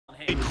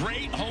A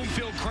great home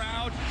field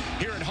crowd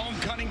here at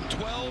homecoming.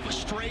 12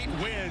 straight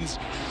wins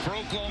for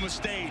Oklahoma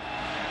State.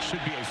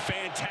 Should be a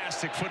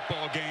fantastic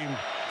football game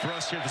for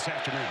us here this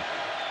afternoon.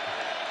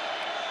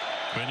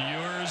 Quinn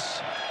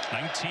Ewers,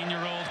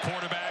 19-year-old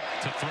quarterback,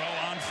 to throw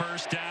on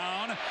first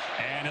down,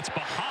 and it's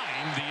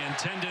behind the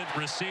intended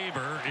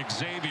receiver,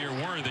 Xavier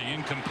Worthy,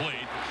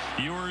 incomplete.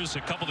 Ewers,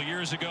 a couple of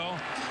years ago,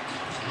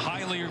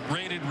 highly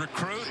rated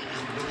recruit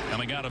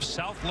coming out of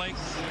Southlake,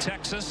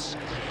 Texas.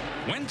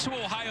 Went to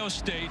Ohio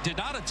State, did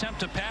not attempt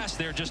to pass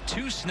there, just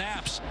 2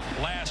 snaps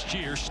last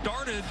year.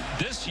 Started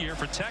this year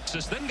for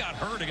Texas, then got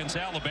hurt against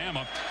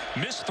Alabama.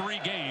 Missed 3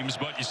 games,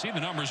 but you see the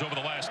numbers over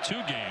the last 2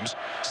 games.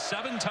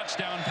 7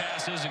 touchdown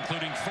passes,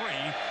 including 3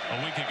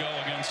 a week ago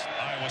against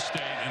Iowa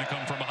State, and a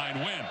come-from-behind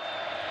win.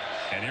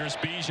 And here's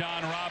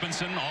Bijan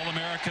Robinson,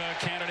 All-America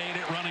candidate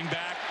at running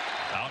back,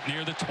 out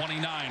near the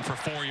 29 for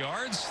 4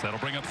 yards. That'll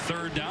bring up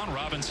third down.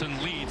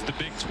 Robinson leads the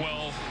Big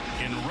 12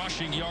 in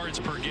rushing yards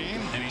per game,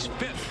 and he's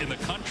 5th in the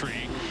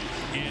country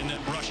in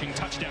rushing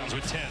touchdowns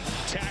with 10.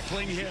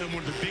 Tackling him,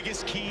 one of the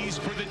biggest keys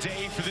for the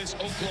day for this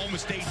Oklahoma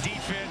State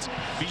defense.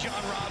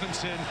 Bijan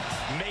Robinson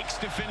makes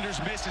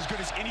defenders miss as good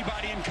as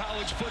anybody in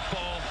college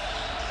football,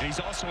 and he's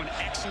also an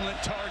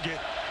excellent target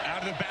out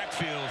of the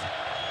backfield.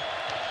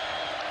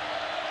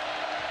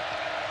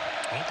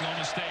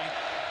 Oklahoma State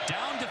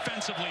down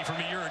defensively from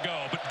a year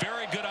ago, but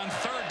very good on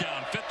third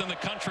down, 5th in the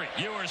country.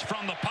 Ewers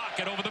from the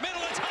pocket over the middle.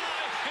 It's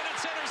high, and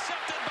it's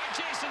intercepted by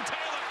Jason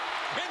Taylor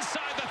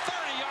inside the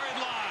 30-yard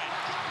line.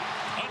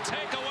 A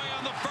takeaway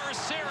on the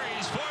first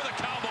series for the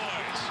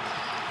Cowboys.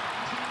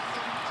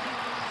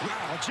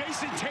 Wow,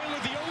 Jason Taylor,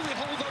 the only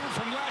holdover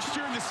from last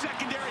year in the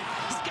secondary.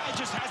 This guy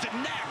just has a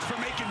knack for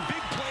making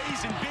big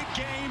plays in big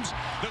games.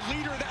 The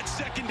leader of that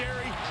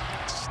secondary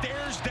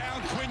stares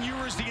down Quinn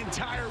Ewers the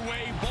entire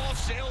way. Ball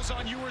sails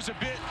on Ewers a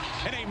bit,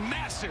 and a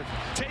massive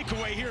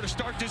takeaway here to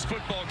start this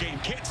football game.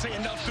 Can't say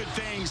enough good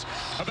things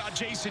about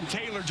Jason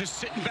Taylor, just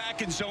sitting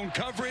back in zone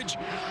coverage,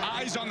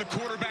 eyes on the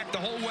quarterback the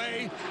whole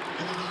way,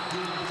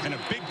 and a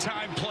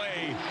big-time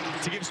play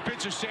to give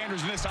Spencer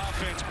Sanders in this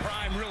offense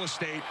prime real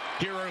estate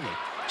here early.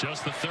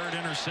 Just the 3rd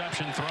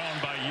interception thrown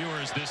by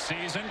Ewers this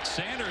season.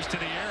 Sanders to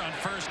the air on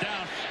first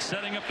down,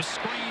 setting up a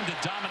screen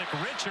to Dominic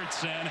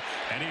Richardson,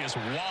 and he is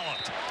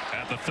walloped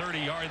at the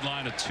 30-yard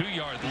line. A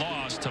 2-yard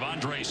loss to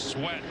Andre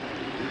Sweat.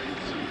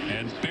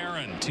 And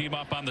Barron team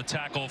up on the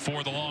tackle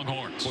for the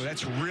Longhorns. Well,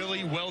 that's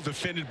really well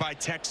defended by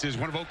Texas.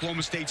 One of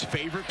Oklahoma State's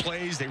favorite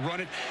plays. They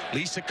run it at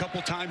least a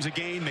couple times a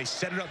game. They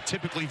set it up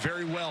typically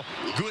very well.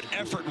 Good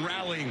effort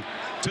rallying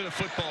to the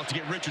football to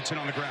get Richardson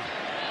on the ground.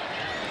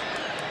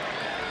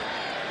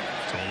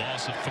 So a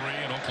loss of 3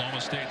 in Oklahoma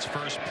State's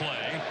first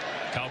play.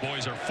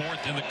 Cowboys are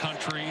 4th in the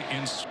country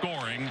in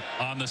scoring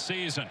on the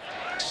season.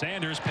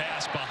 Sanders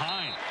pass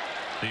behind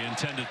the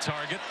intended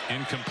target,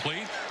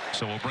 incomplete.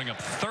 So we'll bring up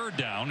third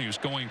down. He was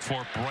going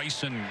for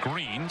Bryson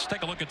Green. Let's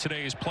take a look at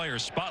today's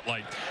Players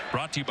Spotlight,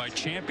 brought to you by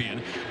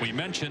Champion. We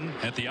mentioned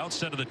at the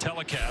outset of the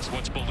telecast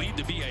what's believed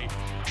to be a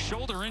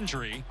shoulder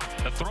injury,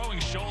 a throwing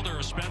shoulder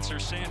of Spencer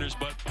Sanders,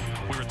 but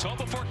we were told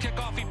before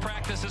kickoff he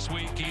practiced this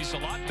week. He's a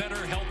lot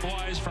better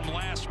health-wise from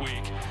last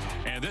week,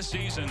 and this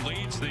season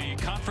leads the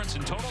conference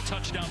in total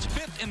touchdowns,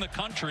 5th in the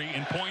country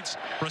in points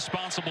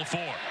responsible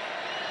for.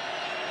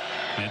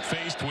 And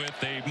faced with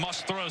a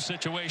must-throw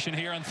situation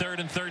here on 3rd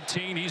and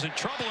 13. He's in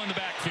trouble in the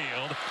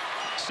backfield.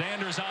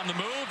 Sanders on the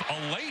move.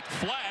 A late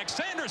flag.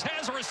 Sanders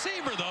has a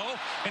receiver, though,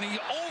 and he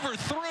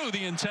overthrew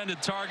the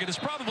intended target. Is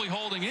probably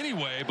holding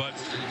anyway, but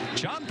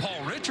John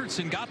Paul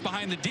Richardson got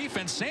behind the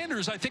defense.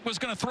 Sanders, I think, was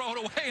going to throw it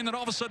away, and then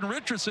all of a sudden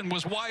Richardson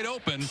was wide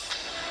open.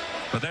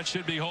 But that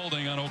should be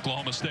holding on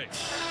Oklahoma State.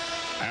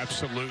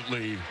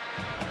 Absolutely.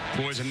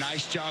 Boys, a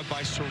nice job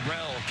by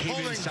Sorrell. Came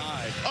holding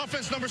inside.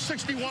 Offense number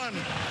 61.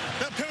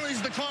 That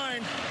penalty's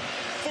declined.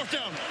 4th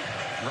down.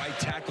 Right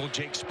tackle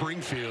Jake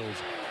Springfield.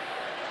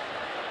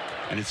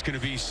 And it's going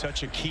to be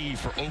such a key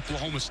for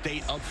Oklahoma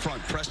State up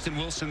front. Preston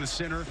Wilson, the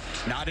center,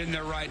 not in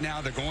there right now.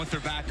 They're going with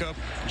their backup.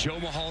 Joe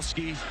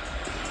Michalski.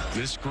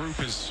 This group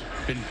has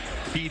been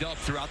beat up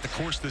throughout the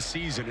course of the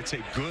season. It's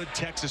a good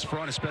Texas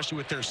front, especially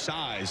with their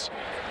size.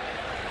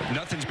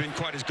 Nothing's been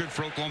quite as good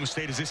for Oklahoma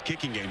State as this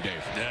kicking game,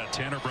 Dave. Yeah,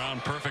 Tanner Brown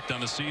perfect on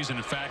the season.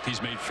 In fact,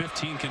 he's made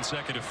 15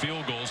 consecutive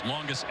field goals,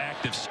 longest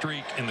active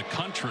streak in the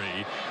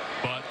country.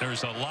 But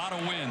there's a lot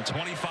of wind,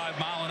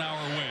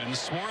 25-mile-an-hour wind,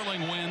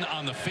 swirling wind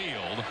on the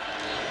field.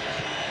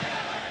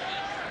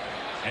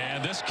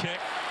 And this kick,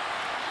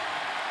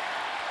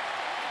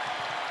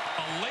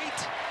 a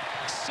late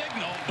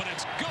signal, but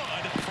it's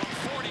good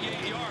from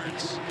 48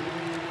 yards.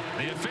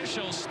 The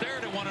officials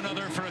stared at one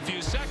another for a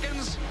few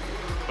seconds,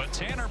 but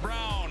Tanner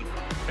Brown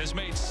has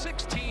made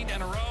 16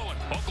 in a row,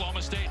 and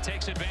Oklahoma State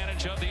takes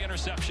advantage of the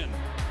interception.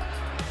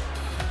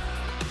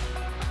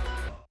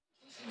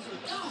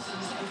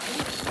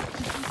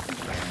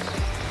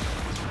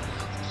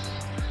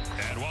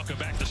 And Welcome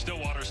back to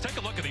Stillwater. Let's take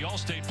a look at the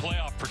All-State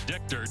Playoff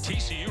predictor.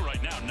 TCU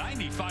right now,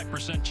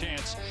 95%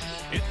 chance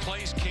it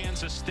plays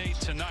Kansas State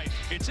tonight.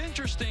 It's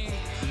interesting,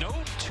 no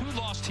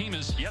two-loss team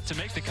is yet to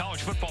make the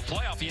college football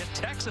playoff, yet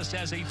Texas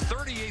has a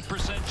 38%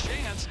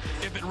 chance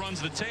if it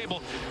runs the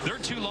table. Their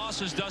 2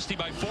 losses, Dusty,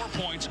 by 4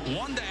 points,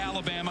 1 to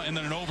Alabama and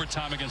then an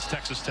overtime against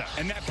Texas Tech.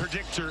 And that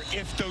predictor,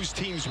 if those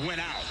teams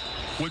win out,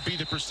 would be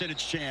the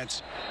percentage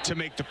chance to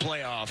make the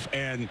playoff.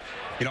 And,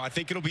 you know, I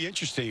think it'll be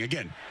interesting.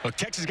 Again, look,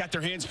 Texas got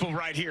their hands full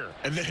right here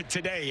and then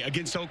today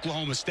against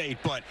Oklahoma State.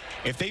 But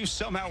if they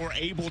somehow were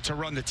able to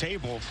run the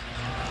table,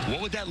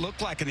 what would that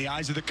look like in the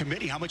eyes of the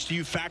committee? How much do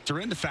you factor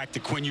in the fact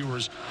that Quinn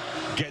Ewers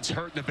gets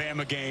hurt in the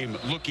Bama game,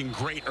 looking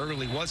great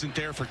early, wasn't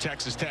there for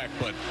Texas Tech?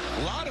 But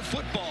a lot of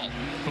football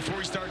before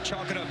we start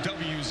chalking up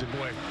W's. And,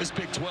 boy, this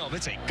Big 12,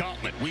 it's a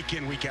gauntlet week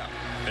in, week out.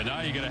 And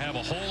now you're going to have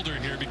a holder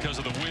here because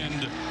of the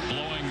wind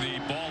blowing the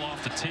ball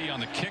off the tee on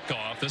the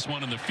kickoff. This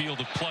one in the field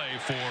of play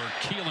for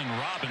Keelan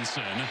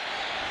Robinson.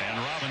 And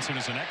Robinson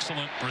is an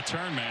excellent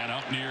return man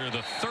out near the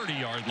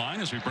 30-yard line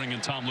as we bring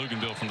in Tom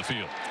Luganville from the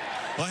field.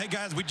 Well, hey,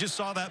 guys, we just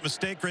saw that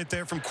mistake right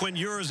there from Quinn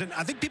Ewers, and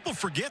I think people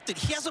forget that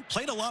he hasn't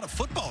played a lot of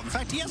football. In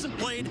fact, he hasn't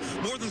played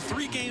more than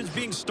 3 games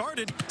being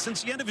started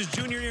since the end of his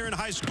junior year in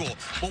high school.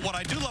 But what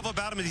I do love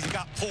about him is he's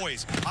got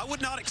poise. I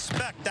would not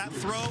expect that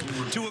throw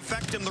to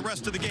affect him the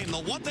rest of the game. The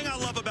one thing I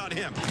love about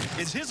him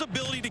is his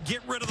ability to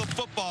get rid of the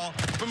football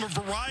from a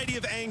variety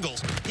of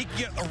angles. He can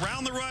get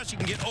around the rush. He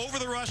can get over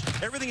the rush.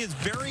 Everything is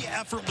very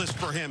effortless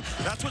for him.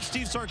 That's what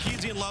Steve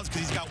Sarkisian loves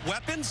because he's got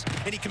weapons,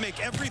 and he can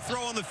make every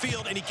throw on the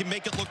field, and he can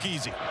make it look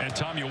easy. And,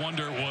 Tom, you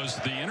wonder, was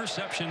the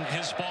interception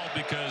his fault?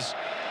 Because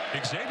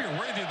Xavier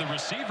Worthy, the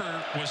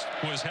receiver,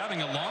 was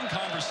having a long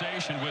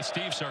conversation with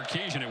Steve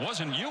Sarkisian. It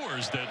wasn't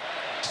Ewers that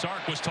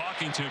Sark was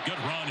talking to. Good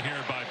run here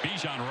by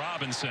Bijan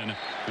Robinson.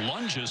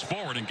 Lunges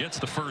forward and gets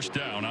the first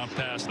down out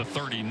past the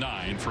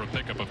 39 for a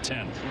pickup of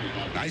 10.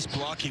 Nice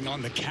blocking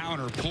on the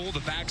counter. Pull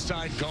the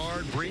backside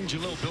guard. Bring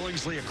Jaleel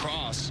Billingsley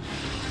across.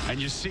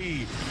 And you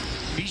see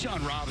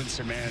Bijan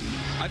Robinson, man,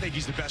 I think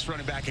he's the best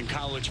running back in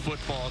college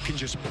football. Can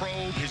just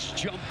probe. His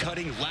jump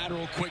cutting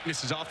lateral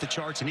quickness is off the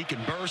charts, and he can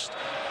burst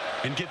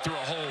and get through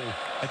a hole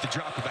at the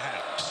drop of a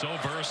hat. So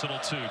versatile,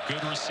 too.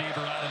 Good receiver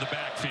out of the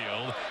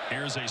backfield.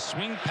 Here's a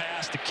swing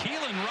pass to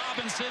Keelan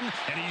Robinson,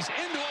 and he's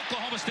into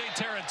Oklahoma State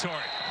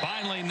territory.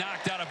 Finally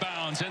knocked out of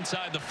bounds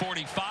inside the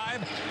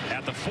 45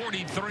 at the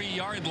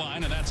 43-yard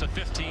line, and that's a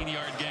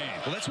 15-yard gain.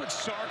 Well, that's what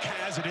Sark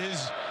has at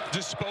his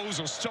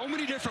disposal. So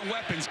many different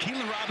weapons.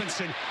 Keelan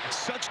Robinson,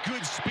 such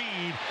good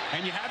speed,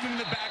 and you have him in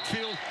the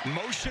backfield,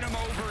 motion him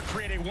over,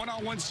 create a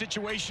one-on-one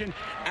situation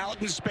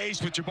out in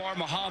space with Jabbar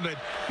Muhammad,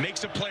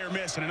 makes a player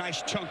miss, and a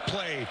nice chunk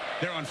play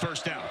there on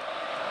first down.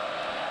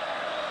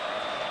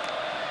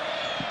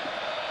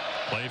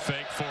 Play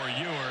fake for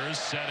Ewers,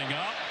 setting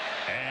up,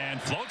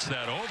 and floats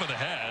that over the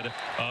head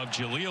of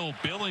Jaleel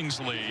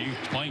Billingsley,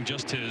 playing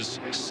just his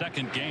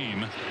 2nd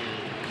game.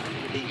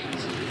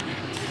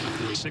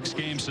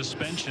 6-game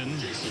suspension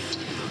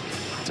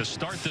to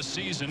start the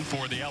season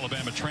for the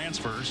Alabama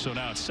transfer. So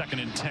now it's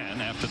 2nd and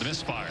 10 after the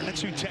misfire.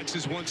 That's who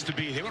Texas wants to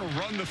be. They want to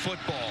run the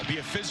football, be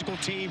a physical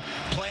team,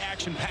 play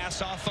action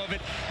pass off of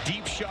it.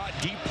 Deep shot,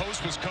 deep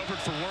post was covered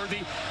for Worthy,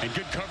 and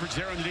good coverage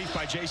there underneath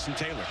by Jason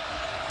Taylor.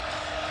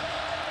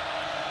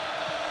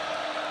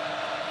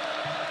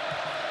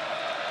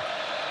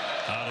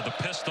 Out of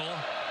the pistol,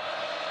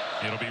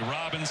 it'll be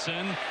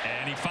Robinson,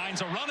 and he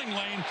finds a running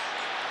lane.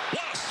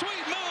 What a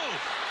sweet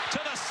move to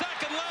the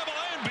 2nd level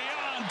and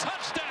beyond.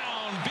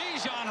 Touchdown,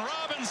 Bijan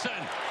Robinson.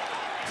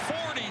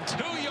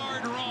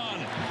 42-yard run.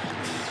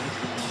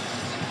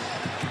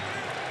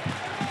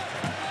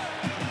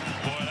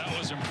 Boy, that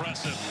was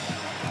impressive.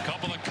 A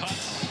couple of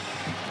cuts.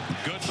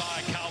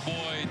 Goodbye,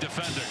 Cowboy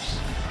defenders.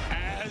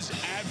 As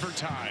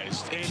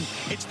advertised, and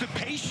it's the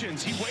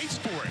patience. He waits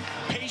for it.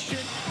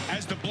 Patient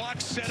as the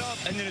block's set up,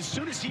 and then as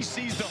soon as he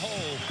sees the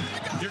hole,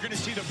 you're going to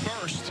see the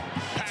burst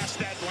past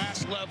that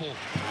last level.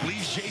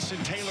 Leaves Jason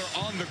Taylor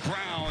on the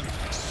ground.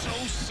 So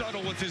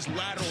subtle with his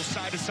lateral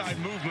side-to-side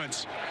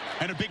movements.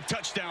 And a big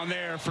touchdown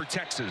there for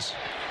Texas.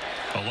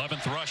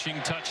 11th rushing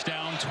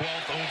touchdown,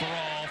 12th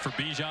overall for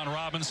Bijan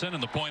Robinson,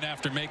 and the point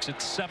after makes it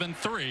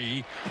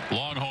 7-3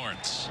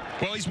 Longhorns.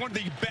 Well, he's one of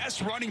the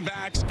best running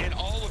backs in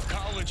all of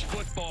college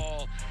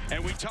football,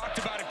 and we talked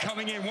about it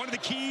coming in. One of the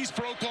keys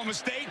for Oklahoma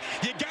State,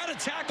 you got to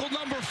tackle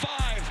number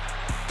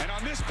 5. And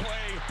on this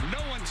play, no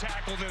one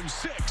tackled him.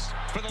 6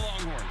 for the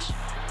Longhorns.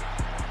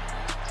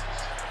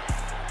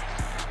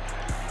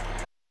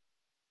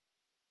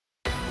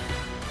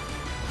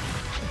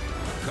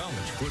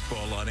 College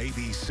football on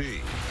ABC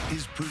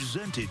is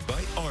presented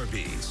by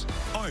Arby's.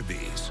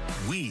 Arby's,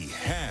 we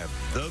have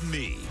the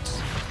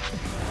meats.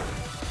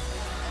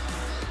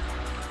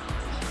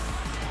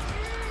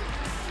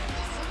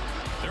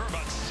 There were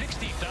about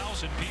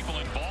 60,000 people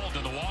involved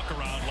in the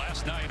walk-around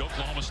last night,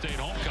 Oklahoma State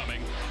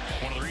homecoming.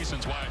 One of the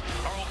reasons why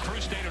our whole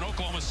crew stayed in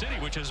Oklahoma City,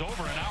 which is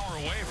over an hour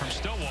away from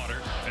Stillwater,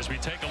 as we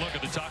take a look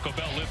at the Taco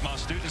Bell Live Más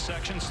student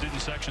section.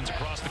 Student sections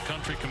across the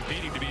country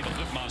competing to be the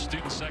Live Más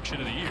student section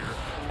of the year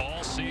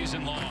all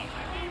season long.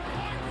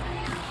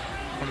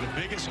 One of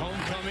the biggest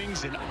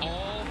homecomings in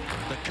all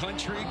the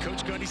country.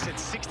 Coach Gundy said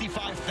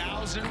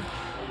 65,000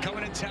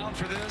 coming in town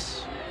for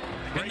this.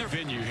 Great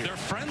venue here. They're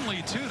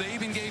friendly, too. They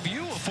even gave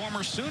you, a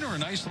former Sooner, a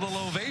nice little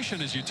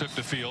ovation as you took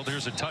the field.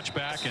 Here's a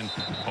touchback, and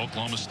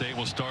Oklahoma State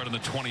will start on the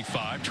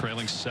 25,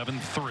 trailing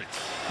 7-3.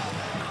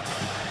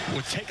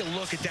 We'll take a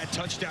look at that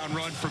touchdown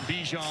run from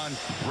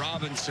Bijan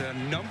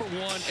Robinson,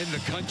 #1 in the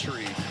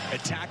country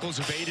at tackles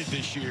evaded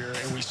this year,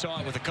 and we saw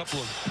it with a couple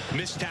of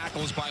missed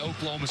tackles by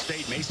Oklahoma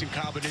State. Mason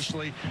Cobb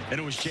initially, and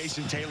it was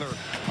Jason Taylor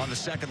on the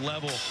second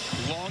level.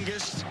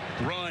 Longest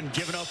run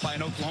given up by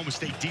an Oklahoma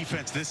State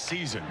defense this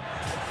season.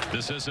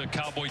 This is a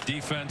Cowboy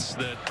defense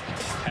that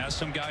has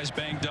some guys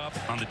banged up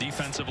on the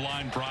defensive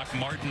line. Brock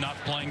Martin not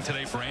playing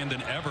today.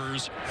 Brandon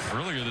Evers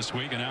earlier this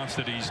week announced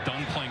that he's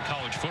done playing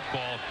college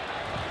football.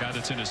 Guy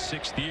that's in his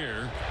 6th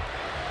year.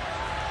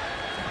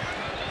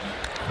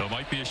 So it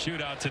might be a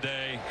shootout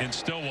today in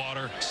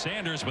Stillwater.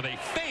 Sanders with a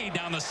fade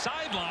down the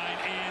sideline,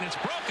 and it's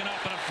broken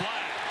up in a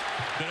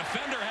flag. The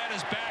defender had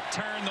his back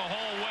turned the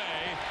whole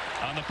way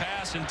on the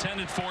pass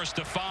intended for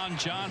Stephon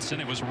Johnson.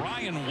 It was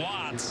Ryan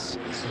Watts,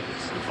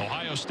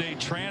 Ohio State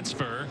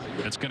transfer,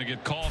 that's going to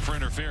get called for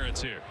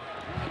interference here.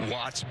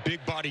 Watts,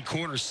 big body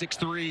corner,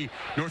 6'3",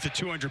 north of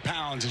 200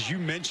 pounds. As you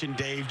mentioned,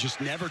 Dave, just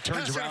never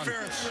turns around.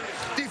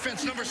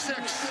 Defense number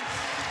 6.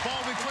 Ball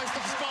will be placed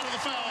at the spot of the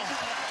foul.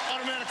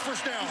 Automatic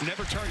first down.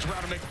 Never turns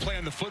around to make a play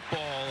on the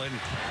football,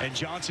 and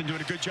Johnson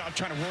doing a good job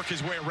trying to work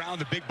his way around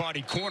the big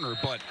body corner.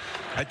 But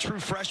a true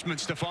freshman,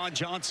 Stephon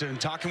Johnson,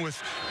 talking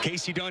with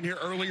Casey Dunn here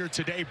earlier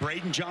today.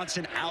 Braden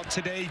Johnson out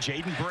today,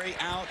 Jaden Bray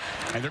out,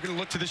 and they're going to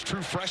look to this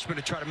true freshman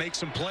to try to make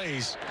some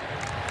plays.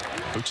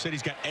 Coach said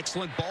he's got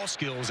excellent ball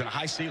skills and a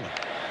high ceiling.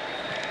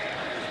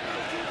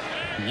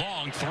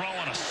 Long throw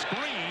on a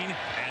screen,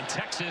 and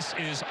Texas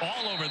is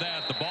all over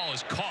that. The ball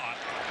is caught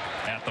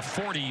at the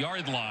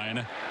 40-yard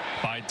line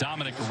by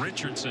Dominic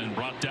Richardson,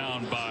 brought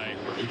down by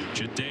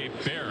Jahdae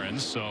Barron.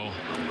 So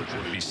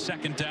it'll be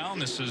second down.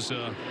 This is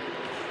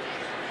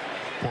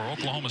for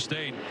Oklahoma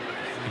State.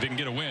 If they can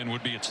get a win,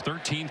 would be its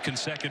 13th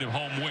consecutive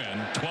home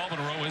win. 12 in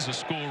a row is a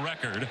school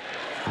record.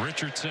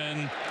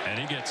 Richardson, and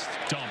he gets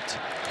dumped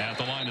at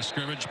the line of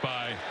scrimmage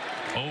by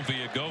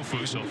Ovie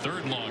Agofu. So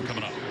 3rd and long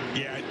coming up.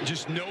 Yeah,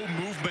 just no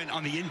movement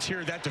on the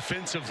interior of that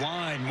defensive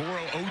line.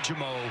 Moro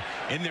Ojimo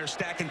in there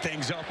stacking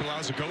things up,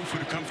 allows Agofu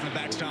to come from the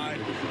backside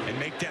and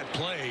make that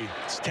play.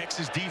 It's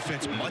Texas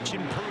defense much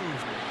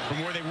improved from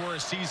where they were a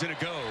season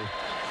ago.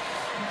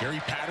 Gary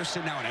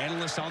Patterson, now an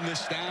analyst on this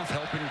staff,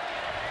 helping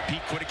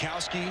Pete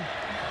Kwiatkowski.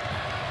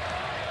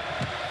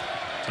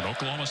 It's an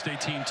Oklahoma State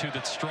team, too,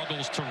 that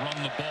struggles to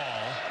run the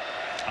ball.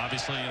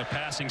 Obviously in a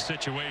passing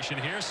situation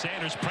here.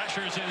 Sanders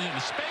pressures in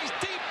space.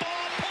 Deep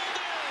ball pulled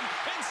in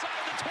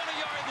inside the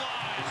 20-yard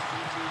line.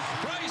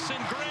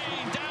 Bryson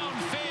Green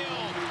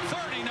downfield,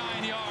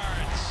 39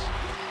 yards.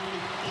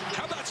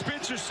 How about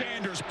Spencer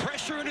Sanders?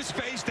 Pressure in his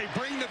face. They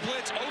bring the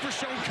blitz.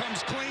 Overshown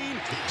comes clean.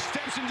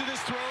 Steps into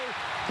this throw.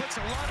 Puts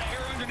a lot of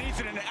air underneath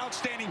it, and an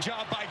outstanding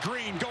job by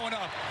Green going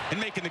up and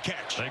making the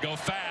catch. They go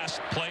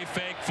fast. Play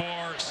fake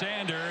for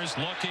Sanders,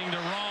 looking to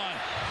run.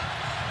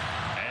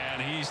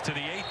 And he's to the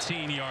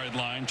 18-yard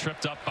line,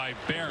 tripped up by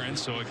Barron,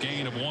 so a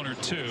gain of 1 or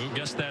 2.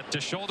 Guess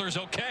that shoulder's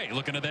okay.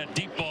 Looking at that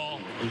deep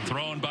ball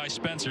thrown by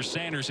Spencer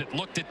Sanders. It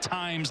looked at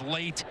times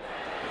late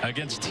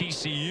against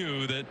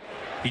TCU that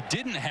he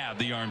didn't have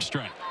the arm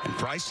strength. And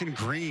Bryson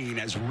Green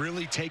has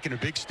really taken a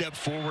big step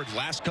forward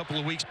last couple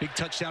of weeks. Big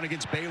touchdown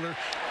against Baylor,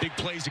 big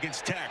plays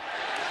against Tech.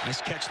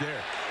 Nice catch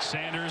there.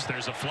 Sanders,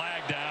 there's a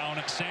flag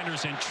down.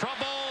 Sanders in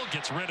trouble,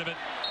 gets rid of it.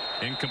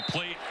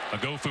 Incomplete.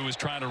 Agofu is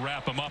trying to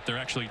wrap him up. There are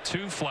actually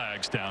 2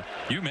 flags down.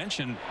 You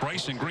mentioned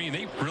Bryson Green.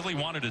 They really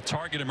wanted to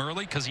target him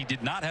early because he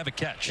did not have a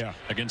catch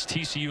against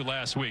TCU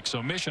last week.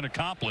 So mission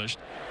accomplished.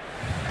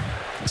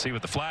 Let's see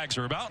what the flags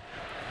are about.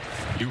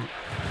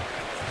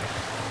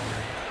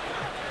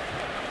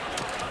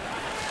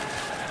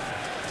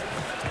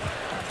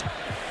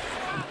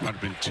 Might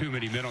have been too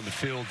many men on the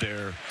field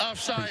there.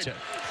 Offside.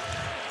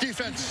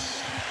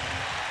 Defense.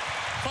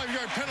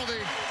 5-yard penalty.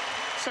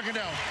 Second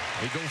down.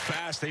 They go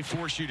fast. They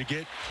force you to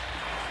get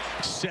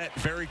set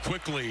very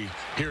quickly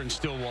here in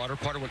Stillwater.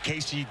 Part of what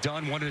Casey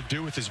Dunn wanted to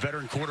do with his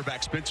veteran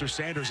quarterback Spencer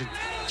Sanders. And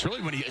it's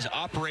really when he is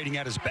operating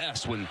at his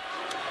best, when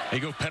they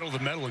go pedal to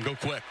the metal and go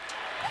quick.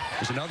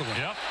 There's another one.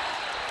 Yep.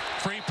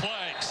 Free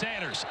play.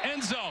 Sanders.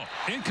 End zone.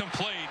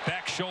 Incomplete.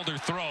 Back shoulder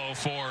throw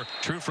for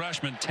true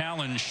freshman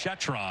Talon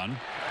Shetron.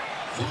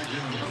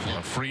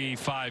 A free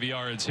 5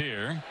 yards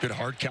here. Good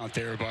hard count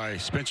there by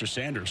Spencer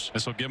Sanders.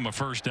 This will give him a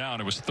first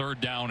down. It was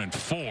 3rd down and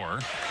 4.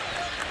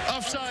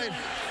 Offside.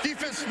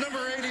 Defense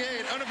number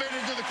 88. Unabated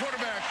to the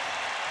quarterback.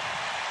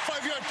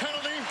 5-yard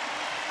penalty.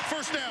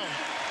 First down.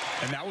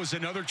 And that was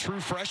another true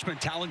freshman,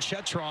 Talon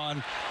Chetron,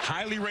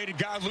 highly rated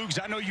guy. Luke,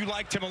 I know you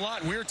liked him a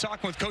lot. We were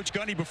talking with Coach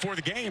Gundy before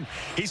the game.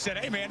 He said,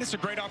 hey, man, it's a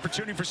great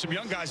opportunity for some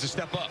young guys to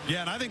step up.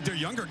 Yeah, and I think their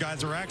younger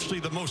guys are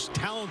actually the most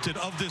talented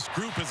of this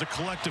group as a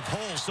collective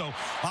whole. So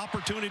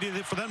opportunity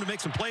for them to make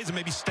some plays and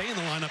maybe stay in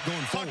the lineup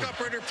going forward. Clock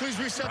operator, please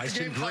reset the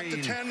game clock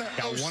to 10:06.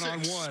 Got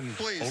one-on-one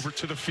over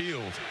to the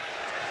field.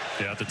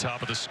 Yeah, at the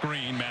top of the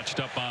screen, matched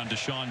up on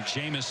Deshaun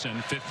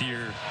Jamison,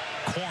 fifth-year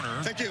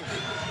corner. Thank you.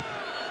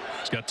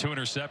 He's got 2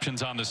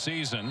 interceptions on the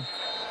season.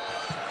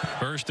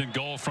 First and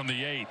goal from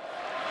the 8.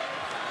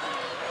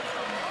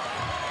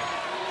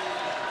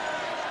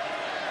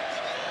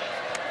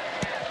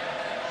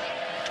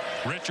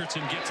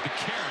 Richardson gets the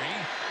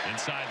carry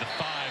inside the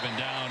 5 and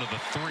down to the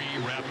 3,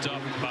 wrapped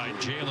up by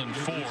Jalen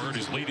Ford,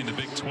 who's leading the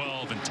Big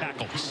 12 in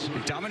tackles.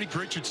 Dominic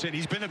Richardson,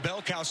 he's been a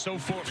bell cow so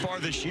far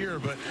this year,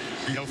 but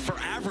you know, for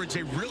average,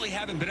 they really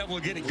haven't been able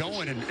to get it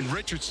going. And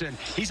Richardson,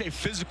 he's a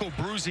physical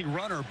bruising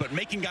runner, but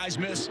making guys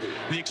miss,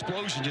 the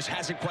explosion just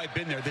hasn't quite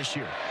been there this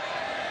year.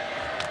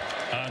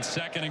 On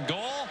second and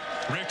goal,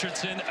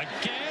 Richardson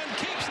again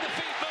keeps the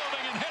feet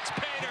moving and hits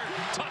Pater.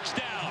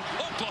 Touchdown,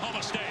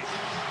 Oklahoma State.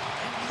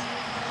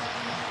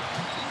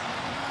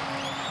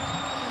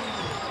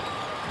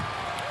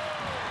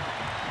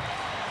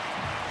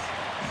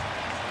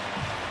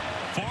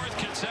 Fourth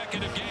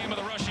consecutive game of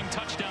the rushing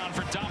touchdown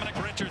for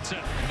Dominic Richardson.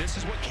 And this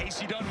is what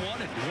Casey Dunn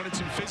wanted. He wanted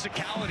some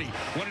physicality,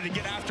 wanted to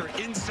get after it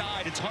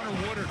inside. It's Hunter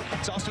Woodard.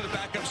 It's also the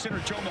backup center,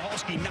 Joe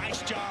Michalski.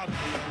 Nice job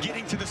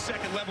getting to the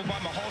second level by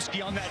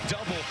Michalski on that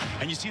double.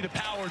 And you see the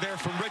power there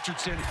from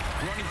Richardson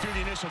running through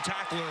the initial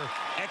tackler.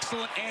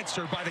 Excellent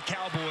answer by the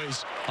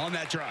Cowboys on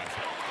that drive.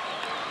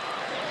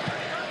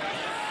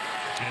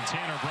 And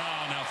Tanner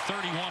Brown now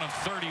 31 of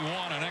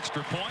 31 on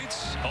extra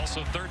points.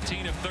 Also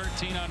 13 of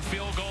 13 on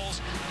field goals.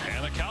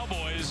 And the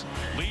Cowboys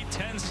lead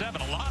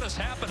 10-7. A lot has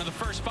happened in the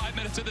first 5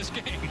 minutes of this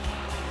game.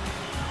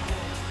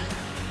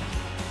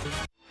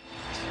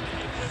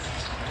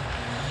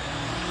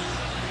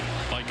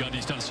 Mike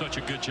Gundy's done such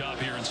a good job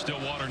here in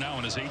Stillwater now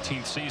in his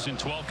 18th season.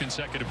 12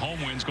 consecutive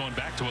home wins, going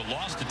back to a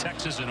loss to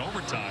Texas in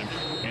overtime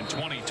in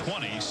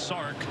 2020.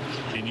 Sark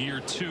in year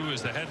 2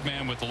 as the head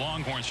man with the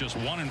Longhorns, just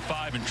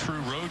 1-5 in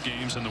true road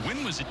games. And the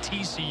win was at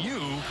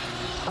TCU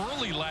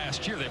early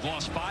last year. They've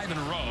lost 5 in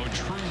a row,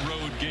 true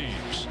road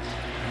games.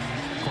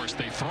 Of course,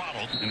 they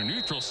throttled in a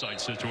neutral site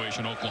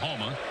situation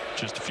Oklahoma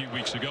just a few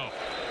weeks ago.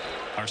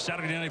 Our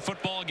Saturday night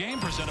football game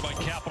presented by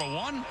Capital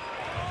One.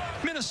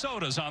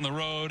 Minnesota's on the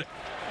road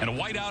and a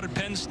whiteout at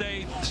Penn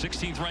State.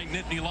 16th ranked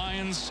Nittany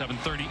Lions,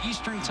 7:30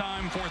 Eastern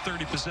time,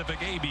 4:30 Pacific,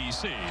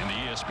 ABC in the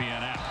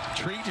ESPN app.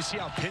 Intrigued to see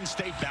how Penn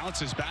State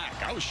bounces back.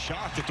 I was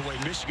shocked at the way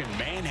Michigan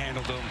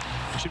manhandled them.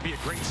 Should be a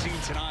great scene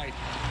tonight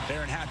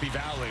there in Happy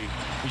Valley.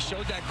 We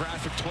showed that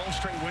graphic, 12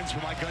 straight wins for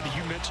Mike Gundy.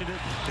 You mentioned it.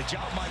 The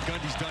job Mike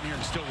Gundy's done here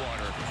in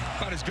Stillwater,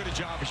 about as good a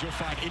job as you'll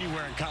find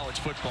anywhere in college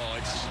football.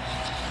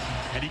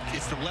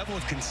 It's the level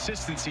of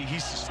consistency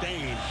he's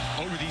sustained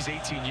over these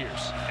 18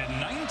 years. And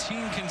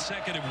 19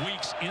 consecutive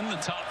weeks in the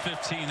top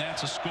 15.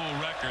 That's a school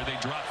record. They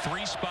dropped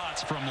 3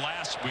 spots from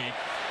last week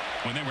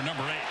when they were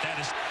number 8. That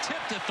is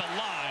tipped at the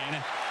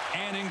line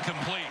and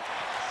incomplete.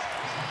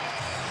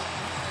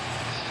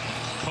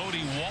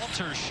 Cody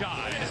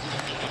Walter-Scheid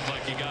looked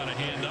like he got a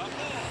hand up.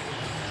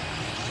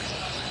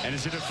 And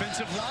as a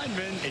defensive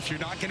lineman, if you're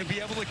not going to be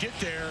able to get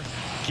there,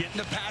 get in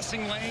the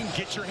passing lane,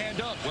 get your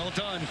hand up. Well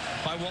done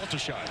by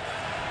Walter-Scheid.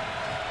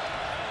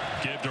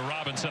 Give to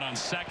Robinson on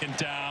second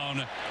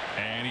down,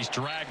 and he's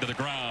dragged to the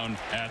ground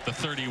at the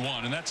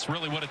 31. And that's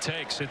really what it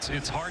takes.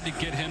 It's hard to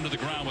get him to the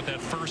ground with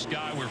that first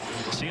guy. We're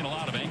seeing a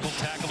lot of ankle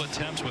tackle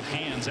attempts with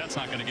hands. That's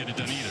not going to get it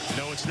done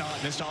either. No, it's not.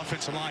 This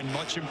offensive line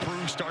much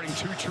improved, starting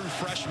 2 true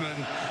freshmen.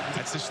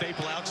 That's the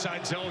staple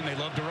outside zone they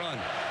love to run.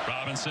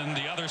 Robinson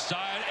the other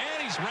side,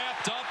 and he's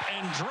wrapped up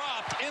and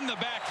dropped in the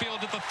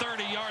backfield at the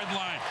 30-yard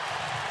line.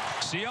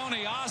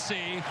 Sione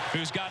Ossie,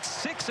 who's got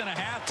 6.5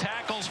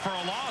 tackles for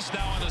a loss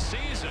now in the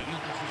season.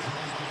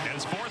 And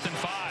it's 4th and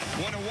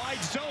 5. When a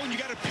wide zone, you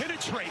got to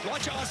penetrate.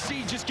 Watch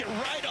Ossie just get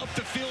right up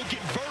the field, get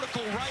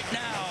vertical right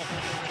now,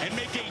 and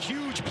make a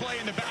huge play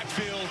in the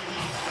backfield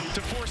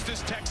to force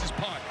this Texas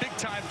punt. Big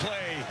time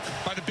play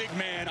by the big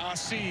man,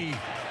 Ossie,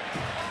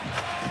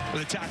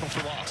 with a tackle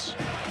for loss.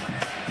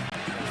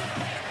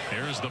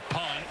 Here's the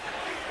punt.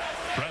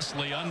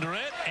 Presley under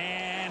it,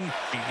 and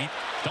he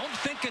don't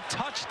think it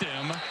touched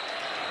him.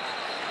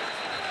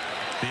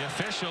 The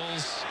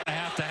officials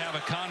have to have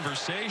a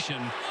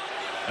conversation.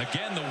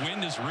 Again, the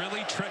wind is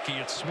really tricky.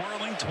 It's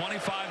swirling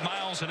 25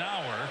 miles an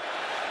hour.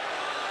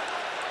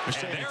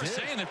 They're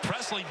saying that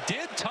Presley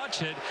did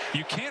touch it.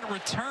 You can't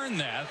return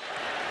that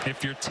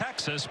if you're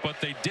Texas, but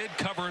they did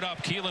cover it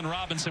up. Keelan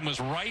Robinson was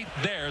right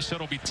there, so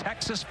it'll be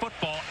Texas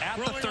football at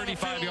the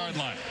 35-yard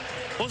line.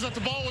 Was that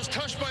the ball was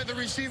touched by the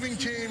receiving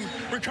team,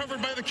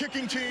 recovered by the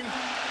kicking team.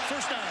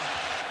 First down.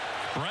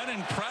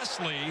 Brennan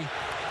Presley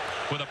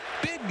with a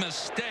big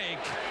mistake.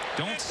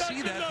 Don't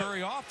see that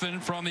very often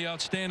from the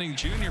outstanding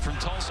junior from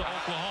Tulsa,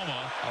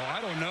 Oklahoma. Oh,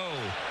 I don't know.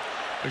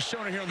 They're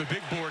showing it here on the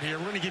big board here.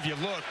 We're going to give you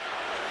a look.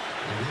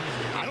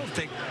 I don't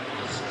think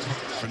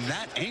from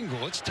that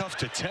angle it's tough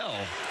to tell.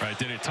 Right?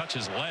 Did it touch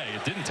his leg?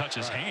 It didn't touch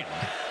his hand.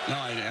 No,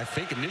 I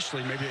think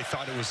initially maybe they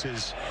thought it was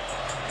his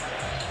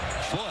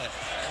foot.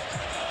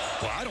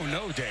 Well, I don't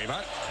know, Dave.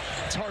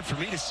 It's hard for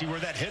me to see where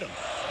that hit him.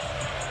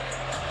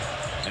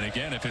 And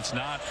again, if it's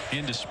not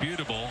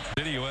indisputable,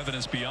 video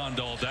evidence beyond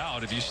all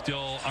doubt, if you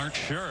still aren't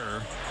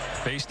sure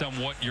based on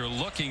what you're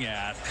looking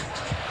at,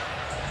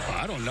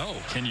 I don't know.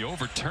 Can you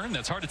overturn that?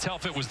 It's hard to tell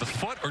if it was the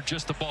foot or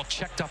just the ball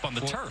checked up on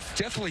the turf.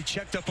 Definitely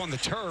checked up on the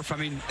turf. I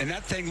mean, and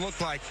that thing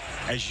looked like,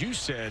 as you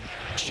said,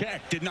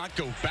 check, did not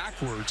go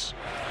backwards,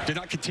 did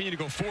not continue to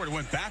go forward. It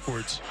went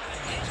backwards.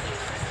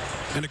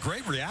 And a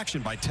great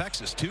reaction by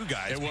Texas, too,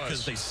 guys,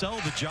 because they sell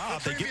the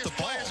job. They get the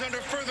ball. Play is under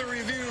further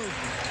review.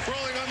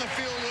 Rolling on the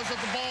field was that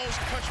the ball was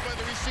touched by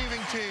the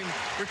receiving team,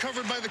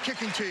 recovered by the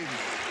kicking team.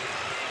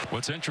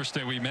 What's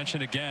interesting, we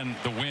mentioned again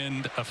the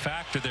wind a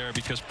factor there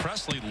because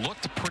Presley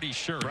looked pretty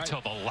sure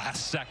until the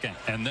last second,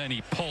 and then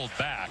he pulled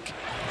back.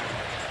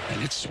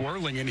 And it's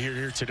swirling in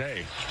here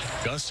today.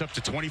 Gusts up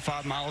to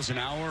 25 miles an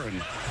hour.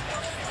 And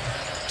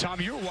Tom,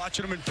 you were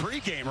watching them in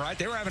pregame, right?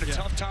 They were having a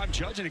tough time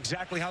judging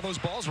exactly how those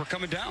balls were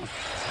coming down.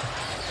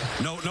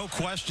 No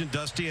question,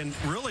 Dusty. And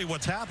really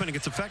what's happening,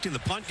 it's affecting the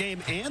punt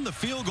game and the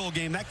field goal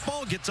game. That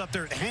ball gets up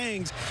there, it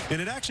hangs,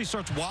 and it actually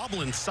starts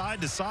wobbling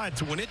side to side.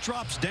 So when it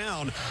drops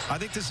down, I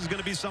think this is going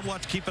to be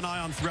somewhat to keep an eye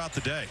on throughout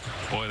the day.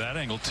 Boy, that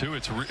angle, too,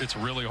 it's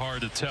really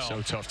hard to tell.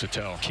 So tough to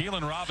tell.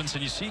 Keelan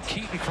Robinson, you see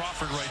Keaton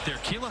Crawford right there.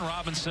 Keelan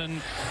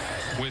Robinson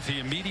with the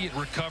immediate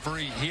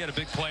recovery. He had a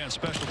big play on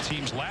special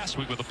teams last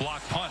week with a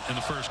block punt in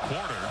the first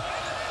quarter.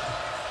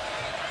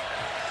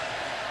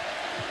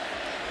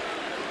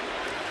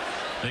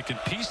 They can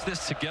piece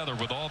this together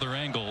with all their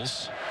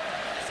angles.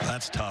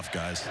 That's tough,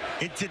 guys.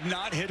 It did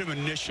not hit him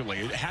initially.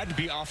 It had to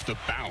be off the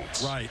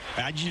bounce. Right.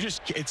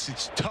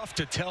 It's tough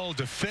to tell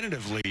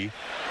definitively.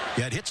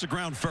 Yeah, it hits the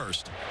ground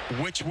first.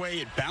 Which way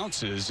it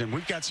bounces, and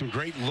we've got some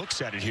great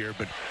looks at it here,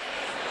 but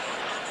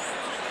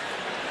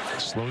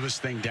slow this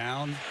thing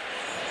down.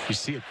 You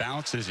see it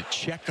bounce. Does it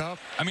check up?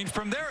 I mean,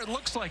 from there, it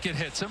looks like it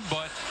hits him,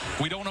 but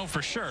we don't know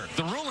for sure.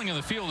 The ruling in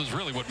the field is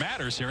really what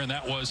matters here, and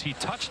that was he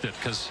touched it.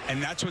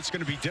 And that's what's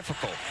going to be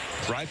difficult,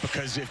 right?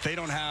 Because if they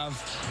don't have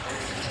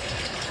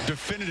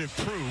definitive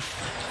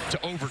proof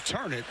to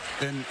overturn it,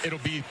 then it'll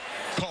be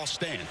call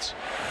stands.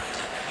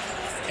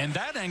 And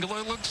that angle,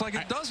 it looks like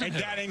it doesn't hit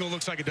him. That angle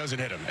looks like it doesn't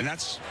hit him.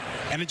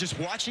 And just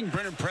watching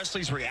Brennan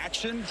Presley's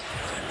reaction,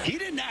 he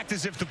didn't act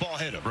as if the ball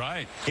hit him.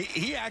 Right.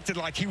 He acted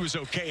like he was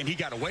okay and he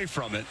got away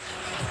from it.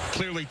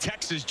 Clearly,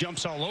 Texas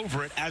jumps all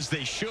over it, as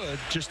they should,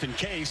 just in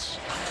case.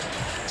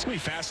 It's going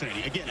to be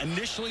fascinating. Again,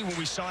 initially when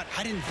we saw it,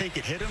 I didn't think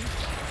it hit him.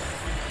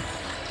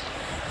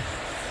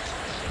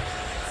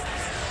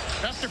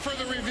 After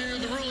further review,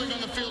 the ruling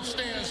on the field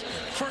stands.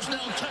 First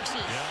down,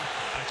 Texas.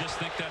 Yeah, I just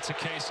think that's a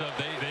case of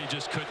they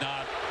just could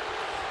not.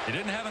 They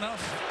didn't have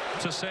enough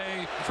to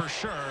say for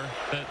sure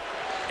that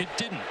it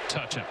didn't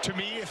touch him. To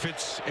me, if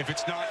it's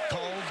not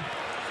called,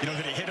 that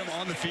it hit him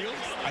on the field,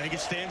 I think it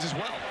stands as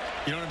well.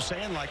 You know what I'm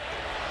saying? Like,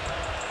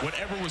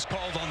 whatever was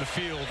called on the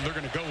field, they're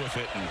going to go with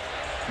it. And,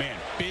 man,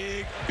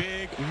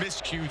 big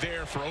miscue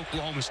there for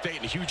Oklahoma State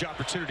and a huge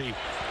opportunity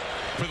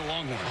for the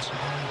Longhorns.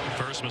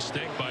 First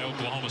mistake by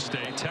Oklahoma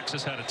State.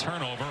 Texas had a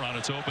turnover on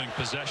its opening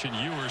possession.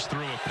 Ewers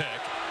threw a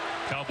pick.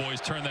 Cowboys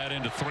turned that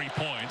into 3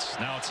 points.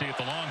 Now let's see if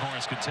the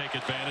Longhorns can take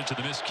advantage of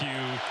the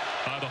miscue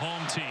by the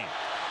home team.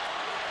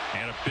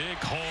 And a big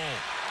hole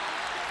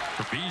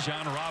for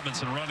Bijan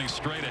Robinson running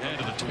straight ahead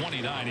to the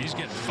 29. He's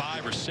getting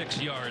 5 or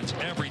 6 yards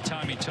every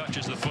time he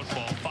touches the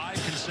football. 5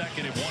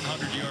 consecutive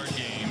 100-yard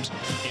games.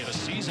 He had a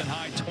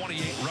season-high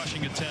 28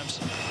 rushing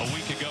attempts a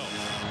week ago.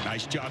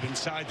 Nice job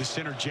inside the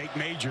center. Jake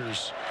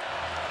Majors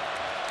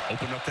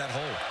opened up that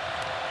hole.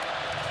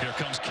 Here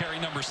comes carry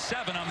number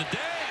 7 on the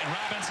day, and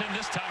Robinson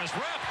this time is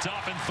ripped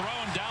up and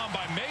thrown down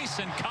by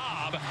Mason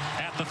Cobb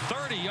at the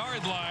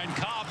 30-yard line.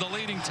 Cobb, the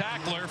leading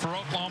tackler for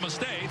Oklahoma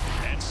State,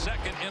 and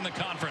second in the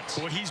conference.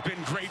 Well, he's been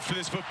great for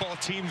this football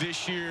team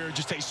this year.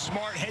 Just a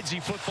smart,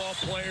 headsy football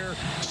player.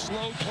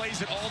 Slow,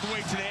 plays it all the way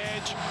to the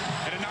edge,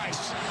 and a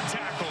nice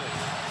tackle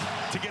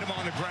to get him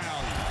on the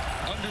ground.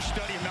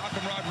 Understudy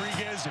Malcolm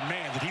Rodriguez, and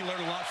man, did he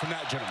learn a lot from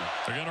that gentleman.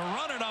 They're going to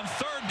run it on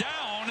 3rd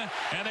down,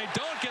 and they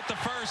don't get the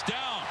first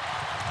down.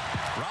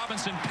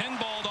 Robinson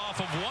pinballed off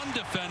of one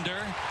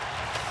defender,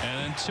 and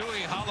then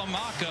Tui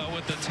Halamaka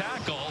with the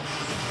tackle.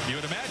 You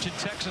would imagine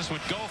Texas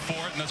would go for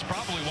it, and that's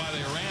probably why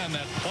they ran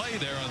that play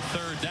there on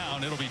 3rd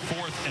down. It'll be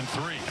 4th and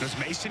 3. There's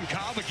Mason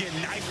Cobb again,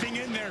 knifing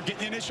in there,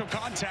 getting initial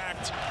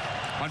contact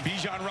on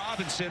Bijan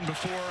Robinson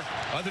before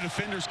other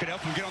defenders could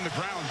help him get on the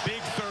ground.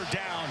 Big 3rd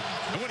down.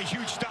 And what a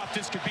huge stop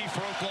this could be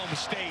for Oklahoma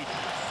State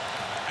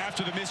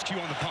after the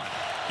miscue on the punt.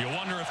 You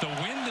wonder if the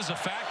wind is a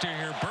factor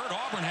here. Bert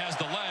Auburn has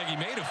the leg. He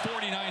made a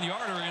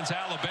 49-yarder against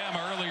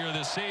Alabama earlier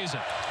this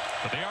season.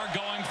 But they are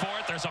going for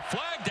it. There's a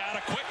flag down,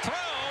 a quick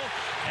throw.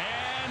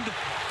 And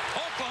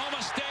Oklahoma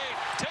State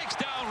takes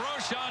down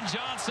Roshan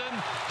Johnson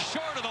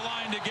short of the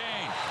line to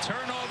gain.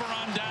 Turnover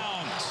on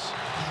downs.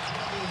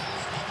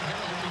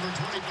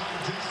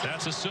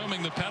 That's assuming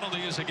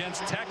was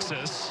against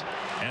Texas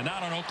and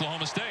not on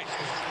Oklahoma State.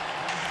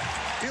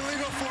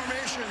 Illegal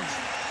formations.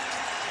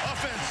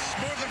 Offense,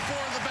 more than 4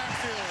 in the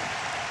backfield.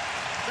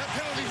 That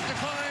penalty's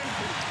declined.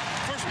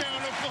 First down,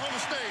 Oklahoma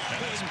State.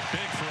 And that's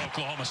big for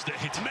Oklahoma State.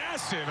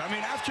 Massive. I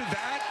mean, after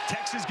that,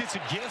 Texas gets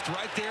a gift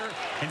right there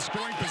in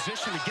scoring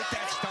position to get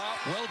that stop.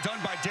 Well done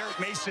by Derek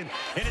Mason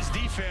and his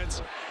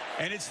defense.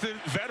 And it's the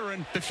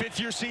veteran, the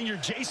 5th-year senior,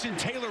 Jason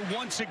Taylor,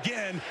 once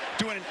again,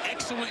 doing an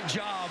excellent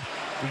job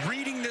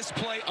reading this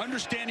play,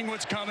 understanding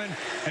what's coming,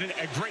 and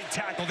a great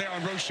tackle there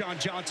on Roschon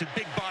Johnson,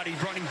 big-bodied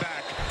running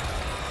back.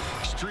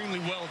 Extremely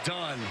well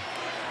done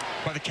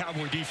by the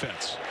Cowboy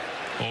defense.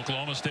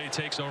 Oklahoma State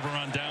takes over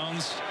on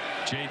downs.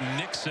 Jaden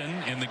Nixon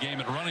in the game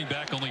at running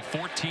back, only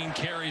 14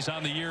 carries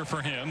on the year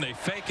for him. They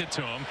fake it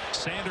to him.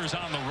 Sanders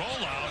on the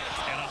rollout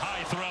and a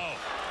high throw.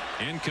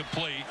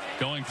 Incomplete,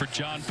 going for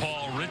John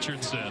Paul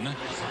Richardson.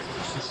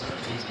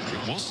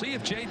 We'll see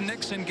if Jaden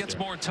Nixon gets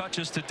more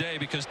touches today,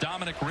 because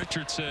Dominic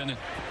Richardson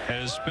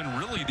has been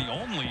really the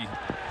only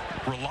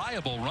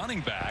reliable running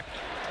back.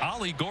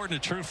 Ollie Gordon, a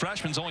true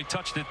freshman, has only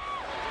touched it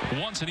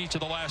once in each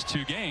of the last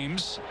 2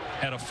 games.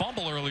 Had a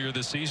fumble earlier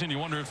this season. You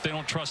wonder if they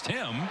don't trust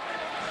him.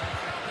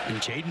 And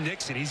Jaden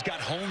Nixon, he's got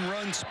home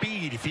run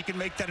speed. If he can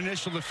make that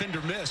initial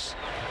defender miss,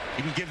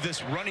 he can give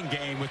this running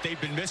game what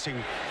they've been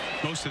missing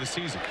most of the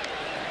season.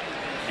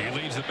 He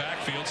leaves the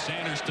backfield.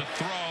 Sanders to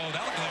throw.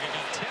 That looked like it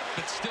got tipped,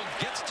 but still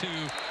gets to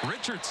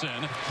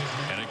Richardson.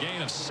 And a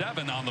gain of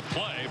 7 on the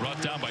play,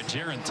 brought down by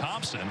Jaron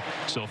Thompson.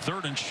 So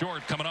 3rd and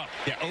short coming up.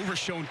 Yeah,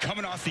 Overshown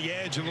coming off the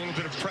edge, a little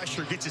bit of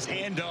pressure, gets his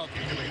hand up,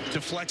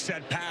 deflects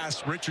that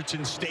pass.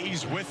 Richardson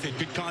stays with it.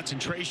 Good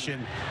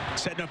concentration,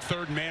 setting up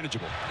 3rd and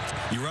manageable.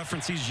 You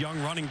reference these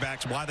young running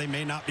backs, why they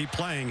may not be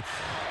playing.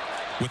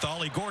 With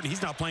Ollie Gordon,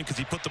 he's not playing because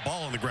he put the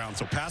ball on the ground.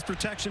 So pass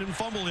protection and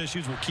fumble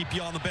issues will keep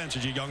you on the bench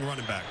as a young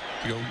running back.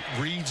 You go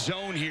read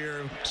zone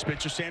here.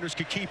 Spencer Sanders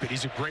could keep it.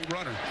 He's a great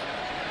runner.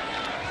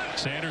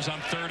 Sanders on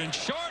 3rd and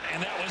short,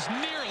 and that was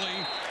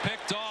nearly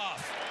picked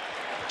off.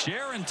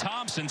 Jaron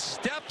Thompson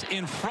stepped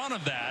in front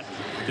of that,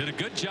 did a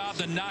good job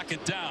to knock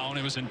it down.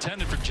 It was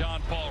intended for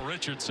John Paul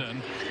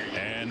Richardson,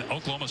 and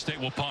Oklahoma State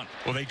will punt.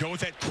 Well, they go with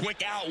that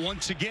quick out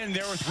once again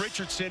there with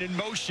Richardson in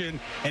motion,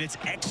 and it's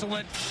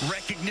excellent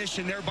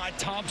recognition there by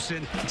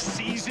Thompson.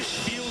 Sees it,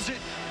 feels it,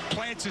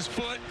 plants his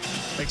foot,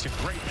 makes a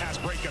great pass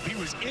breakup. He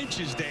was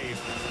inches, Dave,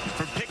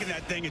 from picking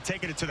that thing and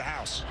taking it to the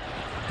house.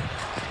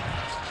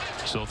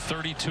 So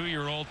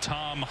 32-year-old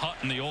Tom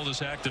Hutton, the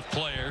oldest active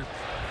player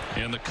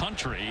in the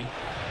country.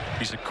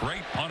 He's a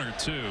great punter,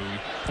 too.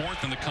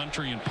 4th in the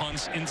country in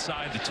punts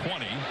inside the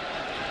 20.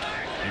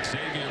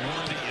 Xavier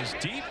Worthy is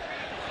deep.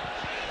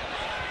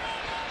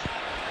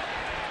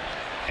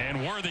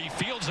 And Worthy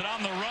fields it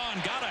on the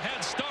run. Got a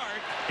head start.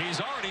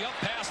 He's already up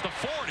past the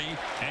 40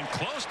 and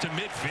close to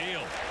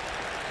midfield.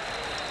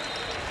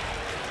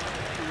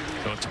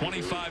 So a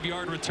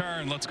 25-yard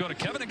return. Let's go to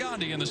Kevin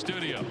Agandi in the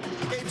studio.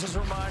 Hey, just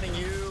reminding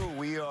you,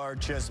 we are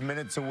just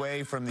minutes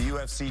away from the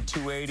UFC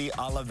 280.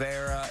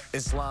 Oliveira,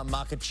 Islam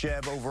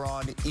Makhachev over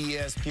on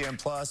ESPN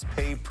Plus,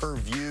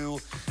 pay-per-view.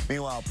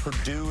 Meanwhile,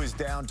 Purdue is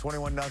down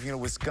 21-0 to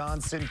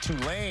Wisconsin.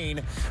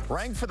 Tulane,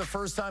 ranked for the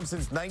first time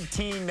since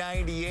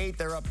 1998.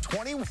 They're up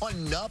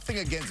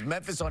 21-0 against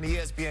Memphis on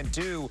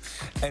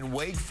ESPN2. And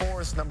Wake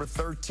Forest, number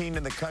 13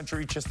 in the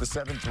country, just the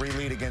 7-3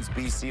 lead against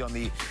BC on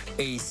the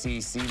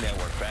ACC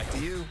network. Back to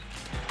you.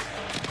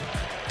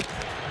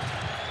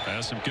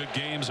 Some good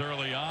games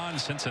early on.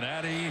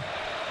 Cincinnati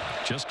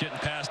just getting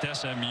past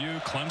SMU.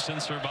 Clemson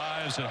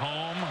survives at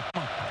home.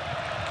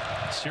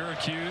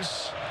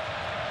 Syracuse.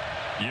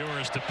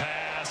 Ewers to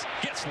pass.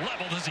 Gets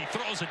leveled as he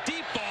throws a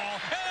deep ball.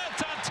 And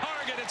it's on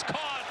target. It's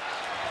caught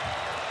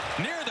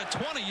near the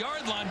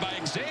 20-yard line by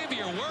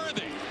Xavier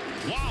Worthy.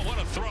 Wow,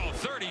 what a throw.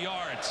 30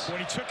 yards. When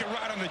he took it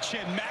right on the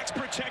chin. Max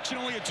protection,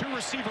 only a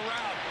 2-receiver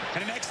route.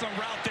 And an excellent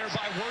route there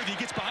by Worthy. He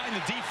gets behind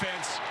the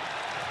defense.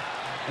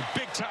 A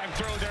big-time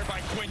throw there by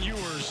Quinn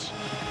Ewers.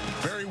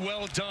 Very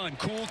well done.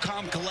 Cool,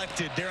 calm,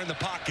 collected there in the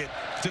pocket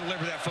to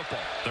deliver that football.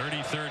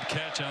 33rd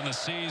catch on the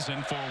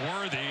season for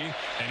Worthy.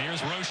 And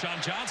here's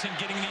Roschon Johnson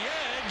getting the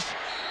edge.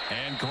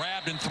 And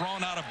grabbed and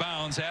thrown out of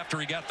bounds after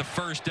he got the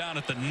first down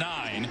at the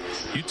 9.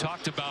 You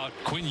talked about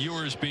Quinn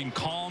Ewers being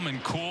calm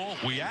and cool.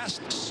 We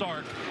asked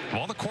Sark, of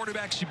all the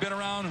quarterbacks you've been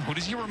around, what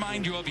does he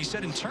remind you of? He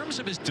said in terms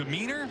of his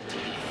demeanor,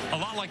 a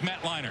lot like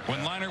Matt Leinart. When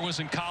Leinart was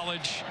in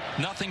college,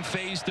 nothing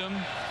fazed him.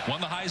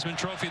 Won the Heisman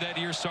Trophy that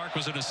year. Sark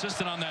was an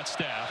assistant on that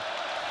staff.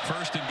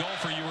 1st and goal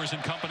for Ewers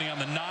and company on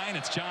the 9.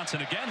 It's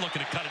Johnson again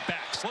looking to cut it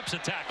back. Slips a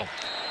tackle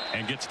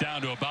and gets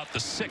down to about the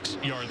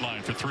 6-yard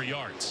line for 3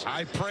 yards.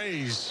 I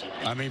praise.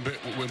 I mean, but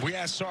when we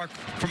asked Sark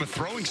from a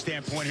throwing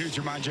standpoint, here's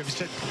your mind, Jeff. He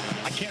said,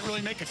 I can't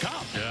really make a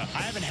comp. Yeah.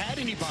 I haven't had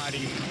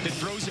anybody that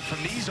throws it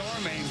from these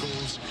arm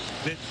angles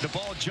that the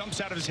ball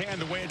jumps out of his hand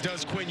the way it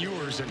does Quinn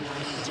Ewers. And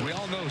as we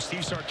all know,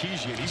 Steve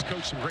Sarkisian, he's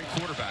coached some great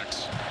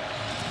quarterbacks.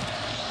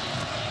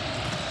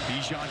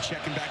 Bijan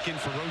checking back in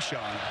for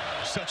Roschon.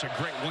 Such a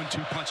great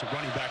 1-2 punch at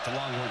running back the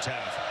Longhorns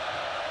have.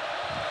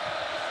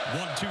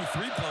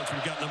 1-2-3 punch.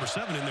 We've got number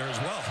 7 in there as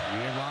well.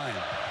 You ain't lying.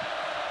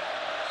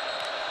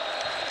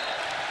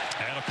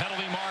 a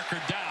penalty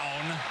marker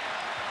down.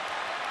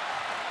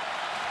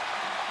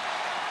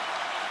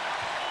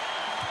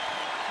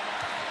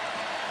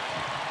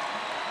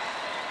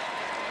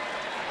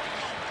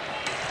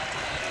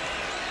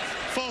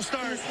 False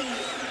start.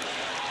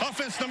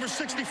 Offense number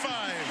 65.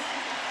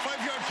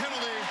 5-yard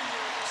penalty.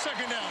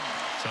 Second down.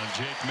 So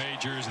Jake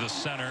Majors, the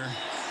center.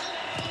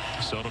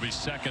 So it'll be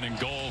 2nd and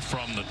goal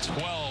from the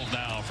 12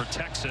 now for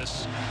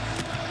Texas.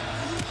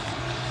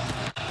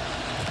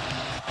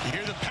 You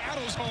hear the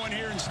paddles going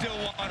here in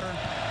Stillwater.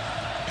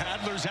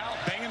 Paddlers out,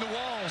 banging the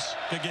walls.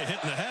 They get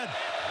hit in the head.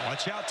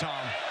 Watch out,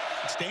 Tom.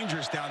 It's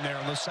dangerous down there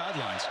on those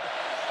sidelines.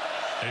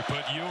 They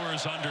put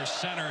Ewers under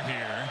center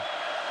here.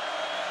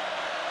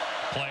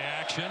 Play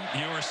action.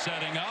 Ewers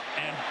setting up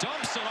and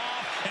dumps it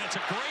off, and it's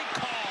a great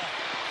call.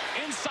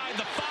 Inside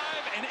the 5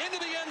 and into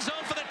the end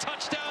zone for the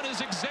touchdown is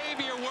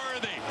Xavier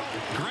Worthy.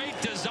 Great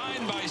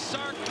design by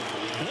Sark.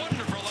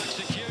 Wonderful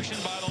execution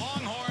by the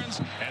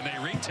Longhorns, and they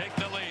retake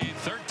the lead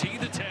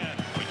 13-10.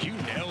 Well, you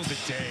nailed it,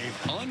 Dave.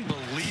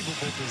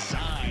 Unbelievable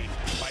design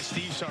by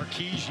Steve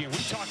Sarkisian.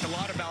 We talked a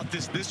lot about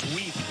this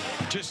week.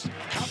 Just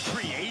how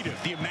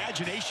creative, the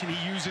imagination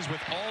he uses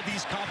with all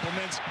these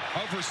complements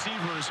of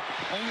receivers.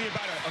 Only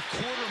about a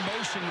quarter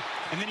motion,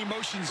 and then he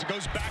motions,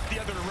 goes back the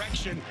other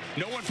direction.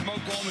 No one from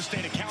Oklahoma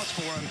State accounts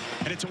for him,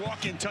 and it's a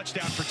walk-in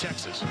touchdown for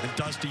Texas. And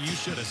Dusty, you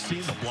should have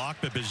seen the block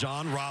by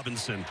Bijan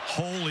Robinson.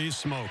 Holy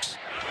smokes.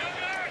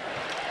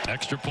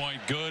 Extra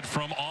point good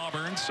from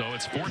Auburn, so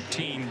it's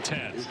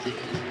 14-10.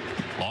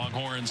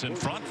 Longhorns in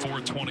front,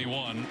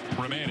 4:21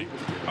 remaining.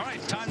 All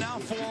right, time now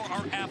for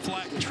our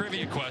Aflac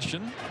trivia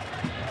question.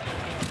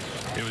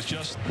 It was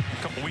just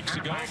a couple weeks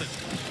ago that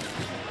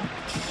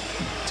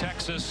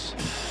Texas,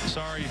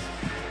 sorry,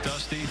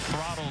 Dusty,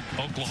 throttled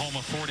Oklahoma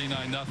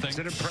 49-0. It's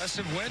an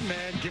impressive win,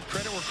 man. Give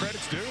credit where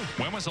credit's due.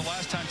 When was the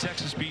last time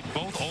Texas beat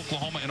both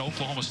Oklahoma and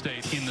Oklahoma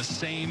State in the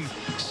same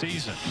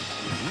season?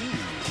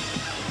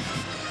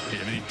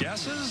 Any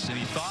guesses?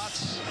 Any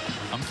thoughts?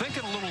 I'm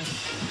thinking a little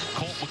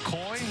Colt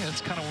McCoy.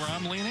 That's kind of where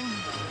I'm leaning.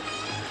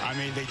 I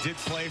mean, they did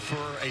play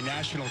for a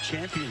national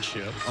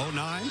championship.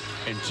 09?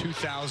 In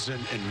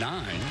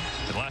 2009.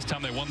 The last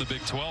time they won the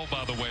Big 12,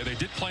 by the way, they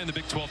did play in the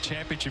Big 12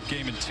 championship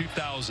game in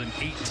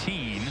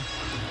 2018.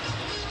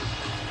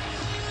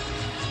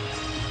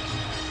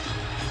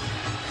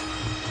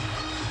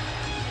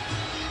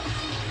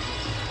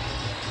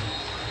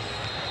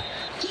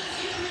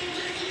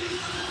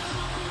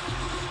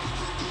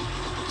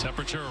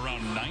 Temperature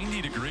around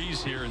 90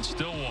 degrees here in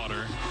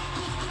Stillwater.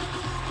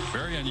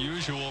 Very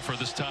unusual for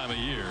this time of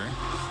year.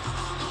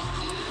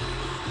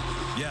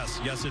 Yes,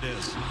 it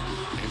is.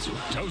 It's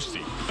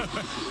toasty.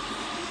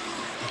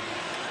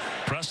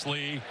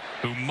 Presley,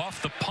 who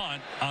muffed the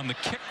punt on the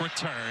kick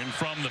return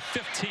from the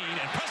 15,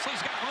 and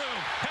Presley's got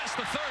room past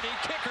the 30,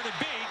 kicker to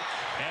beat,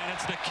 and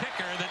it's the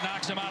kicker that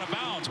knocks him out of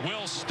bounds.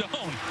 Will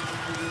Stone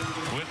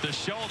with the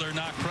shoulder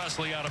knocked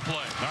Presley out of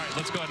play. All right,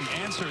 let's go ahead and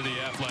answer the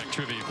Aflac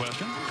trivia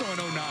question. Going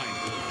 09.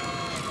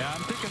 Yeah,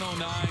 I'm thinking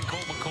 09,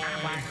 Colt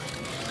McCoy.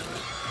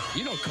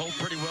 You know Colt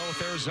pretty well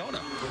with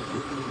Arizona.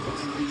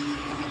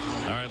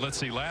 All right, let's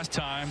see. Last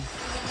time,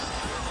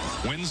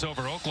 wins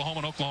over Oklahoma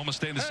and Oklahoma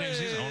State in the same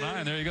season.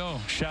 09, there you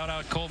go. Shout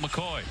out Colt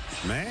McCoy.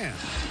 Man.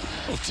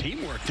 A little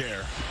teamwork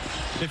there.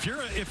 If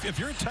you're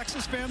a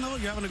Texas fan, though,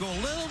 you're having to go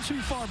a little too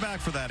far back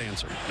for that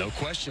answer. No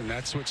question.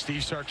 That's what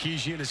Steve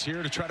Sarkisian is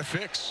here to try to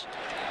fix.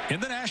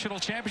 In the national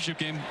championship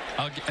game,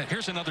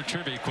 here's another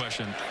trivia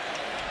question.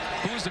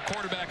 Who is the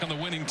quarterback on the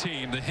winning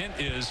team? The hint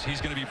is he's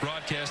going to be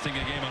broadcasting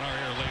a game on our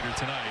air later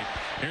tonight.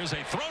 Here's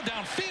a throw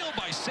downfield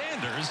by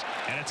Sanders,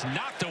 and it's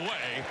knocked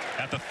away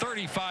at the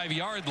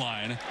 35-yard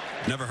line.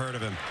 Never heard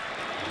of him.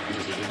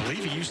 I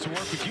believe he used to work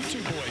with you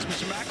two boys,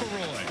 Mr.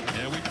 McElroy.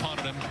 Yeah, we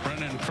punted him.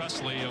 Brennan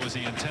Presley was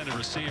the intended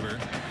receiver.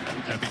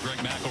 That'd be Greg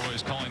McElroy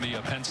is calling the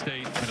Penn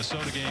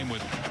State-Minnesota game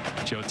with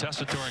Joe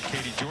Tessitore and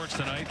Katie George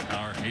tonight,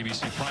 our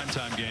ABC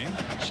primetime game.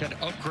 She had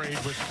to upgrade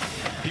with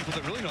people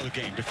that really know the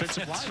game,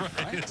 defensive line. That's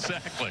right,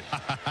 exactly.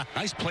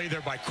 Nice play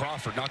there by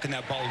Crawford, knocking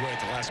that ball away at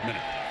the last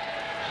minute.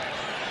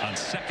 On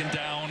second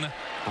down,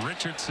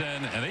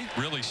 Richardson, and they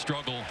really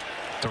struggle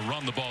to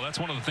run the ball. That's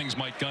one of the things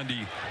Mike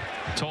Gundy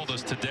told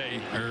us today,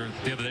 or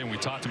the other day when we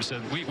talked to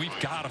him. He said, we've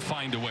got to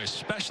find a way,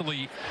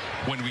 especially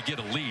when we get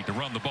a lead, to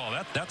run the ball.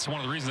 That's one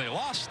of the reasons they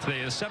lost. They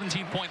had a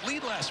 17-point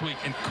lead last week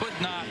and could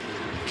not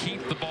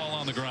keep the ball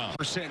on the ground.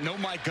 No,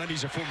 Mike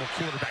Gundy's a former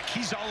quarterback.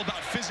 He's all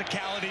about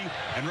physicality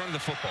and running the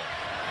football.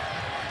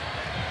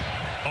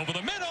 Over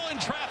the middle in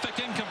traffic,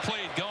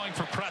 incomplete, going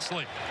for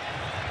Presley.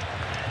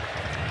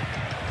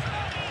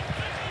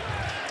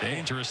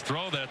 Dangerous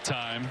throw that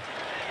time.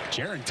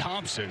 Jaron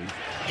Thompson,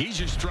 he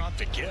just dropped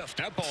a gift.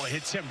 That ball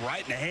hits him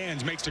right in the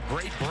hands, makes a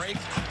great break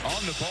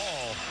on the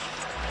ball.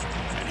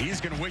 And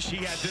he's going to wish he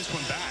had this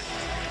one back.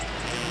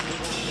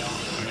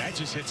 And that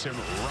just hits him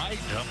right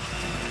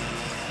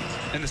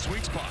in the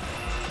sweet spot.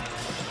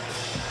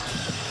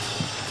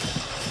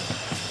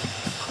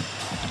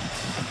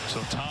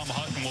 So Tom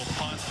Hutton will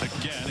punt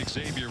again.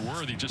 Xavier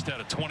Worthy just had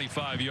a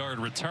 25-yard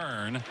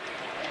return.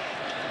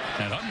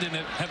 And Hunt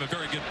didn't have a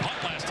very good punt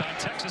last time.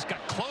 Texas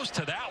got close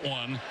to that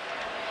one.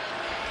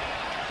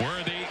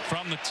 Worthy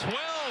from the 12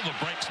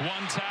 breaks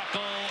one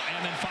tackle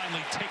and then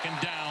finally taken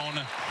down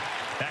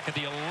back at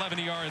the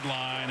 11-yard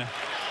line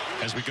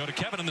as we go to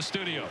Kevin in the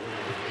studio.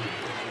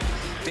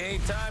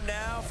 Dave, time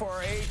now for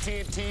our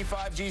AT&T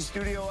 5G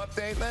studio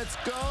update. Let's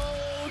go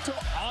to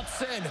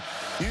Austin.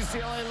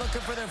 UCLA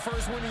looking for their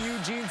first win in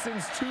Eugene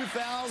since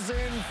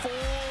 2004.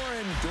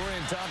 And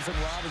Dorian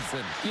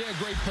Thompson-Robinson. Yeah,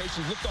 great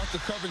patience. Looked off the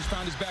coverage,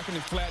 found his back in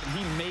the flat, and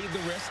he made the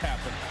rest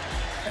happen.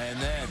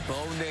 And then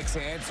Bo Nix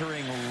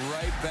answering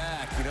right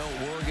back. You know,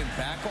 Oregon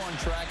back on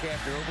track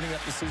after opening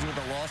up the season with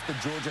a loss to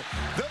Georgia.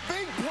 The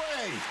big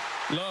play.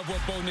 Love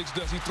what Bo Nix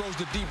does. He throws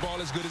the deep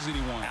ball as good as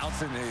anyone.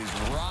 Alson is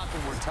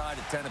rocking. We're tied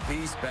at 10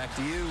 apiece. Back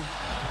to you.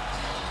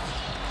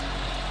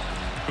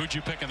 Who'd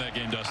you pick in that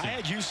game, Dusty? I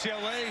had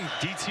UCLA,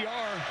 DTR.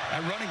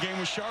 That running game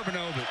was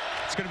Charbonneau, but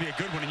it's going to be a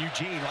good one in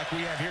Eugene like we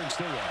have here in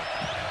Stillwater.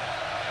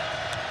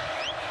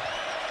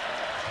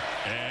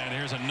 And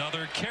here's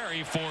another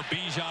carry for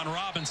Bijan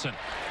Robinson.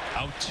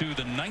 Out to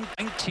the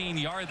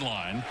 19-yard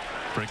line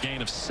for a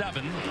gain of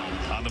 7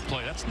 on the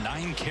play. That's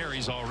 9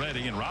 carries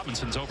already, and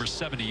Robinson's over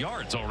 70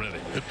 yards already.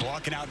 Good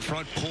blocking out in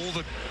front. Pull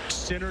the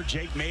center,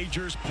 Jake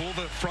Majors. Pull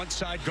the front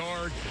side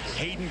guard,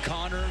 Hayden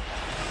Connor.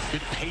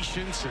 Good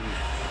patience, and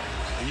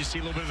you see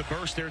a little bit of the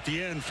burst there at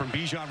the end from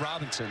Bijan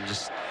Robinson.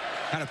 Just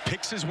kind of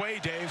picks his way,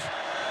 Dave.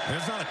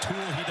 There's not a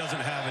tool he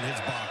doesn't have in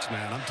his box,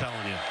 man. I'm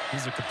telling you.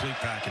 He's a complete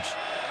package.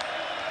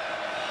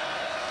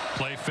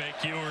 Play fake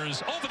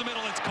Ewers over the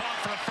middle. It's caught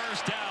for a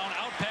first down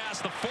out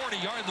past the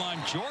 40-yard line.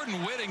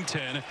 Jordan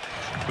Whittington,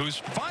 who's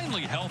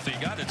finally healthy,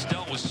 got it's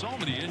dealt with so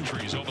many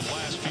injuries over the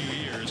last few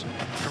years.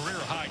 Career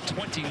high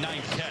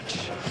 29th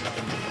catch.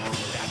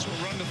 That's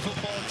what run the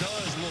football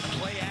does. A little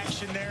play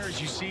action there as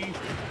you see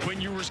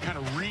Quinn Ewers kind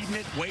of reading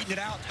it, waiting it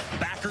out.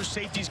 Backer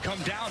safeties come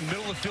down.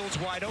 Middle of the field's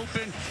wide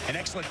open. And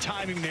excellent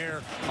timing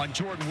there on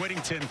Jordan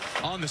Whittington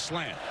on the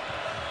slant.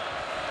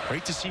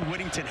 Great to see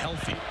Whittington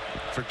healthy.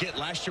 Forget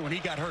last year when he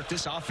got hurt,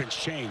 this offense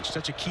changed.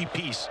 Such a key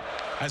piece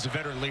as a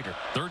veteran leader.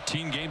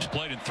 13 games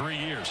played in 3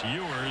 years.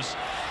 Ewers,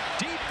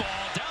 deep ball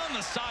down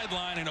the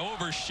sideline and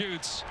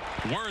overshoots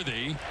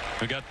Worthy,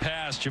 who got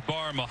past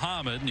Jabbar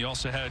Muhammad. And you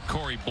also had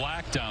Corey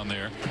Black down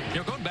there. You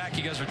know, going back,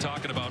 you guys were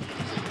talking about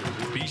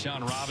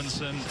Bijan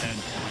Robinson and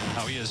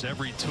how he has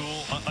every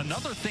tool.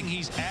 Another thing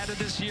he's added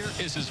this year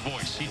is his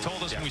voice. He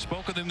told us when we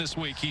spoke with him this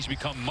week, he's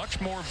become much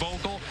more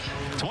vocal.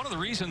 It's one of the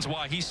reasons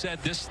why he said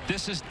this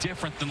is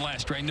different than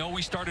last year. I know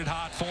we started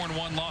hot,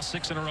 4-1, lost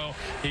 6 in a row.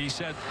 He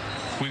said,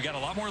 we've got a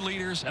lot more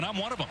leaders, and I'm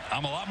one of them.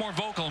 I'm a lot more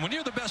vocal. And when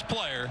you're the best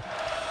player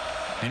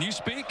and you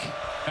speak,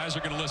 guys are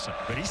going to listen.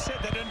 But he said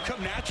that didn't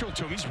come natural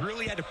to him. He's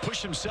really had to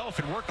push himself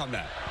and work on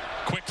that.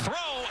 Quick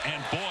throw,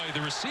 and boy,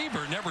 the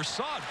receiver never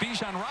saw it.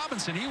 Bijan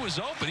Robinson, he was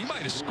open. He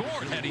might have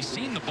scored had he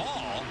seen the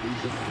ball.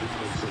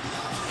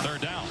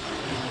 Third down.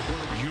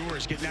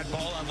 Ewers getting that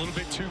ball out a little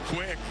bit too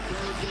quick.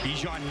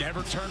 Bijan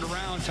never turned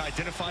around to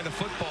identify the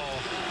football.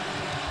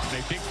 A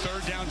big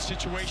third down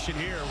situation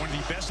here. One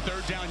of the best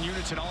third down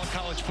units in all of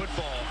college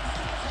football.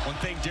 One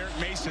thing, Derek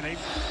Mason,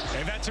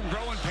 they've had some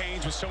growing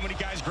pains with so many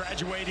guys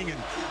graduating and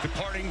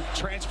departing,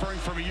 transferring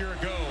from a year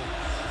ago.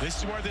 This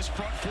is where this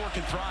front four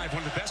can thrive.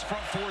 One of the best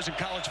front fours in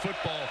college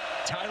football.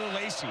 Tyler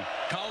Lacey,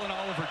 Colin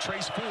Oliver,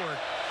 Trace Ford.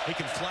 They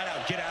can flat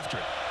out get after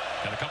it.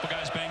 Got a couple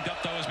guys banged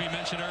up, though, as we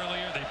mentioned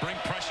earlier. They bring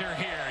pressure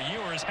here.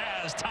 Ewers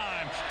has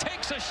time,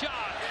 takes a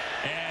shot,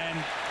 and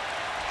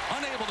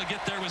unable to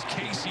get there was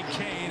Casey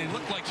Kane. It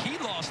looked like he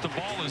lost the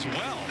ball as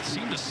well. It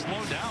seemed to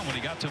slow down when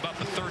he got to about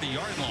the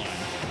 30-yard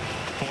line.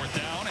 Fourth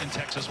down, and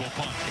Texas will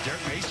punt.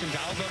 Derek Mason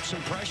dialed up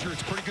some pressure.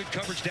 It's pretty good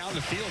coverage down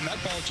the field, and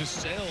that ball just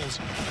sails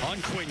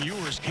on Quinn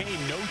Ewers. Kane,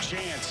 no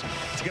chance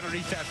to get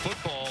underneath that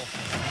football.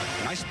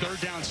 Nice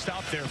third down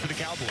stop there for the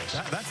Cowboys.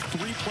 That's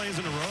 3 plays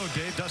in a row,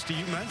 Dave. Dusty,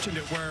 you mentioned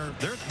it, where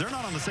they're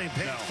not on the same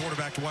page,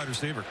 quarterback to wide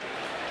receiver.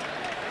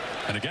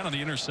 And again, on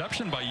the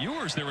interception by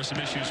Ewers, there were some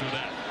issues with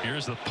that.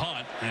 Here's the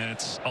punt, and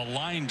it's a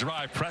line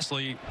drive.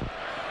 Presley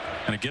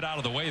going to get out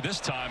of the way this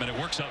time, and it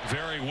works out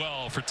very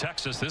well for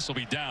Texas. This will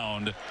be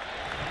downed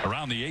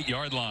around the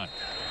 8-yard line.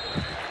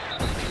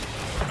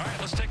 All right,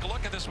 let's take a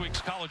look at this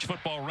week's college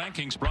football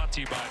rankings brought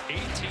to you by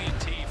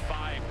AT&T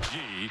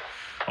 5G.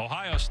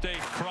 Ohio State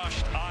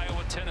crushed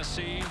Iowa,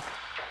 Tennessee.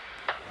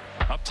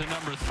 Up to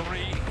number 3,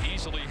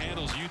 easily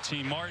handles UT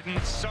Martin.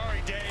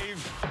 Sorry,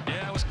 Dave.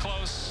 Yeah, it was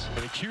close.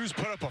 The Qs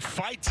put up a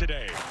fight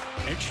today.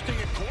 Interesting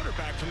at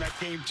quarterback from that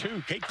game,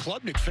 too. Kate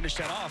Klubnik finished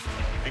that off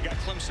and got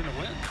Clemson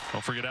to win.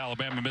 Don't forget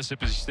Alabama,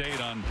 Mississippi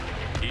State on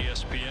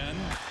ESPN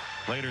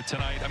later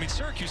tonight. I mean,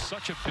 Syracuse is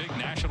such a big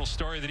national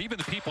story that even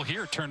the people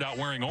here turned out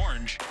wearing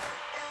orange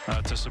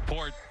to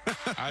support.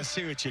 I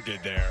see what you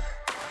did there.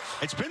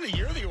 It's been the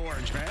year of the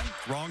orange, man.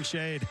 Wrong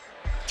shade.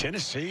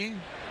 Tennessee.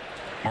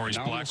 Maurice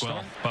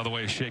Blackwell, by the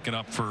way, is shaken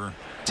up for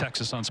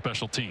Texas on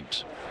special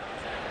teams.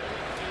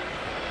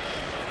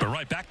 But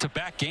right back to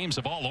back-to-back games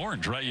of all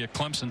orange, right? You have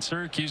Clemson,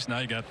 Syracuse. Now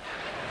you got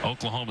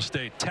Oklahoma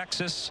State,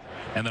 Texas,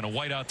 and then a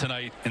whiteout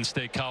tonight in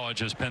State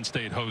College as Penn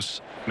State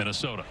hosts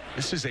Minnesota.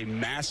 This is a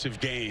massive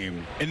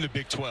game in the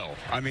Big 12.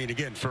 I mean,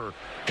 again, for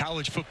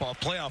college football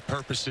playoff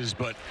purposes,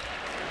 but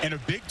in a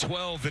Big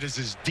 12 that is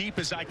as deep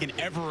as I can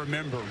ever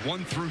remember,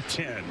 1 through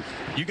 10,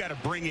 you got to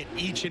bring it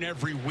each and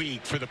every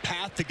week for the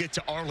path to get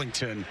to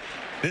Arlington.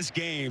 This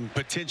game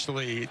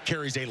potentially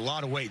carries a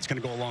lot of weight. It's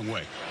going to go a long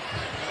way.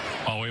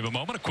 Oh, we have a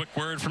moment. A quick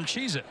word from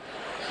Cheez-It.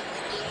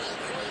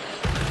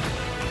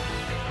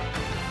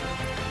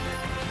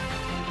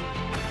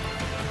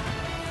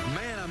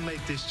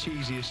 Make this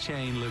cheesiest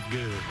chain look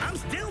good. I'm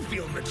still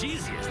feeling the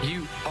cheesiest.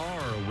 You are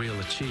a wheel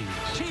of cheese.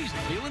 Cheesy,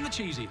 feeling the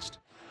cheesiest.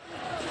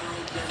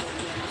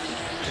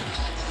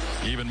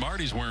 Even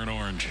Marty's wearing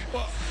orange.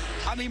 Well,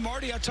 I mean,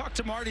 Marty, I talked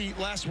to Marty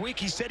last week.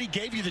 He said he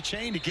gave you the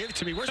chain to give it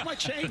to me. Where's my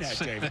chain at,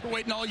 Dave? I've been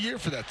waiting all year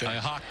for that thing. I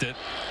hawked it.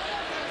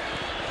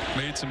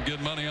 Made some good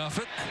money off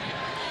it.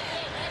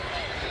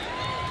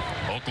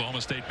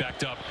 Oklahoma State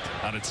backed up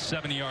on its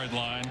 70-yard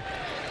line.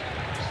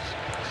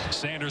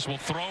 Sanders will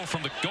throw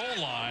from the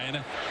goal line,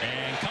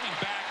 and coming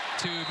back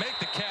to make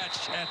the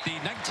catch at the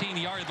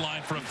 19-yard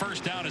line for a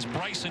first down is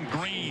Bryson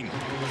Green.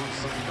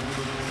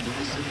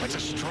 That's a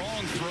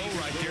strong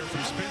throw right there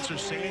from Spencer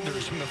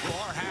Sanders from the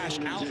far hash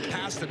out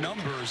past the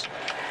numbers,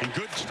 and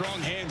good strong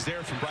hands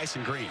there from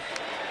Bryson Green.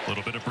 A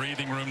little bit of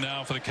breathing room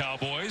now for the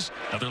Cowboys.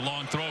 Another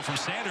long throw from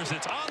Sanders.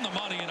 It's on the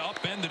money and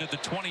upended at the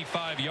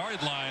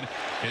 25-yard line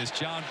is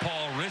John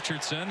Paul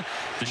Richardson.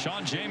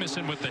 Deshaun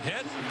Jameson with the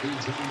hit.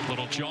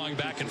 Little jawing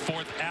back and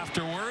forth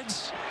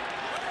afterwards.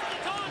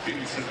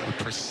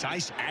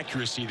 Precise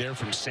accuracy there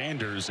from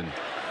Sanders, and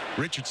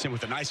Richardson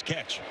with a nice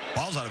catch.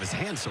 Ball's out of his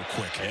hand so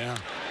quick. Yeah.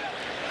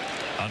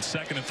 On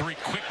 2nd and 3,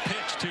 quick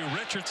pitch to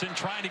Richardson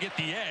trying to get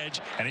the edge,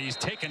 and he's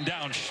taken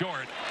down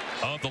short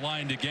of the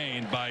line to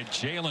gain by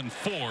Jalen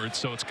Ford,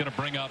 so it's going to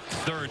bring up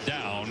 3rd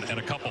down and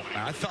a couple.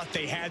 I thought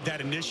they had that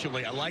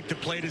initially. I like the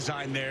play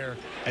design there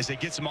as they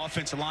get some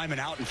offensive linemen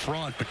out in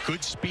front, but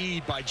good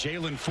speed by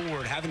Jalen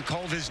Ford. Haven't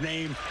called his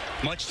name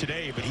much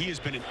today, but he has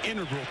been an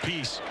integral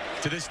piece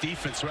to this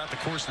defense throughout the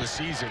course of the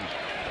season.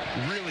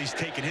 Really has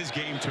taken his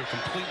game to a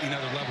completely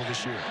another level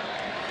this year.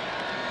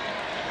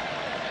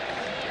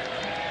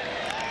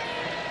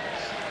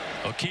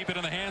 They'll keep it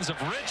in the hands of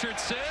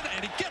Richardson,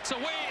 and he gets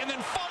away and then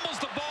fumbles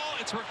the ball.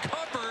 It's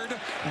recovered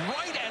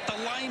right at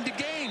the line to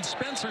gain.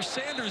 Spencer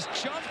Sanders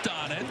jumped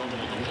on it.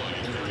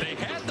 They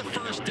had the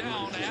first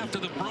down after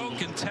the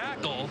broken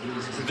tackle.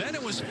 Then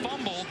it was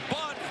fumbled,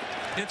 but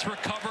it's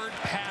recovered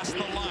past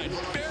the line.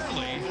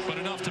 Barely, but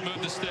enough to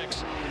move the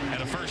sticks.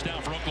 And a first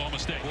down for Oklahoma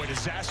State. Boy,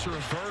 disaster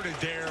averted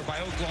there by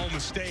Oklahoma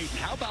State.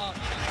 How about the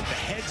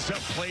heads-up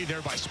play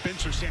there by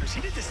Spencer Sanders?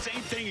 He did the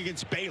same thing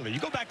against Baylor. You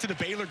go back to the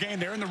Baylor game,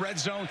 they're in the red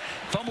zone,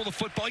 fumble the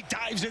football, he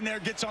dives in there,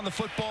 gets on the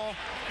football.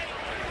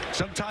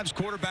 Sometimes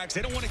quarterbacks,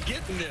 they don't want to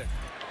get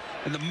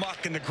in the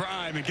muck and the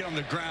grime and get on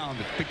the ground.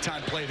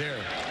 Big-time play there.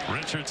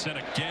 Richardson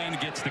again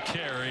gets the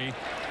carry,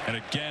 and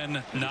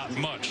again, not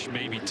much,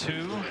 maybe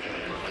 2.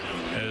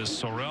 As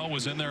Sorrell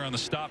was in there on the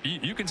stop.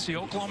 You can see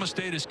Oklahoma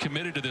State is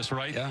committed to this,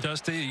 right,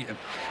 Dusty?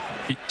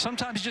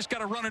 Sometimes you just got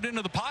to run it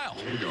into the pile.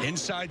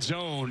 Inside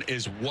zone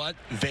is what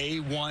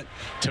they want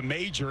to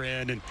major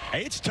in. And,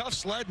 hey, it's tough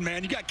sledding,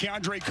 man. You got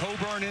Keandre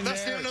Coburn in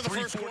That's there the end of at the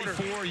first quarter.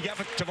 344. You got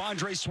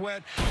Tavondre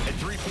Sweat at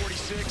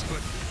 346.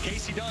 But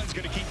Casey Dunn's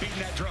going to keep beating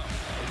that drum.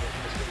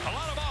 A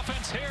lot of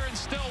offense here in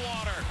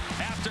Stillwater.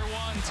 After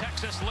one,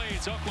 Texas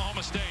leads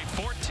Oklahoma State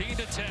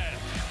 14-10.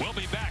 We'll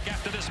be back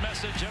after this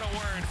message and a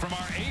word from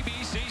our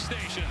ABC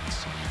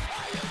stations.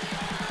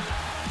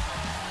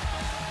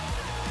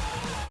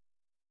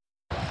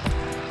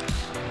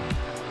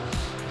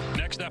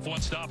 Next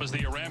F1 stop is the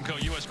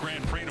Aramco U.S.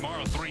 Grand Prix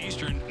tomorrow, 3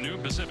 Eastern,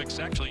 noon Pacific's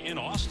actually in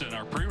Austin.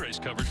 Our pre-race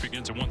coverage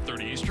begins at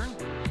 1:30 Eastern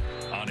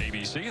on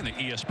ABC and the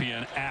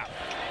ESPN app.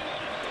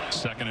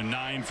 2nd and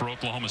 9 for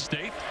Oklahoma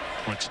State.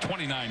 From its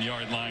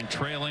 29-yard line,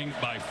 trailing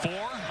by 4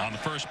 on the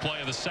first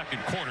play of the second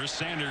quarter.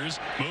 Sanders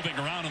moving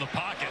around in the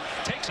pocket,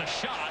 takes a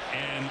shot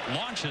and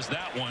launches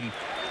that one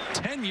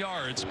 10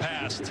 yards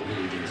past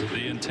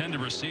the intended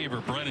receiver,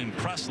 Brennan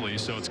Presley.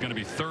 So it's going to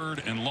be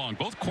 3rd and long.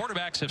 Both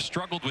quarterbacks have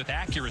struggled with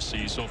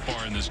accuracy so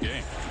far in this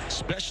game.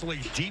 Especially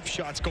deep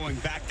shots going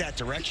back that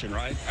direction,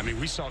 right? I mean,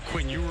 we saw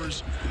Quinn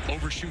Ewers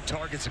overshoot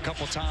targets a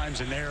couple times,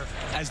 and there,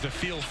 as the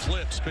field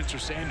flipped, Spencer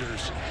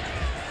Sanders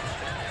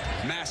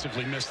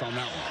massively missed on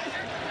that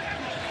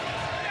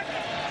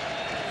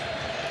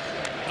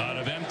one. Out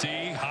of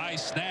empty, high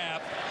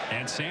snap,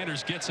 and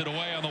Sanders gets it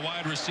away on the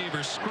wide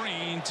receiver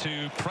screen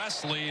to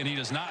Presley, and he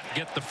does not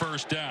get the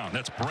first down.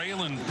 That's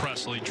Braylon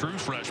Presley, true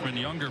freshman,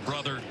 younger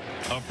brother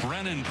of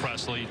Brennan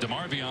Presley.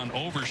 DeMarvion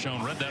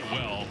Overshone read that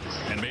well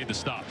and made the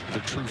stop. The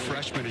true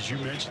freshman, as you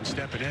mentioned,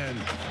 stepping in.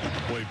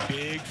 Boy,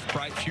 big,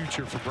 bright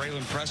future for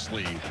Braylon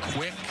Presley.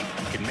 Quick,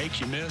 can make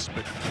you miss,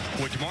 but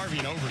boy,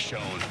 DeMarvion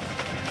Overshone.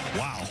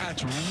 Wow.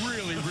 That's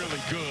really, really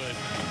good.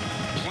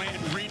 Plant,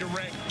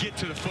 redirect, get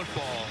to the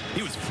football.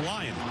 He was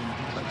flying.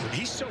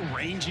 He's so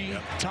rangy.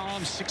 energy.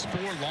 Tom,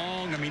 6'4",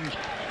 long. I mean,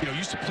 you know,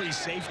 used to play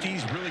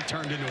safeties, really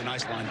turned into a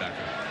nice linebacker.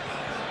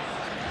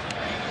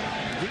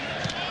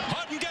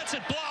 Hutton gets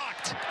it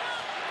blocked.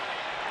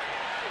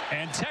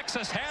 And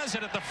Texas has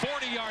it at the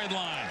 40-yard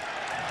line.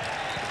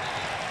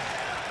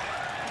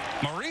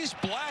 Maurice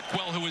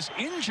Blackwell, who was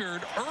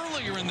injured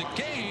earlier in the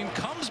game,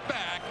 comes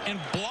back and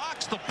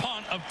blocks the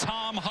punt of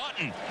Tom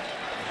Hutton.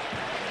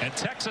 And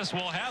Texas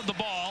will have the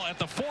ball at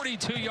the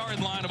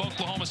 42-yard line of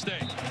Oklahoma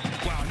State.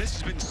 Wow, and this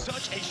has been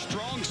such a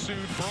strong suit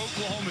for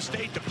Oklahoma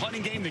State. The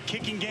punting game, the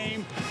kicking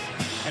game,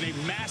 and a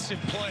massive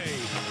play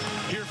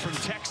here from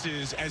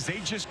Texas as they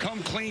just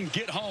come clean,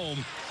 get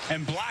home,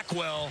 and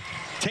Blackwell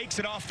takes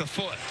it off the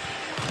foot.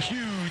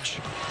 Huge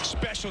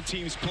special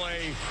teams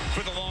play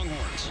for the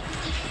Longhorns.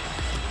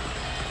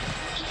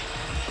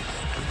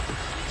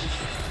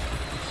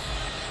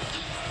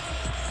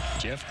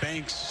 Jeff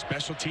Banks,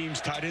 special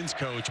teams tight ends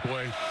coach.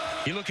 Boy,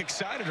 you look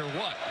excited or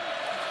what?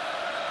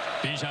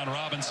 Bijan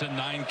Robinson,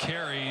 9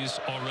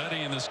 carries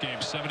already in this game,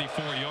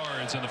 74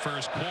 yards in the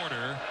first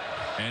quarter.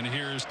 And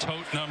here's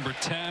tote number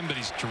 10, but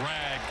he's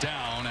dragged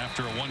down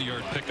after a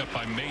 1-yard pickup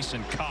by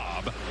Mason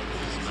Cobb.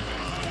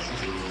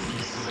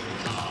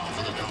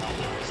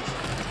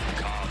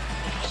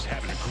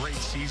 Having a great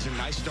season.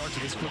 Nice start to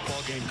this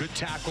football game. Good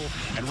tackle.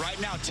 And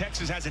right now,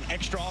 Texas has an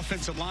extra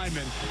offensive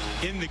lineman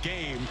in the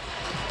game.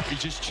 He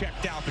just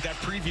checked out, but that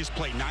previous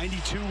play,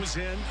 92 was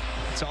in.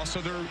 It's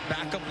also their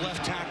backup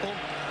left tackle,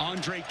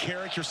 Andre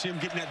Carrick. You'll see him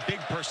getting that big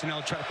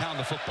personnel to try to pound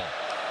the football.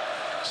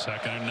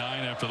 2nd and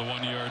 9 after the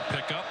 1-yard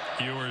pickup.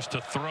 Ewers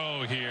to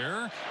throw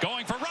here.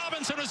 Going for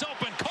Robinson, is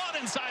open. Caught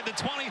inside the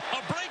 20.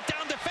 A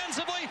breakdown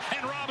defensively,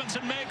 and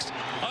Robinson makes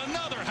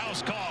another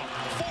house call.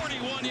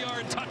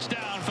 41-yard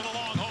touchdown for the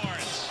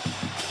Longhorns.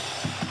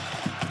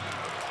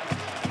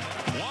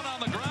 One on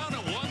the ground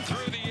and one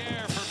through the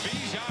air for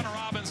Bijan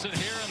Robinson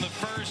here in the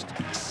first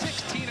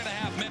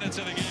 16.5 minutes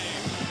of the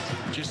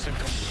game. Just a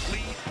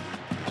complete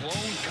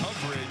blown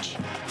coverage,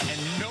 and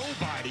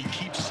nobody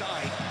keeps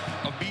sight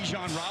of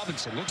Bijan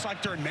Robinson. Looks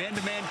like they're in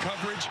man-to-man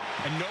coverage,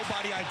 and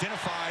nobody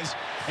identifies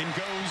and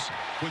goes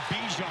with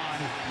Bijan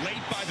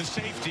late by the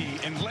safety,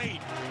 and late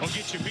will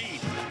get you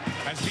beat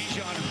as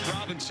Bijan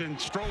Robinson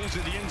strolls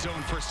in the end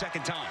zone for a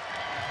second time.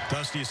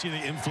 Dusty, you see the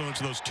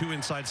influence of those 2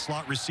 inside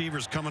slot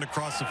receivers coming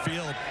across the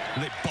field,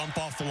 and they bump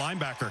off the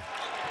linebacker.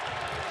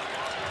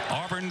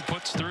 Auburn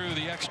puts through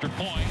the extra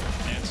point,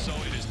 and so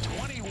it is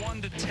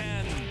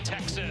 21-10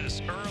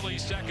 Texas. Early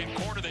second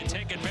quarter, they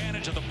take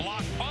advantage of the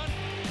block punt,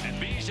 and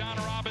Bijan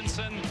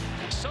Robinson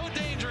so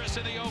dangerous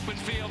in the open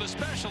field,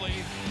 especially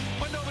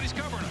when nobody's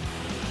covering him.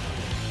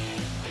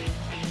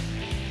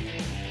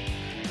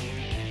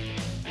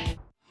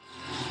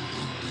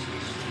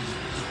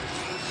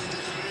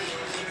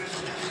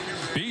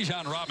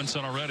 Bijan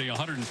Robinson already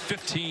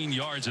 115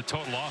 yards of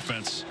total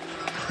offense,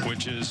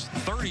 which is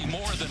 30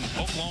 more than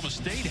Oklahoma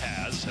State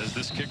has, as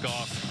this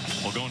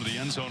kickoff will go into the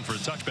end zone for a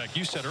touchback.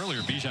 You said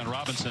earlier, Bijan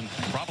Robinson,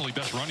 probably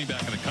best running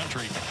back in the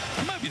country.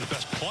 He might be the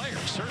best player,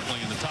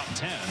 certainly in the top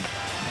 10.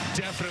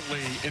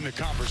 Definitely in the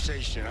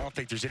conversation. I don't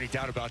think there's any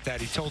doubt about that.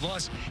 He told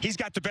us he's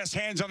got the best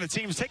hands on the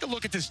team. Take a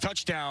look at this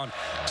touchdown.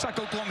 Looks like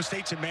Oklahoma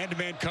State's in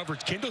man-to-man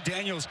coverage. Kendall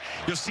Daniels,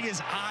 you'll see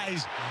his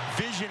eyes,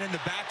 vision in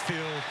the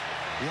backfield.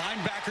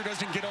 Linebacker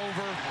doesn't get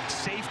over.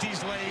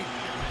 Safety's late.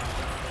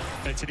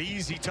 It's an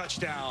easy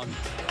touchdown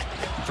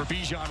for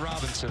Bijan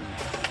Robinson.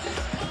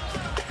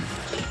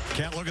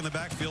 Can't look in the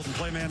backfield and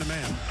play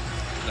man-to-man.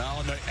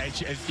 Now,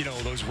 you know,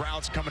 those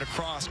routes coming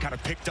across kind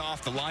of picked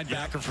off the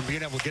linebacker from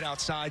being able to get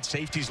outside.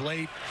 Safety's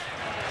late.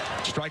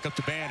 Strike up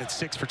the band at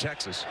 6 for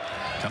Texas.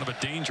 Kind of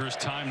a dangerous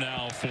time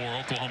now for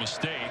Oklahoma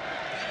State.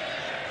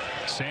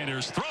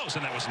 Sanders throws,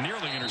 and that was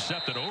nearly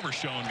intercepted.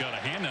 Overshown got a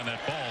hand on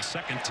that ball.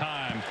 Second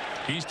time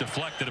he's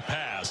deflected a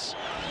pass.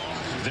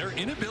 Their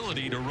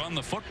inability to run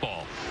the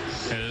football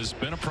has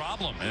been a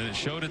problem, and it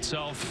showed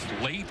itself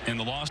late in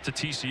the loss to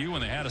TCU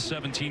when they had a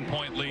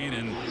 17-point lead,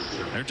 and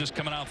they're just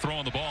coming out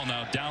throwing the ball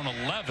now, down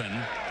 11.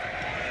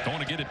 Don't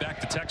want to get it back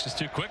to Texas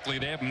too quickly.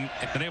 They haven't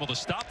been able to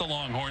stop the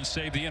Longhorns,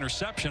 save the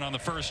interception on the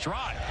first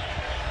drive.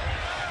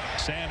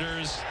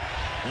 Sanders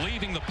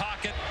leaving the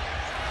pocket,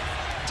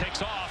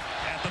 takes off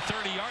at the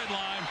 30-yard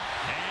line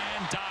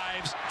and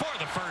dives for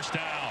the first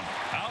down.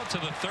 Out to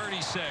the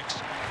 36.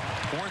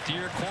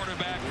 Fourth-year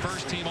quarterback,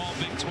 first team all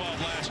Big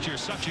 12 last year.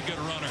 Such a good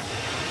runner.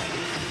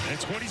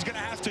 It's what he's going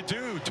to have to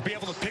do to be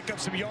able to pick up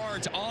some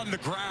yards on the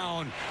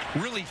ground.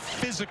 Really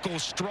physical,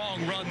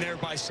 strong run there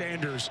by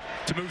Sanders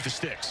to move the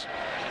sticks.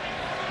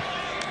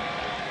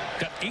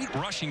 Got 8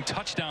 rushing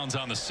touchdowns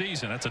on the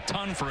season. That's a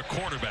ton for a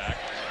quarterback.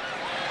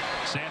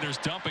 Sanders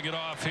dumping it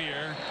off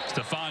here.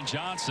 Stephon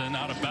Johnson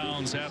out of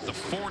bounds at the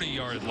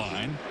 40-yard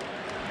line.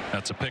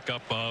 That's a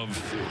pickup of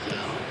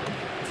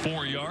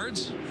 4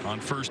 yards on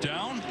first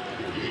down.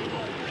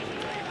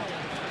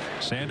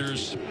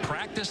 Sanders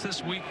practiced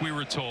this week, we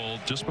were told,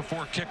 just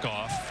before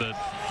kickoff, that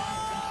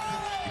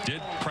he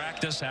did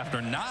practice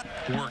after not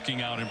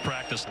working out in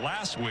practice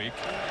last week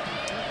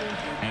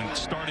and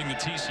starting the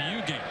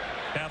TCU game.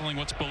 battling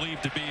what's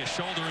believed to be a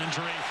shoulder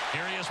injury.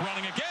 Here he is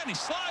running again. He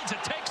slides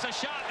and takes a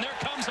shot, and there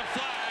comes a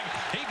flag.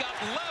 He got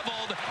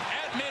leveled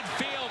at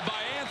midfield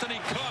by Anthony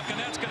Cook, and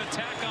that's going to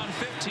tack on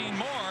 15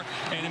 more,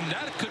 and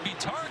that could be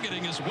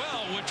targeting as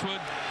well, which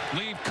would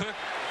leave Cook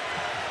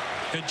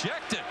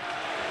ejected.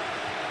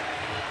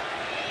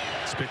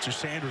 Spencer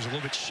Sanders a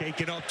little bit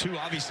shaken up too,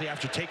 obviously,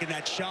 after taking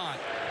that shot,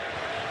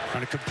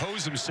 trying to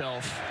compose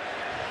himself.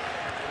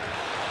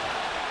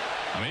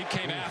 I mean, he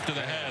came after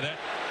the head.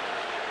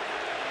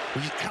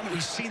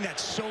 We've seen that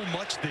so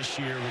much this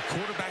year. When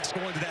quarterbacks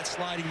go into that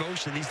sliding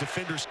motion, these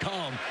defenders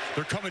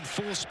they're coming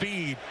full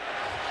speed.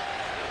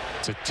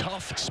 It's a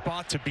tough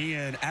spot to be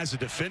in as a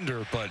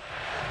defender, but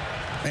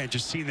man,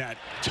 just seeing that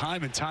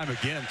time and time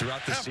again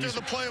throughout the season. After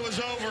the play was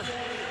over,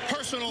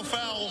 personal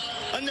foul,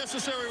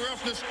 unnecessary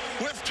roughness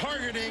with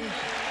targeting,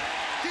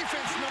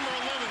 defense number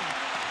 11,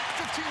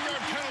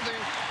 15-yard penalty,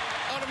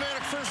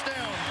 automatic first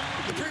down.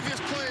 The previous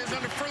play is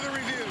under further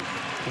review.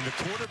 When the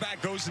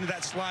quarterback goes into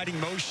that sliding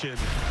motion,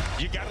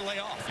 you got to lay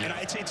off. And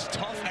it's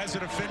tough as a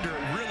defender.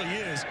 It really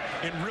is,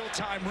 in real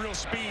time, real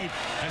speed.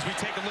 As we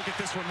take a look at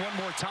this one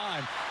more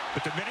time.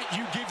 But the minute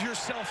you give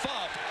yourself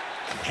up,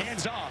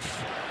 hands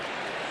off.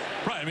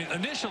 Right. I mean,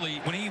 initially,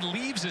 when he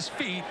leaves his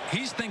feet,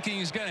 he's thinking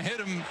he's going to hit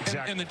him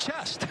in the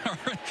chest.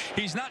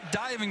 He's not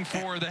diving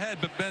for the head,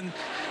 but then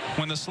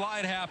when the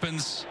slide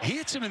happens, he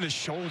hits him in the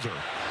shoulder.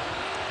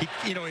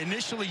 He,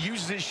 initially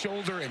uses his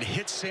shoulder and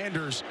hits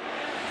Sanders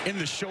in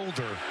the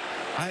shoulder.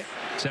 That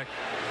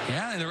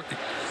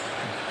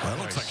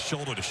looks like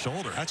shoulder to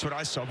shoulder. That's what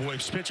I saw. Boy,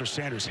 Spencer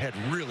Sanders' head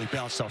really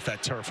bounced off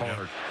that turf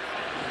hard.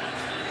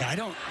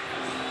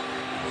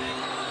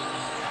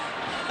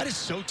 That is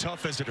so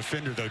tough as a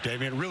defender, though,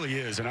 Dave. It really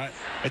is. And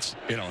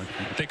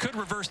they could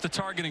reverse the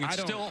targeting.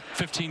 It's still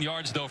 15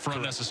 yards, though, for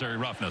unnecessary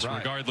roughness. Right.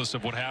 Regardless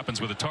of what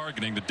happens with the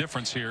targeting, the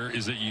difference here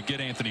is that you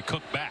get Anthony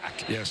Cook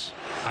back. Yes.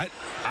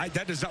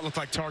 That does not look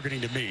like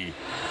targeting to me.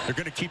 They're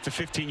going to keep the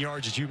 15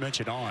 yards, as you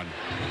mentioned, on.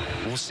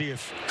 We'll see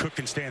if Cook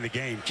can stay in the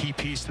game. Key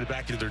piece to the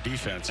back end of their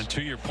defense. And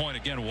to your point,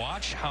 again,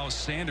 watch how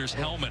Sanders'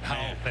 helmet,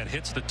 how that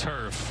hits the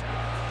turf.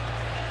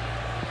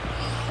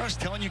 I was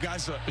telling you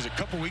guys, it was a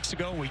couple weeks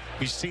ago,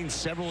 we've seen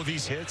several of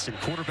these hits and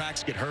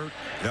quarterbacks get hurt.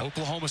 Yep.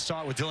 Oklahoma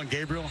saw it with Dylan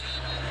Gabriel.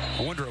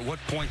 I wonder at what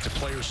point do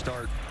players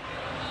start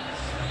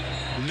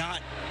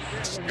not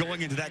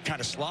going into that kind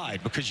of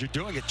slide, because you're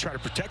doing it to try to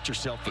protect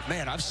yourself. But,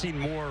 man, I've seen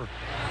more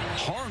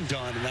harm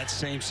done in that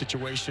same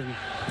situation.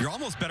 You're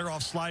almost better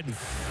off sliding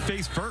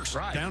face first,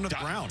 down to the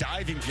ground.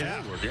 Diving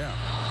forward,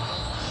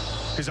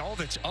 because all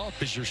that's up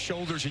is your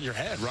shoulders and your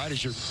head, right?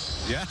 As you're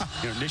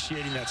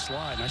initiating that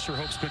slide. And I sure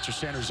hope Spencer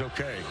Sanders is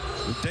okay.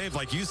 Dave,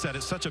 like you said,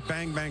 it's such a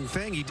bang-bang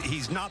thing.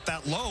 He's not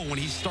that low when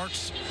he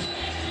starts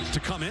to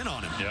come in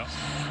on him. Yeah.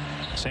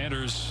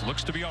 Sanders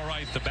looks to be all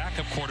right. The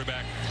backup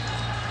quarterback,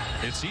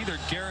 it's either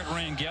Garrett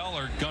Rangel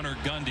or Gunnar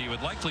Gundy. It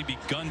would likely be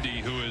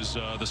Gundy, who is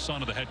the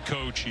son of the head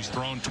coach. He's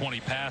thrown 20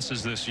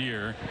 passes this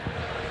year.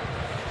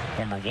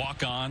 Former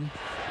walk-on.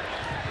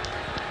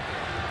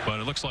 But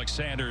it looks like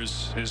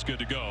Sanders is good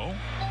to go.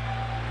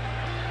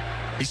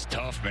 He's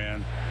tough,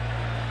 man.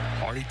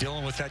 Already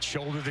dealing with that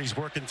shoulder that he's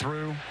working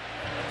through.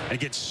 And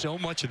again, so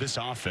much of this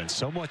offense,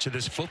 so much of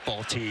this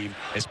football team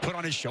is put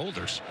on his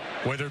shoulders,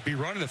 whether it be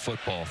running the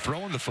football,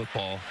 throwing the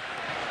football.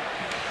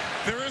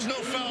 There is no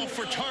foul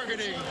for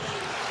targeting.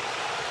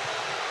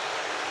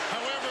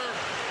 However,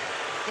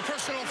 the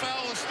personal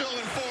foul is still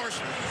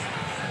enforced.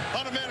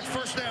 Automatic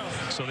first down.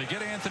 So they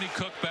get Anthony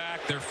Cook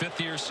back, their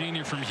fifth-year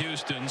senior from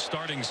Houston,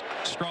 starting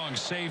strong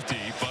safety.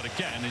 But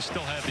again, they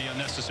still had the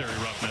unnecessary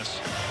roughness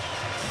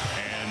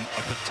and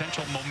a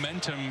potential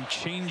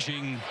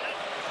momentum-changing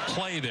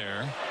play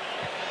there,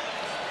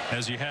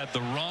 as you had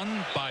the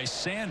run by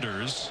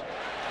Sanders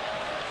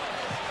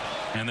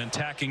and then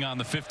tacking on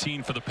the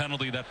 15 for the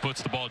penalty. That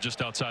puts the ball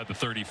just outside the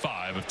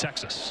 35 of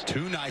Texas.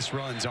 Two nice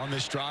runs on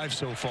this drive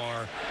so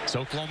far. It's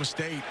Oklahoma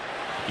State.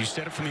 You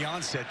said it from the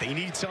onset. They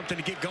need something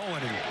to get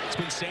going, and it's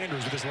been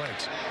Sanders with his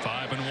legs.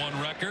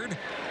 5-1 record.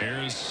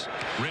 Here's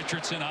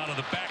Richardson out of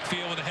the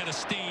backfield with a head of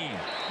steam.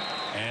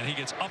 And he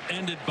gets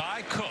upended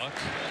by Cook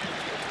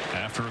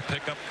after a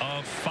pickup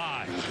of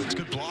 5. It's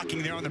good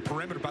blocking there on the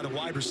perimeter by the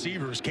wide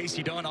receivers.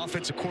 Casey Dunn,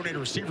 offensive coordinator,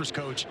 receivers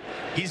coach.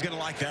 He's going to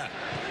like that.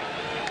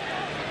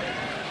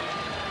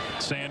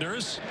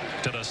 Sanders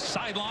to the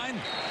sideline,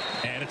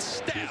 and it's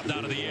stabbed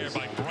out of the air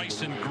by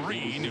Bryson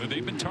Green, who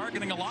they've been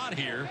targeting a lot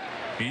here.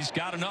 He's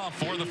got enough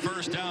for the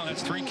first down.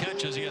 That's 3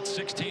 catches. He had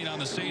 16 on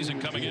the season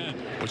coming in.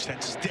 Which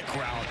that stick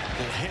route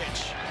will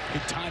hitch.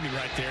 Good timing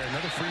right there.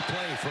 Another free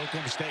play for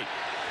Oklahoma State.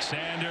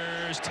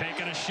 Sanders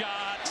taking a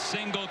shot.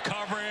 Single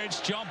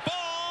coverage. Jump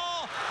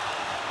ball.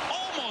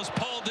 Almost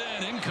pulled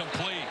in.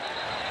 Incomplete.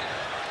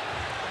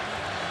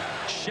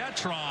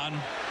 Shetron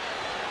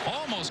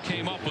almost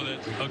came up with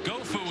it.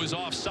 Ogofu was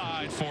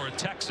offside for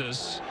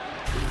Texas.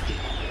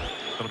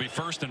 It'll be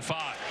 1st and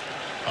 5.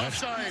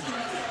 Offside.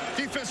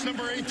 Defense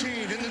number 18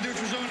 in the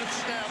neutral zone at the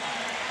snap.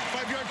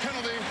 5-yard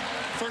penalty.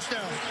 First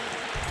down.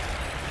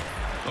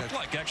 Looked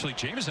like actually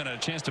Jameson had a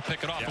chance to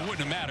pick it off. It wouldn't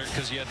have mattered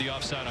because he had the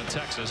offside on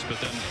Texas, but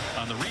then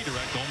on the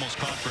redirect almost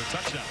caught for a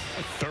touchdown.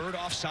 Third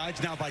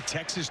offsides now by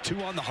Texas,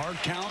 2 on the hard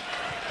count.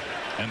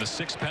 And the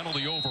 6th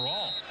penalty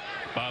overall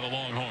by the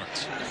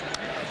Longhorns.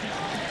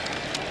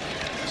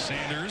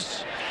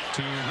 Sanders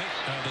to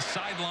the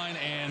sideline,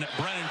 and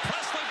Brennan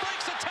Presley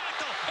breaks a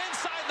tackle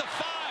inside the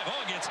 5.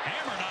 Oh, gets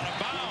hammered out of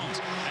bounds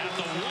at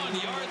the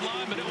 1-yard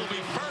line, but it will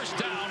be first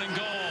down and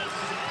goal.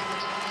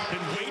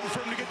 Been waiting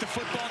for him to get the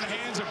football in the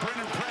hands of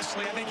Brennan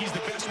Presley. I think he's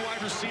the best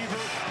wide receiver.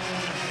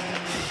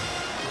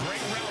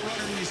 Great route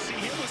runner. And you see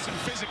him with some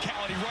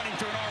physicality running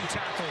through an arm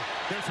tackle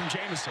there from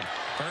Jameson.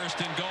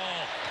 First and goal.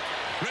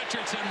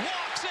 Richardson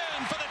walks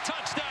in for the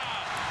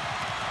touchdown.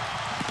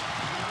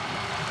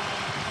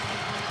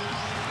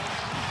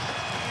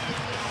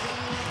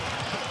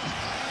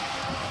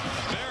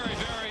 Very,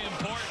 very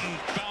important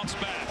bounce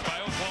back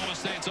by Oklahoma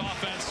State's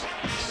offense.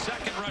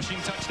 2nd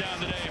rushing touchdown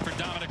today for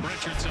Dominic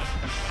Richardson.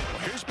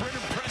 Here's Brennan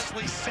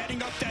Presley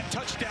setting up that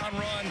touchdown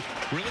run.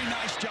 Really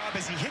nice job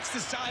as he hits the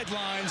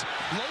sidelines,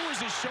 lowers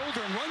his shoulder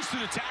and runs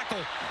through the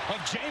tackle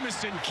of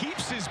Jameson,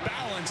 keeps his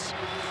balance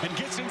and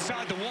gets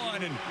inside the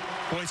 1. And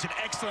boy, it's an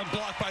excellent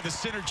block by the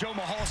center, Joe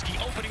Michalski,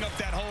 opening up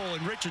that hole,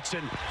 and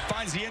Richardson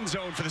finds the end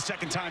zone for the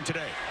 2nd time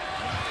today.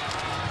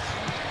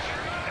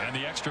 And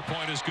the extra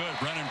point is good.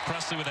 Brennan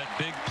Presley with that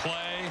big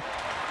play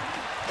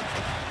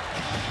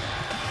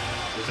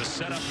to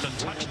set up the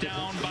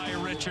touchdown by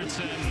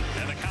Richardson,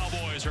 and the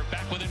Cowboys are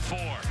back within 4.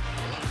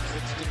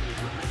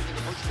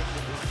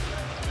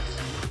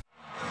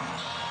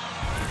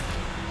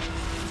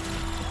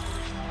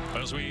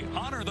 As we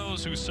honor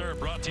those who serve,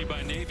 brought to you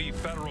by Navy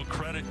Federal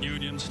Credit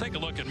Unions. Take a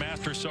look at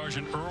Master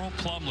Sergeant Earl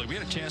Plumley. We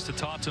had a chance to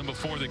talk to him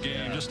before the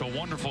game. Just a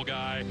wonderful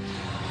guy.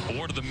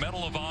 Awarded the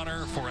Medal of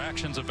Honor for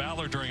actions of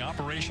valor during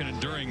Operation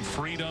Enduring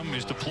Freedom.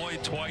 He's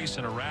deployed twice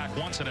in Iraq,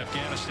 once in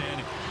Afghanistan.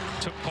 He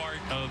took part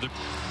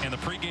in the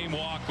pregame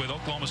walk with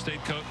Oklahoma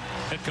State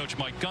head coach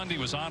Mike Gundy.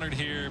 Was honored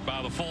here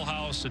by the full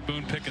house at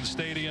Boone Pickens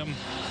Stadium.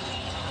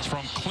 It's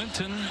from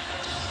Clinton,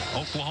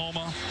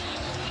 Oklahoma.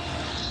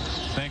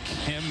 Thank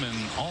him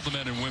and all the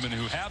men and women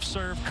who have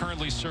served,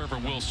 currently serve, or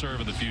will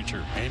serve in the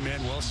future.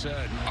 Amen. Well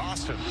said.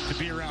 Awesome to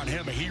be around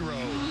him, a hero,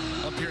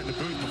 up here in the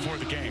booth before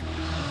the game.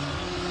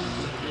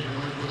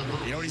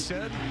 You know what he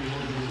said?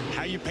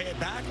 How you pay it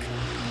back?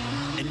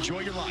 Enjoy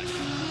your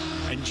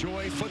life.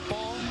 Enjoy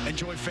football,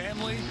 enjoy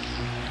family,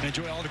 and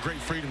enjoy all the great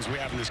freedoms we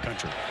have in this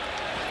country.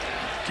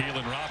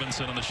 Keelan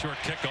Robinson on the short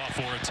kickoff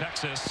for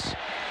Texas.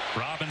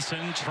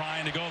 Robinson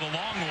trying to go the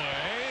long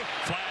way.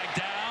 Flag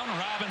down.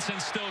 Robinson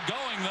still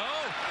going,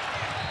 though.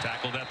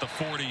 Tackled at the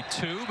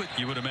 42, but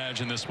you would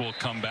imagine this will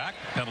come back.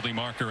 Penalty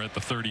marker at the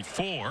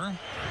 34.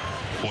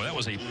 Boy, that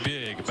was a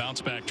big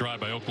bounce-back drive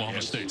by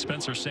Oklahoma State.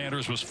 Spencer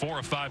Sanders was 4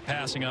 of 5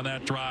 passing on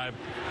that drive.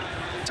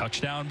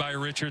 Touchdown by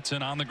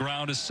Richardson on the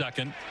ground is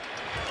 2nd.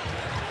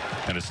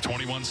 And it's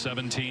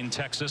 21-17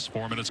 Texas.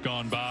 4 minutes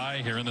gone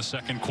by here in the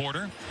 2nd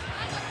quarter.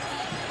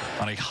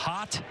 On a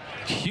hot,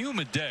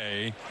 humid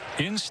day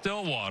in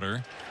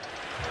Stillwater.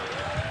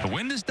 The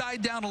wind has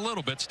died down a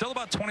little bit, still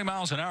about 20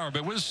 miles an hour, but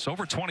it was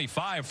over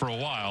 25 for a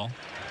while.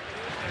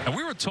 And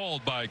we were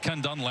told by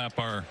Ken Dunlap,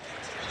 our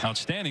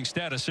outstanding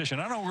statistician,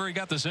 I don't know where he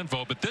got this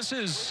info, but this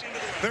is...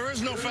 There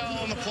is no foul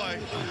on the play.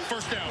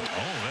 First down.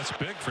 Oh, that's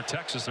big for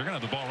Texas. They're going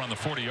to have the ball around the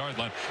 40-yard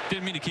line.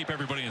 Didn't mean to keep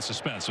everybody in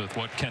suspense with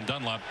what Ken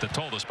Dunlap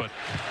told us, but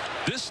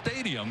this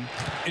stadium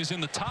is in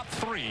the top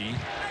 3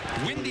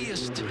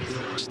 windiest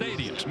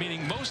stadiums,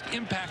 meaning most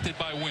impacted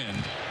by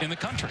wind in the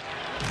country.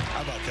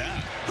 How about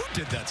that? Who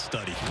did that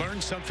study?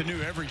 Learn something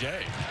new every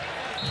day.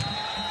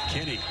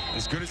 Kenny,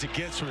 as good as it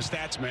gets from a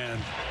stats man.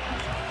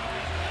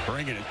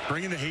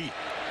 Bringing the heat.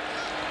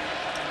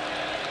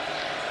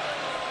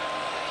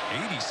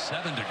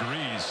 87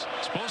 degrees.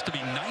 Supposed to be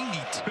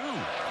 92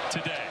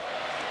 today.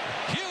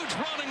 Huge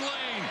running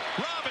lane.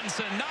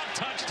 Robinson not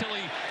touched till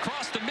he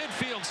crossed the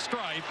midfield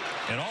stripe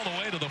and all the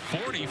way to the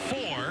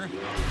 44.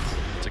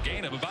 It's a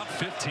gain of about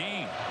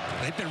 15.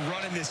 They've been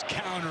running this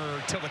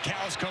counter till the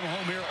cows come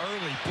home here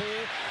early. Pull,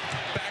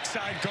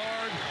 backside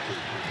guard.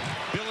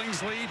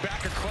 Billingsley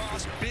back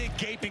across. Big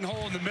gaping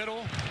hole in the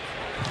middle.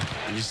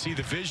 And you see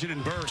the vision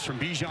and burst from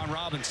Bijan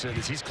Robinson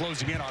as he's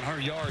closing in on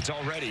 100 yards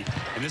already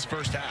in this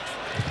first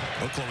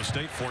half. Oklahoma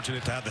State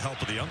fortunate to have the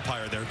help of the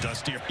umpire there,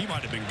 Dusty, or he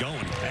might have been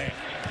going. Hey.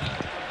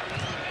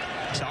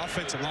 This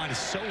offensive line is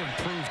so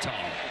improved,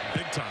 Tom.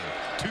 Big time.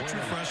 2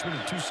 true freshmen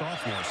and 2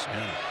 sophomores.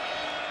 Yeah.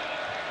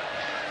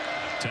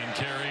 10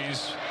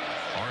 carries.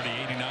 Already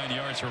 89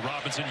 yards for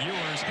Robinson.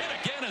 Ewers hit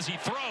again as he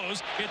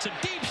throws. It's a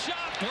deep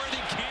shot. Worthy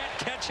can't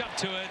catch up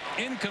to it.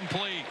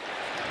 Incomplete.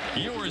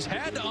 Ewers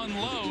had to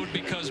unload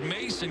because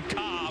Mason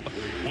Cobb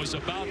was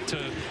about to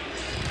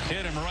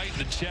hit him right in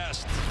the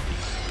chest.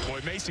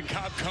 Boy, Mason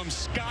Cobb comes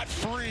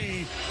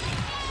scot-free.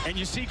 And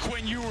you see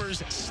Quinn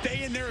Ewers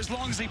stay in there as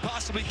long as he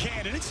possibly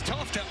can. And it's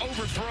tough to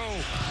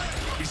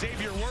overthrow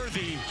Xavier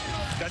Worthy.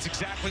 That's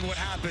exactly what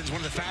happens. One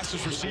of the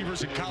fastest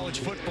receivers in college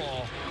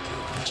football.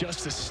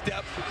 Just a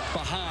step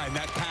behind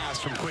that pass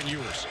from Quinn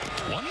Ewers.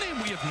 One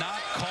name we have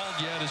not called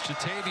yet is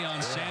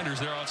Jatavion Sanders,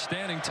 their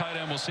outstanding tight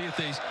end. We'll see if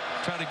they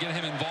try to get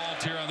him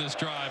involved here on this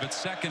drive.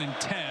 It's 2nd and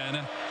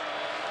 10.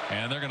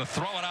 And they're going to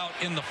throw it out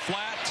in the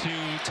flat to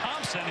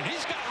Thompson. And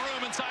he's got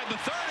room inside the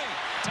 30.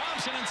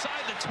 Thompson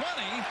inside the 20.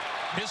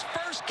 His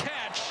first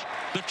catch,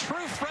 the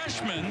true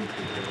freshman,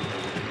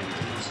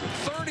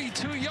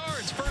 32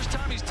 yards. First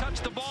time he's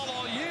touched the ball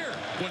all year.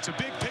 Well, it's a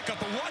big pickup,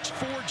 but watch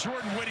for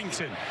Jordan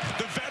Whittington,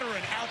 the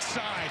veteran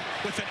outside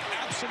with an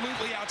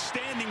absolutely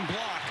outstanding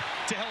block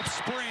to help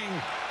spring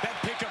that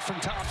pickup from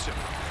Thompson.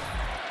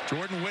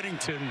 Jordan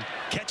Whittington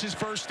catches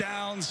first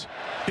downs,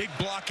 big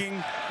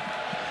blocking,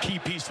 key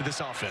piece to this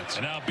offense.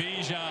 And now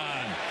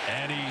Bijan,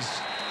 and he's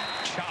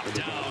chopped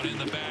down in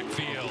the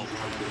backfield.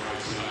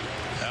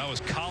 That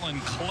was Colin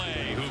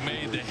Clay who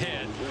made the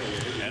hit,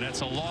 and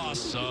it's a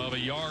loss of a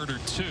yard or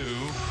 2.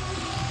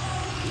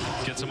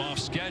 Gets them off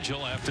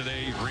schedule after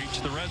they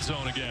reach the red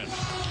zone again.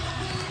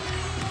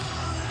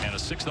 And a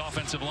 6th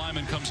offensive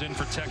lineman comes in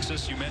for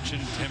Texas. You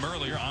mentioned him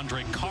earlier,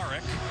 Andre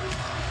Karek.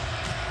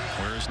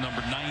 Where's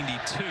number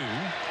 92?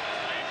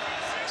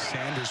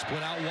 Sanders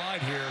split out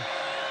wide here.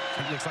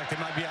 It looks like they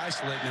might be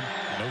isolating him.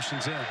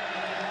 Motion's in.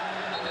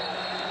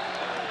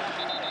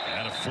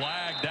 And a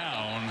flag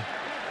down.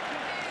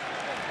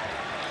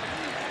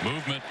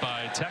 Movement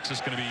by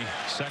Texas going to be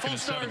 2nd and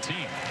 17.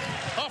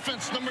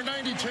 Offense number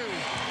 92.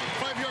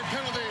 5-yard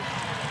penalty.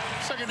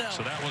 2nd down.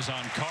 So that was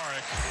on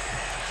Karek.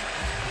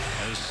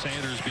 As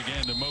Sanders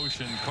began to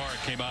motion,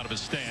 Karek came out of his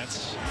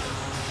stance.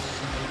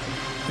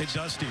 Hey,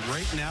 Dusty,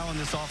 right now in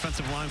this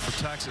offensive line for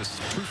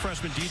Texas, true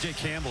freshman DJ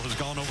Campbell has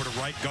gone over to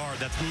right guard.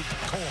 That's moved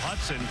Cole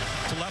Hudson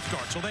to left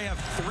guard. So they have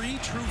 3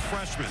 true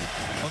freshmen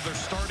of their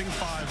starting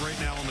 5 right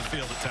now on the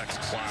field at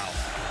Texas. Wow.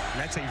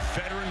 And that's a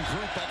veteran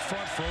group up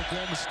front for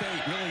Oklahoma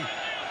State. Really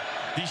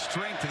the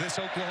strength of this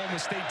Oklahoma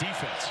State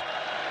defense.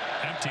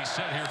 Empty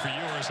set here for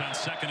Ewers on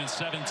 2nd and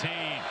 17.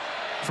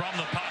 From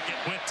the pocket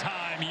with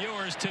time,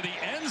 Ewers to the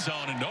end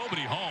zone and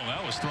nobody home.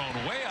 That was thrown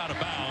way out of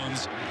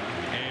bounds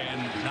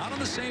and not on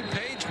the same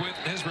page with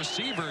his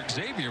receiver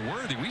Xavier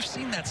Worthy. We've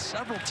seen that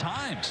several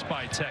times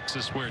by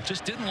Texas where it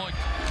just didn't look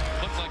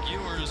like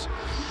Ewers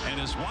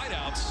and his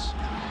wideouts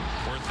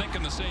were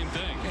thinking the same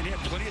thing. And he had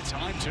plenty of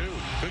time too.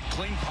 Good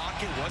clean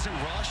pocket, wasn't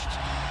rushed.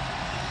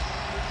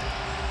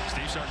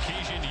 Steve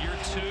Sarkisian, year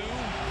 2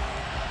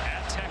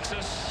 at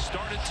Texas,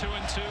 started 2-2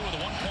 with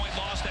a 1-point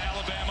loss to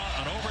Alabama,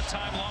 an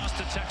overtime loss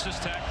to Texas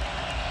Tech.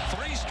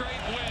 3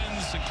 straight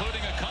wins,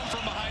 including a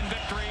come-from-behind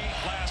victory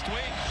last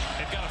week.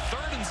 They've got a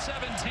 3rd and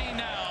 17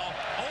 now,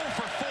 0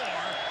 for 4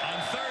 on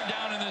 3rd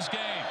down in this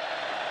game.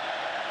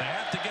 They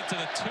have to get to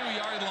the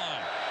 2-yard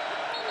line.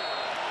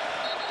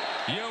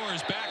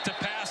 Ewers back to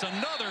pass,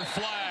 another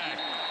flag.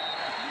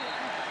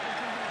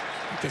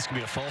 This could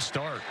be a false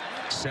start.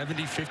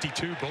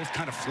 70-52, both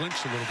kind of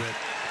flinched a little bit.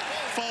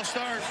 False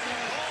start.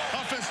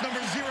 Offense number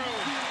 0.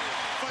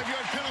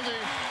 5-yard penalty.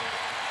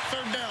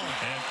 3rd down.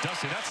 And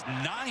Dusty, that's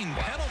 9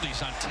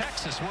 penalties on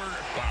Texas. We're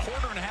a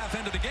quarter and a half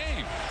into the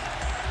game.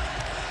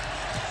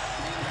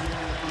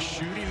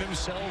 Shooting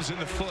themselves in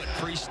the foot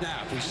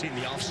pre-snap. We've seen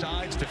the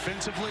offsides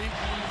defensively,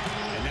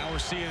 and now we're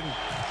seeing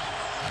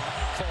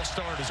false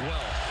start as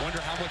well. Wonder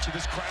how much of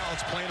this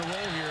crowd's playing a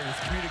role here with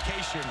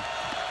communication.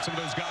 Some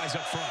of those guys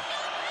up front.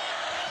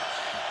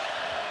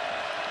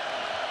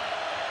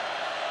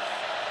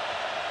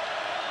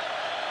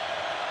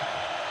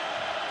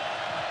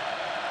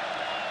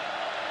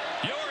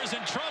 Ewers in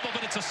trouble,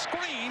 but it's a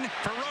screen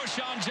for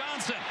Roschon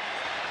Johnson.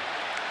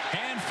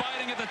 Hand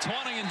fighting at the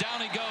 20, and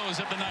down he goes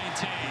at the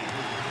 19.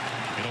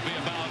 It'll be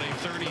about a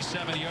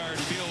 37-yard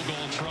field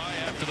goal try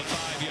after the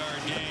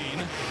 5-yard gain.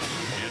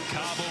 And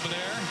Cobb over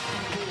there.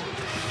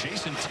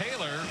 Jason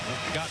Taylor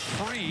got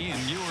free,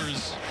 and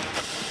Ewers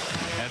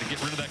had to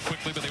get rid of that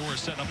quickly, but they were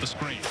setting up the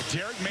screen.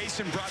 Derek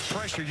Mason brought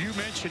pressure. You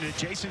mentioned it.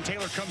 Jason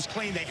Taylor comes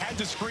clean. They had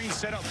the screen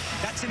set up.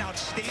 That's an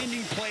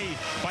outstanding play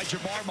by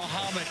Jabbar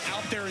Muhammad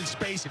out there in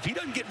space. If he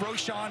doesn't get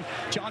Roschon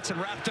Johnson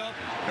wrapped up,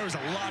 there was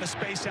a lot of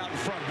space out in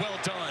front. Well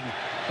done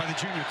by the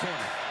junior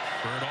corner.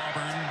 Bert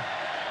Auburn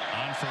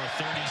on for a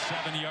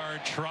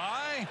 37-yard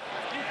try.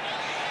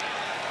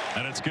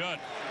 And it's good.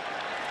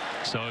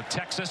 So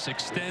Texas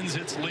extends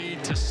its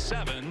lead to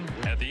 7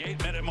 at the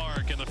 8-minute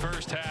mark in the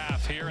first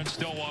half here in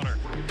Stillwater.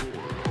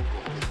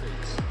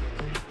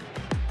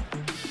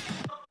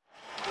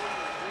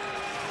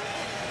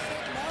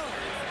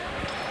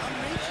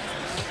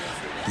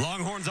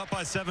 Longhorns up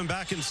by 7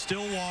 back in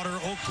Stillwater.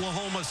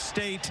 Oklahoma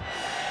State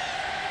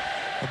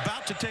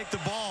about to take the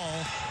ball.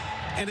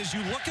 And as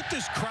you look at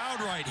this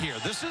crowd right here,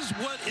 this is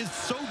what is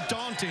so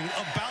daunting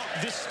about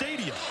this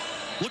stadium.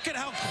 Look at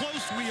how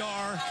close we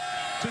are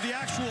to the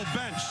actual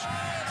bench.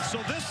 So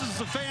this is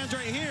the fans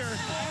right here.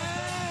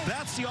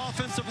 That's the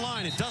offensive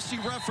line. And Dusty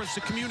referenced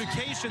the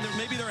communication that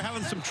maybe they're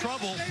having some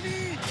trouble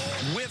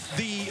with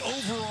the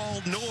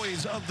overall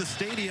noise of the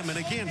stadium. And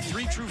again,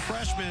 3 true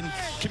freshmen,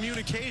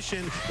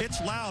 communication,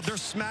 it's loud. They're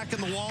smacking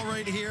the wall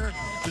right here.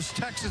 This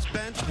Texas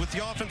bench with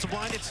the offensive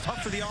line, it's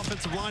tough for the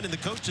offensive line and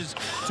the coaches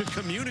to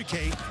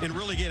communicate and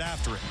really get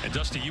after it. And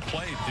Dusty, you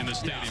played in this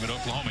stadium at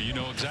Oklahoma. You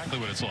know exactly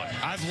what it's like.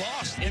 I've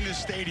lost in this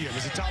stadium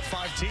as a top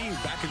 5 team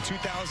back in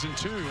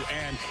 2002,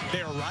 and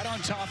they are right on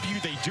top of you.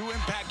 They do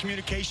impact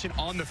communication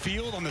on the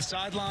field, on the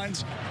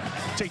sidelines.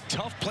 It's a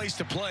tough place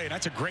to play, and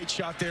that's a great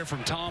shot there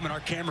from Tom and our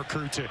camera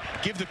crew to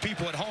give the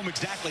people at home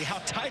exactly how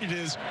tight it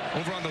is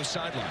over on those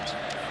sidelines.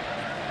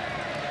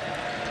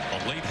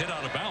 A late hit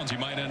out of bounds. You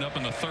might end up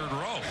in the 3rd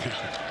row.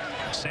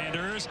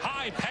 Sanders,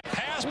 high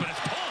pass, but it's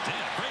pulled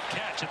in. Great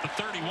catch at the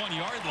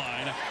 31-yard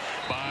line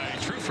by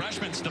true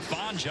freshman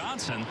Stephon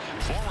Johnson.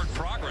 Forward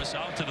progress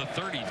out to the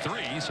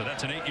 33, so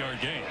that's an 8-yard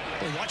gain.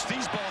 Well, watch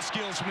these ball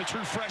skills from the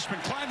true freshman.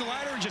 Climb the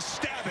ladder and just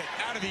stab it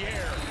out of the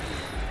air.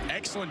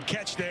 Excellent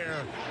catch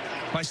there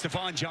by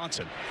Stephon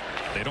Johnson.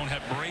 They don't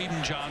have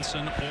Braden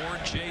Johnson or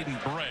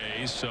Jaden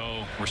Bray,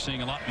 so we're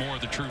seeing a lot more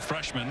of the true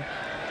freshman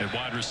at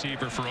wide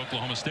receiver for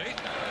Oklahoma State.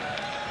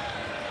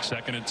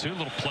 2nd and 2,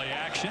 little play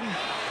action.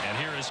 And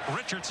here is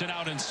Richardson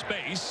out in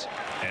space,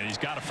 and he's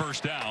got a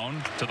first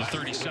down to the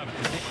 37.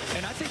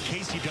 And I think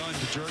Casey Dunn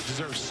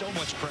deserves so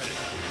much credit.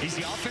 He's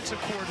the offensive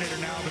coordinator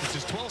now, but it's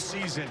his 12th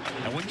season.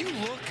 And when you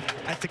look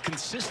at the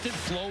consistent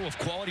flow of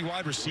quality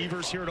wide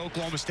receivers here at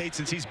Oklahoma State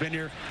since he's been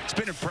here, it's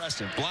been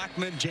impressive.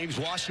 Blackman, James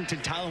Washington,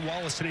 Tylen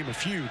Wallace, to name a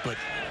few, but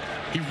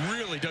he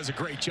really does a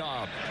great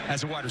job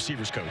as a wide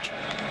receivers coach.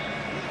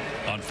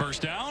 On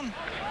first down,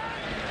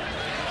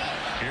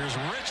 here's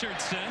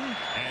Richardson,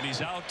 and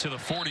he's out to the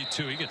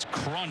 42. He gets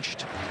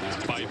crunched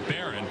by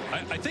Barron.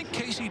 I think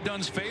Casey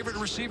Dunn's favorite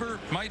receiver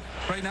right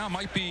now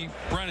might be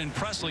Brennan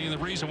Presley, and the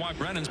reason why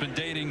Brennan's been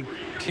dating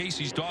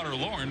Casey's daughter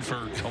Lauren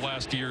for the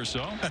last year or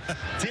so.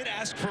 Did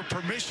ask for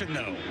permission,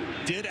 though.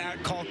 Did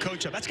call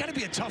coach up. That's got to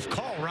be a tough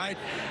call, right?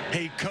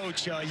 Hey,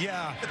 coach,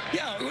 yeah,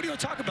 what do you want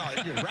to talk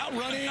about? Your route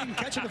running,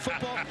 catching the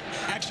football?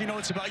 Actually, no,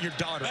 it's about your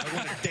daughter. I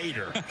want to date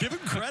her. Give him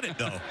credit,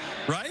 though,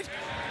 right?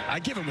 I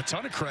give him a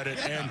ton of credit.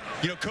 Yeah. And,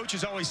 you know,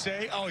 coaches always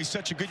say, oh, he's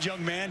such a good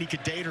young man. He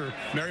could date or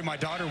marry my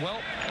daughter. Well,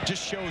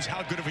 just shows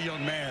how good of a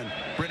young man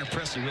Brennan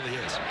Presley really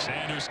is.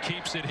 Sanders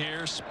keeps it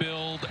here,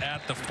 spilled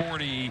at the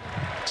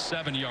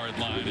 47-yard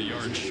line, a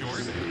yard short.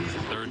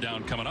 3rd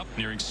down coming up,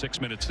 nearing 6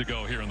 minutes to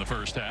go here in the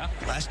first half.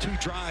 Last 2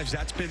 drives,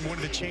 that's been one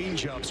of the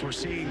change-ups. We're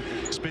seeing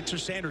Spencer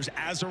Sanders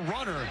as a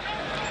runner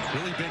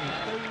really been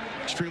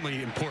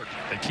extremely important.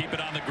 They keep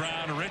it on the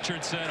ground.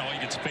 Richardson, he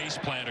gets face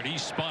planted. He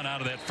spun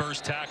out of that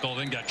first tackle,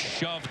 then got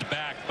shoved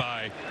back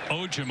by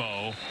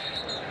Ojimo.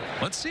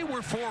 Let's see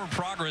where forward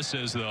progress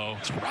is, though.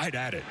 It's right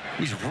at it.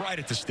 He's right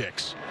at the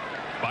sticks.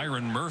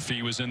 Byron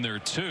Murphy was in there,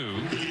 too,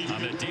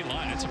 on that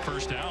D-line. It's a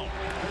first down.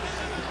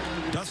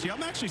 Dusty,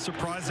 I'm actually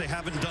surprised they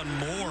haven't done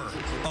more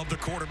of the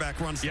quarterback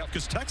runs. Yep,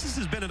 because Texas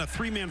has been in a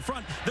 3-man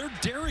front. They're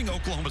daring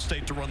Oklahoma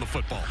State to run the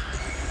football.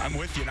 I'm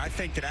with you, and I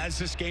think that as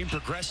this game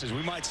progresses,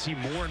 we might see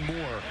more and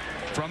more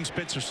from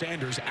Spencer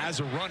Sanders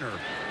as a runner.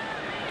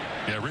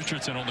 Yeah,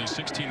 Richardson only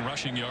 16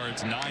 rushing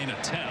yards, 9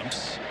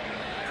 attempts.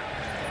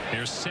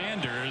 Here's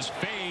Sanders,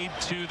 fade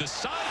to the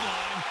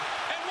sideline,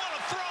 and what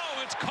a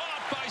throw! It's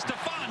caught by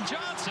Stephon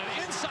Johnson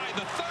inside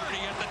the 30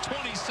 at the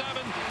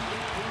 27.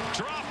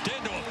 Dropped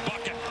into a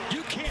bucket.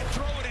 You can't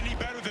throw it any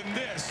better than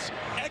this.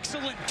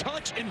 Excellent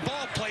touch and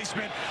ball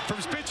placement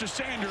from Spencer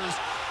Sanders,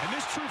 and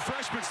this true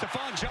freshman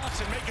Stephon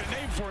Johnson making a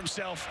name for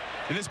himself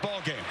in this ball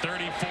game.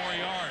 34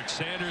 yards.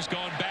 Sanders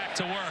going back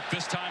to work,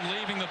 this time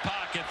leaving the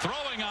pocket,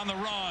 throwing on the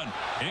run.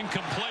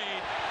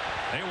 Incomplete.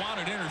 They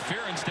wanted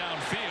interference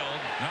downfield,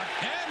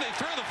 and they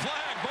threw the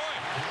flag. Boy,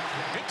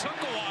 it took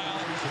a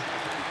while,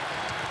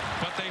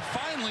 but they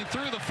finally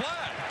threw the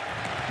flag.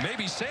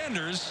 Maybe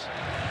Sanders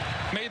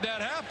made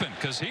that happen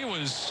because he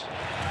was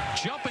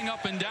jumping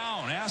up and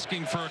down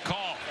asking for a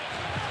call.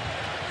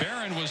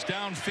 Barron was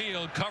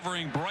downfield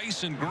covering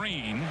Bryson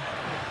Green.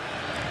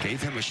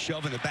 Gave him a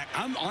shove in the back.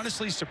 I'm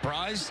honestly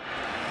surprised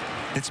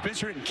that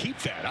Spencer didn't keep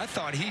that. I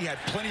thought he had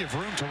plenty of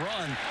room to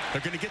run.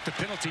 They're going to get the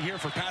penalty here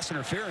for pass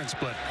interference,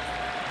 but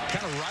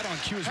kind of right on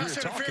cue as we were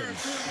talking.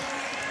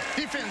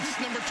 Defense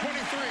number 23,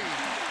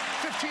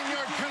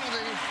 15-yard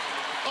penalty,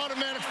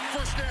 automatic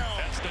first down.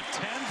 That's the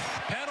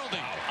 10th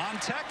penalty on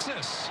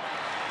Texas.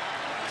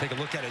 Take a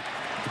look at it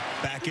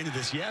back into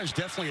this. Yeah, there's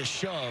definitely a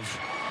shove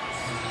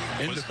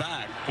in the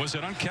back. Was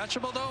it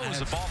uncatchable, though? Was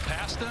the ball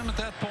past him at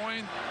that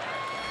point?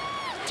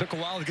 Took a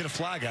while to get a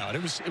flag out.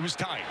 It was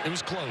tight. It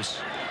was close.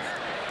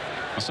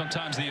 Well,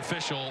 sometimes the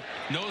official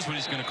knows what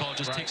he's going to call. It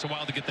just takes a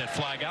while to get that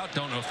flag out.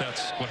 Don't know if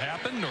that's what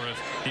happened or if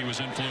he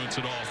was influenced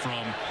at all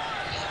from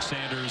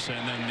Sanders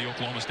and then the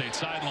Oklahoma State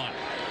sideline.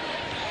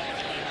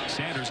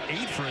 Sanders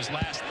 8 for his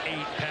last 8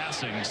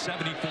 passing,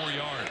 74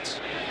 yards.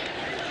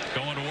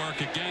 Going to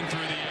work again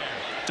through the air.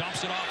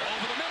 Dumps it off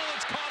over the middle.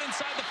 It's caught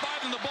inside the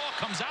 45, and the ball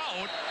comes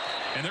out,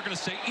 and they're going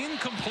to say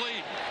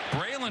incomplete.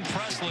 Braylon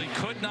Presley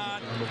could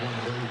not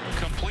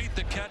complete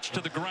the catch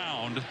to the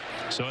ground,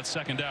 so it's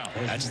second down.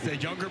 That's the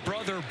younger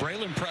brother,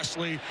 Braylon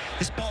Presley.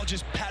 This ball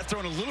just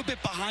thrown a little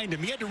bit behind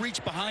him. He had to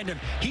reach behind him.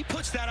 He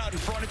puts that out in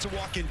front. It's a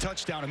walk-in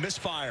touchdown, a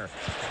misfire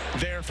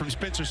there from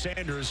Spencer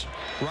Sanders,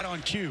 right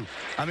on cue.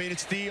 I mean,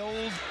 it's the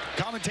old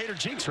commentator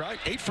jinx, right?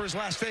 8 for his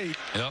last 8.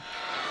 Yep.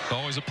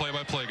 Always a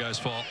play-by-play guy's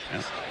fault.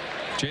 Yep.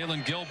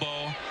 Jalen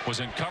Gilbo was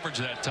in coverage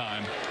that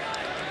time.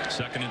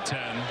 2nd and 10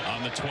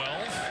 on the 12.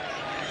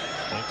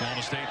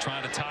 Oklahoma State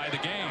trying to tie the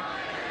game.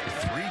 The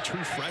 3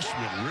 true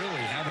freshmen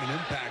really having an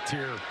impact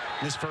here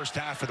in this first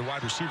half of the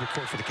wide receiver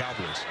corps for the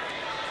Cowboys.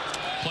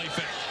 Play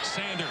fake.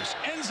 Sanders.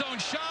 End zone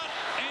shot.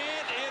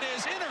 And it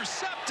is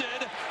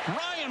intercepted.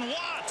 Ryan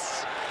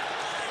Watts.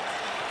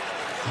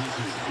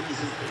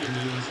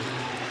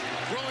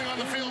 Rolling on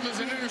the field is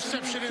an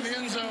interception in the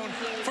end zone.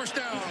 First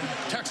down,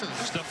 Texas.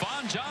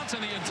 Stephon Johnson,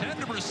 the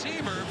intended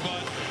receiver,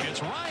 but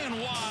it's Ryan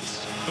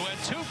Watts, who had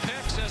 2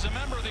 picks as a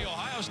member of the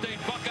Ohio State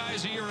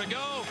Buckeyes a year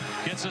ago.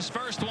 Gets his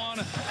first one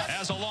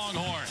as a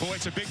Longhorn. Boy,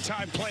 it's a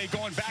big-time play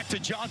going back to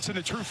Johnson,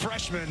 the true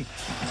freshman.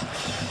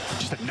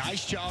 Just a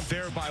nice job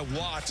there by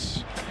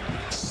Watts.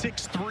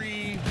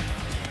 6'3",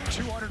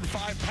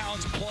 205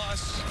 pounds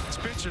plus.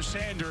 Spencer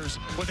Sanders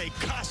with a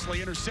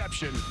costly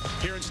interception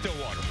here in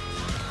Stillwater.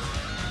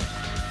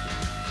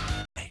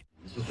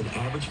 With an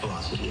average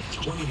velocity of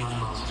 29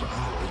 miles per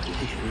hour to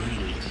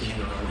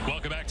hit.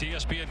 Welcome back to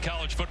ESPN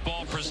College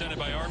Football, presented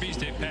by Arby's.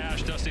 Dave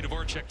Pasch, Dusty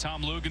Dvorak,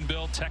 Tom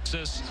Luginbill,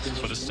 Texas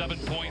with a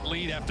 7-point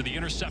lead after the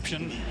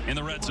interception in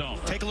the red zone.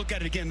 Take a look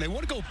at it again. They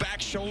want to go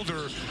back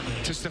shoulder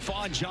to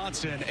Stephon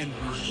Johnson, and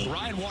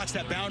Ryan Watts,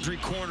 that boundary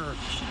corner,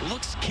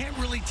 can't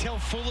really tell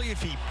fully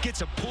if he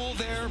gets a pull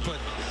there, but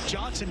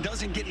Johnson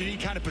doesn't get in any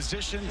kind of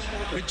position.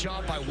 Good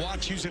job by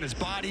Watts using his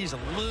body. He's a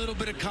little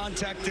bit of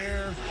contact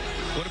there.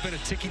 Would have been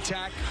a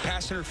ticky-tack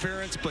pass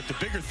interference, but the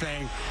bigger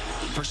thing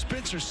for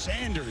Spencer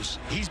Sanders,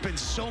 he's been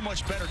so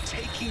much better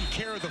taking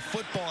care of the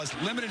football, has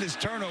limited his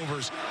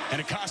turnovers,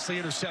 and a costly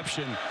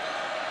interception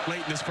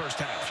late in this first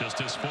half. Just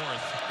his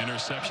 4th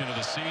interception of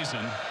the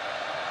season.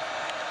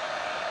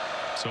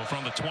 So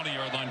from the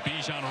 20-yard line,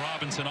 Bijan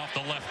Robinson off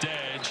the left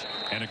edge,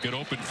 and a good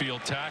open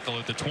field tackle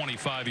at the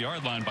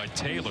 25-yard line by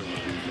Taylor.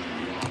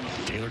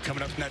 Taylor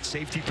coming up in that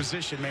safety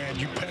position, man.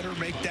 You better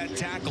make that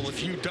tackle.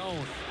 If you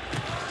don't,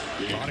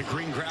 a lot of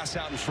green grass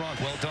out in front.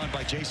 Well done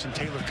by Jason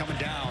Taylor coming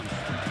down,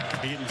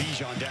 getting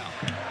Bijan down.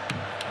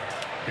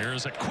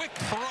 Here's a quick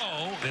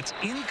throw that's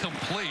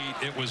incomplete.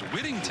 It was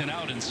Whittington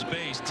out in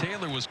space.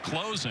 Taylor was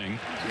closing.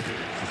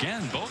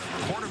 Again, both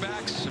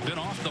quarterbacks have been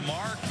off the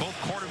mark. Both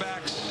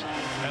quarterbacks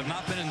have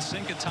not been in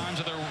sync at times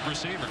with their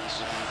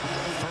receivers.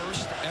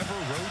 First ever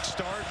road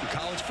start in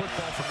college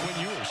football for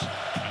Quinn Ewers.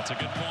 That's a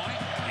good point.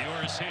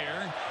 Ewers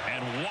here,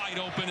 and wide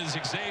open is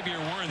Xavier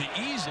Worthy,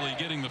 easily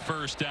getting the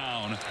first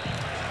down,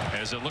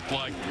 as it looked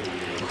like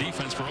the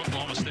defense for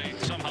Oklahoma State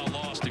somehow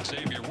lost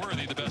Xavier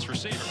Worthy, the best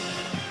receiver.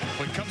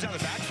 When it comes out of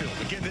the backfield,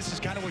 again, this is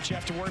kind of what you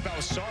have to worry about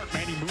with Sark,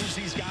 man. He moves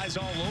these guys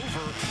all over.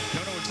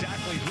 Don't know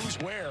exactly who's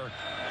where.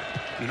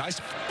 A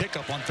nice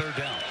pickup on 3rd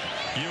down.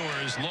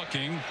 Ewers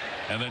looking,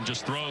 and then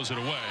just throws it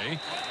away.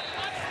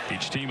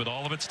 Each team with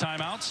all of its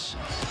timeouts.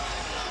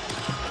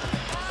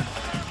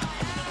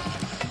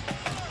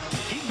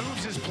 He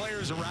moves his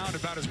players around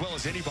about as well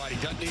as anybody,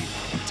 doesn't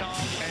he, Tom?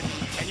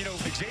 And you know,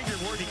 Xavier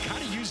Worthy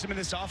kind of used him in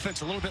this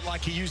offense a little bit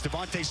like he used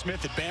Devontae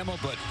Smith at Bama,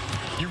 but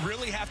you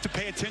really have to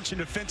pay attention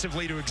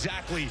defensively to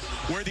exactly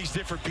where these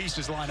different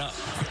pieces line up.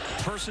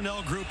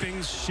 Personnel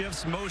groupings,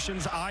 shifts,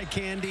 motions, eye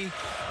candy.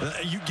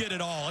 You get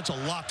it all. It's a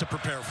lot to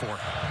prepare for.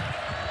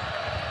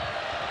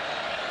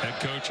 Head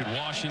coach at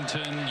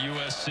Washington,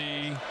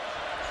 USC,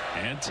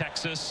 and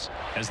Texas,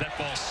 as that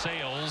ball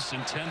sails,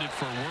 intended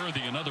for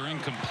Worthy. Another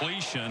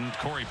incompletion.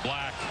 Corey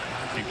Black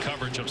in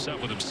coverage, upset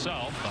with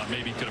himself. Thought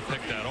maybe he could have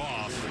picked that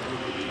off.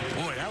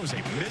 Boy, that was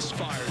a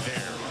misfire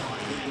there.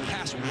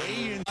 Pass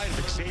way inside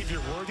of Xavier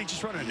Worthy,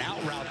 just running an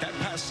out route. That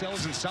pass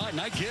sails inside,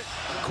 and I get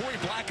Corey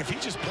Black, if he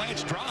just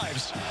plants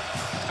drives,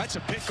 that's a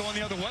pick going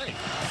the other way.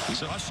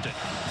 He rushed it.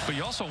 But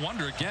you also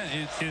wonder, again,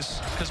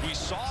 is because we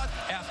saw it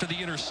after the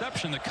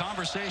interception, the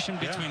conversation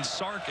between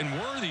Sark and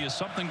Worthy, is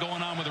something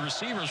going on with the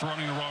receivers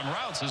running the wrong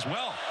routes as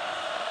well.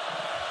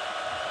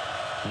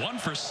 1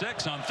 for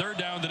 6 on 3rd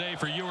down today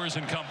for Ewers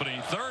and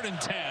company. 3rd and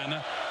 10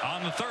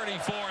 on the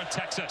 34 at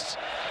Texas.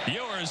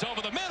 Ewers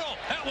over the middle.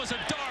 That was a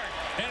dart,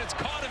 and it's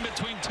caught in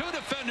between 2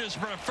 defenders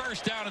for a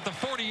first down at the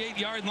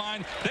 48-yard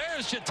line.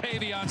 There's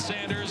Jatavion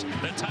Sanders,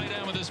 the tight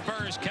end, with his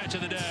first catch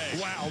of the day.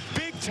 Wow,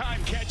 big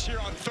big-time catch here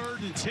on 3rd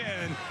and 10.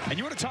 And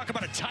you want to talk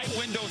about a tight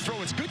window throw.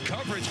 It's good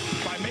coverage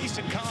by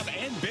Mason Cobb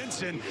and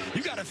Benson.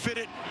 You got to fit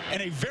it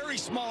in a very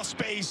small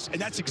space,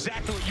 and that's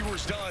exactly what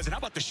Ewers does. And how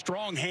about the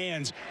strong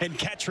hands and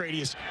catch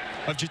radius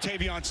of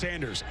Jatavion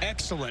Sanders?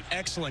 Excellent,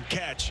 excellent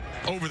catch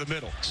over the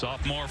middle.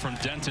 Sophomore from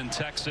Denton,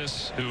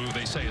 Texas, who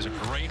they say is a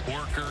great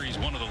worker. He's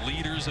one of the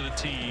leaders of the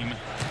team.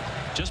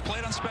 Just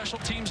played on special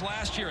teams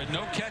last year, had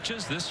no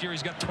catches. This year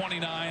he's got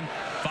 29,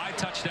 5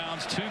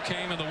 touchdowns, 2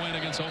 came in the win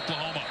against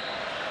Oklahoma.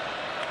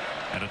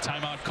 And a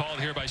timeout called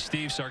here by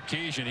Steve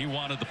Sarkisian. He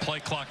wanted the play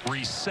clock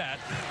reset,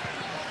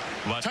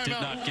 but did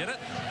not get it.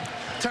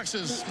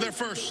 Texas, their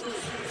first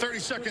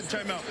 30-second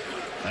timeout.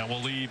 And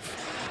we'll leave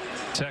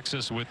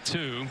Texas with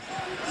 2.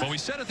 Well, we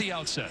said at the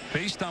outset,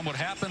 based on what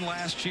happened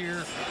last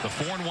year, the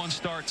 4-1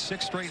 start,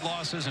 6 straight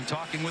losses, and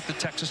talking with the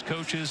Texas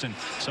coaches and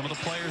some of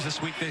the players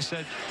this week, they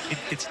said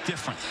it's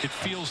different. It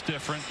feels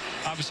different.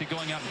 Obviously,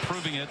 going out and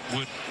proving it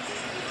would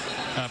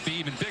be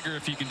even bigger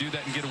if you can do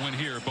that and get a win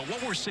here. But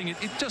what we're seeing, it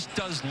just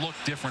does look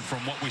different from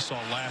what we saw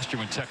last year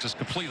when Texas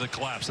completely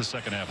collapsed the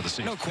second half of the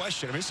season. No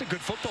question. I mean, it's a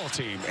good football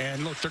team.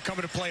 And look, they're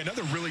coming to play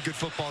another really good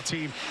football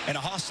team in a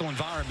hostile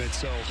environment.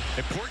 So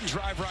important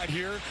drive right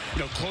here. You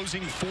know,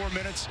 closing 4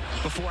 minutes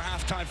before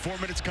halftime, 4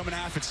 minutes coming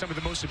half. It's some of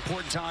the most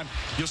important time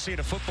you'll see in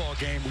a football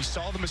game. We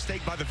saw the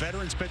mistake by the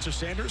veteran Spencer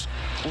Sanders.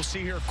 We'll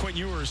see here if Quinn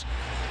Ewers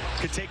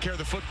can take care of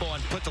the football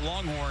and put the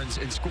Longhorns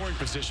in scoring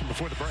position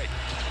before the break.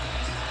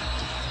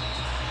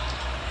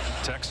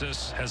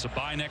 Texas has a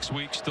bye next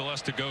week, still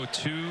has to go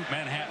to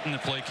Manhattan to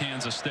play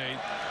Kansas State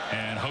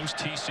and host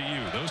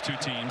TCU. Those two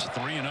teams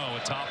 3-0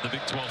 atop the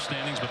Big 12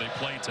 standings, but they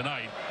play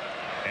tonight.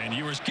 And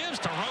Ewers gives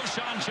to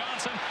Roschon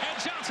Johnson, and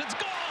Johnson's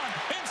gone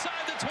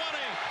inside the 20.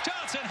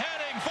 Johnson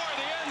heading for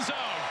the end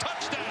zone.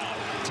 Touchdown,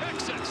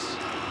 Texas.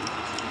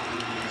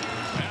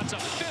 That's a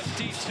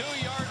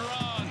 52-yard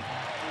run.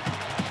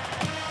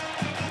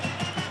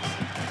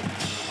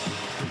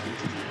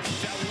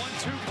 That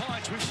 1-2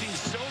 punch we've seen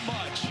so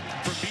much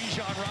from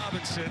Bijan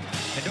Robinson.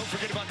 And don't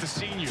forget about the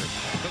senior,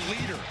 the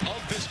leader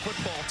of this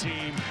football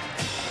team,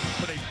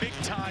 with a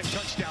big-time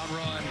touchdown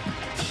run.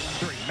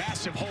 Very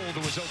massive hole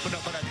that was opened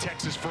up by that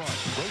Texas front.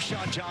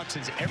 Roschon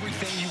Johnson's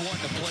everything you want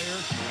in a player.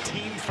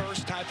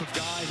 Team-first type of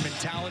guy,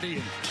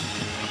 mentality.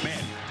 And,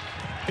 man,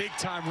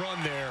 big-time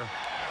run there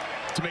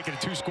to make it a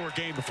 2-score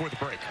game before the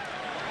break.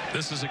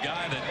 This is a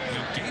guy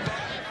that gave up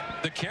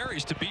the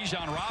carries to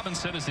Bijan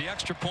Robinson as the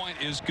extra point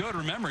is good.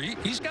 Remember,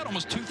 he's got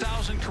almost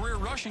 2,000 career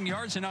rushing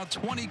yards and now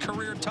 20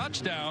 career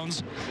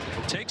touchdowns.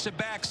 Takes a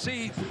back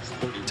seat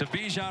to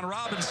Bijan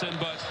Robinson,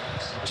 but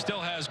still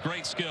has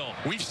great skill.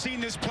 We've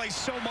seen this play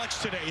so much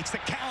today. It's the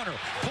counter.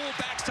 Pull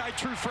backside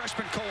true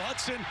freshman Cole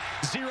Hudson.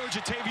 0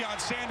 Jatavion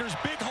Sanders.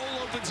 Big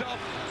hole opens up.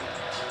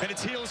 And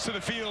it's heels to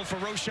the field for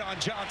Roschon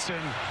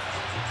Johnson.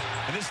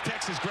 And this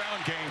Texas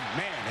ground game,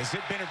 man, has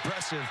it been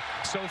impressive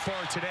so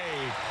far today.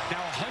 Now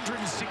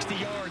 160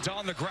 yards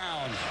on the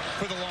ground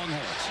for the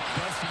Longhorns.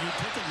 Dusty, you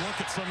take a look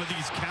at some of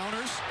these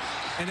counters,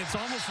 and it's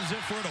almost as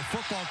if we're at a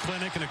football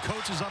clinic and a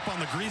coach is up on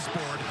the grease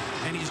board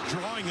and he's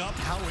drawing up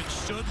how it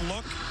should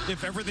look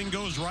if everything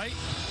goes right.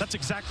 That's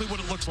exactly what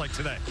it looks like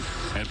today.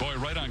 And boy,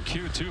 right on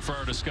cue too for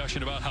our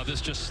discussion about how this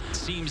just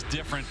seems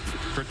different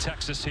for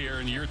Texas here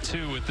in year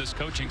 2 with this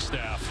coaching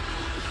staff.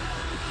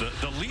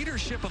 The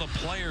leadership of the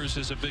players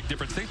is a big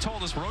difference. They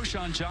told us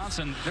Roschon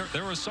Johnson,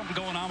 there was something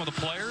going on with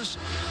the players.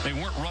 They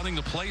weren't running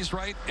the plays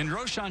right. And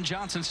Roschon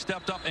Johnson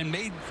stepped up and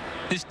made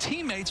his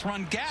teammates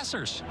run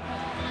gassers.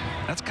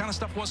 That kind of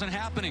stuff wasn't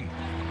happening.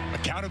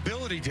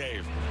 Accountability,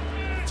 Dave.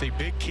 It's a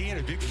big key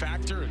and a big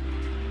factor.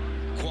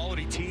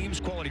 Quality teams,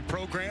 quality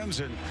programs,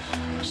 and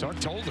Sark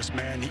told us,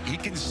 man, he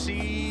can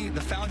see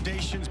the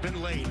foundation's been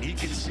laid. He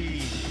can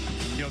see,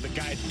 you know, the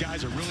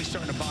guys are really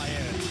starting to buy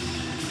in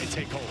and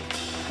take hold.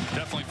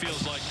 Definitely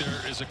feels like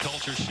there is a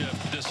culture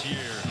shift this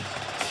year.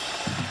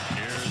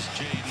 Here's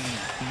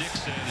Jaden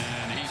Nixon,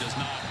 and he does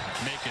not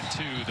make it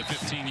to the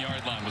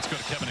 15-yard line. Let's go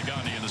to Kevin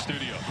Agandi in the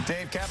studio.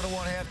 Dave, Capital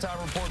One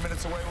halftime report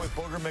minutes away with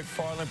Booger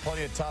McFarland.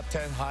 Plenty of top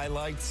 10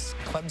 highlights.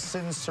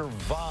 Clemson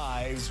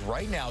survives.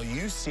 Right now,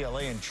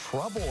 UCLA in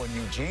trouble in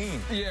Eugene.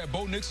 Yeah,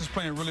 Bo Nix is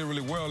playing really,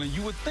 really well. And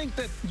you would think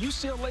that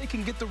UCLA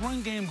can get the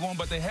run game going,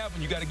 but they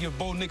haven't. You got to give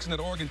Bo Nix and that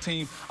Oregon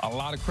team a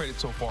lot of credit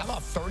so far. How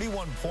about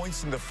 31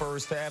 points in the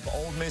first half?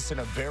 Ole Miss in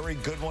a very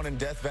good one in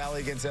Death Valley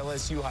against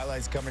LSU.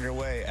 Highlights coming your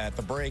way at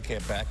the break.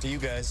 And back to you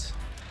guys.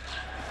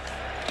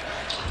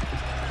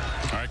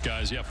 All right,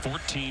 guys, yeah,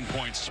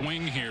 14-point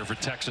swing here for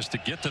Texas to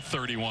get to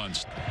 31.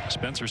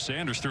 Spencer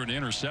Sanders threw an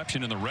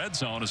interception in the red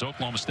zone as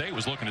Oklahoma State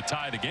was looking to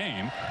tie the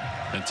game.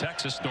 And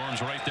Texas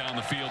storms right down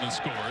the field and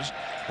scores.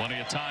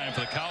 Plenty of time for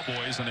the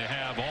Cowboys, and they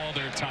have all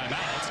their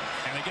timeouts.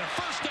 And they get a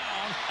first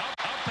down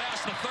out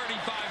past the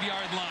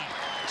 35-yard line.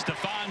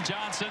 Stephon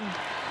Johnson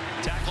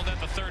tackled at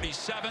the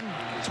 37,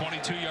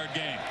 22-yard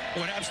gain.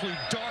 Well, an absolute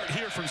dart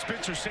here from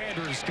Spencer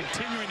Sanders,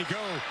 continuing to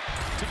go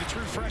to the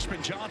true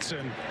freshman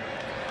Johnson.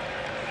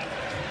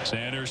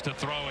 Sanders to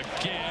throw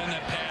again.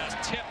 That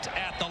pass tipped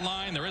at the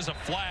line. There is a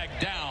flag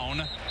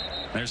down.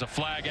 There's a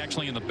flag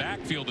actually in the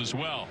backfield as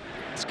well.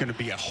 It's going to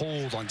be a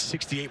hold on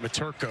 68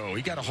 Maturko.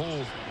 He got a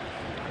hold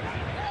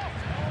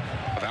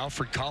of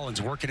Alfred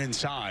Collins working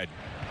inside.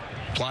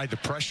 Applied the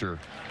pressure.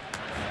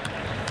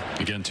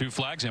 Again, 2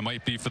 flags. It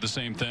might be for the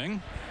same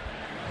thing.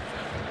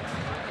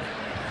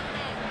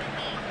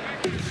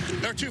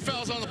 There are 2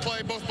 fouls on the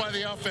play, both by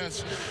the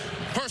offense.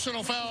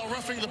 Personal foul,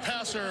 roughing the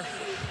passer.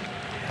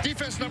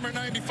 Defense number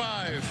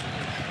 95.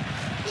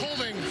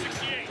 Holding,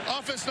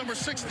 offense number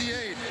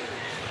 68.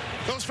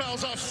 Those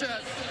fouls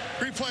offset.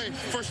 Replay,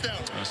 first down.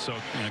 So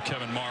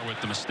Kevin Marr with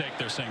the mistake.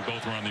 They're saying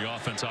both were on the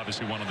offense.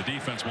 Obviously, one on the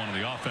defense, one on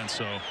the offense.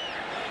 So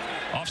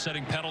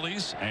offsetting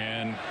penalties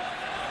and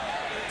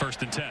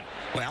 1st and 10.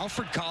 Well,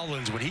 Alfred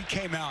Collins, when he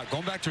came out,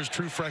 going back to his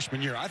true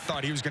freshman year, I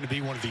thought he was going to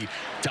be one of the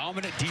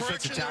dominant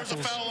defensive tackles.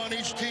 There's a foul on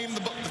each team.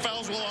 The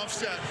fouls will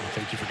offset.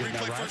 Thank you for getting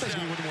that right. I thought he was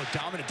going to be one of the more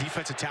dominant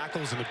defensive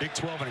tackles in the Big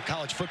 12 and in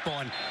college football.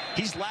 And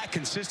he's lacked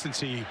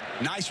consistency.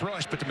 Nice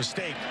rush, but the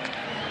mistake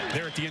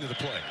there at the end of the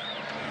play.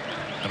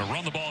 Going to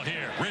run the ball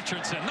here.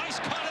 Richardson, nice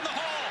cut in the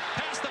hole.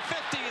 Past the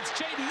 50, it's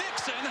Jaden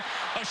Nixon.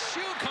 A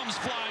shoe comes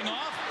flying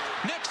off.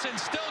 Nixon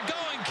still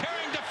going,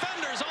 carrying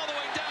defenders all the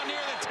way down near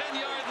the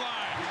 10-yard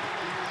line.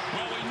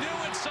 Well, we knew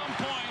at some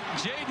point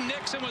Jaden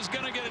Nixon was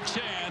going to get a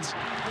chance.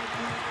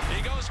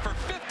 He goes for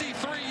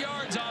 53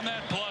 yards on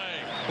that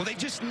play. Well, they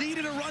just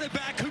needed a running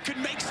back who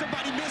could make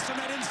somebody miss in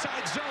that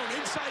inside zone.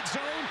 Inside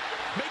zone,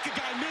 make a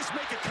guy miss,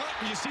 make a cut,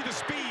 and you see the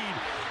speed.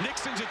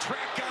 Nixon's a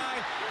track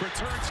guy,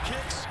 returns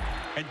kicks.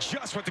 And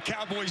just what the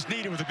Cowboys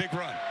needed with a big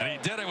run. And he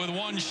did it with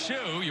 1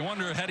 shoe. You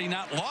wonder, had he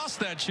not lost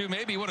that shoe,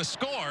 maybe he would have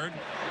scored.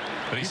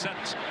 But he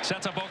sets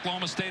up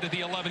Oklahoma State at the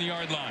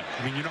 11-yard line.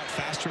 I mean, you're not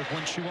faster with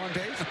 1 shoe on,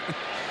 Dave?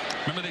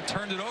 Remember, they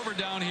turned it over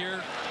down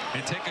here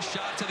and take a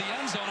shot to the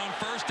end zone on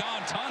 1st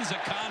down. Tons of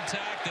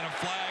contact, and a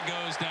flag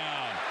goes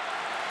down.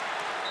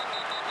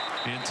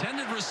 The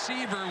intended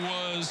receiver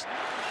was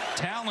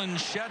Talon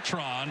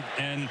Shetron,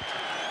 and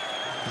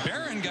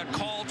Barron got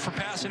called for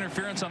pass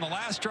interference on the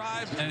last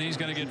drive, and he's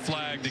going to get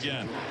flagged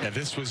again. Yeah,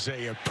 this was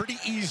a pretty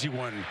easy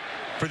one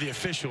for the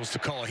officials to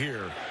call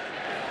here.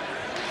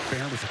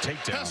 Barron with the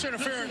takedown. Pass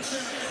interference.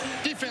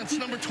 Defense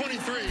number 23.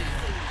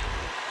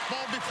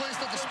 Ball be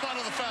placed at the spot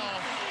of the foul.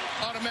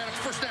 Automatic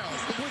first down.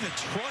 Look at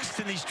the trust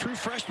in these true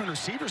freshman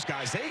receivers,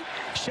 guys.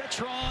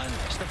 Shetron,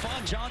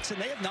 Stephon Johnson,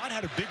 they have not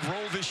had a big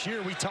role this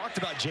year. We talked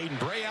about Jaden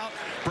Bray out,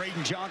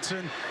 Braden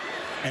Johnson.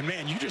 And,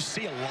 man, you just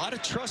see a lot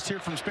of trust here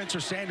from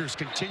Spencer Sanders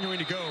continuing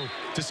to go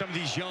to some of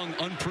these young,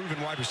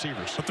 unproven wide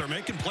receivers. But they're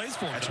making plays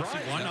for him. That's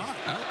right. Why not?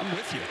 I'm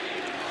with you.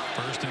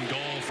 1st and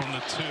goal from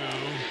the 2.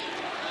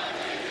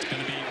 It's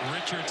going to be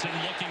Richardson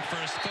looking for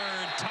his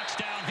 3rd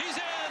touchdown. He's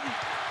in!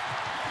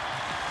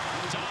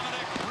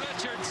 Dominic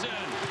Richardson.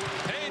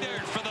 Pay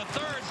dirt for the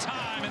 3rd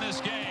time in this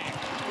game.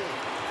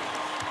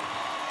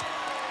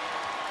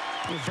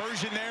 A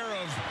version there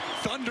of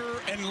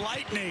thunder and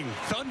lightning.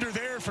 Thunder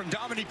there from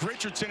Dominic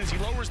Richardson as he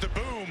lowers the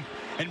boom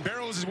and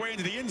barrels his way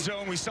into the end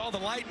zone. We saw the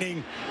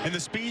lightning and the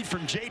speed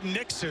from Jaden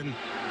Nixon.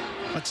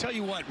 I'll tell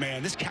you what,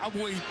 man, this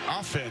Cowboy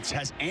offense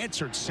has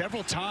answered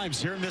several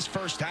times here in this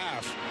first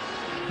half.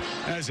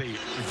 That is a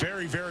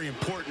very, very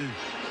important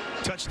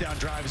touchdown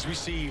drive as we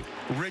see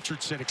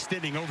Richardson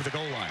extending over the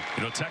goal line.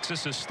 You know,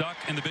 Texas is stuck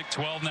in the Big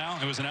 12 now.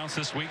 It was announced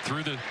this week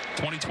through the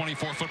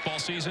 2024 football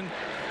season.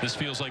 This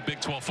feels like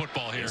Big 12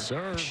 football here. Yes,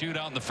 sir.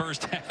 Shootout in the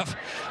first half,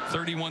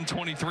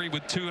 31-23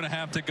 with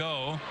 2.5 to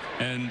go.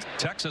 And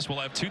Texas will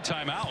have 2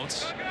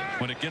 timeouts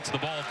when it gets the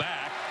ball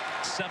back.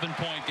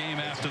 7-point game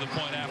after the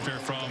point after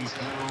from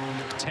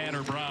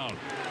Tanner Brown.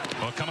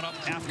 Well, coming up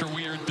after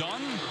we are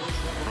done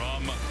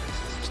from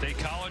State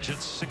College,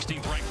 it's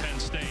 16th ranked Penn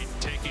State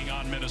taking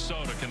on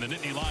Minnesota. Can the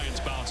Nittany Lions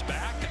bounce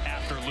back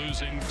after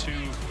losing to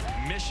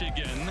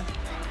Michigan?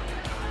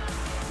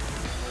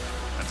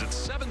 That's at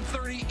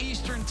 7:30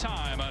 Eastern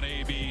time on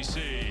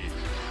ABC.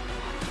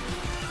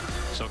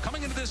 So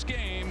coming into this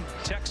game,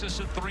 Texas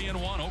at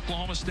 3-1,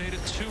 Oklahoma State at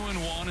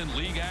 2-1 in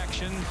league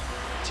action.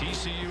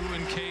 TCU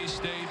and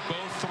K-State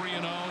both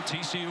 3-0.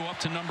 TCU up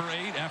to number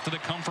 8 after the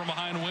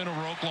come-from-behind win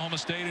over Oklahoma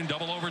State in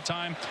double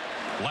overtime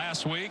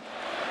last week.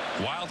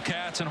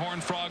 Wildcats and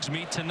Horned Frogs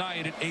meet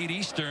tonight at 8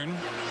 Eastern.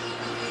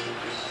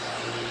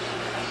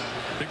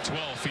 Big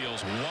 12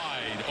 feels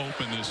wide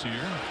open this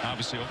year.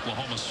 Obviously,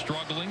 Oklahoma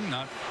struggling,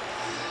 not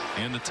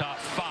in the top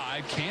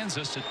 5.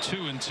 Kansas at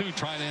 2-2,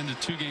 trying to end a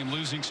 2-game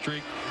losing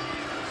streak,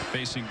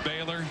 facing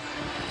Baylor.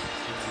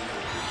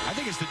 I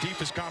think it's the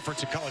deepest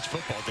conference in college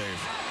football,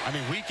 Dave. I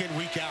mean, week in,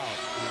 week out.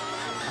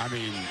 I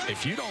mean,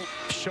 if you don't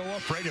show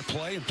up ready to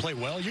play and play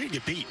well, you're going to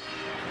get beat.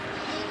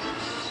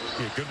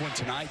 A good one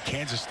tonight,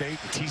 Kansas State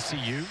and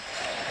TCU.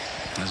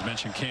 As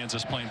mentioned,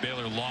 Kansas playing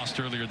Baylor lost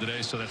earlier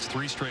today, so that's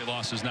 3 straight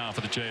losses now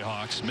for the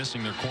Jayhawks,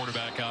 missing their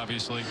quarterback,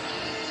 obviously.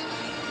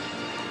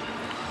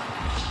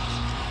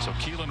 So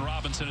Keelan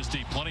Robinson is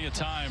deep. Plenty of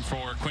time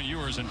for Quinn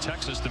Ewers in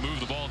Texas to move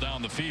the ball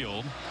down the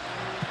field.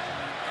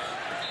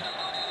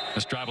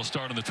 This drive will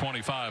start on the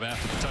 25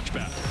 after the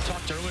touchback.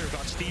 Talked earlier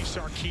about Steve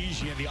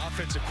Sarkisian, the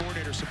offensive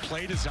coordinator, some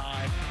play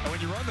design. And when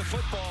you run the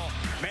football,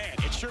 man,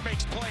 it sure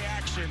makes play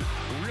action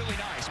really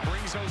nice.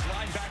 Brings those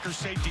linebacker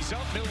safeties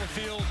up, middle of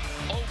the field,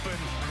 open,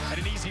 and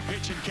an easy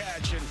pitch and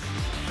catch. And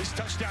this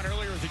touchdown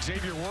earlier with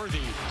Xavier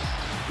Worthy,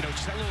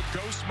 just that little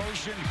ghost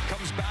motion,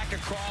 comes back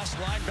across,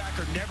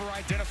 linebacker never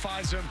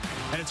identifies him,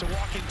 and it's a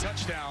walk-in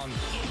touchdown.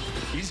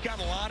 He's got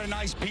a lot of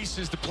nice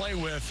pieces to play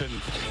with, and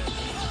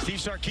Steve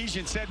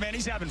Sarkisian said, man,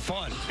 he's having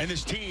fun, and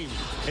this team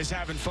is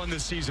having fun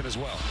this season as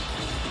well.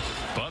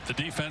 But the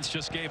defense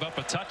just gave up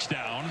a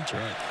touchdown. That's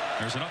right.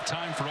 There's enough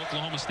time for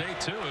Oklahoma State,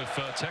 too, if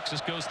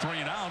Texas goes 3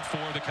 and out,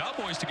 for the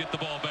Cowboys to get the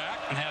ball back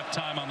and have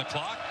time on the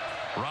clock.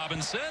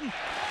 Robinson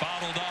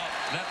bottled up.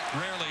 That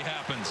rarely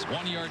happens.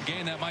 1-yard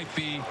gain. That might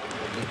be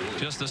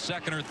just the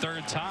second or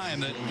third time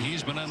that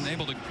he's been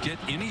unable to get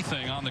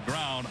anything on the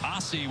ground.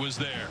 Ossie was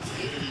there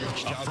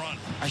up front.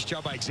 Nice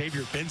job by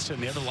Xavier Benson,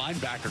 the other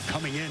linebacker,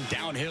 coming in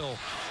downhill,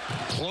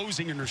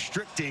 closing and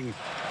restricting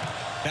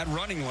that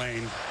running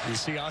lane. You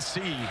see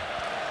Ossie,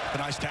 a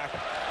nice tackle.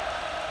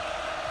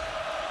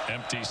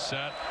 Empty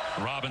set.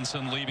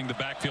 Robinson leaving the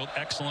backfield.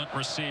 Excellent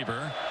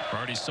receiver.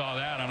 Already saw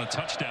that on a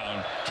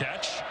touchdown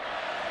catch.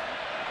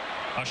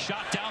 A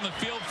shot down the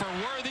field for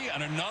Worthy,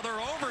 and another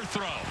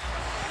overthrow.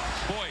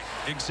 Boy,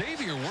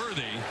 Xavier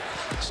Worthy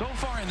so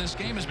far in this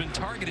game has been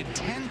targeted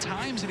 10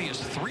 times, and he has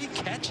 3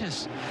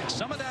 catches.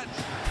 Some of that,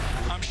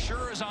 I'm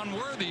sure, is on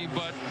Worthy,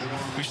 but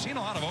we've seen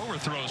a lot of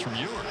overthrows from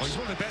Ewers. Well, he's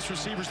one of the best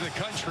receivers in the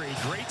country.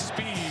 Great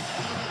speed.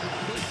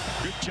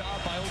 Good job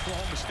by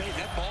Oklahoma State.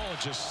 That ball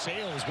just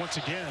sails once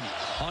again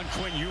on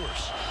Quinn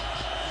Ewers.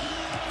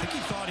 I think he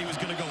thought he was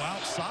going to go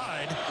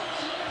outside.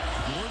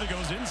 Worthy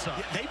goes inside.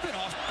 Yeah, they've been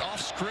off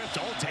script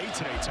all day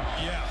today, Tom.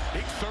 Yeah.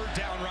 Big third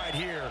down right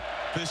here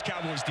for this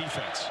Cowboys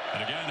defense.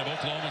 And again, if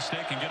Oklahoma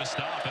State can get a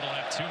stop, it'll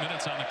have 2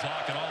 minutes on the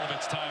clock and all of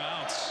its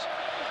timeouts.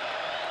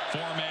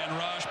 4-man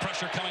rush,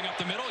 pressure coming up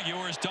the middle.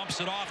 Ewers dumps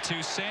it off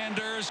to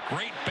Sanders.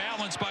 Great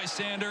balance by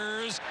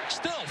Sanders.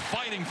 Still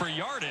fighting for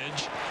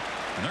yardage.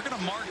 And they're going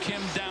to mark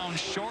him down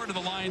short of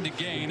the line to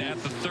gain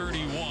at the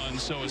 31.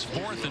 So it's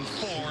 4th and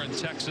 4, and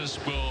Texas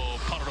will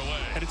punt it away.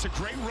 And it's a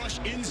great rush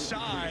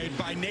inside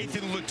by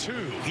Nathan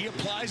Latu. He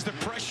applies the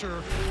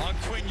pressure on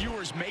Quinn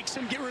Ewers, makes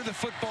him get rid of the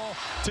football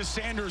to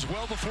Sanders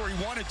well before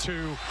he wanted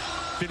to.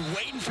 Been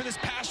waiting for this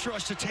pass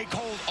rush to take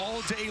hold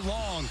all day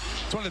long.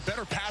 It's one of the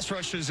better pass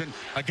rushes, and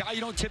a guy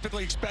you don't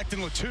typically expect in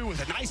Latu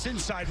with a nice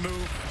inside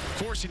move,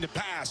 forcing the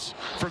pass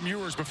from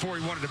Ewers before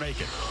he wanted to make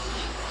it.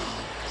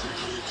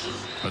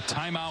 The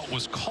timeout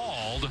was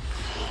called.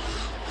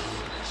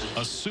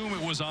 Assume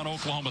it was on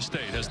Oklahoma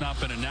State. Has not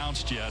been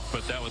announced yet,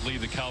 but that would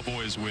leave the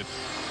Cowboys with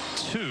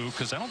 2,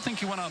 because I don't think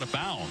he went out of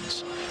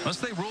bounds. Unless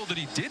they ruled that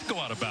he did go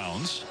out of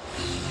bounds.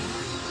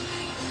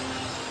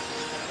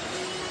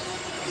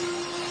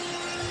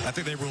 I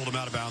think they ruled him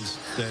out of bounds,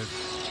 Dave.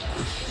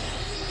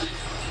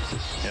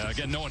 Yeah,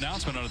 again, no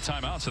announcement on a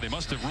timeout, so they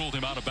must have ruled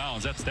him out of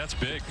bounds. That's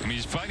big. I mean,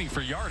 he's fighting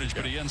for yardage,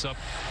 but he ends up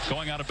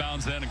going out of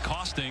bounds then and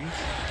costing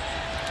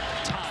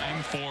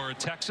time for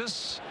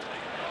Texas.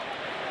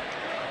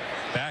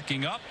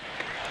 Backing up,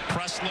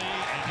 Presley,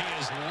 and he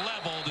is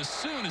leveled as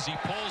soon as he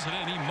pulls it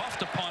in. He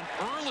muffed a punt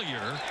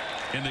earlier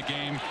in the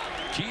game.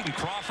 Keaton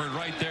Crawford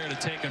right there to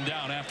take him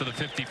down after the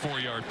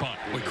 54-yard punt.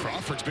 Well,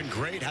 Crawford's been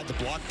great. Had the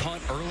block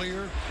punt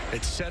earlier.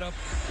 It set up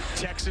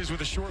Texas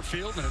with a short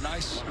field and a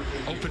nice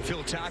open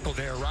field tackle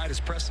there right as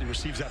Presley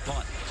receives that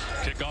punt.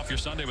 Kick off your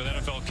Sunday with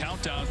NFL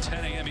Countdown,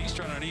 10 a.m.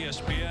 Eastern on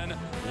ESPN.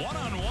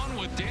 One-on-one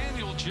with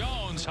Daniel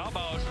Jones. How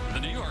about the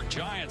New York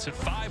Giants at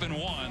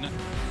 5-1?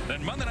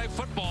 Then Monday Night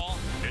Football,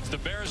 it's the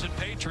Bears and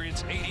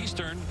Patriots, 8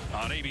 Eastern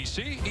on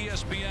ABC,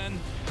 ESPN.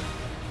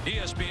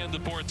 ESPN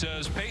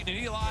Deportes, Peyton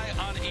and Eli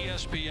on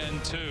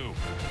ESPN2.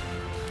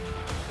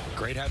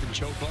 Great having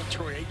Joe Buck,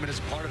 Troy Aikman as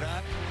a part of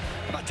that.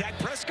 How about Dak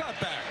Prescott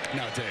back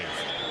now, Dave?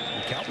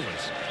 The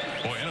Cowboys.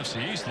 Boy,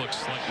 NFC East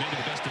looks like maybe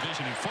the best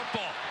division in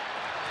football.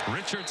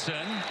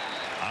 Richardson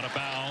out of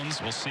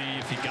bounds. We'll see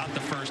if he got the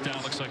first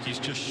down. Looks like he's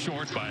just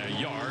short by a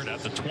yard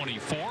at the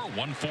 24.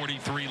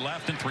 1:43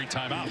 left and 3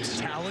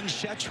 timeouts. Talon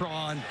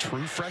Shetron,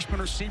 true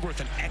freshman receiver with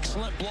an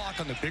excellent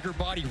block on the bigger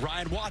body.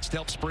 Ryan Watts to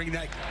help spring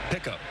that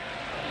pickup.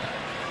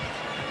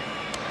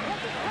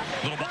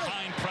 A little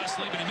behind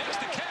Presley, but he makes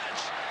the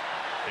catch.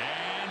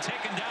 And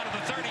taken down to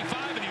the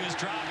 35, and he was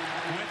dropped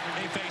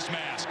with a face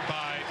mask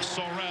by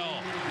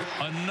Sorrell.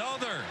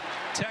 Another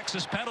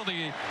Texas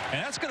penalty, and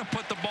that's going to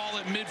put the ball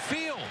at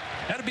midfield.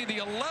 That'd be the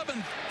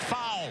 11th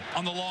foul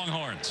on the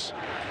Longhorns.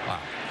 Wow.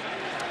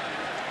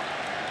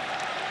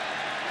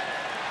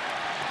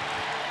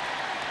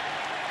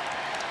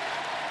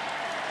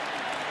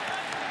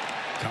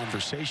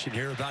 Conversation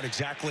here about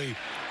exactly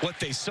what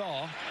they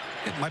saw.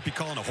 It might be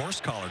calling a horse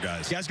collar,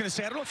 guys. Yeah, I was going to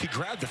say, I don't know if he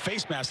grabbed the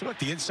face mask. It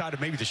looked like the inside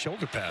of maybe the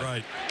shoulder pad.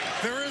 Right.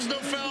 There is no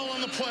foul on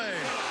the play.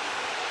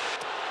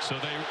 So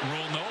they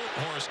rule no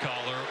horse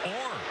collar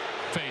or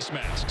face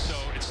mask. So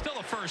it's still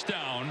a first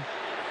down.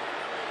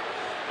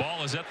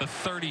 Ball is at the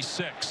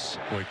 36.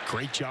 Boy,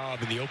 great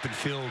job in the open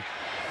field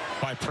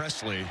by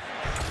Presley. Yeah,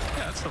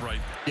 that's the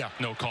right. Yeah.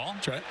 No call.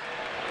 That's right.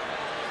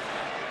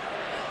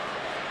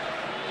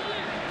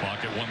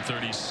 Clock at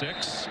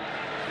 1:36.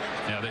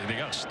 Yeah, they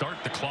got to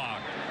start the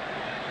clock.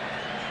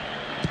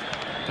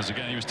 Because,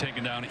 again, he was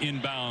taken down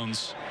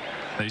inbounds.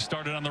 They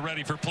started on the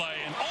ready for play.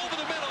 And over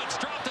the middle, it's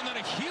dropped, and then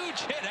a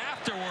huge hit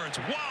afterwards.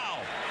 Wow.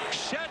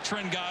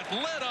 Shetron got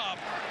lit up.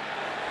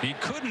 He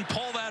couldn't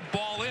pull that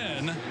ball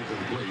in.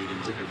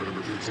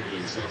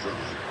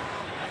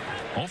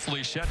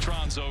 Hopefully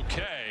Shetron's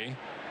okay.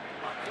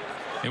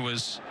 It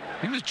was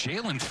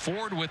Jalen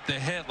Ford with the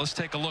hit. Let's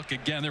take a look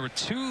again. There were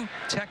two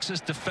Texas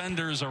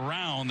defenders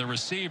around the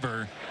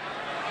receiver.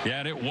 Yeah,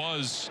 and it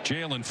was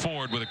Jalen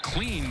Ford with a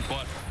clean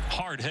but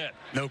hard hit.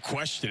 No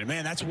question. And,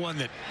 man, that's one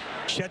that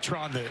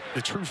Shetron,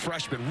 the true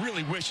freshman,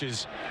 really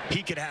wishes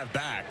he could have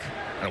back.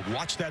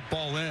 Watch that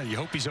ball in. You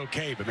hope he's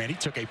okay. But, man, he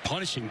took a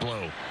punishing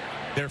blow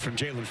there from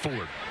Jalen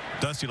Ford.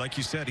 Dusty, like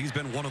you said, he's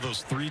been one of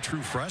those three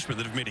true freshmen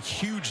that have made a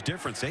huge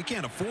difference. They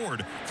can't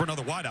afford for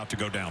another wideout to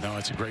go down. No,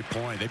 that's a great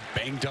point. They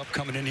banged up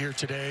coming in here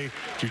today.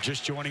 If you're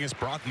just joining us,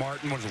 Brock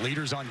Martin, one of the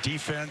leaders on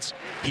defense.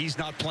 He's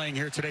not playing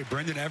here today.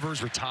 Brendan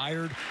Evers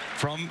retired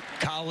from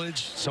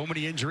college. So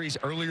many injuries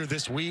earlier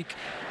this week.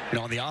 You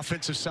know, on the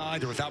offensive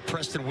side, they're without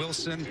Preston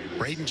Wilson,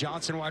 Braden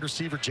Johnson, wide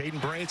receiver, Jaden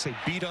Brantz. They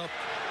beat up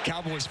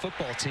Cowboys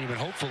football team, and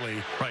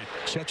hopefully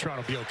Shetron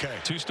will be okay.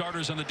 Two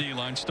starters on the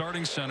D-line,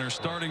 starting center,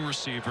 starting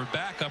receiver,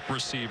 backup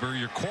receiver.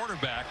 Your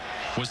quarterback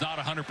was not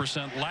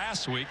 100%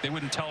 last week. They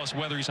wouldn't tell us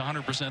whether he's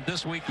 100%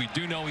 this week. We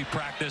do know he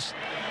practiced,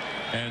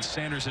 and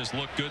Sanders has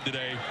looked good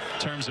today in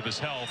terms of his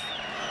health.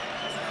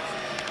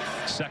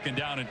 Second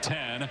down and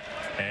 10,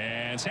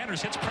 and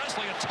Sanders hits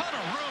Presley, a ton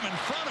of room in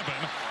front of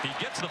him. He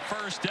gets the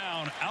first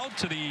down out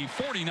to the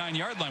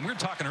 49-yard line. We were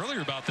talking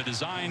earlier about the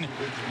design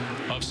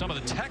of some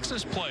of the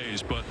Texas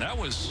plays, but that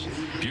was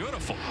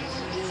beautiful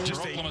for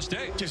Oklahoma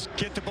State. Just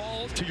get the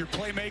ball to your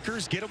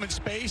playmakers, get them in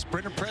space.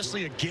 Brendan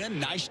Presley, again,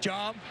 nice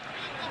job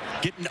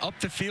getting up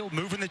the field,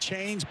 moving the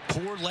chains.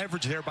 Poor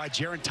leverage there by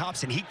Jaron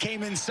Thompson. He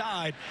came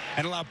inside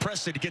and allowed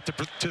Presley to get to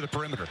the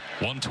perimeter.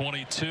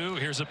 122.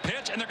 Here's a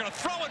pitch, and they're going to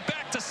throw it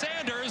back to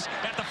Sanders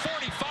at the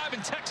 45,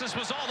 and Texas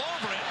was all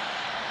over it.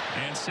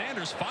 And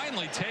Sanders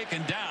finally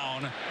taken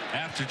down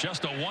after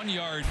just a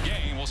 1-yard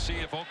gain. We'll see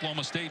if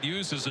Oklahoma State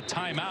uses a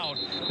timeout.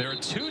 There are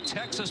two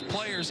Texas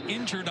players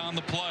injured on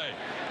the play.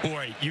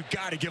 Boy, you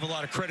got to give a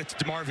lot of credit to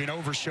DeMarvion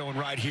Overshown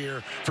right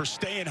here for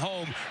staying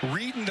home,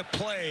 reading the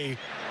play.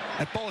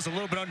 That ball is a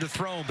little bit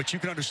underthrown, but you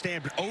can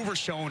understand. But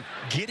Overshown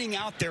getting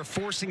out there,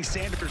 forcing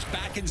Sanders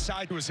back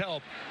inside to his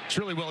help. It's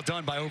really well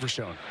done by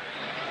Overshown.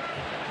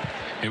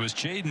 It was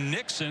Jaden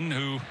Nixon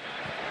who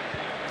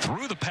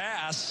threw the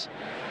pass,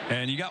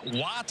 and you got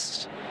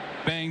Watts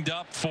banged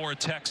up for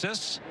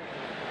Texas.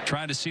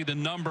 Trying to see the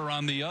number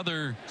on the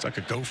other. It's like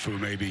a Gofu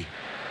maybe.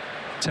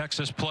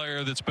 Texas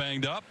player that's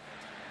banged up.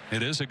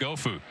 It is a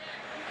Gofu.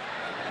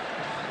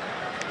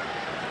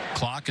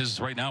 Clock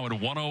is right now at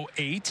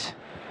 1:08.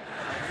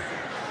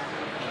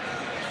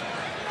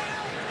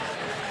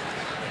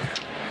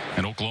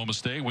 And Oklahoma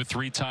State with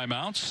 3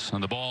 timeouts on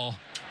the ball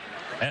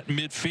at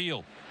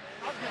midfield.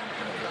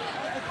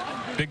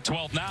 Big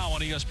 12 now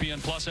on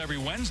ESPN Plus every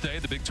Wednesday.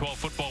 The Big 12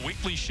 Football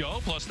Weekly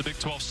Show plus the Big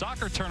 12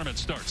 Soccer Tournament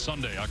starts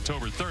Sunday,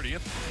 October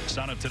 30th.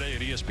 Sign up today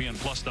at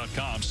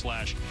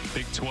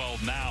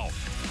ESPNplus.com/Big12 Now.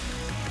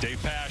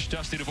 Dave Pasch,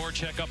 Dusty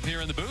Dvorak up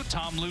here in the booth.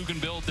 Tom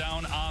Luganbill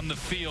down on the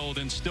field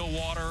in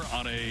Stillwater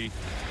on a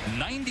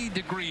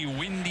 90-degree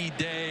windy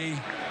day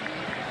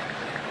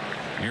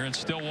here in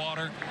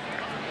Stillwater.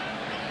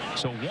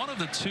 So one of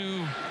the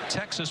two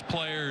Texas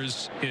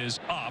players is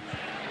up.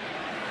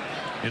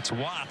 It's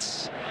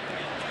Watts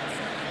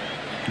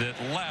that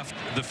left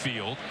the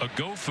field.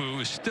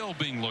 Gofu is still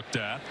being looked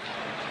at.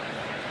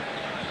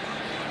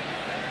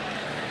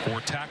 4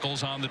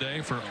 tackles on the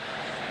day for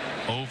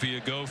Ovie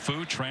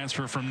Gofu,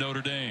 transfer from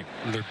Notre Dame.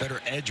 They're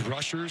better edge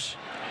rushers.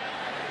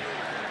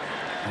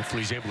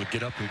 Hopefully he's able to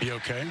get up and be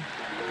okay.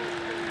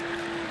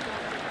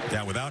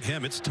 Yeah, without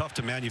him, it's tough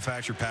to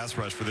manufacture pass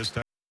rush for this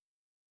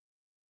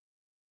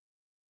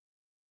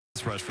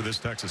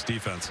Texas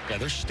defense. Yeah,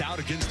 they're stout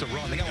against the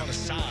run. They got a lot of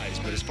size,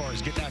 but as far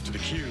as getting after the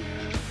cue,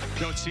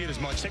 you don't see it as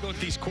much. Take a look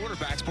at these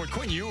quarterbacks. Boy,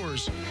 Quinn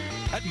Ewers,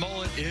 that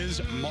mullet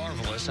is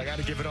marvelous. I got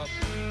to give it up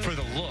for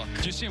the look.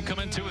 Did you see him come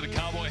into with a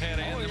cowboy hat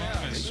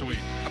and sweet?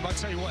 I'm about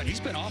to tell you what,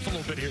 he's been off a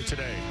little bit here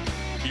today.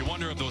 You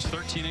wonder if those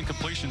 13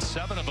 incompletions,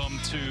 7 of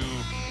them to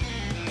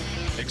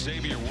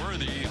Xavier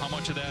Worthy, how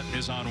much of that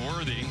is on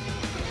Worthy?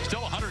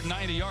 Still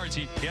 190 yards.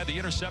 He had the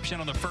interception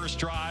on the first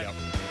drive. Yep.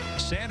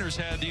 Sanders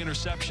had the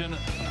interception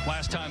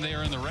last time they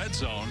were in the red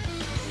zone.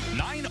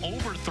 9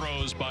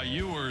 overthrows by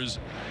Ewers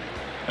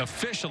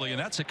officially, and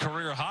that's a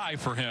career high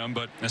for him.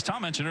 But as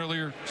Tom mentioned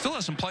earlier, still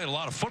hasn't played a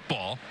lot of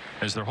football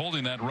as they're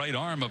holding that right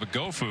arm of a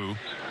Gofu.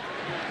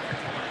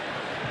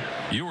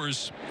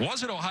 Ewers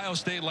was at Ohio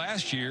State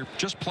last year,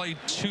 just played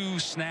 2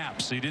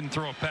 snaps. He didn't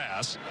throw a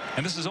pass,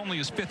 and this is only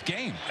his 5th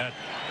game at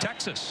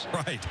Texas.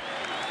 Right.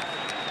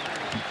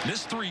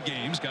 Missed 3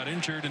 games, got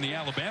injured in the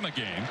Alabama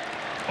game.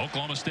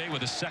 Oklahoma State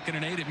with a 2nd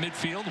and 8 at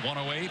midfield,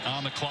 1:08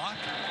 on the clock,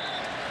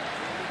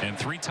 and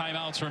 3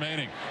 timeouts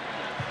remaining.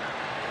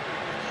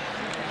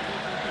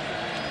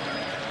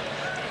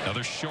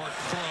 Another short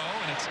throw,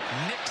 and it's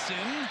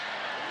Nixon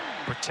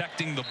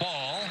protecting the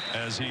ball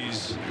as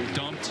he's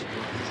dumped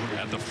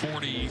at the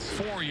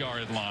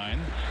 44-yard line.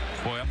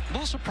 Boy, I'm a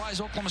little surprised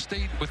Oklahoma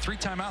State with 3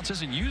 timeouts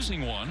isn't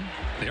using one.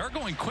 They are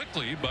going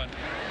quickly, but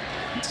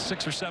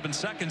 6 or 7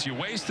 seconds you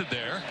wasted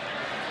there.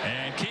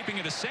 And keeping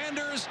it to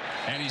Sanders,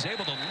 and he's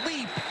able to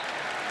leap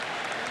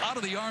out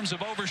of the arms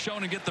of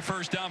Overshown and get the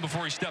first down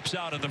before he steps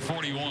out at the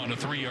 41, a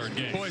 3-yard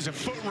gain. Boys, a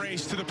foot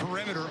race to the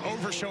perimeter.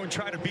 Overshown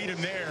tried to beat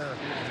him there.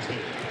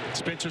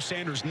 Spencer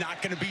Sanders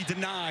not going to be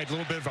denied. A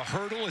little bit of a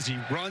hurdle as he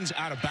runs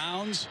out of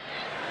bounds.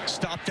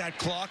 Stop that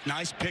clock.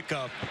 Nice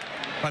pickup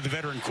by the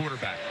veteran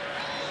quarterback.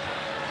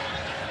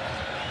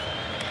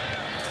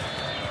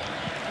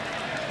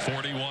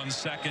 41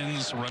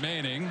 seconds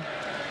remaining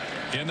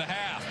in the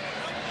half.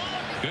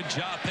 Good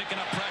job picking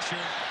up pressure,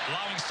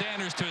 allowing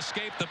Sanders to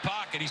escape the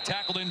pocket. He's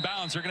tackled in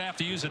bounds. They're going to have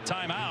to use a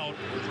timeout,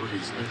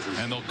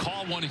 and they'll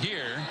call one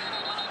here.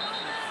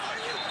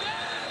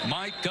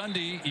 Mike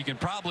Gundy, you can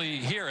probably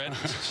hear it.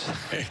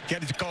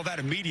 Get to call that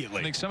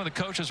immediately. I think some of the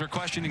coaches are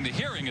questioning the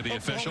hearing of the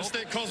official. Oklahoma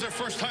State calls their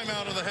first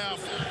timeout of the half.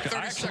 30 I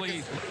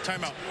actually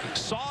timeout.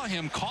 saw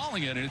him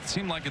calling it, and it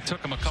seemed like it took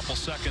him a couple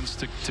seconds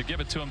to give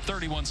it to him.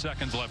 31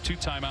 seconds left. 2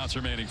 timeouts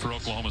remaining for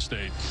Oklahoma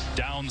State.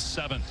 Down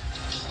 7.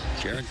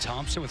 Jaron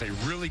Thompson with a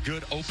really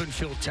good open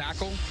field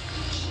tackle.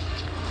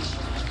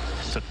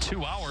 It's a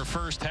 2-hour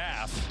first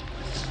half.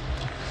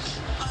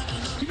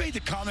 You made the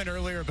comment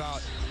earlier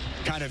about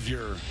kind of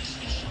your,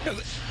 a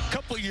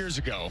couple of years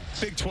ago,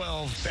 Big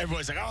 12,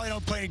 everybody's like, oh, they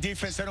don't play any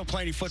defense, they don't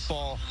play any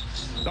football.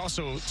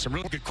 Also, some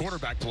really good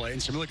quarterback play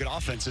and some really good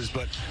offenses.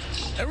 But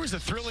there was a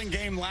thrilling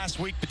game last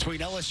week between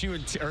LSU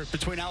and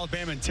between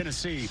Alabama and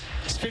Tennessee.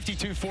 It's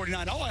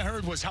 52-49. All I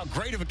heard was how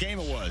great of a game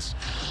it was.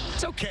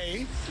 It's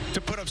okay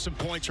to put up some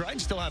points, right,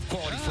 and still have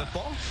quality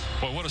football.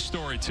 Well, what a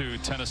story, too.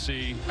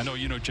 Tennessee. I know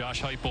you know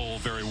Josh Heupel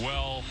very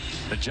well.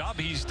 The job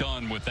he's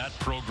done with that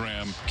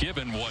program,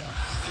 given what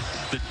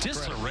the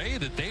disarray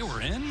that they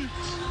were in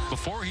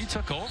before he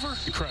took over.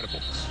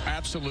 Incredible.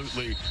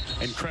 Absolutely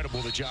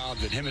incredible, the job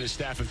that him and his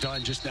staff have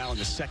done just now in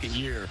the 2nd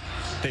year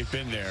they've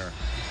been there.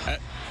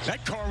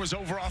 That car was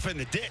over off in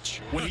the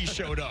ditch when he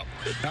showed up.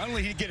 Not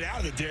only did he get out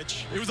of the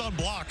ditch, it was on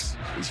blocks.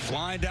 He's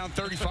flying down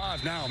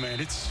 35 now,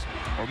 man. It's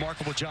a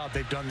remarkable job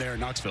they've done there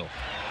in Knoxville.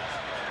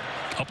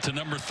 Up to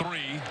number 3.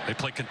 They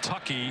play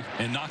Kentucky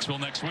in Knoxville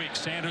next week.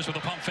 Sanders with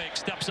a pump fake,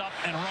 steps up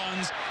and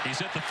runs. He's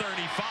at the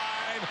 35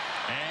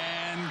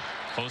 and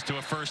close to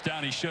a first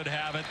down. He should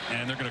have it,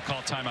 and they're going to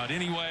call timeout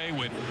anyway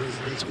with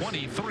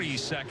 23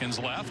 seconds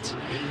left.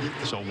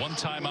 So 1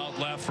 timeout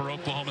left for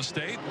Oklahoma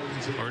State.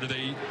 Or do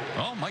they?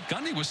 Oh, Mike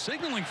Gundy was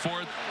signaling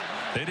for it.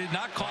 They did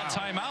not call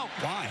timeout.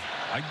 Why?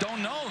 I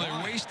don't know.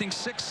 They're wasting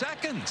 6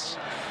 seconds.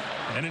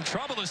 And in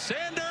trouble is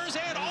Sanders,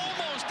 and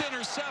almost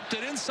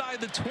intercepted inside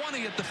the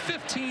 20 at the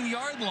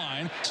 15-yard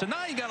line. So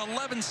now you got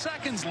 11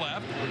 seconds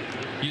left.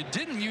 You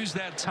didn't use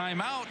that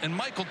timeout, and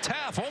Michael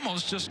Taff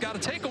almost just got a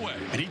takeaway.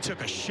 And he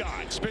took a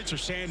shot. Spencer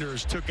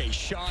Sanders took a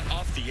shot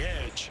off the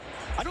edge.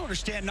 I don't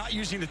understand not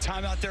using the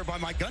timeout there by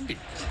Mike Gundy.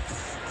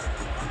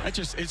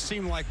 It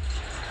seemed like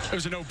it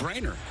was a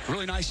no-brainer.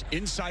 Really nice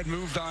inside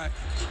move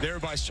there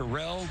by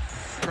Sorrell.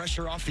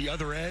 Pressure off the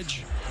other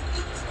edge.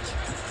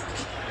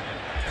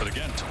 But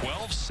again,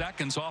 12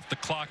 seconds off the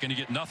clock, and you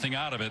get nothing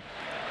out of it.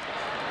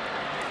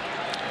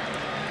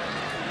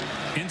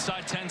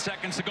 Inside 10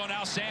 seconds to go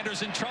now.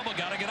 Sanders in trouble.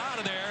 Got to get out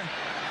of there.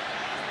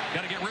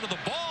 Got to get rid of the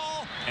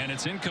ball. And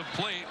it's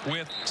incomplete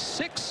with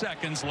 6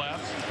 seconds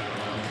left.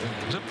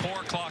 It was a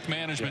poor clock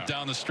management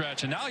down the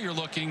stretch. And now you're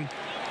looking,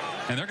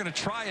 and they're going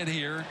to try it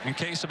here in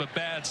case of a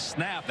bad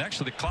snap.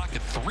 Actually, the clock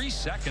at 3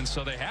 seconds,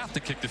 so they have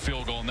to kick the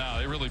field goal now.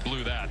 They really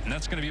blew that. And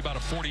that's going to be about a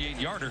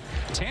 48-yarder.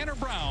 Tanner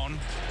Brown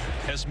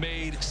has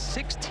made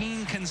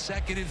 16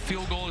 consecutive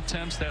field goal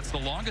attempts. That's the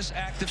longest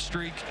active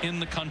streak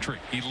in the country.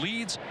 He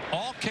leads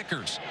all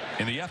kickers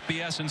in the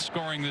FBS in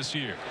scoring this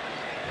year.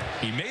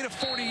 He made a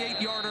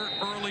 48-yarder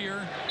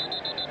earlier.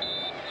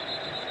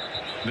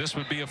 This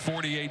would be a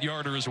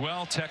 48-yarder as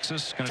well.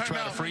 Texas going to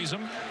try to freeze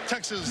him.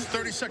 Texas,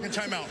 30-second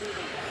timeout.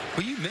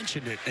 Well, you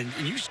mentioned it, and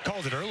you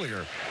called it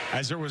earlier,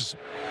 as there was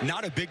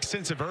not a big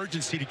sense of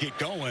urgency to get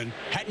going.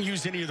 Hadn't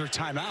used any of their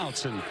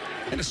timeouts,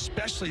 and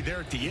especially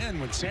there at the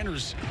end when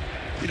Sanders,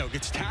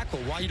 gets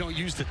tackled. Why you don't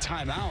use the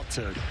timeout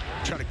to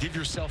try to give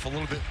yourself a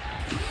little bit,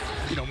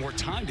 more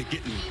time to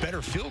get in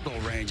better field goal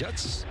range?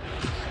 That's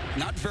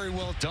not very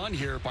well done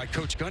here by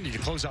Coach Gundy to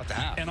close out the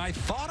half. And I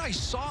thought I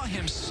saw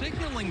him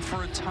signaling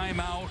for a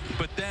timeout,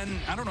 but then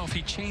I don't know if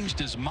he changed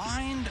his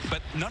mind,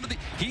 but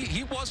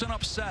he wasn't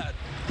upset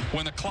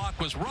when the clock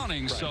was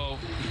running, right. So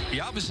he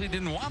obviously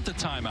didn't want the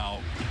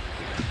timeout,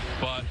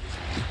 but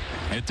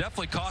it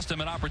definitely cost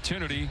him an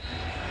opportunity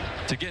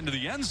to get into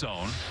the end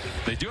zone.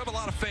 They do have a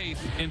lot of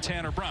faith in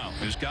Tanner Brown,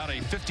 who's got a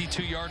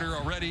 52-yarder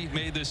already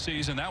made this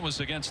season. That was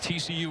against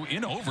TCU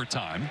in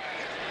overtime.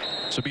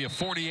 So it'll be a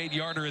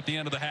 48-yarder at the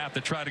end of the half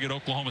to try to get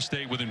Oklahoma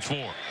State within 4.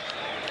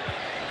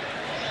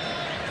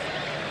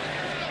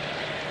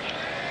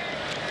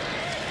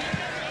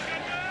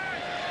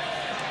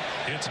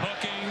 It's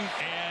hooking,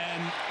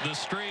 and the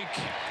streak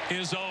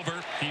is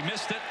over. He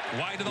missed it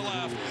wide to the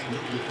left.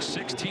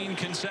 16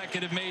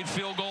 consecutive made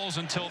field goals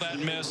until that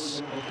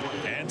miss.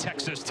 And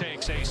Texas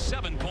takes a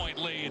 7-point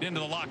lead into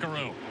the locker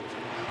room.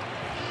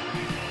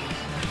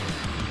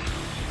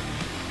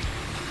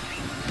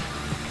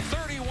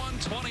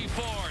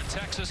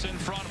 Texas in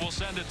front. We'll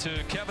send it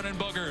to Kevin and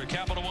Booger.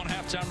 Capital One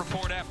halftime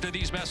report after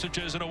these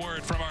messages and a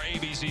word from our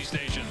ABC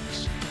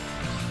stations.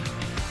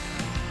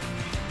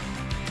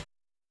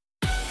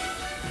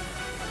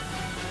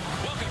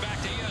 Welcome back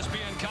to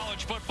ESPN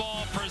College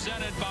Football,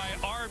 presented by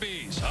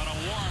Arby's on a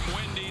warm,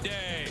 windy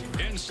day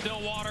in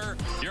Stillwater.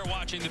 You're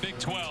watching the Big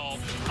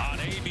 12 on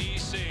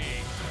ABC.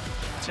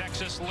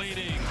 Texas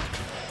leading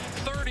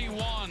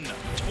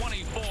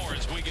 31-24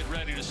 as we get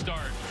ready to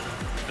start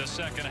the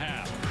second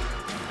half.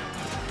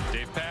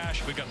 Dave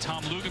Pash, we got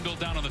Tom Luganville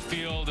down on the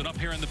field, and up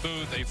here in the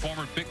booth, a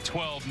former Big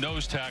 12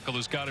 nose tackle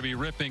who's got to be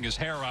ripping his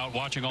hair out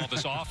watching all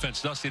this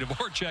offense. Dusty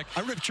Dvorak.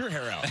 I ripped your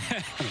hair out.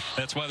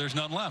 That's why there's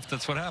none left.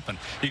 That's what happened.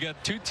 You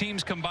got two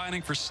teams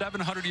combining for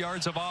 700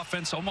 yards of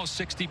offense, almost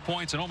 60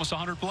 points, and almost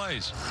 100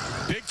 plays.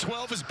 Big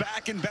 12 is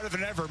back and better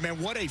than ever. Man,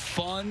 what a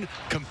fun,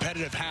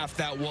 competitive half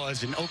that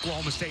was. And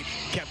Oklahoma State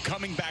kept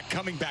coming back.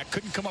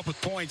 Couldn't come up with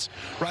points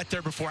right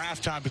there before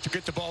halftime, but to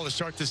get the ball to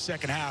start this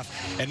second half.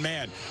 And,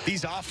 man,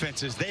 these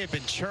offenses, they have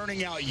been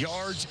churning out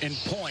yards and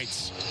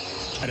points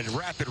at a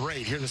rapid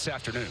rate here this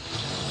afternoon.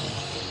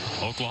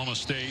 Oklahoma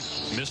State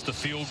missed the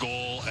field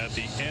goal at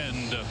the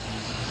end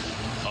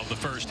of the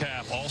first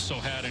half. Also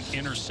had an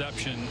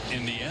interception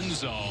in the end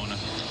zone.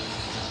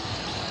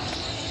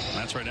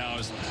 That's right now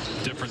is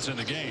the difference in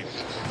the game.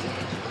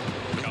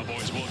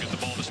 Cowboys will get the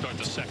ball to start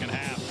the second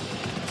half.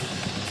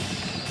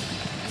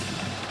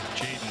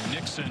 Jaden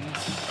Nixon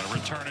going to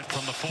return it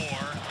from the 4.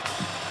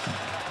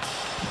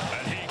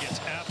 And he gets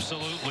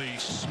absolutely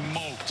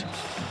smoked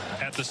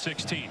at the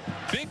 16.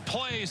 Big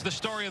plays, the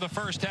story of the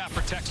first half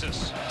for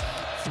Texas.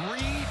 3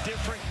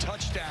 different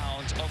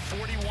touchdowns of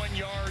 41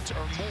 yards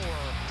or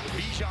more.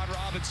 Bijan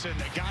Robinson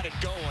got it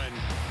going.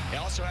 They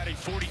also had a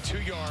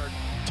 42-yard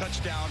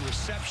touchdown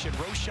reception.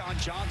 Roschon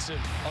Johnson,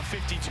 a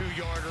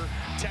 52-yarder.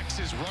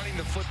 Texas running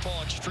the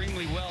football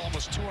extremely well,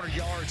 almost 200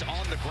 yards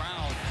on the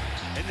ground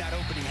in that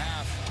opening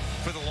half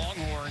for the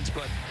Longhorns.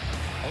 But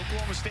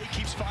Oklahoma State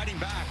keeps fighting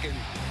back, and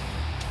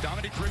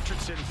Dominic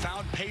Richardson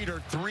found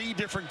Pater 3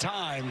 different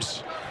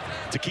times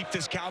to keep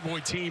this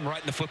Cowboy team right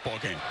in the football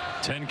game.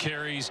 10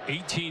 carries,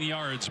 18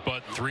 yards,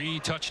 but 3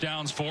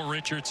 touchdowns for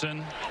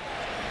Richardson.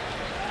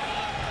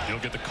 He'll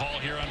get the call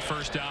here on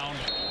first down.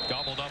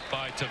 Gobbled up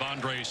by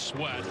Tavondre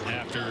Sweat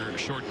after a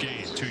short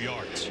gain, 2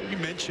 yards. You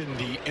mentioned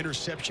the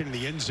interception in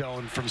the end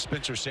zone from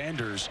Spencer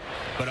Sanders,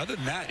 but other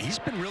than that, he's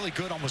been really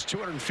good, almost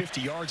 250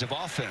 yards of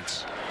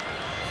offense.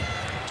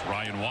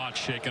 Ryan Watts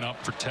shaken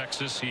up for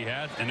Texas. He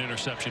had an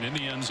interception in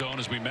the end zone,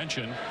 as we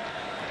mentioned.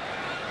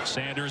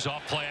 Sanders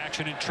off play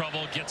action, in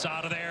trouble, gets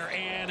out of there,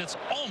 and it's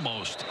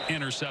almost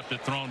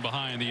intercepted, thrown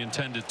behind the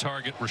intended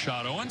target,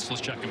 Rashad Owens.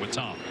 Let's check in with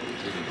Tom.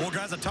 Well,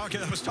 guys,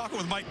 I was talking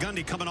with Mike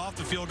Gundy coming off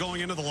the field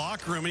going into the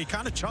locker room, and he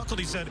kind of chuckled.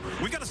 He said,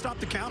 we got to stop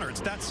the counter.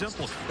 It's that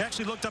simple. He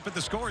actually looked up at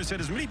the score. He said,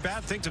 as many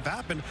bad things have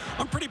happened,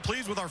 I'm pretty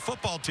pleased with our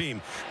football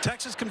team.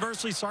 Texas,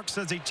 conversely, Sark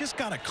says they just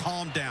got to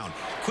calm down.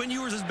 Quinn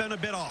Ewers has been a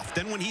bit off.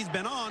 Then when he's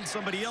been on,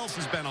 somebody else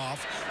has been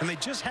off, and they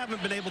just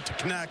haven't been able to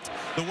connect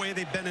the way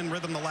they've been in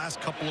rhythm the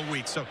last couple of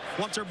weeks. So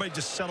once everybody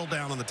just settle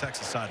down on the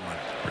Texas sideline.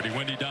 Pretty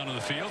windy down on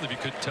the field, if you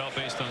could tell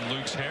based on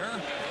Luke's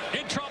hair.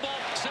 In trouble.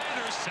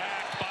 Sanders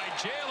sacked by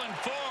Jalen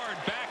Ford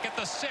back at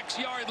the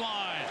 6-yard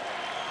line.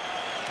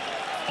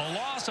 A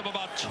loss of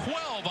about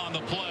 12 on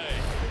the play.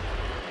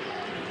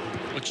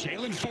 Well,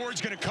 Jalen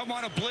Ford's going to come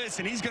on a blitz,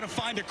 and he's going to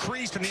find a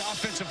crease in the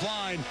offensive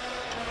line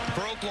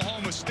for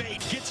Oklahoma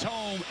State. Gets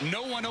home,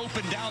 no one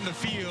open down the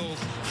field,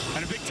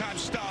 and a big-time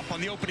stop on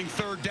the opening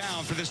 3rd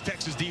down for this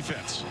Texas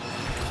defense.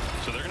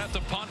 So they're going to have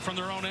to punt from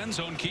their own end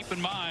zone. Keep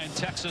in mind,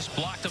 Texas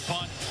blocked a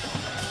punt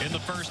in the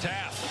first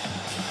half.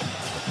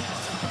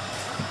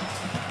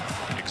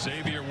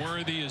 Xavier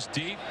Worthy is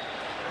deep.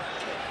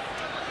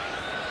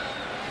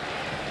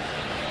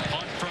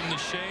 Punt from the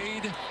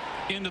shade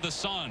into the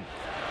sun.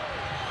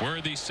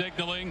 Worthy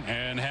signaling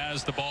and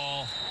has the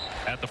ball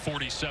at the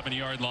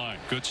 47-yard line.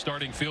 Good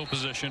starting field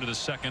position to the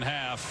second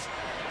half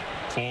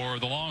for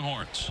the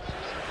Longhorns.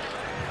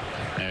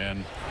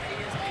 And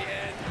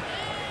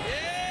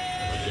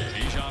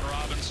Bijan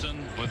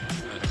Robinson with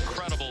an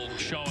incredible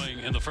showing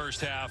in the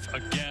first half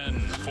again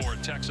for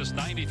Texas.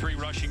 93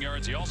 rushing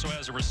yards. He also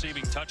has a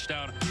receiving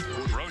touchdown.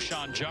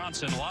 Roschon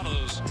Johnson, a lot of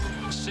those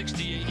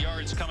 68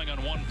 yards coming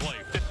on one play.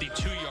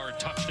 52-yard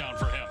touchdown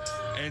for him.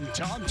 And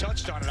Tom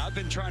touched on it. I've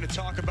been trying to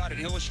talk about it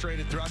and illustrate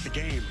it throughout the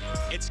game.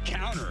 It's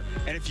counter.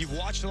 And if you've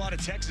watched a lot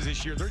of Texas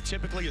this year, they're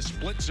typically a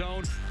split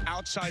zone,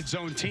 outside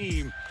zone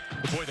team.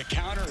 But boy, the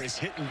counter is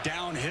hitting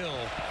downhill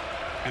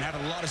and had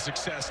a lot of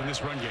success in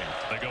this run game.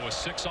 They go with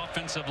 6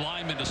 offensive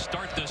linemen to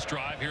start this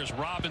drive. Here's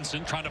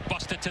Robinson trying to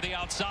bust it to the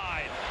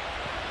outside.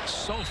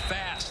 So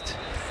fast.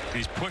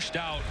 He's pushed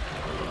out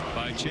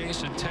by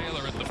Jason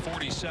Taylor at the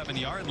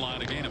 47-yard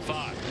line, a gain of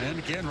 5. And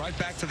again, right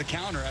back to the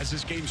counter as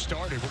this game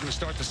started. We're going to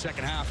start the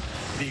second half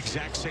the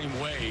exact same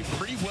way.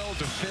 Pretty well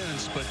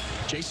defense, but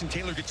Jason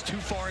Taylor gets too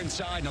far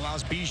inside and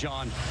allows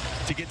Bijan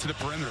to get to the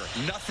perimeter.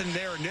 Nothing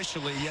there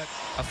initially, yet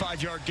a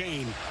 5-yard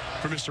gain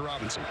for Mr.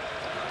 Robinson.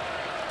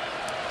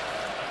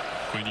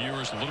 Quinn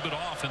Ewers a little bit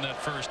off in that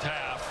first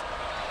half.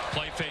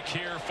 Play fake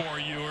here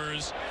for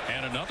Ewers,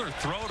 and another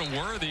throw to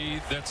Worthy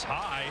that's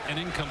high and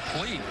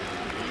incomplete.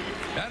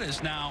 That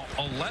is now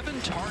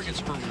 11 targets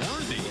for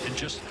Worthy and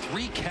just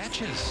 3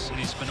 catches, and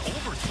he's been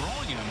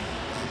overthrowing him.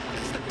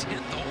 It's the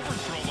 10th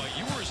overthrow by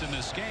Ewers in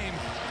this game.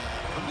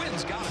 The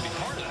wind's got to be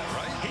part of that,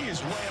 right? He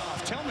is way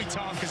off. Tell me,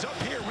 Tom, because up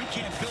here we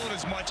can't feel it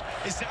as much.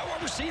 Is that why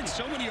we're seeing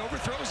so many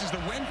overthrows? Is the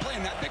wind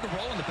playing that big a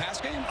role in the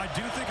pass game? I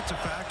do think it's a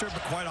factor,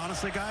 but quite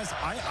honestly, guys,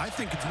 I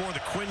think it's more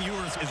that Quinn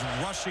Ewers is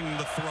rushing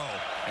the throw.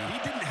 He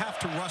didn't have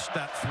to rush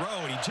that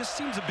throw, and he just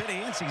seems a bit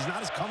antsy. He's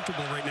not as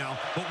comfortable right now,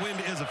 but wind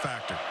is a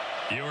factor.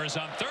 Ewers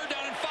on 3rd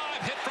down and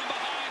 5, hit from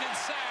behind and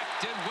sacked.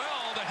 Did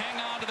well to hang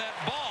on to that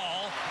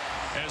ball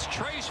as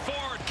Trace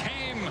Ford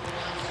came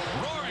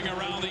roaring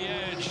around the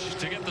edge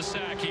to get the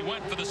sack. He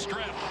went for the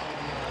strip.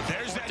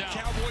 There's that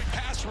Cowboy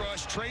pass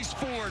rush. Trace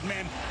Ford,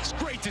 man, it's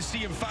great to see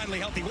him finally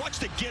healthy. Watch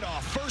the get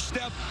off. First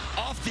step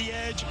off the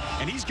edge,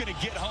 and he's going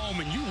to get home.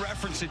 And you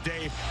reference it,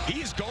 Dave.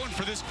 He is going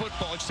for this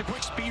football. It's a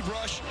quick speed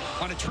rush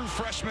on a true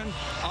freshman.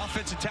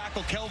 Offensive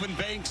tackle Kelvin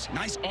Banks.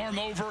 Nice arm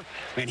over,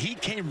 and he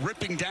came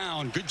ripping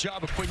down. Good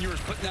job of Quinn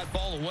Ewers putting that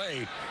ball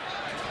away.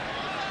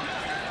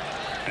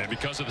 And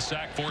because of the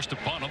sack, forced a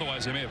punt.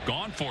 Otherwise, they may have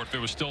gone for it if it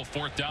was still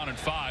 4th down and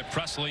 5.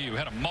 Presley, who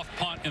had a muff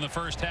punt in the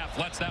first half,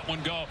 lets that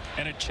one go,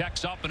 and it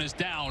checks up and is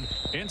down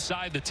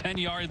inside the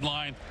 10-yard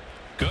line.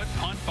 Good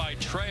punt by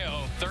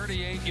Trejo,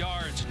 38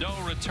 yards, no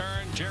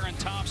return. Jaron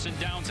Thompson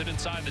downs it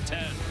inside the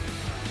 10.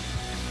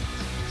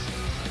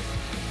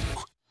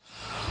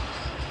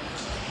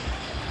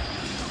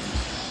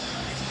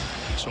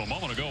 So a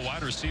moment ago,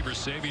 wide receiver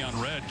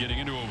Savion Red getting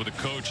into it with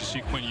a coach. You see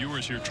Quinn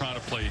Ewers here trying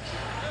to play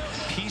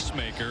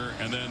peacemaker,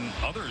 and then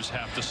others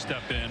have to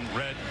step in.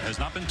 Red has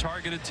not been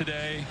targeted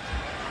today.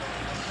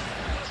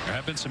 There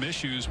have been some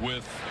issues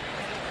with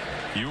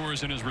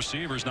Ewers and his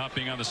receivers not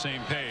being on the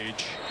same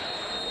page.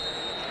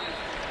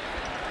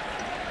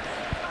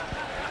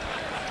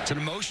 It's an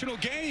emotional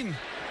game.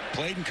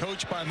 Played and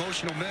coached by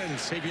emotional men.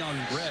 Savion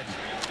Red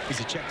needs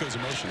to check those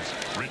emotions.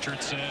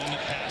 Richardson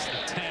past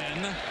the 10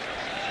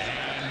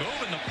 and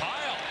moving the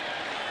pile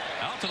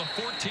out to the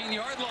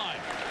 14-yard line.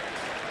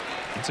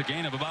 It's a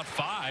gain of about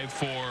 5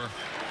 for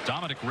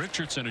Dominic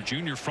Richardson, a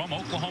junior from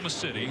Oklahoma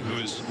City, who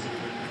has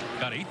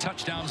got 8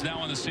 touchdowns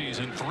now in the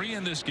season, 3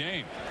 in this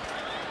game.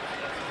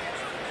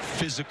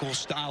 Physical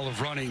style of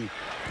running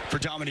for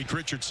Dominic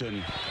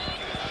Richardson.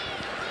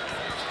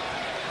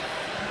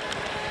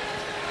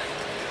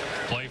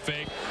 Play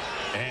fake,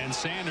 and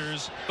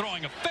Sanders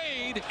throwing a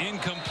fade,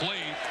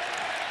 incomplete.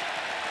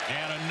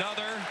 And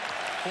another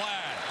flag.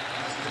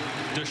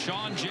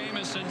 Deshaun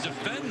Jamison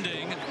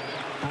defending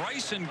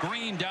Bryson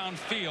Green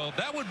downfield.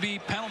 That would be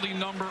penalty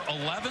number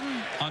 11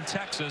 on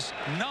Texas,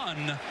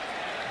 none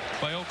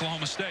by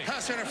Oklahoma State.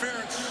 Pass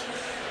interference,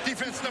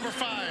 defense number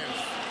 5,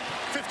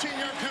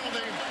 15-yard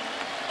penalty,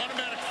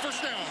 automatic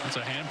first down. It's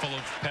a handful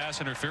of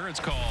pass interference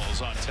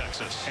calls on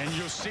Texas. And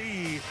you'll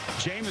see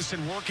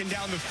Jamison working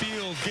down the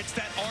field, gets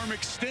that arm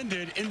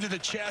extended into the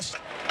chest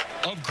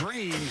of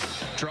Green,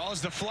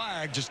 draws the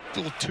flag, just a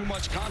little too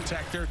much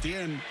contact there at the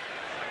end.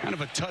 Kind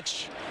of a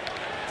touch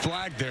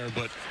flag there,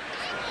 but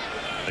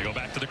they go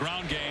back to the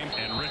ground game,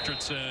 and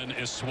Richardson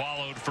is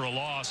swallowed for a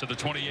loss at the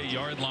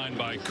 28-yard line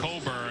by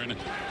Coburn.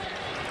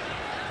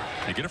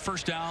 They get a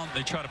first down,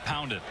 they try to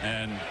pound it,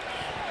 and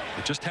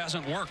it just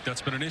hasn't worked.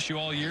 That's been an issue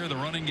all year. The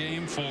running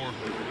game for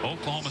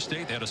Oklahoma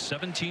State, they had a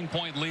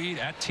 17-point lead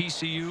at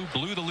TCU,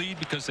 blew the lead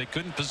because they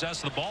couldn't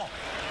possess the ball,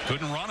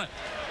 couldn't run it.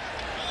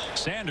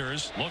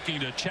 Sanders looking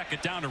to check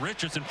it down to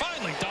Richardson,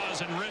 finally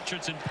does, and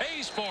Richardson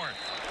pays for it.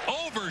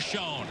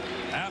 Overshown,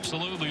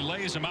 absolutely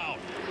lays him out.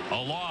 A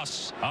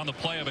loss on the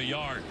play of a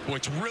yard. Well,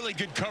 it's really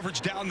good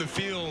coverage down the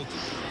field.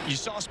 You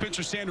saw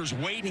Spencer Sanders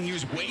waiting. He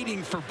was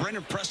waiting for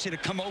Brendan Presley to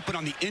come open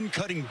on the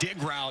in-cutting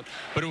dig route,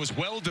 but it was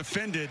well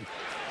defended.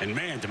 And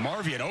man,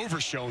 DeMarvion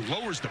Overshown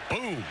lowers the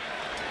boom.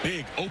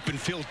 Big open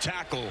field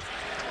tackle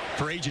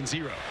for Agent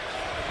Zero.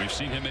 We've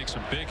seen him make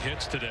some big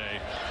hits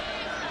today.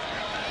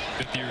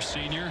 5th-year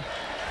senior.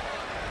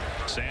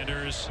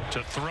 Sanders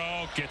to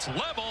throw, gets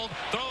leveled,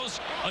 throws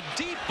a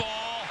deep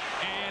ball,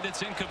 and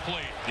it's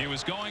incomplete. He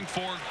was going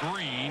for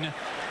Green.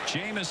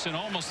 Jamison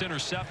almost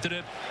intercepted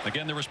it.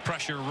 Again, there was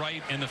pressure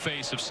right in the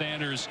face of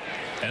Sanders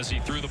as he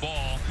threw the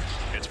ball.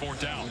 It's 4th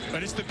down.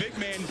 But it's the big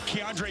man,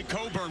 Keandre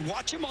Coburn.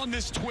 Watch him on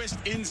this twist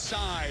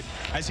inside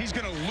as he's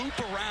going to loop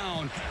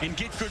around and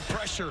get good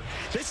pressure.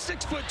 This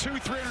 6'2",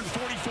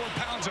 344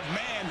 pounds of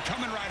man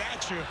coming right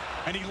at you,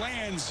 and he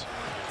lands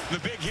the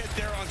big hit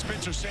there on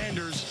Spencer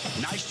Sanders.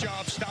 Nice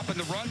job stopping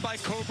the run by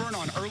Coburn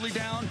on early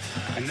down,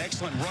 and an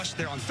excellent rush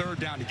there on third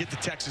down to get the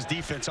Texas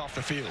defense off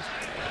the field.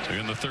 So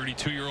again, the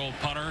 32-year-old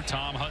punter,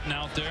 Tom Hutton,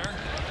 out there.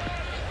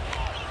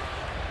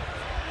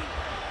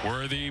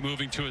 Worthy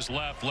moving to his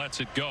left, lets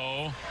it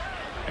go,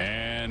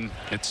 and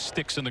it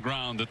sticks in the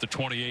ground at the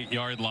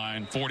 28-yard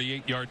line.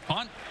 48-yard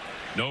punt.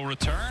 No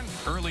return.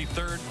 Early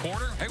third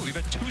quarter. Hey, we've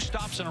had 2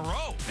 stops in a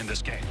row in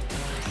this game.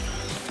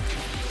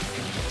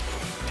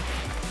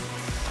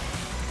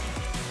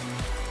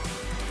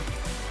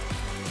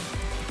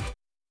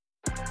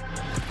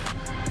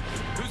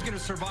 Who's going to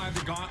survive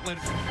the gauntlet?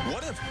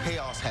 What if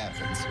chaos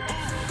happens?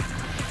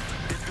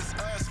 If it's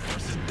us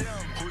versus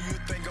them, who you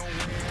think gon'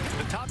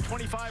 win? The Top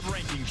 25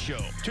 Ranking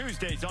Show,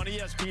 Tuesdays on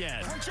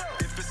ESPN.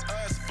 If it's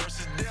us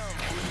versus them,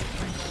 who you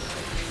think gon' win?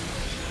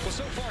 Well,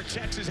 so far,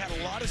 Texas had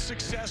a lot of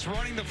success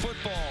running the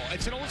football.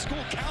 It's an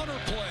old-school counter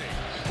play.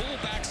 Pull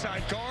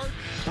backside guard,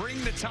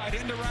 bring the tight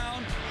end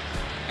around,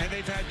 and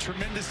they've had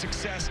tremendous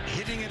success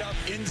hitting it up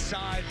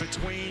inside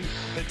between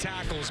the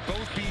tackles.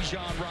 Both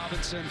Bijan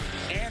Robinson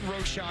and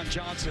Roschon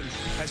Johnson.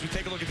 As we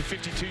take a look at the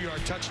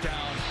 52-yard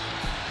touchdown,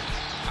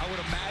 I would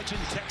imagine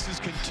Texas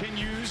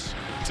continues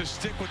to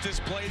stick with this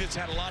play that's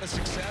had a lot of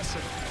success.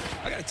 And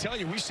I got to tell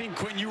you, we've seen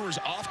Quinn Ewers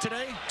off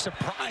today.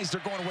 Surprised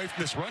they're going away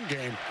from this run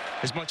game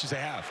as much as they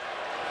have.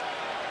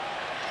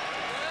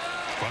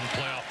 Run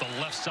play off the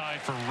left side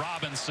for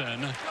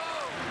Robinson.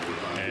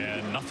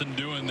 And nothing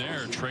doing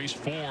there. Trace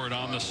Ford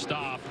on the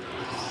stop.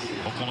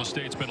 Oklahoma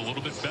State's been a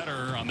little bit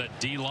better on that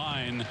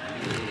D-line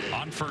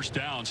on first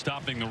down,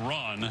 stopping the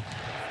run.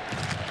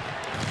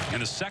 In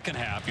the second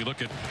half, you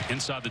look at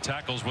inside the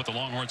tackles, what the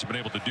Longhorns have been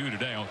able to do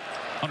today.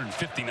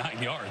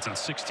 159 yards on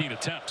 16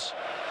 attempts.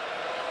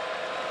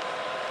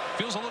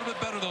 Feels a little bit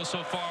better, though,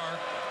 so far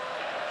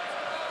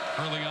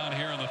early on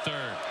here in the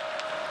third.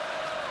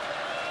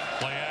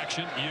 Play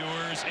action.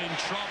 Ewers in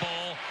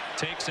trouble.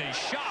 Takes a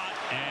shot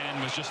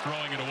and was just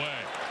throwing it away.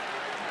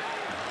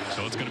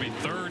 So it's going to be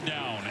third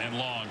down and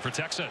long for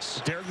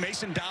Texas. Derek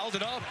Mason dialed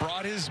it up,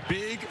 brought his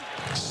big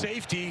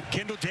safety,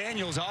 Kendall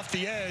Daniels, off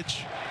the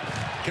edge.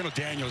 Kendall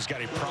Daniels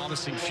got a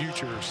promising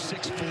future,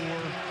 6'4",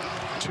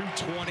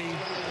 220.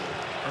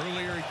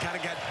 Earlier, he kind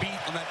of got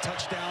beat on that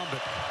touchdown,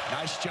 but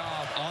nice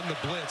job on the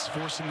blitz,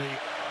 forcing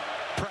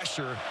the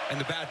pressure and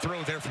the bad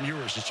throw there from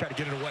Ewers. Just try to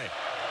get it away.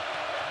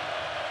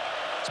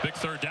 It's a big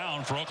third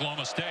down for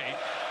Oklahoma State.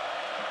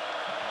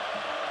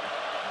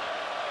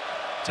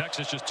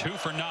 Texas just 2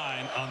 for 9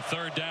 on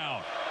third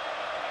down.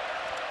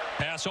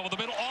 Pass over the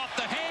middle, off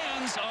the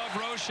hands of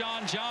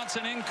Roschon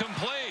Johnson,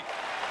 incomplete.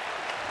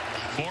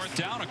 Fourth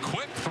down, a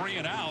quick 3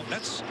 and out.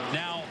 That's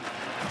now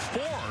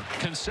 4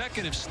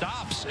 consecutive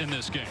stops in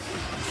this game.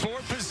 4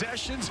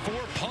 possessions, 4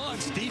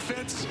 punts.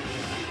 Defense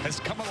has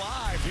come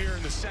alive here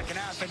in the second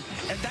half,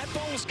 and that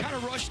ball was kind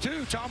of rushed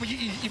too. Tom,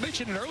 you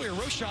mentioned it earlier.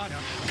 Roschon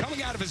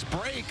coming out of his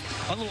break,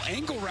 a little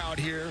angle route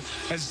here,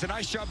 as it's a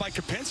nice job by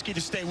Kopinski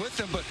to stay with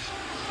him, but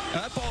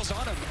that ball's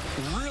on him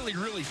really,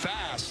 really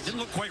fast. Didn't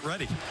look quite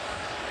ready.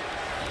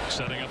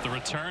 Setting up the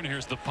return.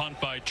 Here's the punt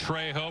by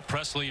Trejo.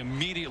 Presley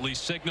immediately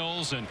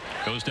signals and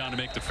goes down to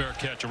make the fair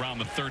catch around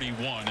the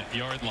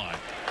 31-yard line.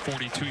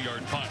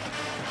 42-yard punt.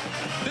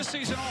 This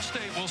season,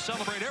 Allstate will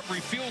celebrate every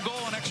field goal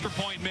and extra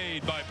point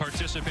made by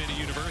participating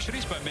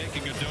universities by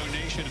making a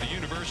donation to the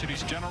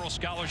university's General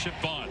Scholarship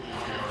Fund.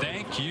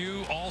 Thank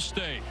you,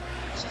 Allstate.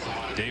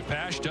 Dave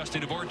Pasch, Dusty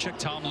Dvorak,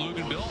 Tom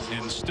Luganbill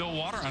in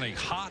Stillwater on a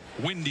hot,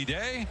 windy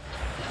day.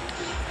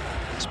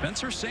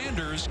 Spencer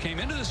Sanders came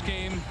into this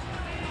game.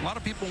 A lot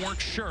of people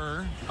weren't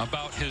sure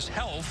about his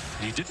health.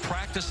 He did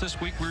practice this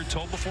week, we were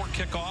told, before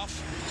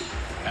kickoff,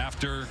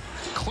 after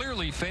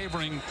clearly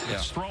favoring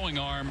his throwing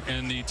arm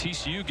in the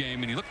TCU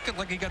game, and he looked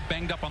like he got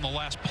banged up on the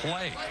last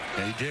play.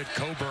 Yeah, he did.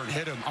 Coburn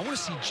hit him. I want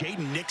to see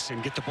Jaden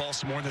Nixon get the ball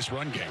some more in this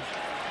run game.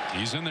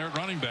 He's in there at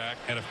running back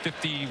at a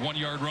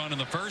 51-yard run in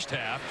the first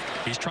half.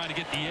 He's trying to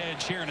get the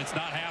edge here, and it's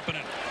not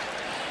happening.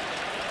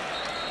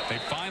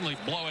 They finally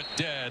blow it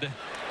dead.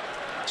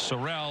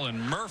 Sorrell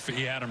and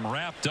Murphy had him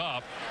wrapped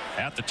up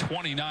at the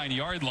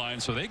 29-yard line,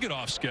 so they get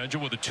off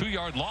schedule with a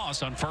 2-yard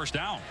loss on first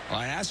down. Well,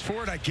 I asked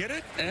for it, I get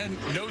it, and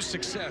no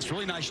success.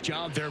 Really nice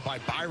job there by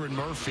Byron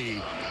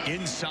Murphy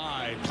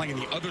inside, playing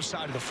the other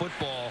side of the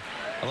football,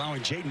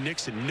 allowing Jaden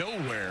Nixon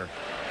nowhere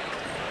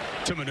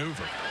to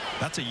maneuver.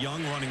 That's a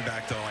young running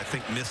back, though, I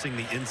think, missing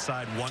the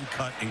inside one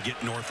cut and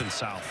get north and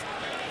south.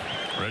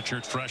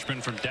 Redshirt freshman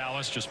from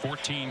Dallas, just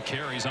 14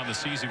 carries on the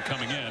season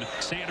coming in.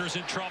 Sanders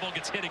in trouble,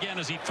 gets hit again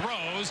as he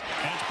throws,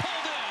 and it's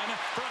pulled in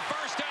for a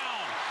first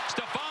down.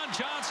 Stephon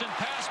Johnson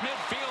past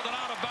midfield and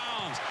out of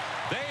bounds.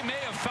 They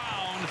may have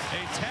found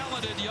a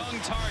talented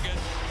young target.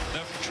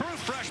 The true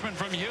freshman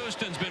from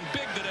Houston's been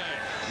big today.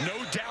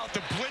 No doubt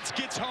the blitz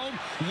gets home.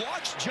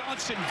 Watch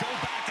Johnson go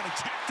back and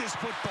attack this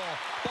football.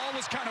 Ball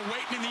was kind of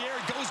waiting in the air,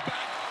 goes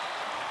back,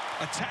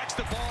 attacks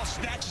the ball,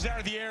 snatches out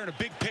of the air, and a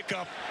big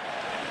pickup.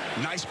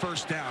 Nice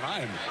first down.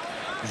 I am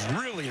was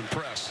really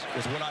impressed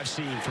with what I've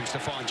seen from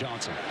Stephon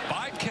Johnson.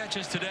 5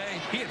 catches today.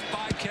 He had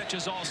 5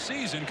 catches all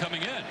season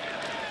coming in.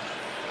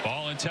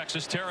 Ball in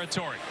Texas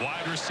territory.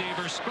 Wide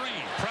receiver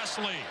screen.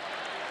 Presley.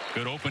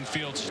 Good open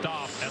field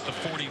stop at the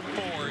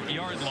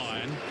 44-yard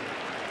line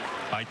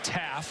by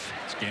Taff.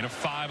 It's a gain of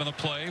 5 on the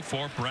play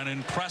for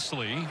Brennan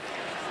Presley.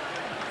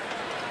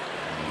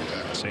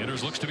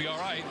 Sanders looks to be all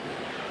right.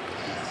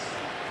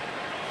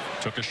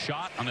 Took a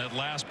shot on that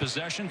last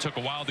possession. Took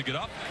a while to get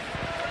up.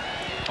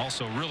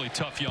 Also really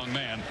tough young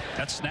man.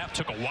 That snap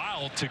took a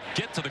while to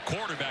get to the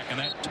quarterback, and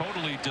that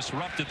totally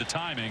disrupted the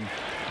timing.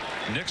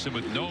 Nixon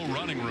with no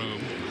running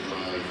room.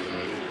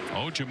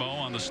 Ojimo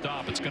on the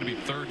stop. It's going to be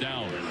 3rd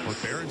down. Well,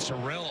 Baron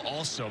Sorrell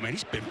also, man,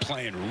 he's been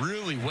playing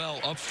really well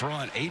up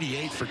front.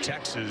 88 for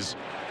Texas.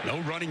 No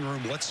running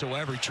room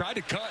whatsoever. He tried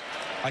to cut,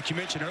 like you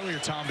mentioned earlier,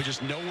 Tom, but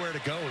just nowhere to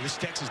go. This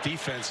Texas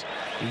defense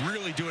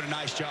really doing a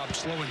nice job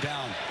slowing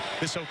down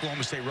this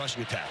Oklahoma State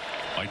rushing attack.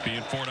 Might be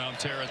in 4-down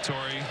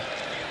territory.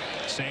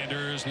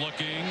 Sanders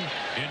looking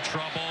in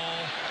trouble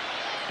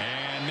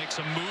and makes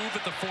a move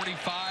at the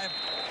 45.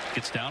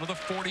 Gets down to the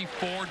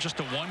 44, just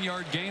a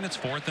 1-yard gain. It's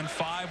 4th and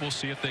 5. We'll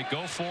see if they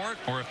go for it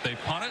or if they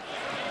punt it.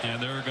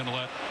 And they're going to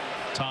let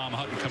Tom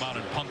Hutton come out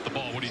and punt the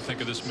ball. What do you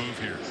think of this move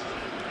here?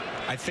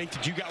 I think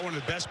that you got one of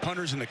the best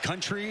punters in the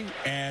country,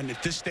 and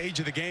at this stage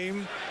of the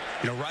game,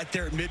 you know, right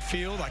there at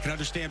midfield, I can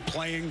understand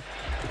playing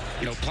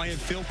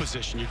field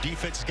position. Your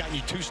defense has gotten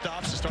you 2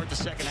 stops to start the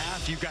second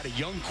half. You've got a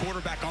young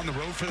quarterback on the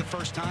road for the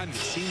first time that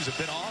seems a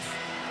bit off.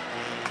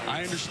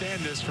 I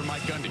understand this from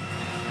Mike Gundy.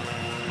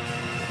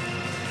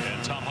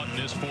 And Tom Hutton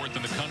is 4th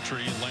in the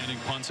country in landing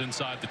punts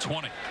inside the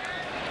 20.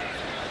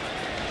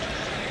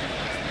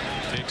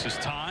 Takes his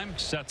time,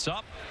 sets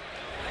up.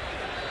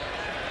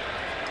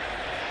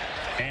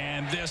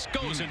 And this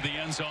goes into the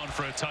end zone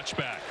for a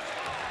touchback.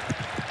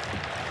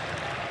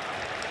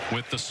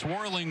 With the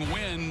swirling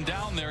wind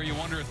down there, you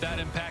wonder if that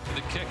impacted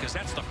the kick, because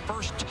that's the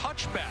first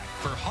touchback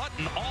for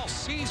Hutton all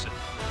season.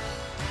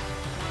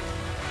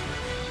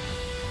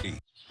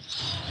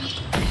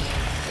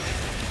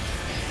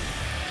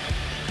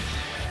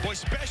 Boy,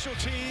 special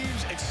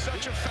teams, it's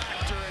such a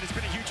factor, and it's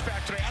been a huge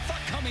factor. I thought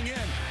coming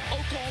in,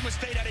 Oklahoma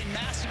State had a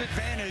massive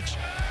advantage,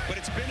 but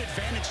it's been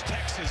advantage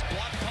Texas.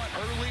 Block punt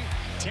early.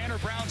 Tanner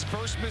Brown's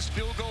first missed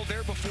field goal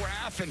there before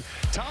half, and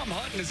Tom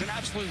Hutton is an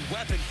absolute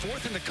weapon.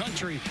 4th in the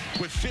country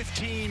with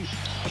 15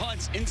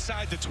 punts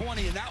inside the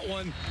 20, and that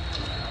one,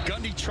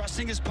 Gundy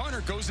trusting his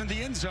punter, goes in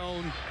the end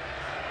zone.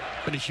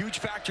 Been a huge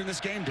factor in this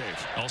game, Dave.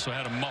 Also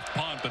had a muff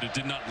punt, but it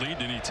did not lead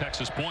to any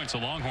Texas points. The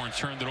Longhorns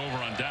turned it over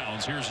on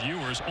downs. Here's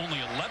Ewers, only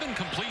 11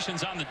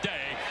 completions on the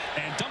day,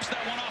 and dumps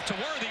that one off to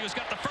Worthy, who's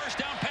got the first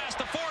down past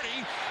the 40,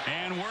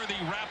 and Worthy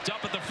wrapped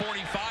up at the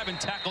 45 and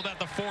tackled at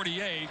the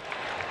 48.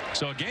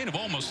 So a gain of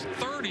almost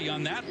 30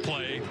 on that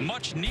play.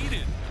 Much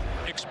needed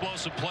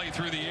explosive play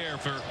through the air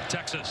for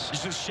Texas.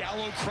 It's a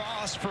shallow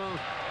cross for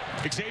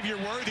Xavier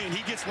Worthy, and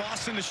he gets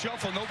lost in the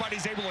shuffle.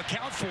 Nobody's able to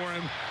account for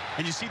him,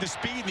 and you see the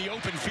speed in the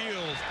open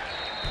field.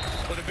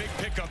 But a big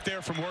pickup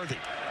there from Worthy.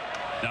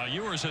 Now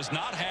Ewers has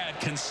not had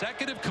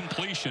consecutive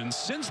completions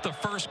since the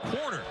first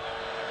quarter.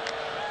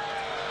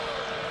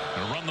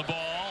 Gonna run the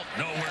ball,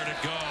 nowhere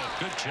to go.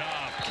 Good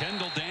job.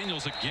 Kendall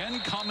Daniels again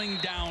coming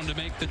down to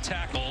make the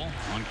tackle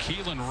on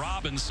Keelan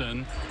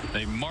Robinson.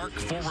 They mark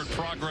forward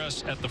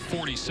progress at the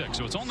 46,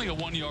 so it's only a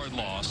 1-yard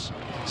loss.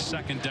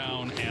 2nd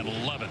down and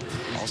 11.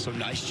 Also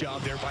nice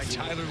job there by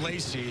Tyler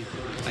Lacey.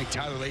 I think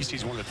Tyler Lacey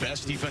is one of the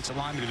best defensive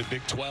linemen in the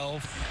Big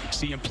 12.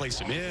 See him play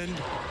some end,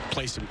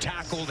 play some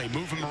tackle. They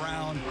move him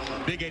around.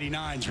 Big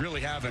 89's really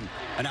having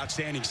an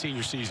outstanding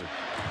senior season.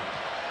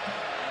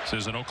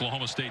 This is an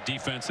Oklahoma State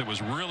defense that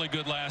was really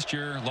good last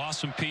year,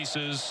 lost some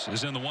pieces,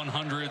 is in the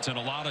 100s and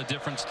a lot of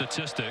different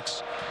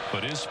statistics,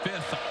 but is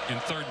 5th in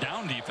 3rd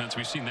down defense.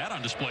 We've seen that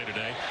on display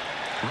today.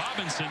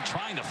 Robinson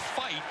trying to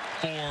fight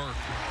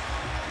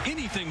for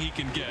anything he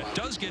can get.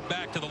 Does get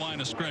back to the line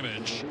of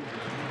scrimmage.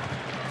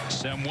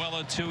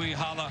 Samuela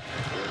Tuihala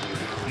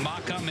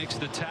Maka makes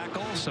the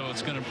tackle, so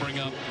it's going to bring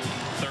up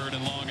 3rd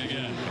and long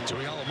again.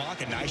 Tuihala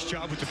Maka, nice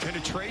job with the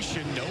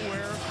penetration.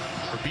 Nowhere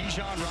for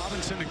Bijan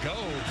Robinson to go.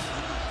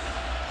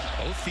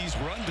 Both these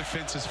run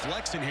defenses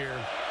flexing here.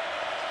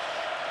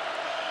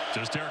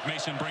 Does Derek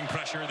Mason bring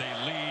pressure?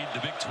 They lead the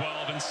Big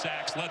 12 in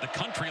sacks, led the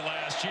country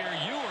last year.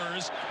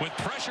 Ewers with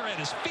pressure at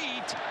his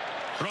feet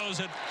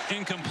throws it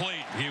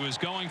incomplete. He was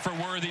going for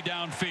Worthy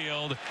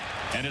downfield,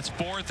 and it's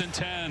 4th and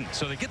 10.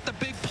 So they get the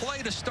big play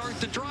to start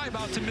the drive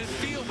out to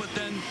midfield, but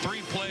then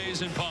 3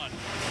 plays and punt.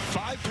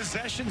 5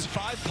 possessions,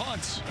 5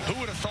 punts. Who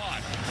would have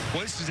thought?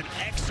 Well, this is an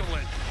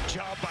excellent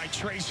job by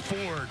Trace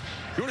Ford.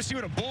 You want to see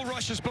what a bull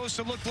rush is supposed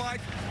to look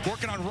like?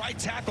 Working on right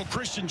tackle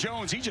Christian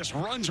Jones. He just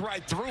runs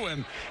right through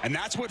him, and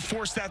that's what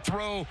forced that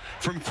throw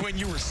from Quinn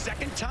Ewers.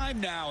 2nd time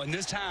now in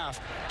this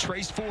half,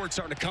 Trace Ford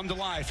starting to come to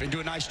life and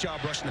do a nice job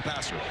rushing the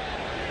passer.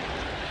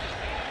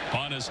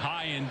 Punt is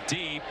high and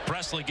deep.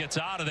 Presley gets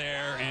out of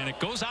there, and it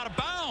goes out of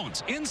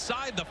bounds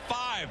inside the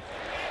 5.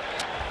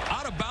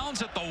 Out of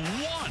bounds at the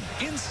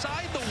 1,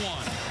 inside the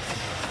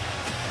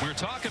 1. We were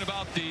talking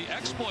about the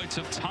exploits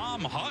of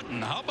Tom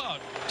Hutton. How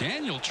about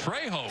Daniel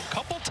Trejo? A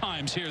couple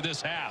times here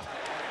this half.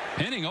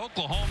 Pinning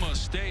Oklahoma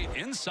State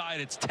inside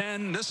its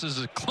 10. This is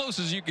as close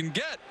as you can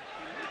get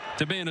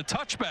to being a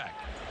touchback.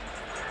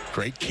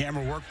 Great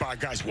camera work by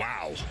guys.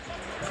 Wow.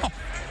 Oh,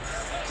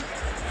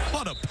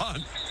 what a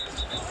punt.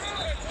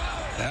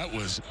 That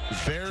was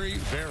very,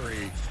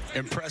 very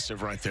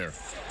impressive right there.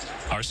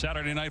 Our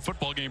Saturday night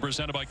football game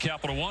presented by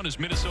Capital One is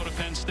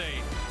Minnesota-Penn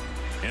State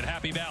in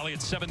Happy Valley at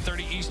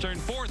 7:30 Eastern,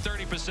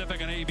 4:30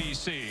 Pacific on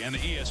ABC and the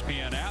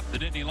ESPN app. The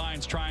Nittany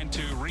Lions trying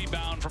to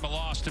rebound from a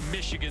loss to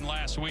Michigan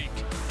last week.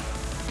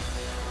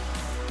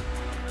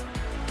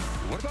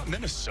 What about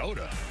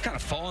Minnesota? Kind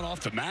of falling off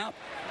the map.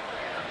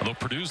 Although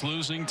Purdue's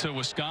losing to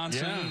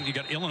Wisconsin, you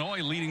got Illinois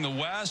leading the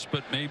West,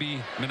 but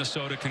maybe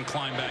Minnesota can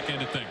climb back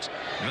into things.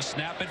 Going to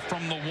snap it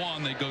from the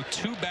 1. They go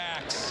 2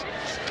 backs,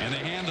 and they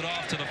hand it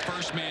off to the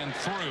first man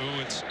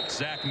through. It's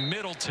Zach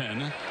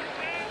Middleton.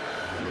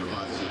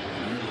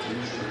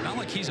 Not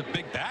like he's a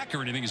big back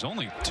or anything. He's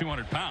only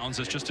 200 pounds.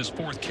 It's just his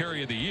 4th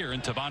carry of the year.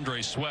 And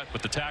Tavondre Sweat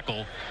with the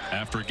tackle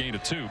after a gain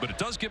of 2. But it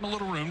does give him a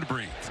little room to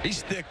breathe.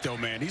 He's thick, though,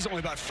 man. He's only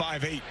about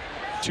 5'8",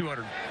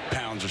 200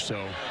 pounds or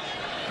so.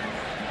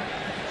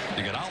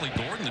 You got Ollie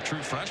Gordon, the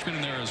true freshman,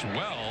 in there as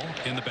well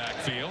in the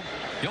backfield.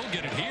 He'll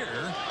get it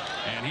here,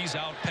 and he's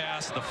out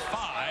past the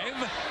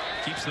 5.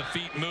 Keeps the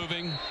feet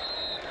moving,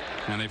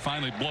 and they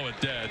finally blow it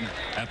dead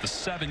at the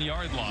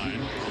 7-yard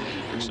line.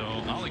 So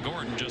Ollie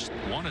Gordon just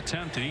 1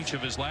 attempt in each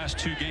of his last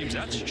 2 games.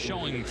 That's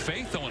showing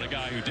faith, though, in a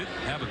guy who did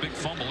have a big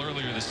fumble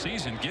earlier this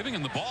season, giving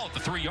him the ball at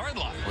the 3-yard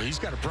line. Well, he's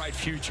got a bright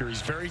future.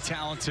 He's very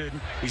talented.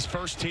 He's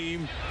first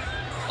team,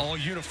 all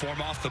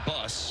uniform off the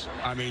bus.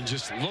 I mean,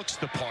 just looks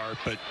the part,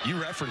 but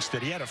you referenced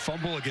it. He had a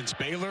fumble against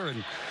Baylor,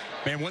 and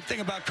man, one thing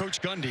about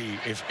Coach Gundy,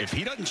 if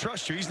he doesn't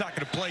trust you, he's not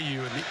going to play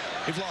you, and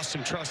they've lost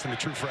some trust in the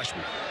true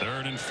freshman.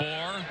 3rd and 4.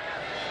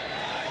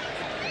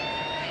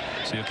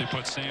 See if they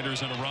put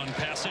Sanders in a run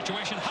pass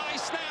situation. High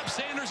snap,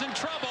 Sanders in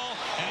trouble,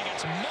 and he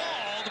gets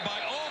mauled by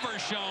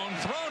Overshown,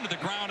 thrown to the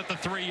ground at the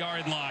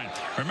 3-yard line.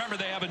 Remember,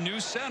 they have a new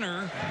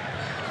center,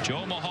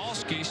 Joe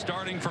Michalski,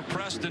 starting for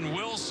Preston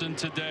Wilson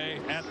today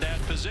at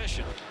that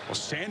position. Well,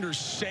 Sanders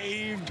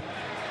saved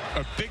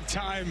a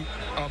big-time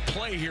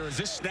play here as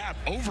this snap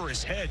over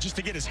his head just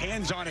to get his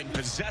hands on it and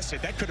possess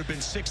it. That could have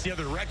been 6 the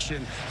other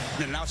direction.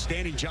 And an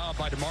outstanding job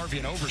by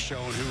DeMarvion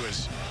Overshown, who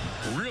has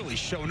really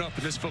shown up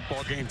in this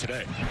football game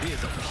today. He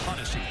is a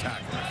punishing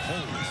tackler.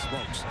 Holy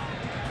smokes.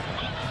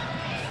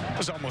 It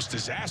was almost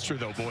disaster,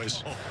 though,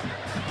 boys.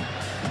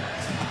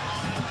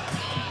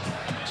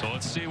 So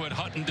let's see what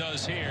Hutton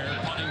does here,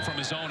 punting from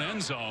his own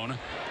end zone.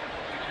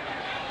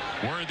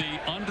 Worthy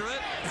under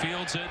it,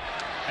 fields it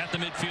at the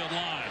midfield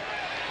line.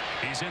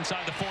 He's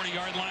inside the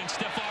 40-yard line,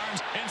 stiff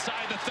arms,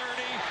 inside the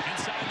 30,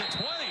 inside the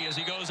 20 as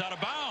he goes out of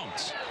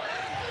bounds.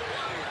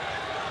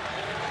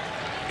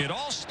 It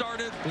all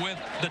started with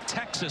the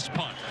Texas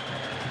punt.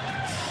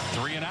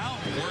 3 and out,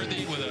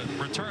 Worthy with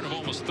a return of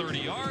almost 30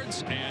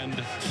 yards, and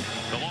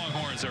the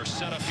Longhorns are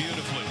set up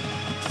beautifully.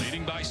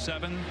 Leading by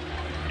 7.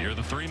 Near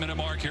the 3-minute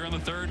mark here in the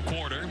 3rd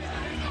quarter.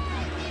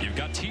 You've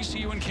got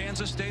TCU and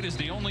Kansas State as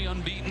the only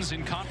unbeatens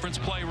in conference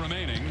play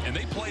remaining, and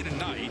they play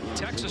tonight.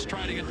 Texas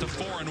trying to get to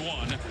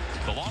 4-1.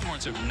 The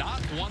Longhorns have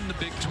not won the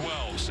Big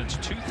 12 since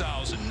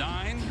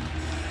 2009.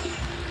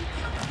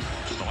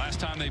 The last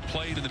time they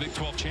played in the Big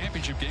 12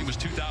 championship game was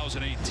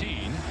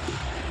 2018.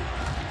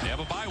 They have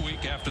a bye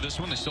week after this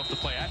one. They still have to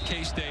play at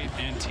K-State,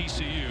 and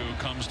TCU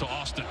comes to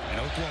Austin.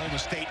 And Oklahoma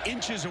State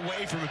inches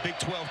away from a Big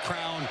 12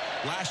 crown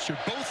last year.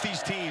 Both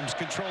these teams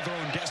control their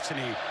own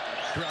destiny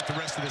throughout the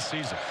rest of this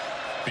season.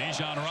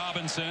 Bijan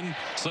Robinson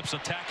slips a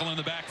tackle in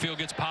the backfield,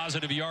 gets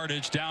positive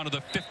yardage down to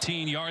the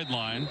 15-yard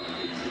line.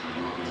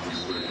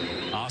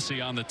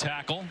 Ossie on the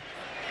tackle.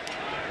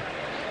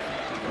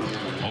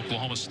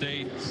 Oklahoma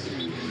State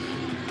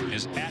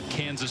is at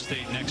Kansas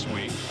State next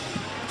week.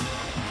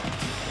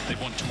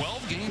 They've won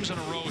 12 games in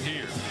a row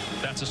here.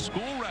 That's a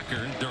school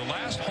record. Their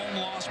last home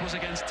loss was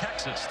against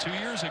Texas 2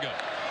 years ago.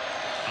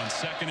 On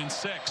 2nd and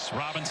 6,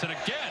 Robinson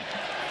again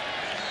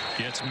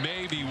gets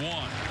maybe 1.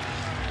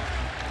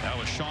 That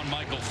was Sean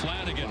Michael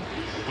Flanagan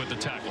with the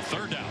tackle.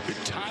 3rd down.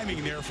 Good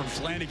timing there from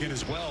Flanagan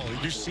as well.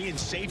 You're seeing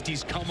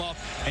safeties come up,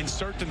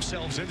 insert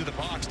themselves into the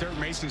box. Derek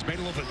Mason's made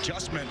a little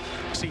adjustment.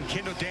 Seeing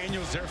Kendall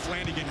Daniels there,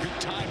 Flanagan, good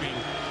timing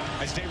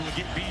as they able to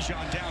get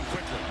Bijan down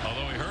quickly.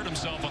 Although he hurt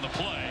himself on the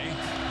play.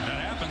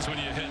 That happens when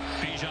you hit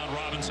Bijan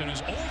Robinson,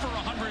 who's over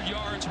 100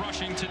 yards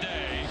rushing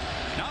today.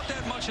 Not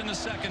that much in the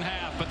 2nd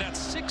half, but that's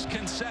 6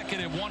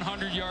 consecutive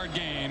 100-yard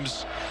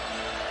games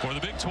for the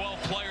Big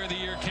 12 Player of the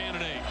Year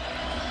candidate.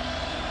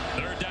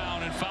 3rd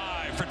down and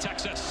 5 for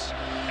Texas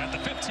at the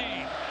 15.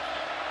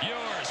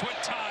 Ewers with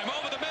time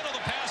over the middle. The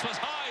pass was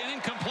high and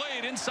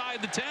incomplete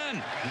inside the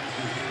 10.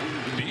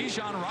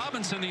 Bijan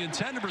Robinson, the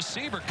intended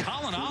receiver.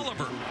 Colin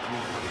Oliver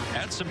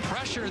had some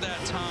pressure that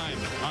time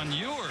on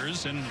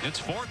Ewers, and it's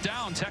 4th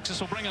down. Texas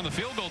will bring on the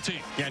field goal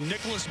team. Yeah,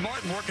 Nicholas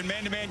Martin working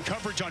man-to-man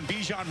coverage on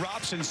Bijan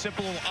Robinson.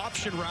 Simple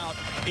option route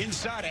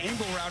inside,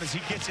 angle route as he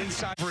gets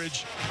inside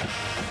coverage.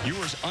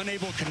 Ewers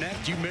unable to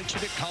connect. You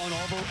mentioned it. Colin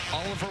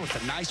Oliver with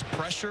a nice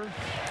pressure.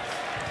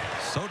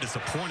 So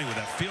disappointing with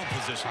that field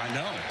position. I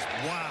know.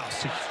 Wow.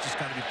 So he's just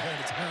got to be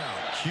pulling his hair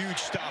out. Huge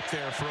stop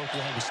there for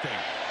Oklahoma State.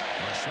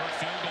 A short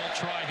field goal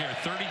try here,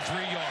 33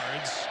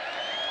 yards.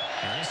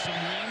 There is some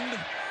wind.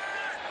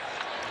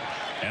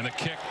 And the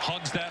kick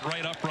hugs that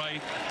right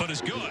upright, but is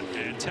good.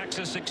 And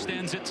Texas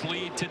extends its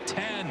lead to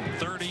 10,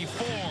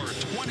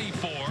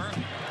 34-24.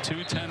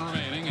 2:10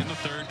 remaining in the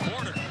 3rd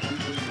quarter.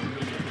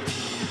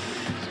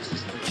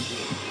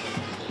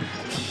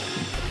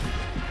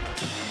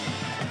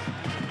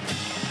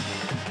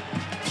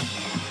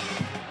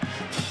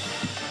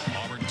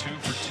 Auburn 2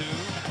 for 2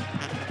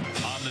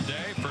 on the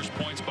day. First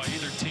points by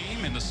either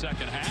team in the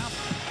second half.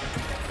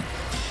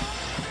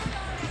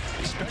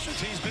 Special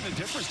teams been the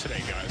difference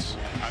today, guys.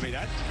 I mean,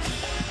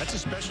 that's a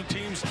special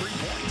teams 3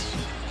 points.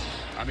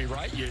 I mean,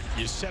 right?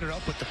 You set it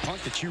up with the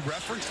punt that you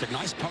referenced, a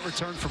nice punt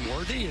return from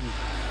Worthy, and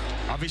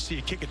obviously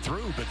you kick it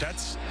through, but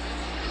that's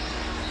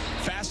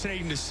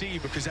fascinating to see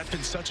because that's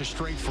been such a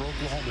strength for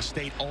Oklahoma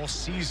State all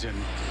season.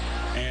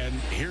 And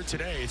here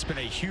today, it's been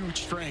a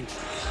huge strength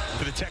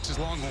for the Texas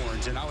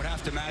Longhorns. And I would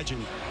have to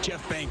imagine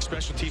Jeff Banks,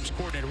 special teams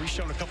coordinator, we've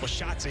shown a couple of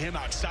shots of him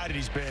how excited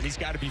he's been. He's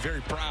got to be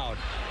very proud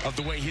of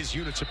the way his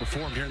units have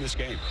performed here in this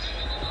game.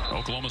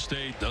 Oklahoma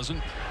State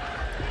doesn't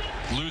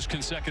lose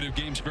consecutive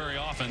games very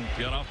often.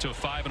 Got off to a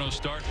 5-0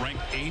 start,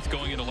 ranked 8th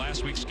going into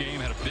last week's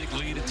game. Had a big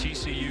lead at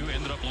TCU,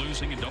 ended up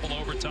losing in double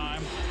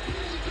overtime.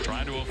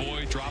 Trying to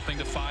avoid dropping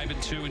to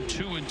 5-2 and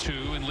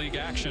 2-2 in league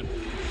action.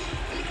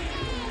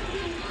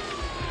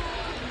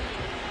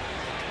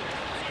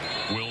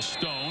 Will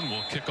Stone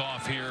will kick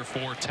off here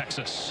for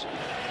Texas.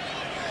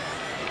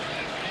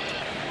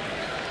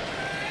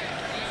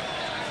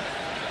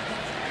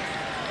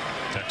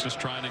 Texas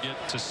trying to get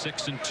to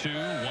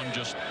 6-2, won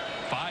just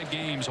 5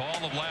 games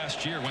all of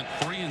last year, went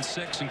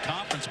 3-6 in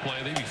conference play.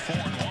 They'd be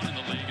 4-1 in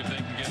the league if they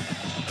can get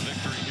a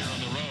victory here on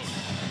the road.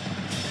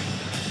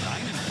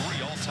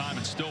 9-3 all-time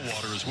in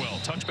Stillwater as well.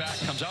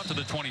 Touchback comes out to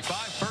the 25.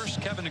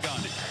 First, Kevin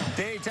Nagandi.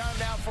 Day time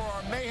now for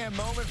our mayhem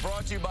moment,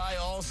 brought to you by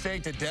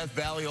Allstate to Death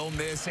Valley Ole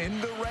Miss. In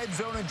the red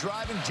zone and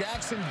driving,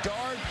 Jackson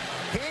Dart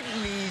hit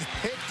knees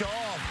picked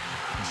off.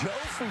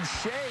 Joe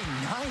Fouché,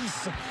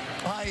 nice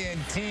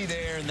INT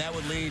there, and that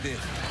would lead to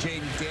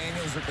Jaden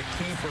Daniels at the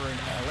keeper, and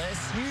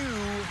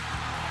LSU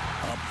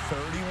up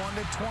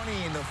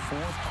 31-20 in the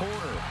 4th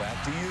quarter.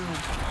 Back to you.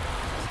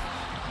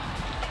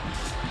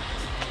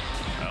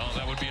 Well,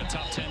 that would be a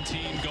top 10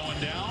 team going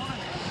down.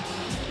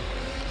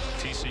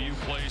 TCU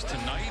plays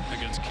tonight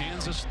against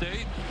Kansas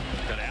State.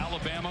 Got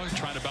Alabama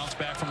trying to bounce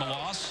back from a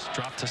loss.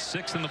 Dropped to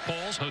 6th in the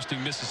polls,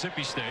 hosting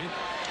Mississippi State.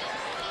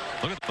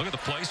 Look at the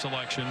play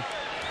selection.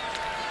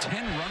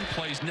 10 run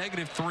plays,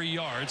 -3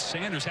 yards.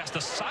 Sanders has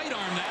to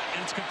sidearm that,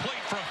 and it's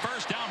complete for a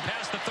first down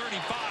past the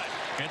 35.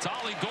 It's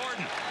Ollie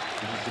Gordon.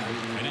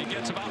 And he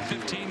gets about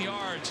 15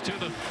 yards to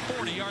the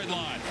 40-yard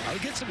line. I'll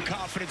get some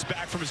confidence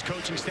back from his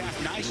coaching staff.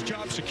 Nice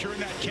job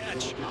securing that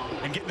catch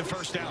and getting the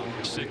first down.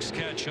 6th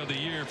catch of the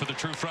year for the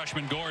true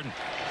freshman Gordon.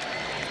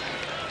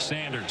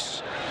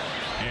 Sanders.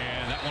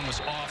 And that one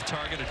was off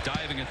target, a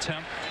diving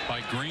attempt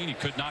by Green. He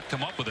could not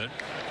come up with it.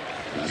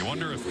 You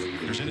wonder if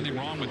there's anything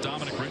wrong with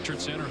Dominic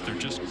Richardson, or if they're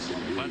just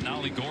letting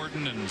Ollie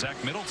Gordon and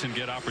Zach Middleton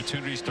get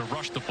opportunities to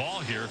rush the ball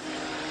here.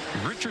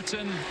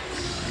 Richardson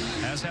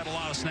has had a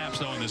lot of snaps,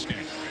 though, in this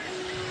game.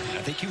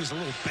 I think he was a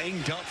little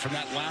banged up from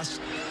that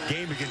last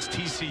game against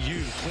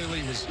TCU.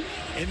 Clearly was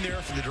in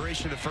there for the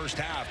duration of the first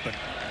half, but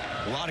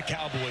a lot of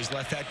Cowboys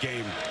left that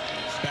game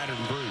battered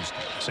and bruised.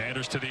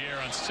 Sanders to the air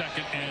on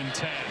 2nd and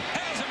 10.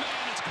 Has a man.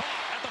 It's caught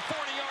at the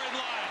 40-yard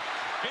line.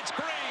 It's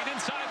Green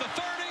inside the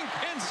 30,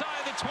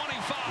 inside the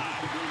 25.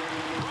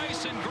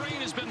 Bryson Green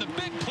has been the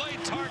big play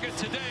target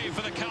today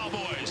for the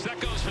Cowboys. That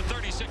goes for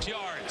 36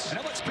 yards. And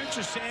how about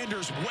Spencer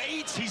Sanders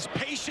waits? He's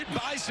patient,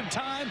 buys some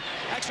time.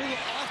 Actually,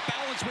 off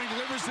balance when he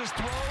delivers this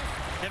throw,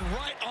 and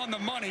right on the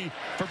money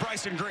for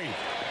Bryson Green.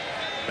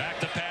 Back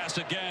to pass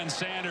again.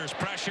 Sanders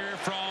pressure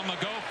from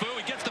Agofu.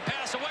 He gets the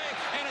pass away,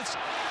 and it's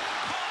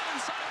caught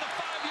inside the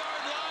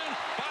 5-yard line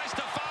by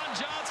Stephon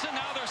Johnson.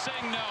 Now they're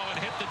saying no, it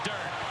hit the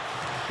dirt.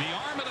 The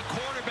arm of the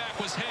quarterback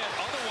was hit.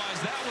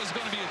 Otherwise, that was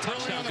going to be a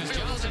touchdown because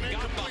Johnson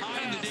got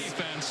behind the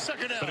defense,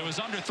 but it was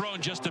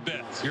underthrown just a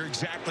bit. You're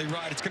exactly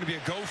right. It's going to be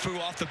a Gofu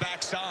off the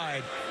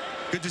backside.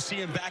 Good to see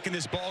him back in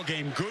this ball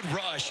game. Good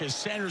rush as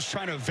Sanders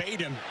trying to evade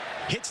him.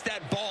 Hits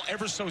that ball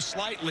ever so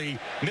slightly.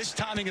 Missed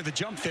timing of the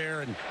jump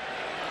there, and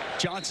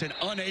Johnson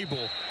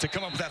unable to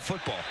come up with that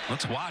football.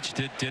 Let's watch.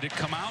 Did it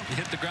come out?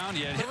 Hit the ground?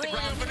 Yeah, it hit the ground. The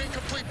ruling of an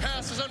incomplete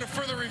pass is under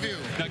further review.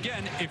 Now,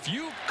 again, if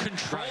you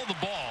control the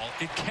ball,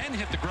 it can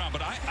hit the ground,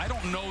 but I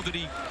don't know that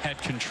he had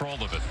control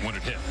of it when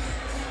it hit.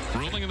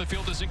 Ruling in the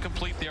field is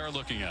incomplete. They are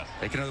looking at it.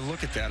 Take another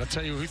look at that. I'll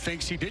tell you who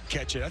thinks he did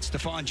catch it. That's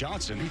Stephon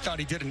Johnson. He thought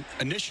he did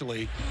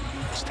initially.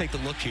 Let's take a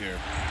look here.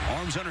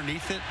 Arms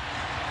underneath it.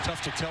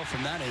 Tough to tell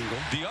from that angle.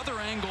 The other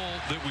angle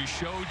that we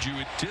showed you,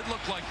 it did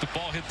look like the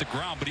ball hit the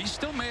ground, but he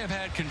still may have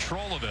had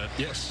control of it.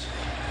 Yes.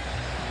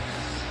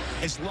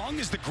 As long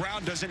as the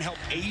ground doesn't help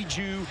aid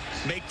you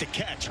make the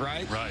catch,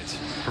 right? Right.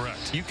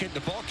 Correct. The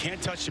ball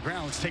can't touch the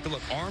ground. Let's take a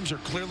look. Arms are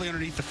clearly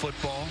underneath the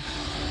football.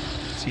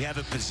 So you have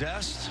it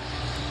possessed.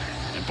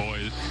 And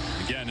boy,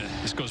 again,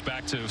 this goes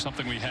back to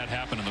something we had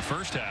happen in the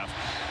first half.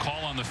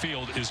 Call on the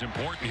field is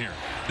important here.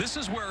 This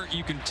is where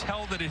you can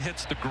tell that it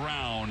hits the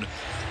ground.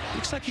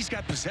 Looks like he's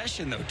got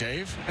possession, though,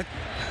 Dave.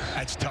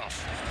 That's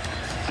tough.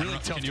 Really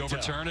tough. Can you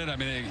overturn it? I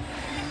mean,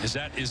 is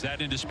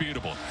that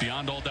indisputable?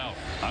 Beyond all doubt.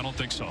 I don't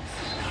think so.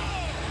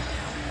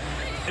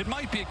 It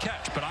might be a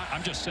catch, but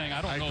I'm just saying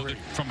I don't know that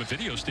from a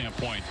video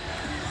standpoint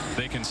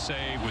they can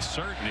say with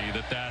certainty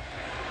that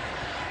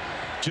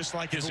just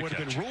like if it would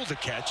have been ruled a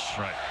catch,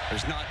 right?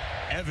 There's not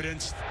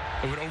evidence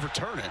that would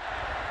overturn it.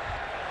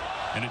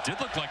 And it did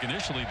look like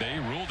initially they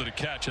ruled it a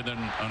catch, and then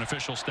an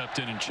official stepped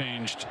in and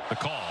changed the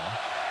call.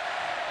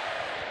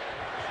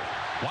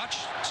 Watch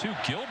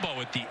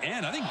Gilbo at the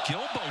end. I think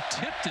Gilbo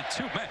tipped it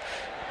too. Man,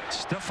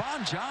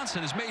 Stephon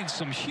Johnson has made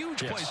some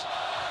huge plays.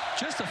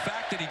 Just the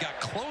fact that he got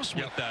close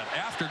with that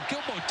after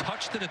Gilbo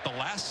touched it at the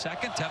last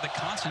second to have the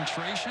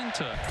concentration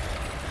to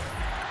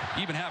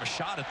even have a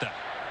shot at that.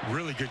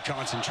 Really good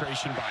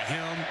concentration by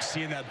him,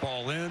 seeing that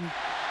ball in.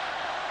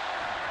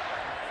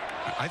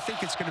 I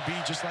think it's going to be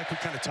just like we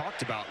kind of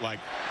talked about, like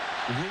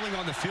ruling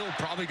on the field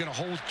probably going to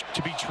hold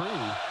to be true.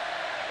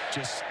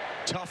 Just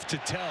tough to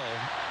tell,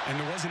 and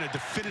there wasn't a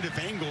definitive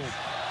angle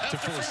to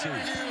fully see.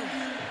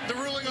 The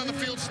ruling on the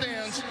field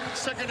stands.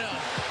 Second down.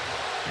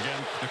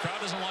 Again, the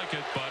crowd doesn't like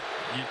it, but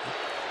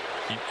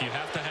you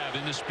have to have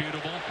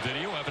indisputable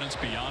video evidence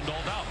beyond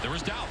all doubt. There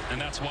was doubt,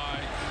 and that's why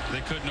they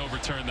couldn't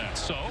overturn that.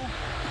 So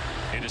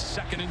it is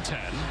 2nd and 10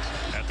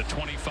 at the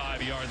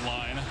 25-yard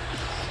line.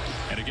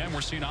 And again,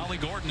 we're seeing Ollie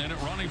Gordon in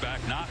at running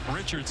back, not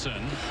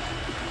Richardson.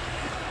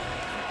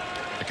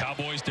 The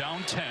Cowboys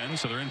down 10,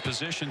 so they're in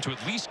position to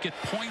at least get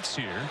points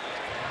here.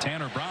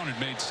 Tanner Brown had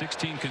made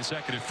 16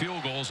 consecutive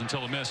field goals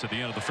until a miss at the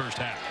end of the first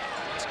half.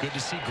 It's good to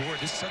see Gordon.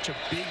 This is such a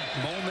big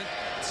moment.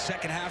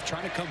 Second half,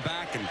 trying to come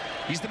back, and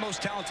he's the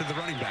most talented of the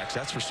running backs,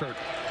 that's for certain.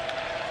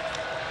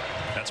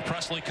 That's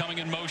Presley coming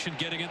in motion,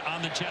 getting it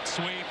on the jet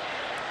sweep.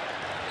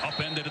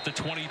 Upended at the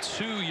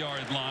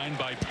 22-yard line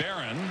by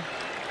Barron.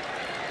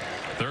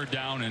 3rd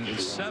down and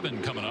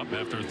 7 coming up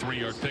after a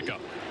 3-yard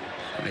pickup.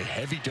 A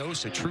heavy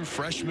dose, a true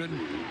freshman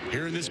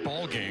here in this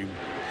ball game.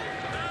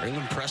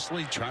 Braylon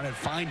Presley trying to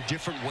find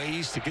different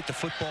ways to get the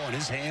football in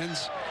his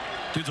hands.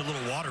 Dude's a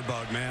little water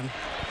bug, man.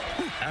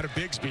 Out of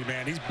Bigsby,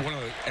 man. He's one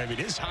of the, I mean,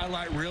 his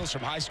highlight reels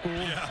from high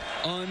school,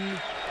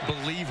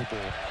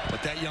 unbelievable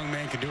what that young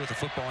man can do with the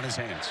football in his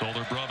hands.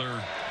 Older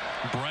brother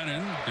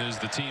Brennan is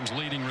the team's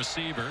leading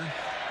receiver.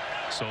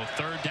 So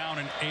 3rd down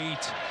and 8.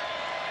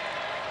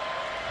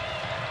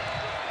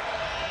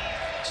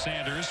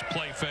 Sanders,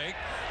 play fake,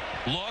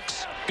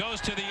 looks,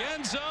 goes to the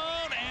end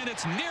zone, and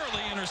it's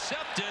nearly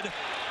intercepted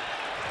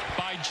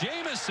by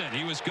Jamison.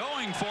 He was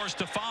going for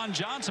Stephon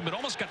Johnson, but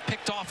almost got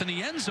picked off in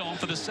the end zone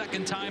for the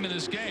 2nd time in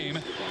this game.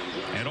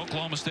 And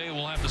Oklahoma State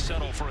will have to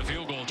settle for a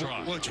field goal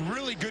try. Well, it's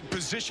really good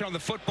position on the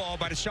football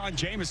by Deshaun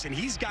Jamison.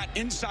 He's got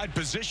inside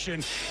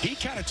position. He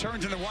kind of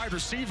turns into the wide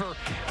receiver,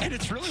 and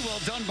it's really well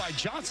done by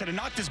Johnson to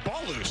knock this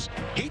ball loose.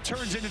 He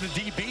turns into the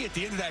DB at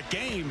the end of that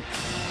game.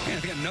 And I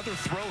think another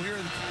throw here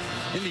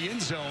in the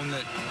end zone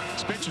that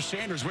Spencer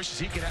Sanders wishes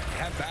he could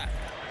have back.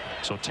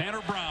 So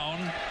Tanner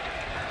Brown,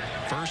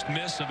 first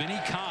miss of any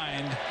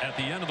kind at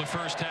the end of the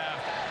first half.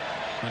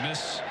 The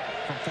miss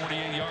from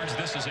 48 yards.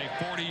 This is a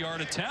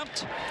 40-yard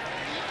attempt.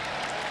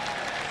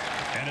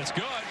 And it's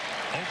good.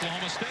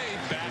 Oklahoma State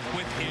back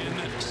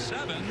within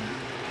 7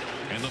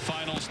 in the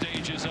final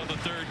stages of the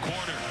 3rd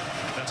quarter.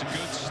 That's a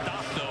good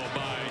stop, though,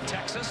 by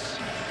Texas.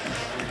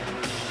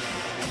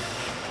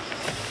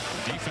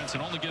 Defense,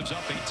 it only gives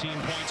up 18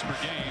 points per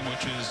game,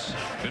 which is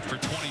good for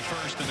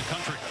 21st in the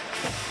country.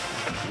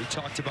 We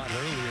talked about it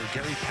earlier.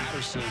 Gary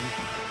Patterson,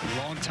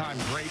 longtime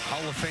great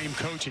Hall of Fame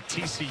coach at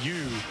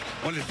TCU.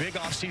 One of the big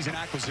offseason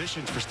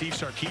acquisitions for Steve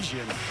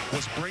Sarkisian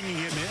was bringing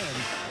him in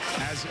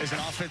as an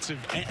offensive.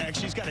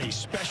 Actually, he's got a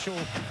special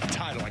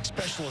title, like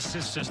special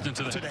assistant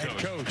to the head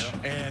coach.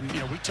 Yep. And, you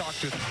know, we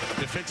talked with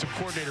defensive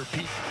coordinator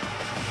Pete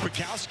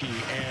Kwiatkowski,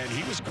 and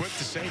he was quick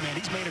to say, man,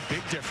 he's made a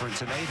big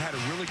difference, and they've had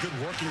a really good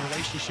working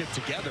relationship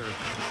together.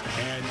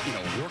 And, you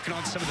know, working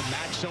on some of the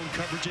match zone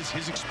coverages,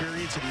 his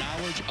experience and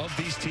knowledge of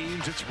these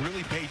teams, it's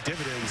really paid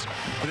dividends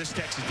for this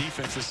Texas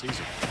defense this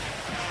season.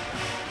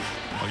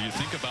 Well, you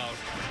think about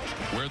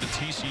where the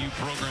TCU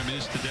program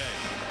is today.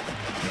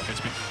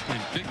 It's been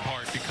in big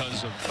part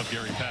because of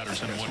Gary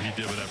Patterson and what he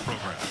did with that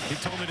program. He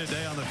told me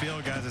today on the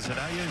field, guys, I said,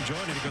 how you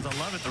enjoying it? He goes, I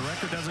love it. The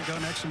record doesn't go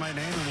next to my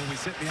name, and when we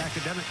sit in the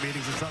academic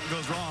meetings and something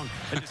goes wrong,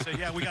 I just say,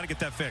 yeah, we got to get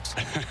that fixed.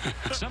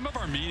 Some of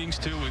our meetings,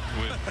 too, with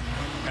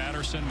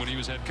Patterson, when he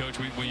was head coach,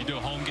 when you do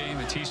a home game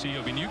at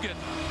TCU, I mean, you get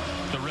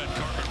the red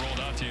carpet rolled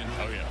out to you.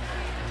 Oh, yeah.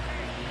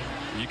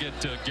 You get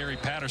Gary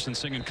Patterson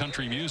singing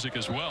country music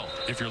as well,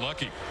 if you're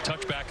lucky.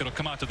 Touchback, it'll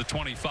come out to the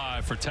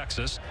 25 for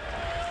Texas.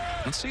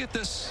 Let's see if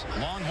this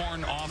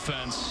Longhorn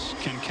offense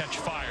can catch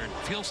fire.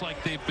 It feels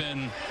like they've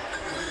been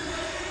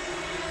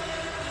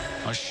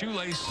a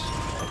shoelace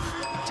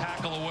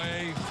tackle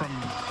away from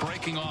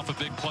breaking off a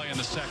big play in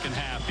the second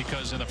half,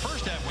 because in the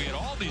first half we had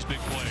all these big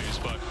plays,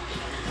 but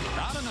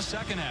not in the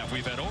second half.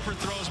 We've had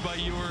overthrows by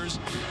Ewers.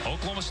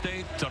 Oklahoma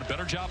State done a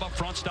better job up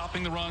front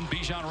stopping the run.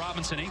 Bijan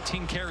Robinson,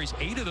 18 carries,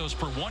 8 of those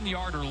for 1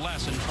 yard or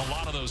less, and a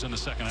lot of those in the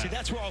second half. See,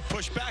 that's where I'll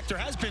push back. There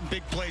has been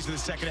big plays in the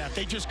second half.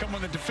 They just come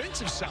on the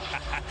defensive side.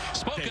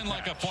 Spoken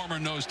like a former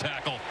nose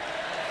tackle.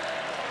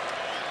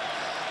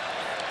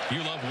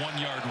 You love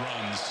 1 yard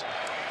runs.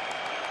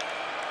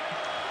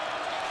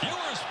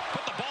 Ewers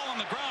put the ball on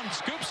the ground,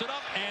 scoops it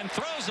up, and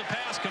throws the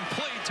pass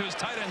complete to his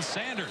tight end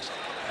Sanders.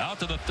 Out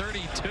to the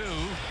 32.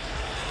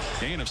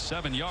 Gain of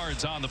 7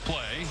 yards on the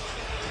play.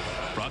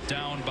 Brought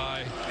down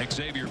by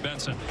Xavier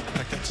Benson. In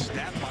fact, that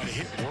snap might have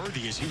hit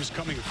Worthy as he was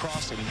coming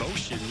across in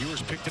motion.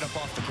 Ewers picked it up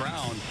off the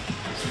ground.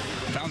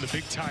 Found the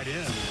big tight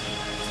end,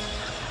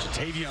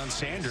 Ja'Tavion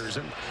Sanders.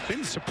 I've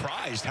been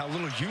surprised how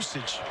little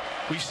usage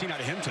we've seen out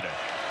of him today.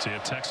 See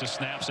if Texas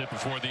snaps it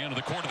before the end of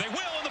the quarter. They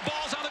will, and the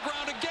ball's on the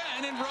ground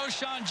again, and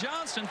Roschon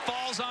Johnson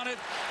falls on it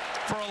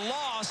for a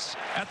loss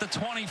at the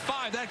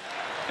 25. That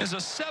is a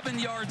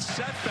 7-yard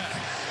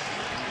setback.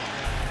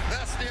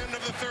 That's the end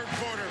of the third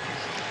quarter.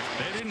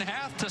 They didn't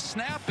have to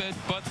snap it,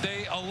 but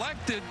they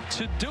elected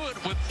to do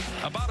it with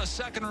about a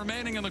second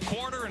remaining in the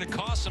quarter, and it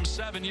cost them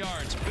 7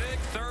 yards. Big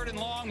 3rd and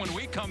long when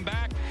we come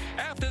back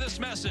after this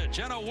message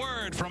and a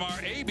word from our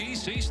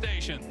ABC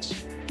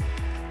stations.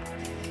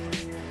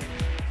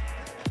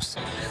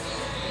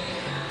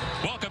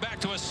 Welcome back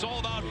to a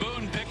sold-out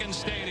Boone Pickens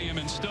Stadium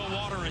in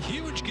Stillwater. A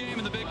huge game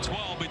in the Big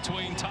 12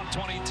 between top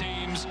 20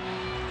 teams.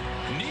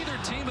 Neither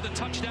team with a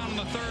touchdown in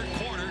the third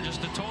quarter,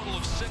 just a total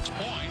of 6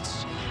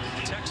 points.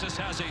 Texas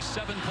has a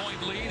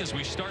 7-point lead as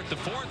we start the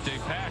fourth. Dave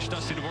Pasch,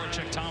 Dusty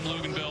Dvorak, Tom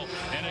Luganville,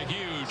 and a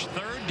huge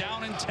 3rd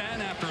down and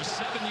 10 after a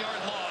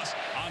 7-yard loss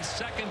on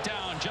 2nd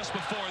down just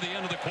before the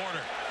end of the quarter.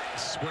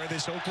 This is where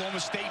this Oklahoma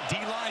State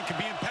D-line can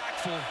be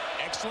impactful.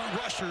 Excellent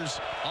rushers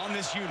on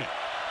this unit.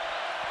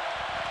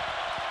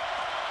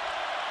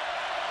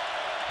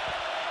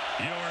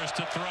 Ewers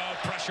to throw,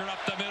 pressured up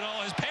the middle.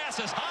 His pass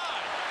is high.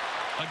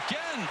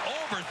 Again,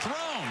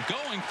 overthrown,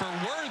 going for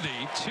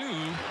Worthy. 2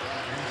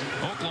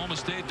 Oklahoma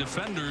State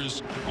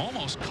defenders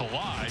almost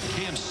collide.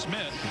 Cam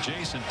Smith and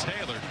Jason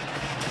Taylor.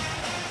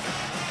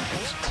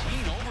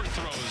 14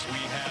 overthrows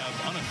we have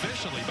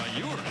unofficially by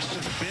Ewers.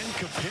 Ben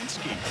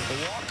Kapinski, the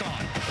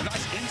walk-on. A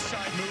nice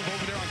inside move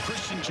over there on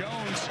Christian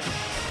Jones.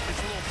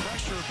 It's a little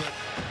pressure, but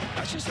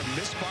that's just a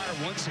misfire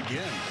once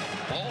again.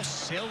 Ball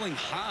sailing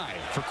high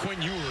for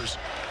Quinn Ewers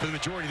for the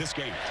majority of this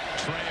game.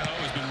 Trejo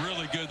has been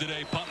really good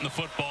today punting the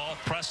football.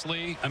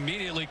 Presley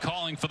immediately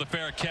calling for the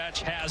fair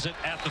catch, has it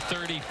at the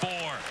 34.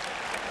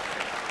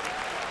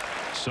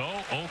 So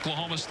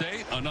Oklahoma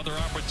State, another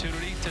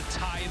opportunity to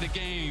tie the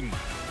game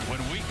when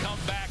we come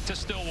back to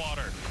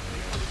Stillwater.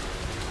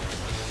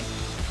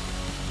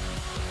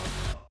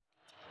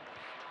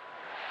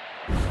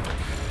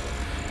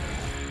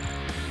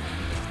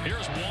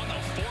 Here's one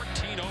of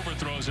 14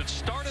 overthrows. It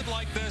started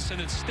like this,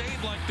 and it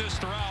stayed like this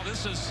throughout.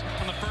 This is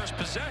on the first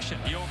possession.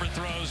 He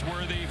overthrows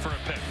Worthy for a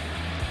pick.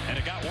 And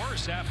it got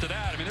worse after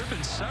that. I mean, there have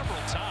been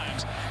several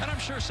times, and I'm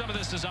sure some of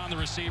this is on the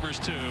receivers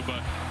too,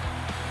 but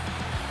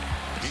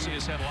he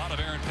has had a lot of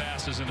errant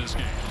passes in this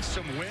game.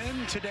 Some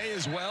win today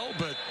as well,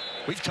 but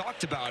we've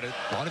talked about it.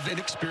 A lot of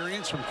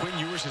inexperience from Quinn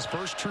Ewers, his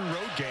first true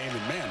road game,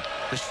 and man,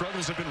 the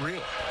struggles have been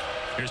real.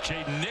 Here's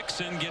Jaden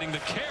Nixon getting the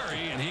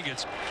carry, and he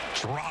gets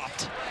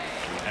dropped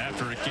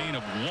after a gain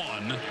of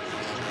 1.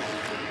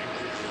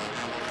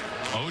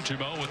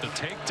 Ojimo with the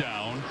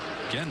takedown.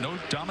 Again, no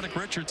Dominic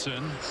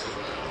Richardson.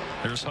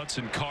 There's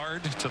Hudson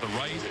Card to the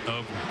right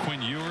of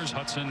Quinn Ewers.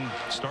 Hudson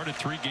started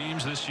 3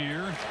 games this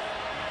year.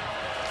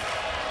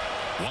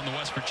 Won the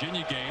West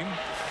Virginia game.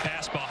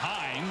 Pass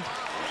behind.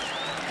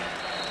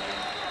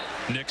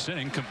 Nixon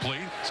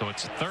incomplete. So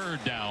it's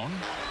 3rd down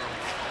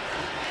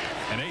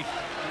and 8.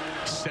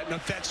 Setting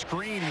up that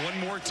screen one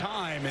more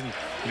time, and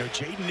you know,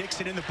 Jaden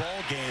Nixon in the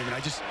ball game, and I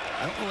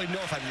don't really know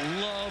if I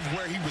love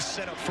where he was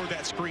set up for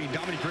that screen.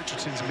 Dominic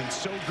Richardson's been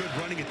so good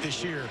running it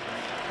this year,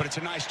 but it's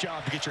a nice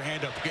job to get your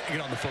hand up, get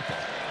on the football.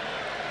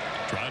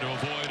 Try to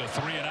avoid a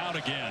 3-and-out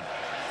again.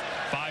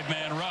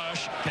 5-man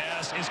rush.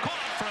 Pass is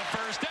caught for a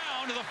first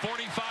down to the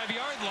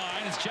 45-yard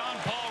line. It's John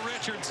Paul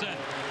Richardson.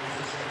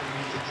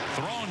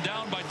 Thrown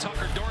down by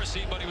Tucker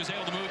Dorsey, but he was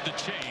able to move the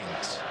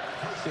chains.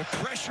 Well,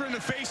 pressure in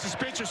the face of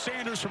Spencer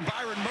Sanders from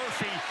Byron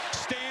Murphy.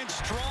 Stands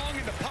strong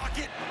in the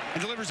pocket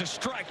and delivers a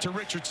strike to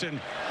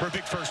Richardson for a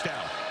big first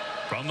down.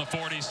 From the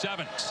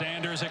 47,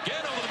 Sanders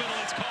again over the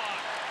middle. It's caught.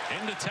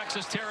 Into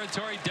Texas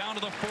territory, down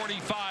to the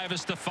 45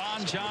 is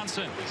Stephon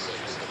Johnson.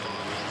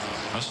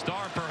 A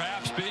star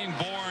perhaps being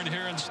born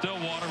here in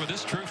Stillwater, with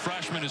this true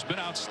freshman has been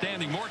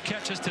outstanding. More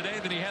catches today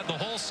than he had the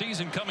whole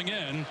season coming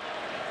in.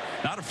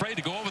 Not afraid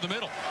to go over the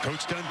middle.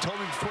 Coach Dunn told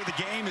me before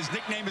the game his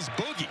nickname is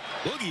Boogie.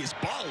 Boogie is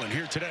balling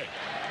here today.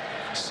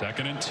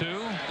 2nd and 2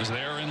 as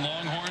they're in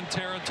Longhorn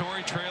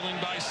territory, trailing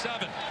by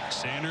 7.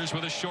 Sanders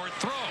with a short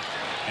throw.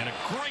 And a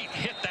great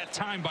hit that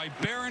time by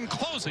Barron,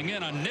 closing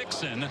in on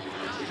Nixon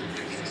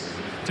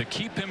to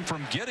keep him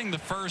from getting the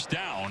first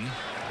down.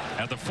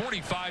 At the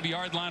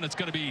 45-yard line, it's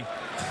going to be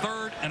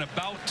 3rd and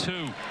about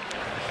 2.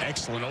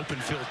 Excellent open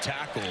field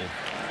tackle.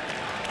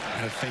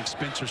 I think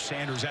Spencer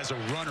Sanders as a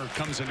runner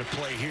comes into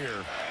play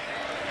here.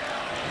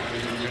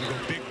 Going to go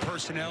big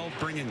personnel,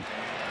 bringing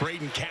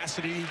Braden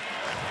Cassidy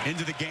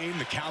into the game,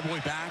 the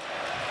Cowboy back.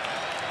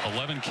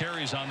 11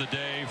 carries on the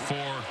day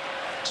for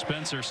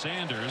Spencer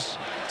Sanders.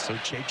 So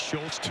Jake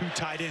Schultz, 2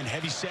 tight end,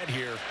 heavy set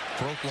here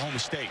for Oklahoma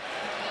State.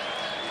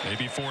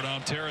 Maybe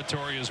 4-down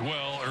territory as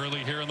well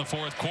early here in the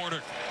 4th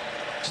quarter.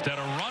 Instead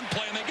of run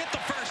play, and they get the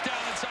first down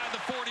inside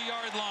the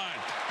 40-yard line.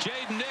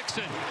 Jaden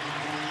Nixon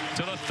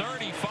to the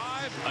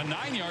 35, a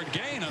 9-yard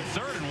gain, a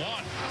 3rd and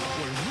 1.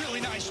 A really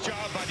nice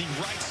job by the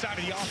right side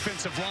of the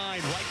offensive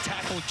line. Right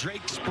tackle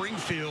Drake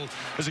Springfield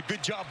does a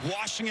good job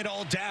washing it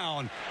all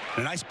down.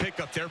 A nice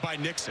pickup there by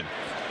Nixon.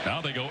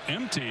 Now they go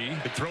empty.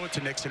 They throw it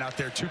to Nixon out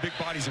there, 2 big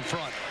bodies in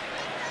front.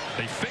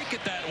 They fake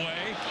it that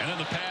way, and then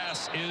the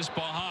pass is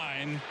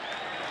behind.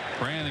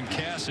 Braden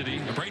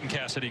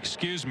Cassidy,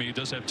 excuse me,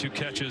 does have 2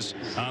 catches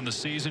on the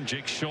season.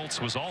 Jake Schultz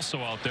was also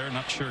out there.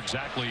 Not sure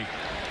exactly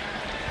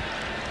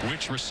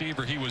which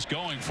receiver he was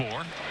going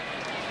for.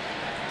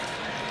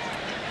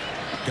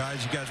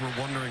 Guys, you guys were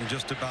wondering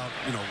just about,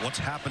 what's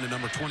happened to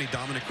number 20,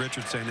 Dominic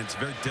Richardson. It's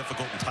very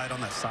difficult and tight on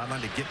that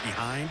sideline to get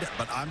behind,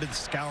 but I've been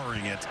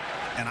scouring it,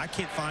 and I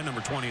can't find number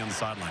 20 on the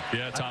sideline.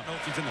 Yeah, Tom. I don't know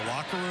if he's in the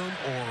locker room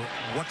or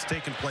what's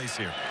taking place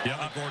here.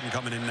 Yeah, Gordon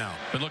coming in now.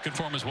 Been looking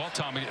for him as well,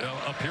 Tommy.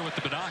 Up here with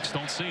the binocs,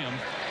 don't see him.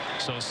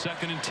 So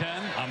 2nd and 10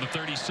 on the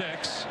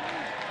 36.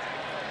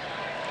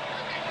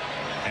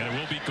 And it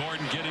will be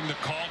Gordon getting the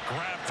call.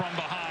 Grab from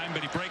behind,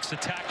 but he breaks the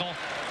tackle.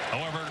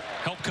 However,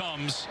 help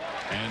comes,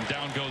 and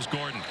down goes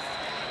Gordon.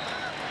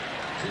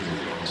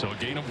 So a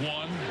gain of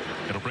 1.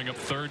 It'll bring up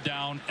 3rd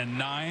down and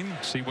 9.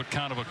 See what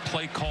kind of a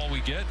play call we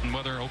get and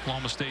whether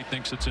Oklahoma State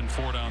thinks it's in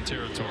 4-down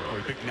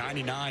territory. Big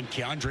 99,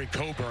 Keandre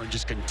Coburn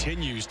just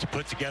continues to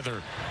put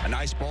together a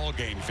nice ball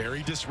game.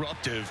 Very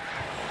disruptive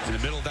in the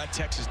middle of that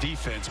Texas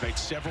defense. Made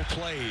several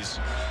plays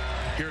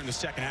here in the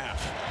 2nd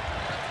half.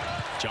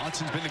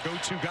 Johnson's been the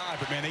go-to guy,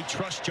 but, man, they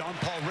trust John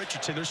Paul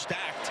Richardson. They're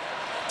stacked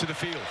to the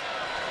field.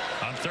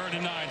 On 3rd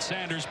and 9,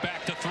 Sanders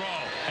back to throw.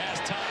 Has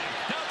time.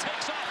 Now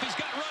takes off. He's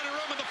got running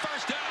room with the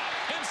first down.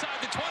 Inside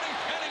the 20,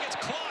 and he gets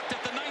clocked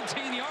at the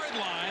 19-yard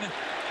line.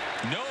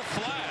 No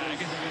flag.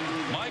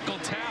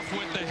 Michael Taft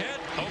with the hit.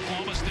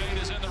 Oklahoma State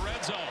is in the red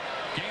zone.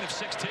 Gain of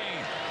 16.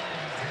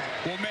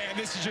 Well, man,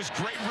 this is just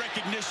great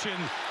recognition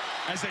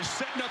as they're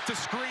setting up the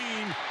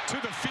screen to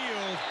the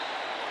field.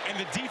 And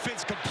the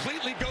defense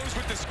completely goes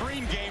with the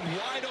screen game.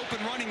 Wide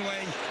open running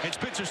lane. And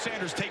Spencer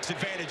Sanders takes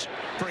advantage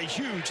for a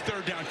huge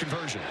 3rd down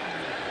conversion.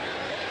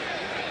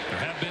 There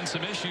have been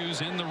some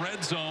issues in the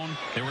red zone.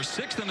 They were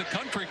 6th in the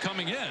country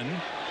coming in.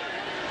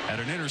 Had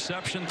an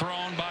interception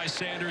thrown by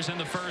Sanders in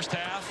the first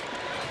half.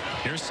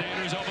 Here's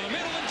Sanders over the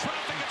middle in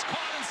traffic. It's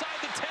caught inside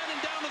the 10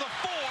 and down to the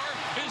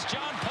 4 is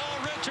John Paul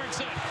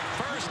Richardson.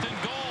 1st and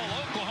goal,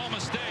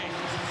 Oklahoma State.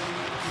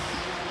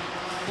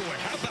 Boy,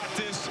 how about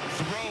this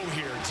throw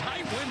here?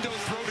 Tight window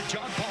throw to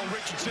John Paul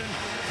Richardson.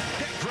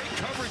 Got great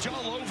coverage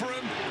all over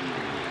him,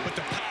 but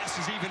the pass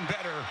is even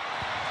better.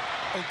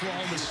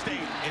 Oklahoma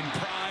State in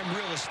prime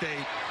real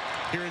estate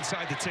here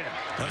inside the 10.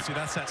 Let's see,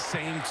 that's that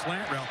same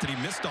slant route that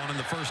he missed on in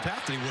the first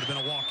half that he would have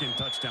been a walk-in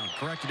touchdown.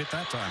 Corrected it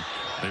that time.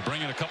 They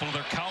bring in a couple of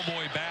their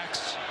Cowboy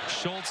backs,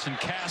 Schultz and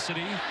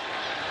Cassidy.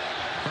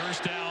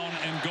 1st down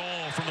and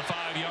goal from the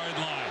 5-yard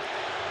line.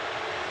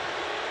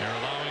 They're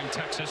allowing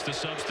Texas to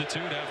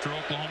substitute after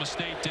Oklahoma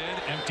State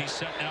did. Empty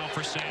set now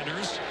for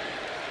Sanders.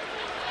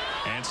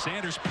 And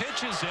Sanders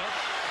pitches it.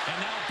 And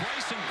now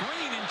Bryson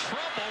Green in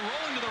trouble,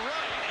 rolling to the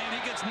right,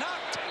 and he gets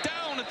knocked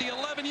down at the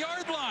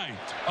 11-yard line.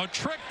 A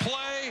trick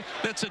play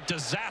that's a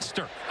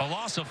disaster. A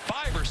loss of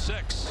 5 or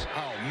 6.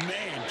 Oh,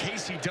 man,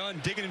 Casey Dunn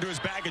digging into his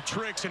bag of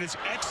tricks, and it's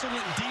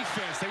excellent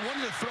defense. They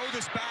wanted to throw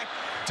this back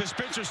to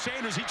Spencer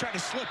Sanders. He tried to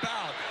slip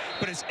out,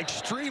 but it's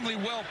extremely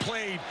well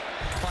played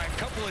by a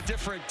couple of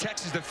different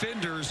Texas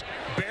defenders.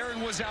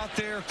 Barron was out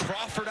there,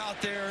 Crawford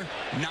out there.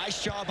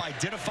 Nice job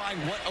identifying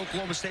what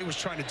Oklahoma State was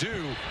trying to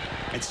do.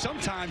 And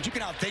sometimes you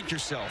can outthink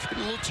yourself. Get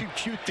a little too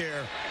cute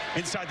there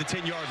inside the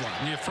 10-yard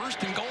line. Yeah,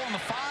 1st and goal on the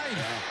 5.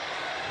 Yeah.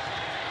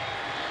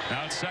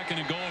 Now it's 2nd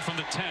and goal from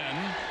the 10.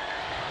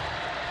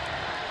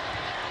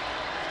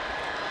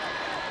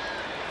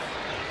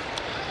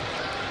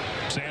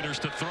 Sanders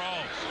to throw.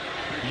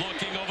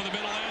 Looking over the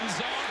middle end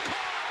zone.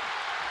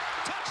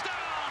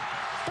 Touchdown,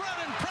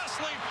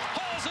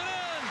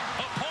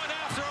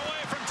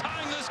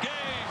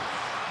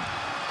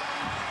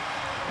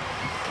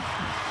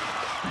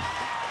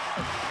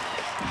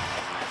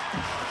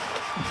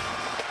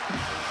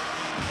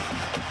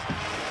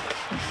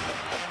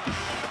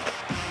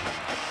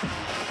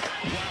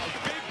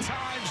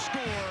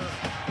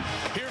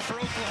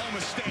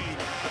 Oklahoma State.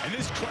 And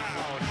this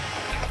crowd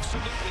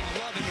absolutely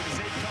loving it as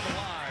they come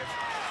alive.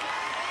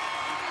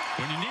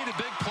 When you need a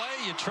big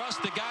play, you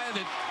trust the guy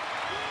that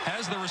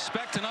has the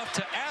respect enough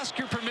to ask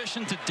your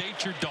permission to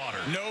date your daughter.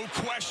 No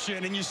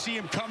question, and you see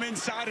him come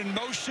inside in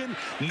motion.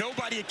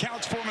 Nobody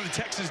accounts for him in the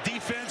Texas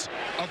defense.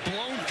 A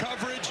blown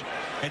coverage,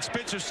 and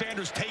Spencer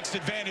Sanders takes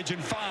advantage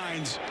and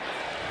finds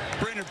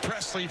Brennan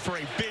Presley for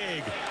a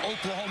big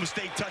Oklahoma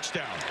State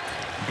touchdown.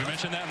 We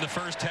mentioned that in the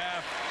first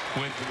half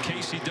with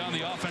Casey Dunn,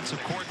 the offensive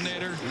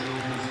coordinator.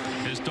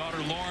 His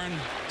daughter Lauren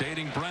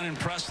dating Brennan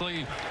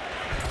Presley.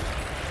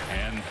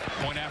 And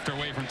point after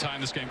away from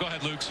time this game. Go ahead,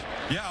 Lukes.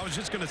 Yeah, I was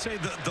just going to say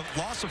the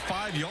loss of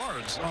 5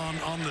 yards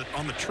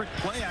on the trick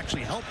play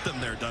actually helped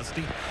them there,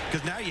 Dusty,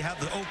 because now you have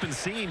the open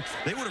seam.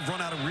 They would have run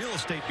out of real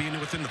estate being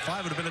within the 5.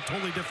 It would have been a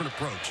totally different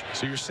approach.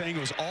 So you're saying it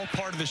was all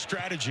part of the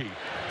strategy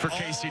for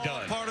Casey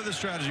Dunn? Part of the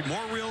strategy.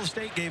 More real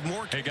estate gave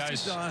more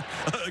Casey Dunn,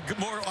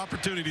 more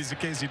opportunities to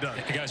Casey Dunn.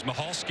 Hey guys,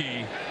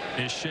 Michalski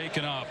is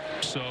shaken up,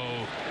 so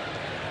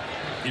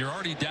you're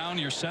already down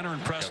your center in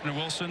Preston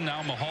Wilson.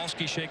 Now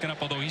Michalski shaken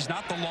up, although he's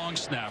not the long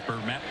snapper.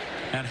 Matt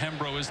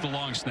Hembrow is the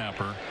long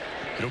snapper.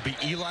 It'll be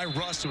Eli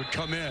Russ who would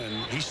come in.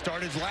 He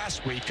started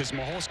last week because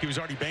Michalski was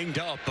already banged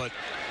up, but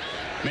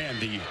man,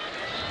 the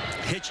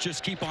hits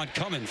just keep on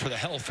coming for the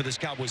health for this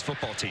Cowboys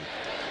football team.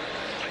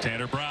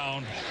 Tanner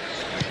Brown.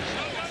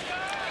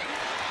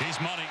 He's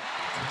money.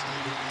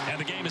 And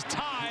the game is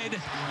tied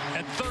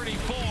at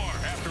 34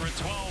 after a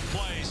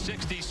 12-play,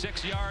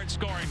 66-yard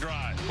scoring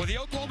drive. Well, the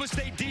Oklahoma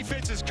State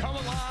defense has come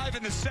alive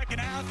in the second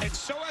half, and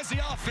so has the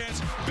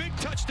offense. Big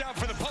touchdown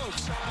for the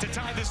Pokes to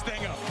tie this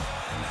thing up.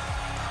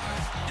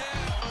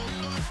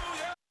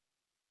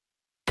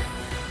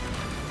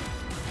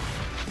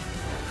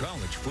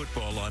 College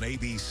football on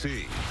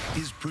ABC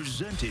is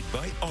presented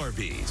by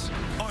Arby's.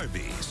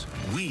 Arby's,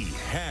 we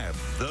have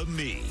the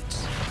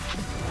meats.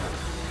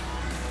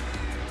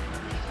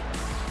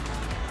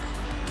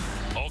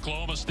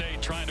 Oklahoma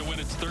State trying to win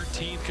its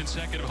 13th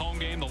consecutive home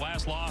game. The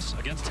last loss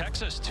against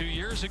Texas 2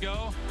 years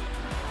ago.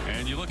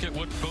 And you look at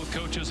what both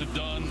coaches have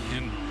done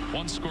in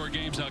one-score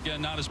games. Now,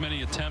 again, not as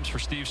many attempts for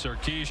Steve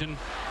Sarkisian.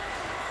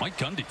 Mike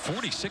Gundy,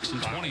 46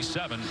 and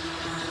 27.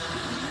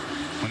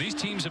 When these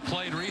teams have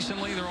played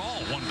recently, they're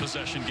all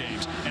one-possession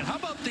games. And how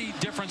about the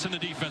difference in the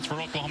defense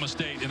for Oklahoma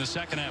State in the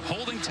second half?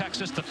 Holding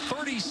Texas to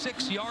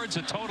 36 yards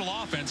of total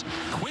offense.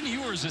 Quinn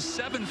Ewers is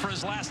 7 for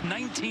his last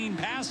 19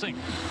 passing.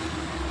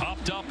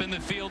 Popped up in the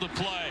field of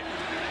play.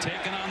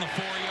 Taken on the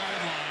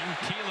 4-yard line.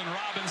 Keelan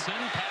Robinson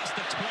past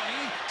the 20,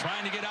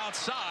 trying to get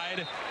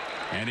outside.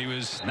 And he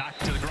was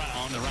knocked to the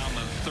ground around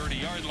the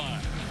 30-yard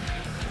line.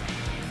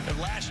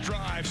 The last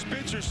drive,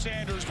 Spencer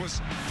Sanders was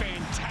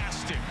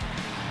fantastic.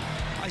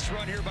 Nice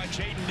run here by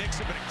Jaden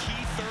Nixon, but a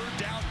key third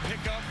down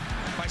pickup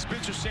by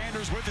Spencer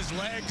Sanders with his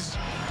legs.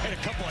 Had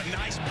a couple of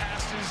nice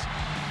passes.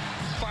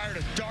 Fired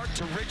a dart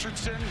to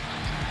Richardson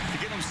to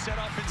get him set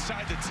up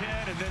inside the 10,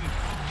 and then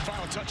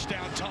final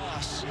touchdown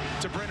toss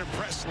to Brennan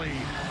Presley.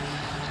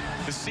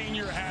 The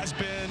senior has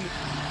been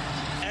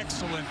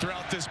excellent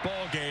throughout this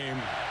ball game,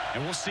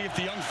 and we'll see if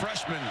the young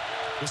freshman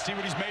will see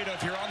what he's made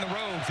of here on the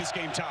road with this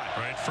game tied.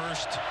 Right,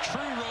 first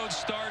true road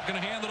start.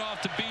 Going to hand it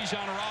off to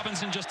Bijan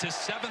Robinson, just his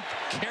 7th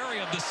carry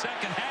of the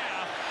second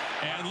half.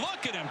 And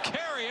look at him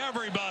carry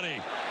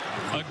everybody.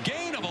 A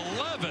gain of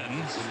 11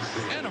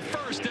 and a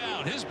first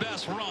down. His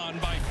best run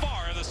by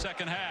far of the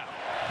second half.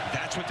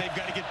 That's what they've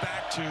got to get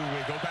back to.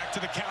 We go back to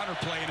the counter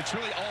play, and it's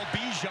really all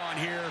Bijan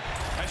here,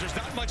 as there's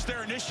not much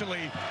there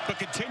initially, but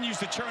continues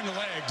to turn the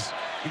legs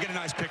and get a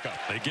nice pickup.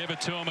 They give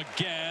it to him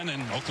again,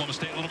 and Oklahoma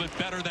State a little bit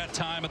better that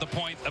time at the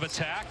point of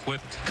attack,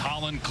 with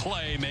Colin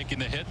Clay making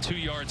the hit 2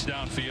 yards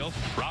downfield.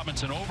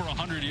 Robinson over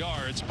 100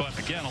 yards, but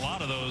again, a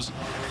lot of those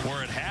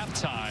were at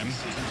halftime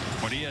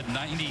when he had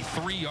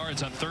 93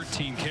 yards on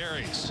 13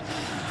 carries.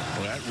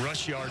 Well, that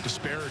rush yard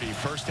disparity,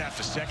 first half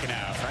to second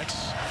half,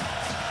 that's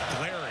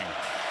glaring.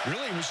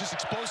 Really, it was just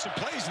explosive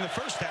plays in the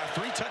first half.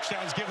 3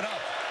 touchdowns given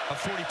up of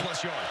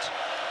 40-plus yards.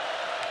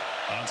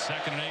 On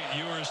 2nd and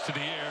 8, Ewers to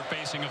the air,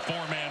 facing a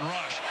 4-man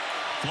rush.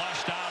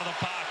 Flushed out of the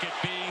pocket,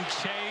 being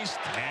chased,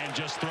 and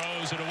just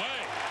throws it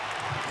away.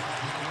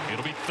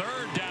 It'll be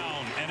 3rd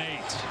down and 8.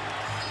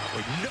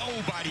 With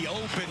nobody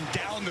open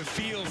down the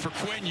field for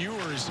Quinn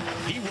Ewers.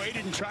 He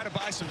waited and tried to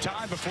buy some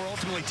time before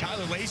ultimately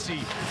Tyler Lacey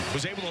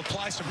was able to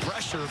apply some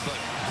pressure, but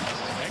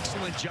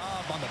excellent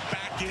job on the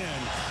back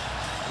end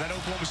of that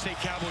Oklahoma State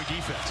Cowboy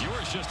defense.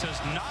 Ewers just has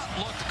not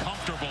looked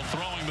comfortable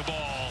throwing the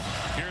ball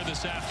here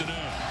this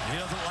afternoon. He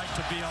doesn't like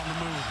to be on the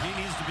move. He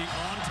needs to be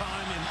on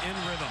time and in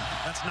rhythm.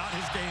 That's not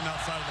his game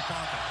outside of the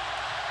pocket.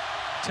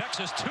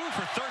 Texas 2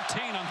 for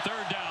 13 on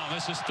 3rd down.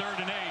 This is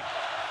 3rd and 8.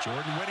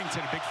 Jordan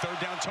Whittington, a big 3rd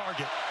down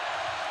target.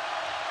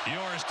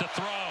 Ewers to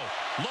throw,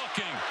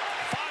 looking,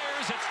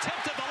 fires, it's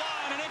tipped at the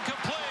line and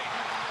incomplete.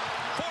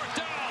 4th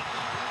down.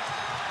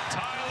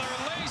 Tyler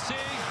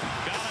Lacey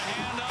got a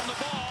hand on the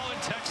ball,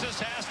 and Texas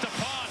has to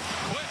punt.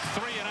 Quick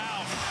 3 and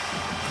out.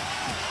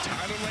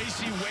 Tyler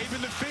Lacey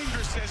waving the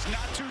finger, says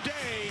not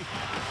today.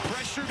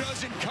 Pressure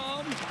doesn't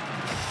come.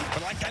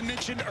 But like I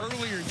mentioned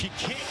earlier, if you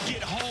can't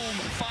get home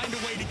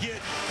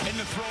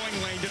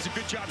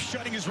job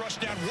shutting his rush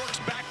down, works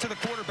back to the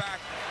quarterback,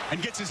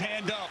 and gets his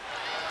hand up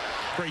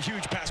for a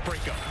huge pass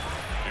breakup.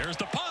 Here's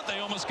the punt. They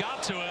almost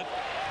got to it.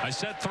 I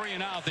said 3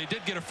 and out. They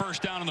did get a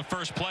first down in the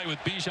first play with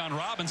Bijan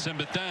Robinson,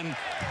 but then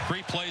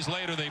 3 plays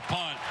later they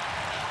punt.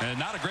 And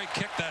not a great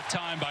kick that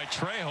time by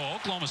Trejo.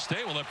 Oklahoma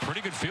State will have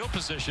pretty good field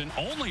position.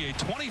 Only a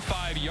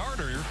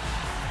 25-yarder.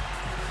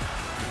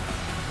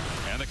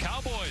 And the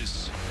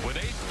Cowboys, with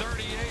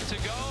 8:38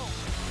 to go,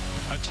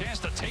 a chance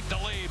to take the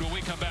lead when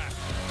we come back.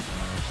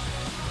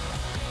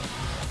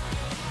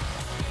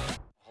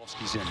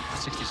 He's in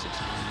 66.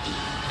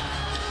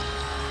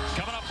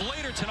 Coming up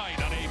later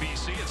tonight on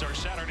ABC, it's our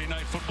Saturday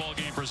night football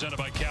game presented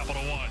by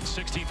Capital One.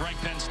 16th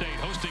ranked Penn State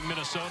hosting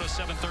Minnesota,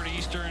 7:30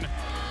 Eastern,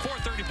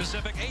 4:30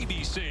 Pacific,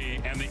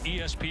 ABC, and the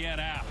ESPN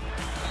app.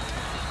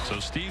 So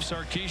Steve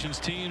Sarkisian's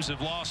teams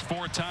have lost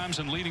 4 times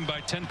and leading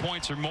by 10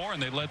 points or more,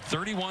 and they led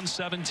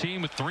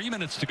 31-17 with 3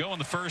 minutes to go in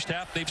the first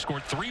half. They've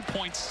scored 3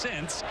 points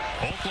since.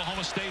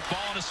 Oklahoma State ball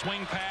in a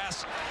swing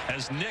pass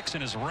as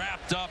Nixon is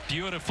wrapped up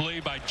beautifully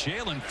by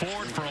Jalen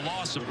Ford for a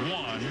loss of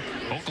 1.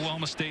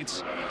 Oklahoma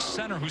State's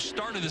center who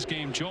started this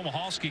game, Joe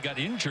Michalski, got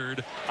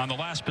injured on the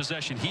last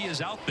possession. He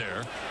is out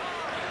there,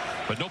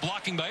 but no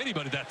blocking by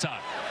anybody that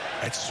time.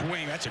 That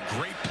swing, that's a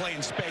great play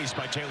in space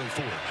by Jalen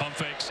Ford. Pump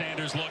fake,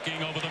 Sanders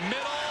looking over the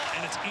middle,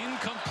 and it's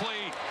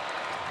incomplete.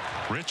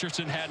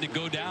 Richardson had to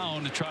go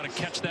down to try to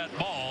catch that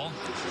ball,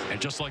 and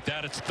just like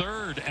that, it's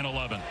 3rd and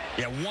 11.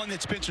 Yeah, one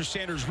that Spencer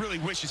Sanders really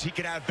wishes he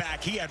could have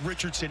back. He had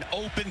Richardson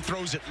open,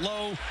 throws it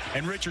low,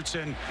 and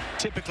Richardson,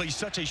 typically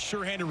such a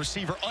sure-handed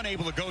receiver,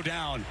 unable to go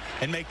down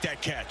and make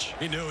that catch.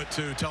 He knew it,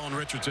 too, telling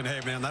Richardson, hey,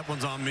 man, that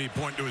one's on me,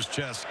 pointing to his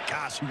chest.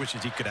 Gosh, he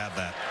wishes he could have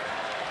that.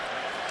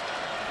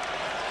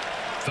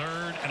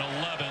 3rd and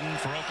 11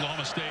 for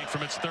Oklahoma State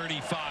from its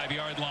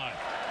 35-yard line.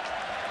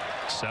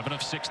 7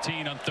 of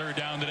 16 on 3rd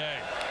down today.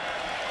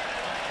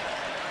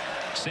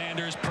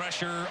 Sanders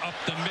pressure up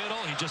the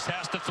middle. He just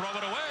has to throw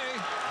it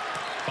away.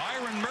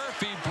 Byron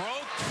Murphy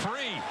broke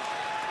free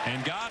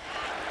and got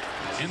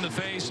in the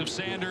face of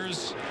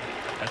Sanders.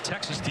 A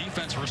Texas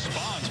defense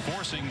responds,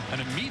 forcing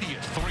an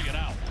immediate 3 and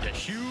out. A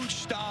huge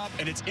stop,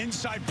 and it's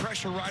inside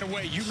pressure right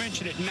away. You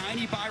mentioned it,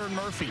 90 Byron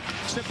Murphy.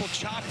 Simple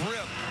chop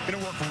rip, going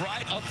to work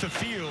right up the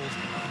field.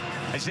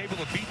 Is able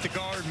to beat the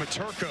guard,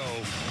 Maturko,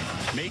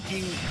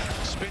 making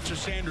Spencer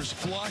Sanders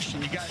flush,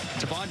 and you got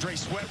T'Vondre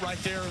Sweat right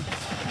there.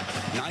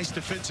 Nice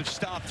defensive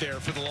stop there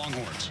for the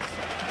Longhorns.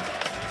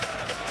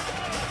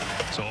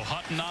 So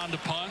Hutton on to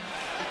punt.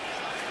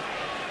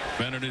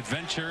 Been an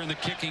adventure in the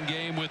kicking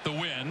game with the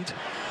wind.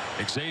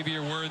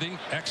 Xavier Worthy,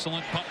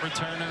 excellent punt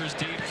returner, is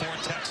deep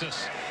for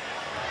Texas.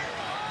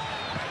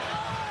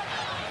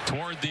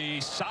 Toward the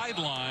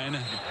sideline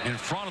in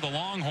front of the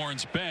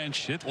Longhorns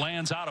bench. It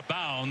lands out of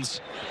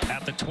bounds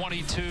at the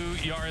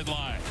 22-yard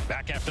line.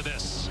 Back after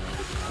this.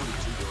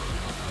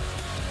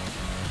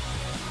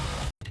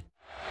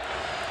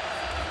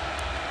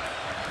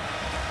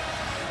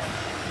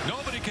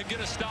 Nobody could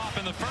get a stop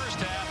in the first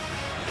half.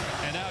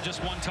 And now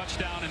just 1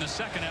 touchdown in the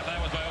second half.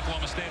 That was by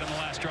Oklahoma State on the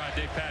last drive.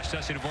 Dave Pasch,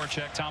 Tessie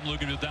Dvorak, Tom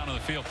Lugan down on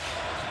the field.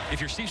 If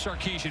you're Steve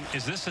Sarkisian,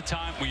 is this the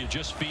time where you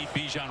just feed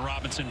Bijan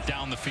Robinson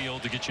down the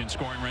field to get you in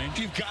scoring range?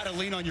 You've got to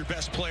lean on your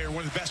best player,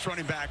 one of the best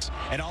running backs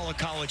in all of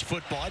college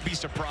football. I'd be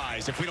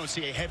surprised if we don't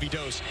see a heavy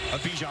dose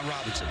of Bijan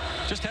Robinson.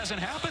 Just hasn't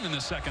happened in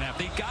the second half.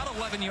 They got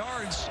 11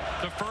 yards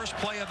the first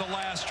play of the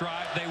last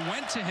drive. They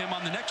went to him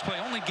on the next play,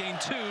 only gained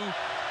 2,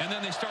 and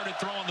then they started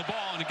throwing the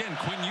ball. And again,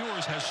 Quinn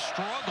Ewers has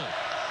struggled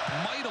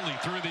mightily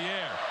through the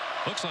air.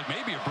 Looks like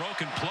maybe a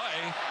broken play.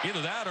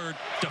 Either that or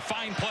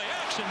defined play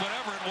action,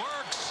 whatever it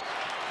works.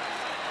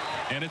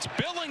 And it's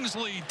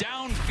Billingsley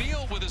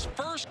downfield with his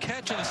first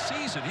catch of the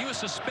season. He was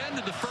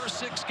suspended the first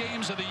 6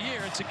 games of the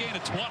year. It's a gain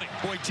of 20.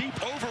 Boy, deep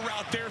over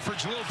route there for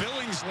Jalil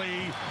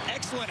Billingsley.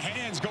 Excellent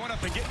hands going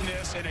up and getting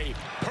this, and a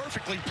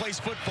perfectly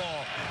placed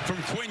football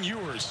from Quinn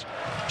Ewers.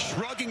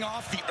 Shrugging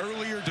off the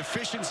earlier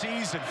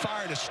deficiencies and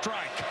fired a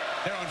strike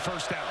there on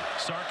first down.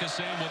 Sarkis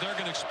saying, well, they're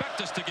going to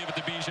expect us to give it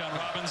to Bijan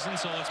Robinson,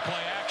 so let's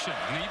play action.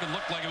 And it even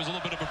looked like it was a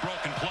little bit of a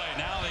broken play.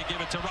 Now they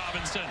give it to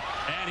Robinson,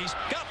 and he's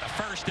got the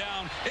first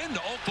down into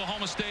Oklahoma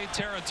State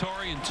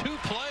territory in 2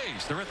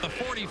 plays. They're at the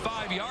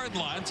 45-yard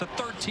line. It's a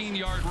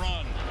 13-yard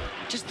run.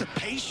 Just the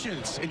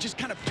patience, and just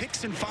kind of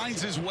picks and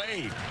finds his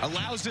way.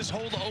 Allows this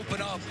hole to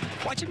open up.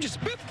 Watch him just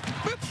boop,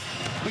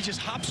 boop. He just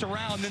hops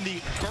around, then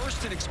the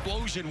burst and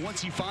explosion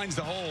once he finds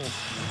the hole.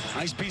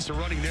 Nice piece of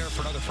running there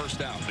for another first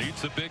down.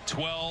 Leads the Big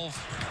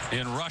 12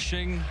 in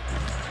rushing.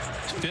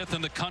 5th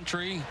in the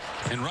country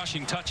in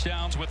rushing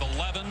touchdowns with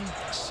 11,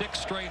 6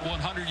 straight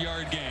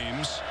 100-yard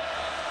games.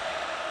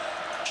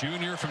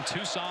 Junior from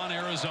Tucson,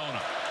 Arizona.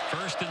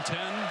 1st and 10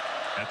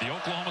 at the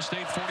Oklahoma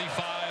State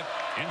 45.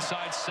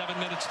 Inside 7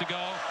 minutes to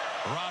go.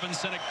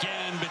 Robinson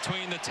again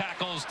between the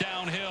tackles,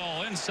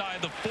 downhill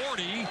inside the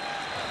 40,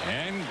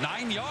 and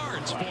 9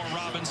 yards for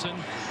Robinson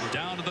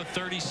down to the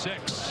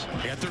 36.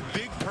 They got their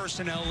big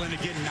personnel in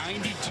again.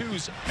 92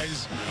 is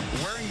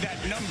wearing that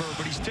number,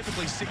 but he's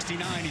typically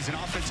 69. He's an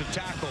offensive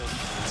tackle.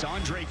 It's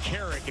Andre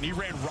Carrick, and he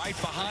ran right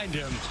behind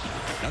him.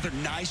 Another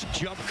nice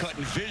jump cut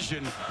and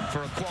vision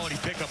for a quality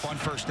pickup on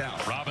first down.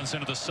 Robinson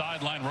to the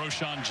sideline.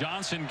 Roshan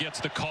Johnson gets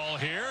the call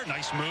here.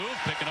 Nice move,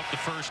 picking up the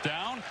first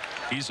down.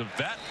 He's a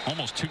vet,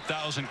 almost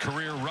 2,000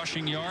 career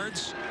rushing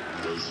yards,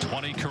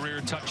 20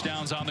 career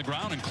touchdowns on the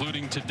ground,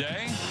 including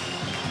today.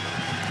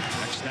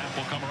 Next snap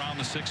will come around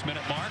the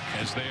 6-minute mark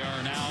as they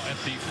are now at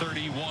the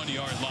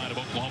 31-yard line of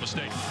Oklahoma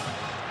State.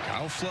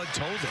 Kyle Flood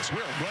told us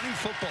we're a running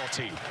football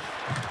team.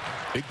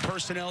 Big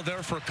personnel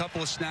there for a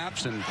couple of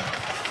snaps, and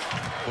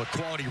what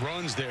quality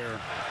runs there,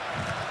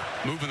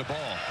 moving the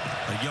ball.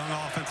 A young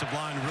offensive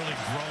line really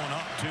growing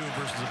up, too,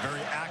 versus a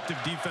very active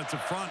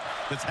defensive front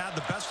that's had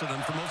the best of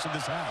them for most of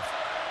this half.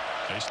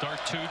 They start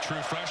 2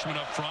 true freshmen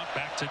up front.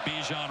 Back to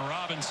Bijan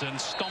Robinson.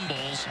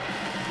 Stumbles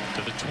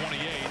to the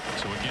 28.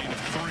 So a gain of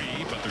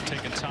 3, but they're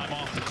taking time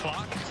off the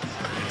clock.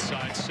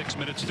 Inside 6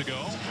 minutes to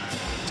go.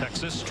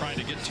 Texas trying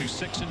to get to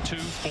 6-2,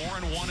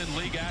 4-1 in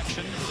league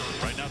action.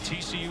 Right now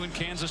TCU and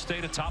Kansas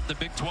State atop the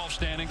Big 12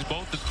 standings,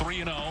 both at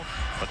 3-0,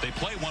 but they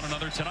play one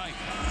another tonight.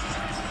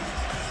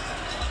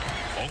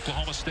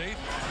 Oklahoma State,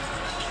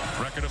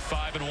 record of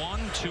 5-1,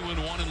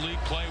 2-1 in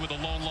league play with a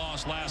lone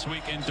loss last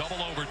week in double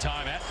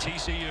overtime at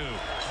TCU.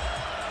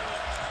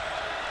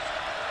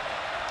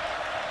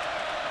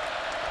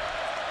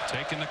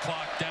 Taking the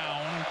clock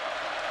down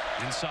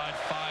inside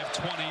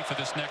 5:20 for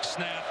this next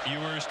snap.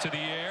 Ewers to the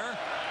air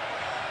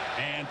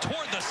and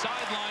toward the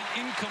sideline,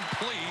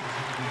 incomplete.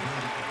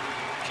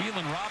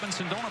 Keelan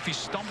Robinson, don't know if he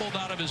stumbled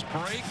out of his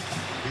break,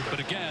 but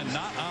again,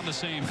 not on the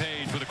same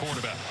page with the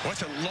quarterback.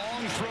 What's a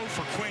long throw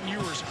for Quinn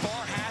Ewers,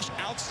 far hash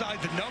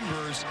outside the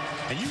numbers,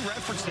 and you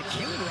referenced that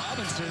Keelan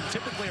Robinson,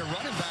 typically a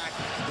running back,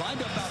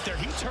 lined up out there.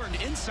 He turned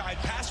inside,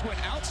 pass went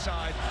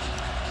outside,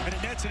 and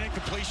it nets an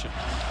incompletion.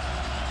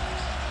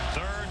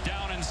 3rd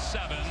down and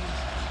 7.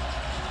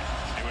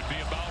 It would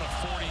be about a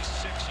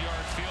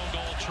 46-yard field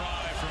goal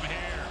try from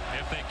here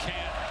if they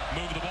can't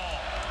move the ball.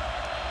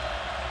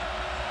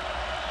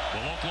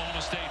 Will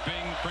Oklahoma State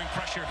bring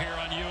pressure here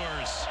on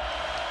Ewers?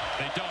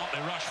 They don't. They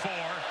rush 4.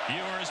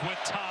 Ewers with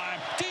time.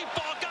 Deep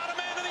ball got him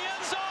into the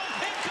end zone.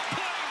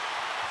 Incomplete.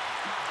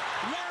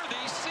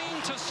 Worthy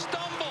seemed to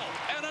stumble.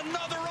 And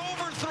another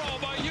overthrow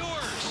by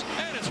Ewers.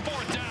 And it's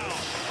 4th down.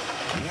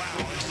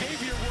 Wow.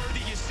 Xavier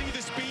Worthy, you see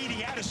the speed.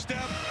 He had a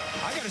step.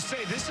 I got to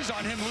say, this is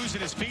on him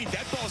losing his feet.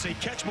 That ball's a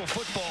catchable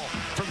football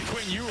from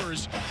Quinn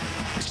Ewers.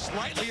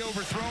 Slightly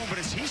overthrown, but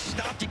as he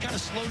stopped, he kind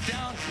of slowed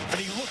down, and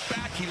he looked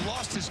back. He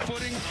lost his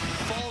footing,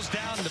 falls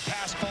down, and the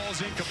pass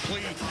falls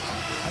incomplete.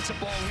 That's a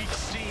ball we've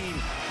seen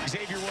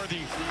Xavier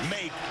Worthy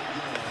make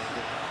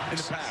in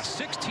the past.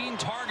 16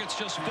 targets,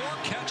 just 4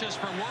 catches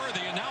for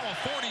Worthy, and now a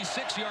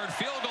 46-yard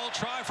field goal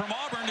try from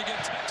Auburn to give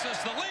Texas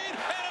the lead,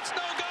 and it's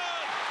no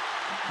good.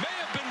 May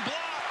have been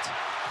blocked.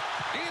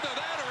 Either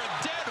that or a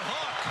dead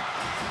hook.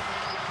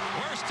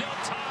 We're still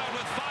tied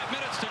with 5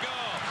 minutes to go.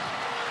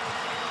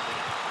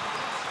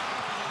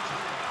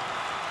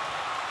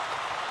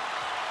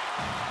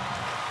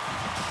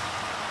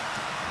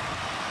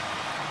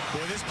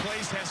 Boy, this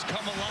place has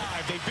come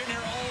alive. They've been here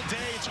all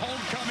day. It's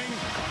homecoming.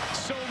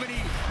 So many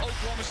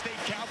Oklahoma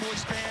State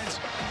Cowboys fans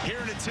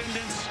here in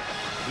attendance.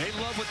 They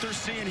love what they're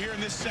seeing here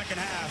in this second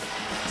half.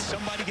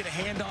 Somebody get a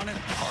hand on it?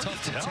 Tough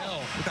to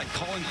tell. Look at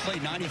Colin Clay,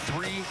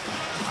 93.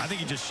 I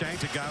think he just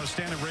shanked a guy who was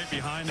standing right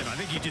behind him. I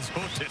think he just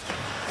hooked it.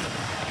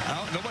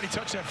 Oh, nobody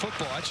touched that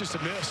football. That's just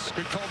a miss.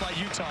 Good call by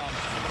Utah.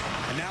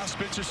 And now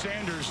Spencer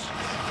Sanders,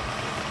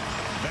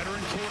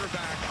 veteran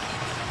quarterback,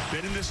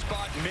 been in this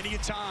spot many a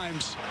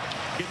times,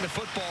 getting the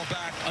football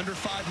back under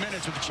 5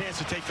 minutes with a chance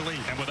to take the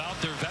lead. And without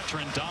their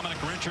veteran Dominic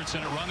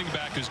Richardson at running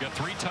back, who's got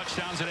 3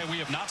 touchdowns today, we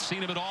have not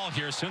seen him at all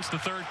here since the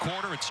 3rd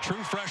quarter. It's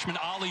true freshman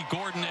Ollie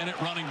Gordon in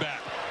at running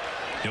back.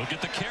 He'll get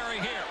the carry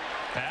here.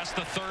 Past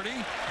the 30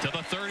 to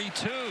the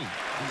 32.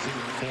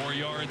 4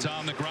 yards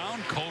on the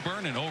ground.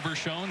 Coburn and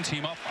Overshone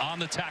team up on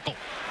the tackle.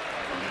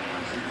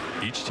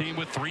 Each team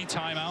with 3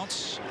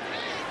 timeouts.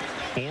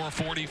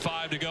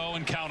 4:45 to go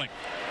and counting.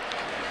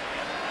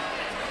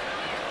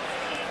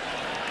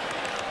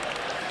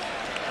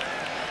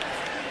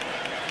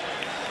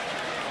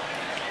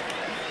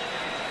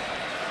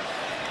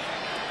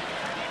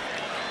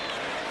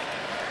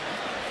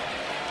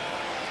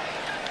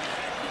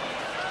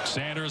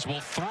 Sanders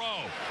will throw.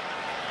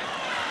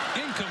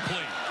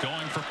 Incomplete.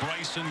 Going for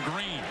Bryson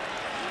Green.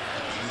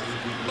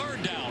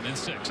 3rd down and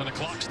 6, and the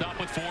clock stopped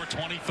with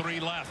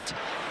 4:23 left.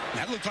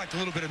 That looked like a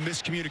little bit of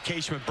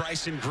miscommunication with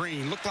Bryson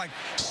Green. Looked like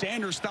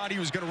Sanders thought he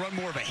was going to run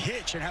more of a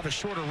hitch and have a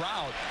shorter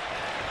route.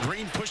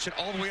 Green pushed it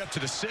all the way up to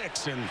the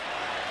 6, and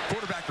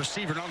quarterback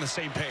receiver not on the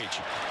same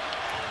page.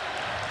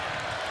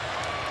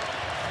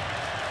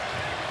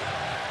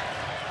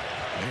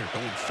 They're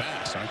going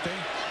fast, aren't they?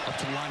 Up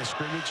to the line of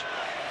scrimmage,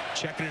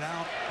 checking it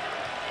out.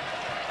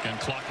 And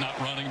clock not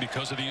running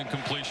because of the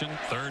incompletion.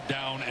 3rd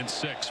down and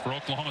 6 for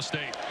Oklahoma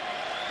State.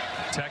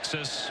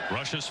 Texas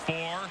rushes 4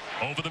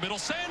 over the middle.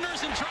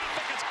 Sanders in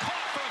traffic. It's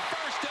caught for a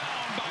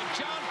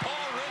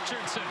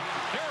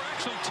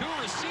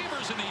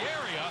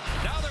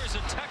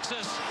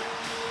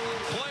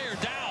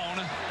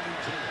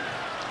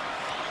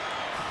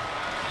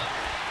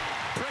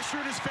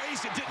his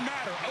face. It didn't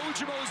matter.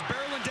 Ojomo's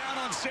barreling down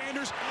on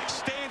Sanders,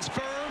 stands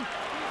firm,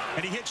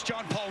 and he hits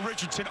John Paul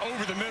Richardson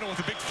over the middle with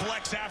a big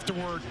flex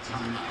afterward.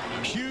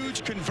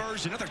 Huge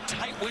conversion. Another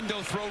tight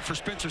window throw for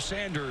Spencer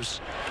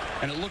Sanders.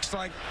 And it looks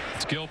like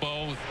it's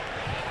Gilbo.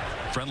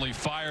 Friendly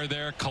fire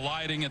there,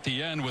 colliding at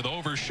the end with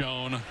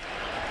Overshone.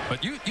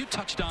 But you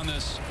touched on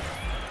this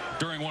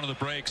during one of the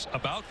breaks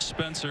about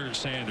Spencer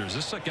Sanders.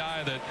 This is a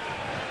guy that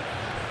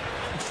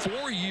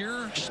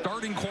 4-year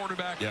starting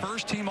quarterback,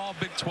 first team all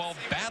Big 12,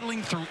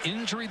 battling through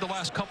injury the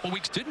last couple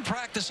weeks, didn't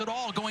practice at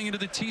all going into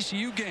the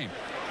TCU game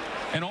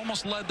and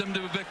almost led them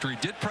to a victory.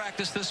 Did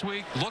practice this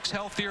week, looks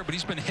healthier, but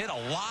he's been hit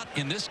a lot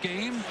in this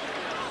game.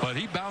 But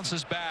he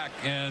bounces back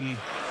and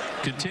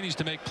continues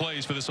to make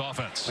plays for this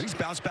offense. He's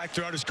bounced back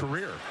throughout his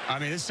career. I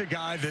mean, this is a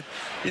guy that,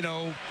 you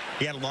know,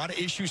 he had a lot of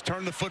issues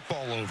turning the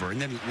football over.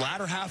 And then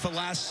latter half of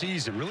last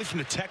season, really from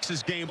the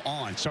Texas game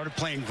on, started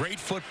playing great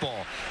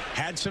football.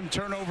 Had some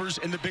turnovers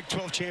in the Big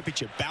 12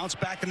 championship. Bounced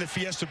back in the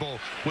Fiesta Bowl.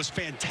 Was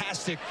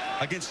fantastic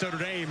against Notre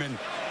Dame. And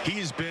he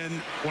has been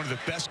one of the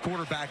best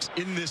quarterbacks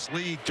in this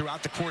league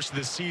throughout the course of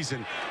this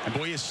season. And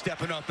boy, he is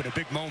stepping up in a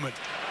big moment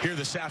here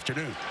this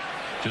afternoon.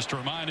 Just to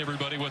remind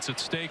everybody what's at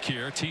stake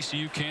here.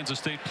 TCU, Kansas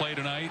State play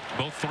tonight,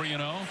 both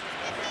 3-0.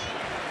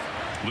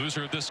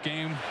 Loser of this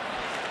game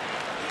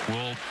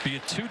will be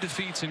at 2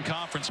 defeats in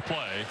conference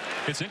play.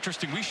 It's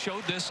interesting. We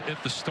showed this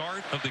at the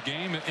start of the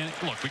game. And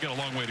look, we got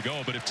a long way to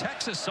go. But if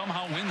Texas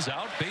somehow wins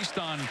out based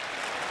on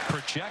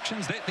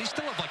projections, they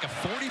still have like a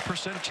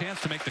 40%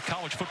 chance to make the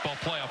college football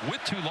playoff with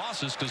 2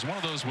 losses, because one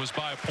of those was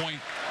by a point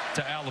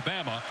to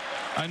Alabama.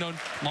 I know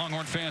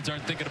Longhorn fans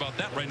aren't thinking about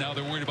that right now.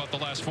 They're worried about the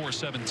last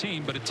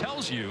 4-17, but it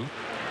tells you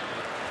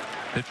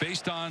that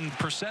based on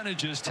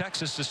percentages,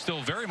 Texas is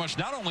still very much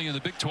not only in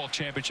the Big 12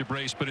 championship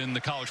race, but in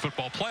the college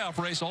football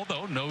playoff race,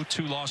 although no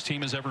 2-loss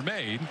team has ever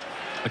made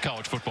the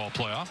college football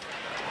playoff.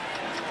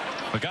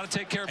 But got to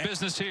take care of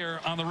business here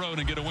on the road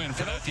and get a win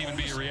for that to even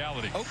be a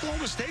reality.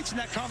 Oklahoma State's in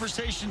that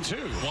conversation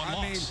too. One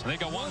loss. They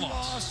got one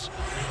loss.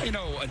 You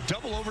know, a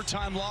double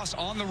overtime loss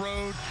on the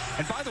road.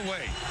 And by the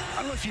way, I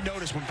don't know if you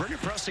noticed, when Brendan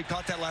Presley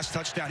caught that last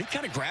touchdown, he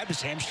kind of grabbed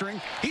his hamstring.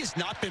 He has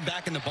not been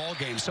back in the ball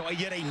game. So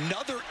yet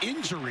another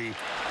injury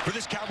for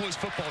this Cowboys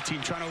football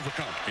team trying to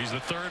overcome. He's the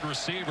 3rd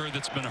receiver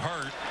that's been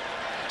hurt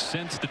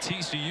since the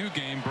TCU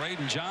game.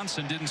 Braden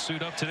Johnson didn't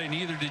suit up today.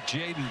 Neither did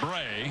Jaden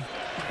Bray.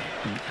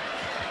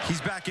 He's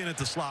back in at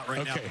the slot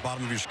right now at the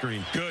bottom of your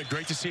screen. Good.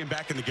 Great to see him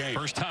back in the game.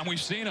 First time we've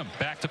seen him.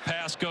 Back to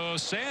pass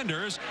goes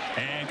Sanders,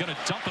 and going to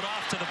dump it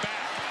off to the back.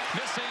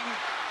 Missing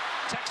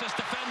Texas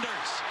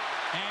defenders.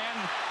 And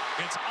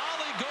it's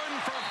Ollie Gordon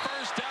for a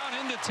first down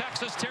into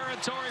Texas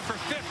territory for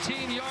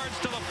 15 yards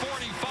to the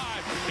 45.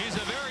 He's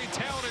a very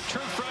talented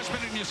true freshman,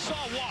 and you saw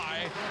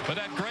why with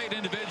that great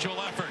individual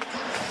effort.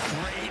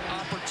 Great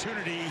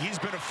opportunity he's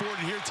been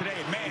afforded here today.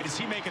 And man, is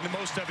he making the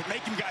most of it,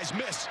 making guys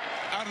miss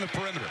out on the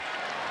perimeter.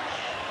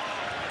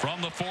 From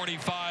the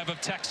 45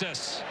 of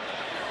Texas,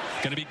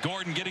 going to be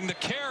Gordon getting the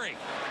carry.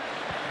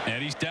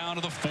 And he's down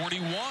to the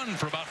 41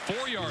 for about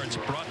 4 yards,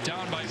 brought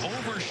down by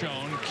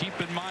Overshone. Keep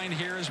in mind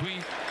here as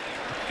we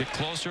get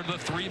closer to the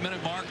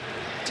 3-minute mark,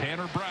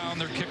 Tanner Brown,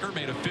 their kicker,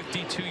 made a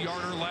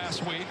 52-yarder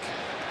last week.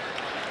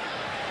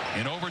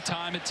 In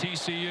overtime at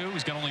TCU,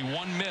 he's got only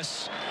 1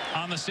 miss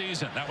on the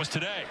season. That was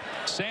today.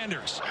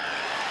 Sanders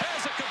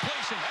has a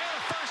completion and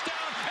a first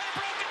down and a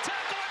broken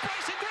tackle by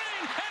Bryson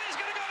Green, and he's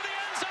going to go to the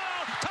end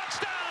zone.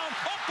 Touchdown!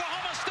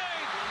 Oklahoma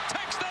State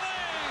takes the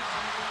lead.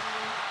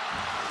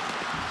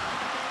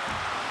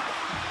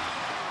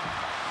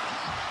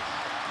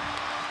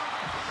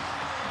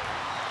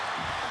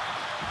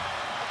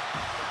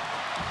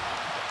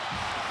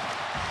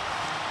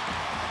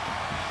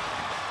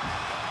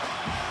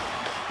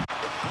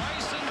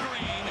 Bryson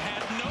Green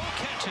had no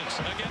catches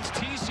against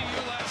TCU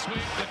last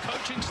week. The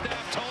coaching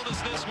staff told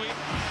us this week,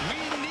 we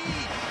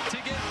need to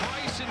get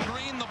Bryson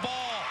Green the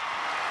ball.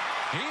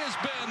 He has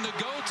been the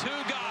go-to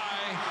guy.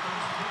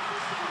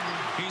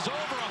 He's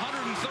over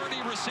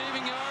 130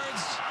 receiving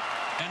yards,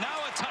 and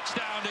now a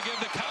touchdown to give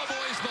the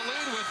Cowboys the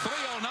lead with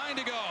 3:09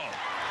 to go.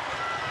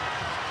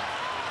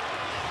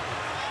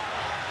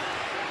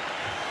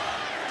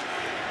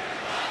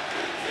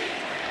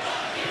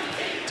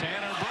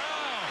 Tanner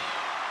Brown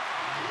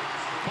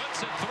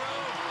puts it through.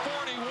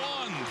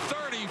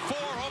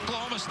 41-34.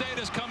 Oklahoma State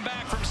has come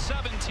back from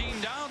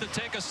 17 down to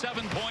take a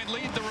 7-point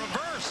lead, the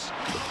reverse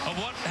of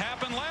what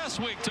happened last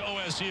week to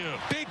OSU.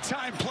 Big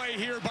time play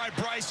here by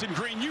Bryson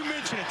Green. You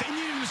mentioned it. They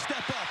needed him to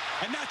step up,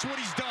 and that's what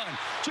he's done.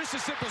 Just a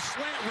simple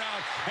slant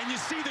route, and you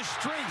see the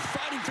strength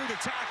fighting through the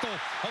tackle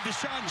of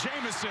Deshaun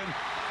Jamison.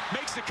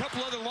 Makes a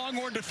couple other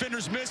Longhorn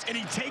defenders miss, and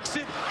he takes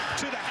it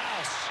to the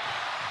house.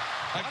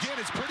 Again,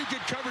 it's pretty good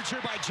coverage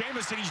here by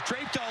Jamison. He's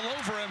draped all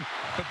over him,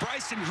 but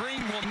Bryson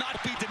Green will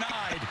not be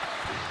denied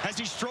as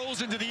he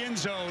strolls into the end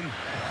zone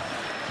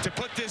to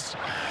put this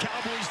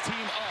Cowboys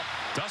team up.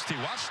 Dusty,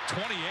 watch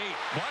 28.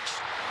 Watch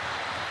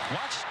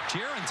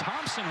Jaron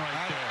Thompson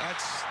right there.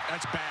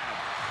 That's bad.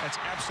 That's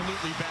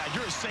absolutely bad.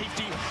 You're a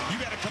safety. You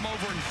got to come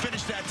over and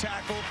finish that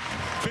tackle,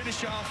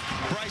 finish off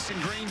Bryson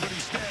Green, but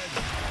instead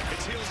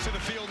it's heels to the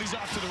field. He's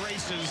off to the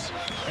races,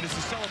 and it's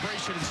a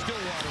celebration in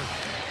Stillwater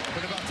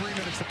with about 3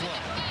 minutes to play.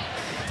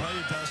 I'll tell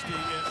you, Dusty,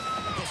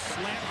 the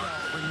slant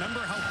route.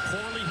 Remember how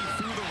poorly he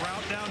threw the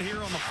route down here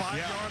on the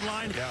 5-yard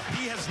line? Yeah.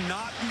 He has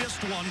not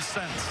missed one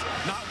since.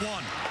 Not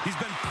one. He's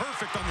been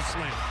perfect on the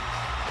slant.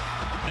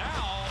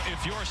 Now, if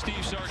you're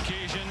Steve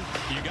Sarkisian,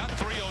 you got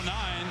 3:09.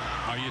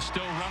 Are you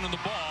still running the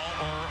ball,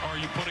 or are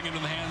you putting it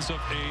in the hands of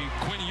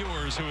a Quinn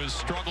Ewers who has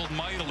struggled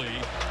mightily?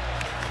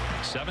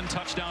 7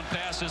 touchdown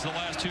passes the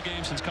last 2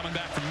 games since coming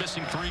back from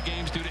missing 3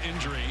 games due to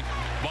injury.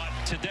 But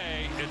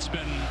today, it's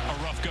been a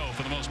rough go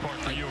for the most part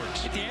for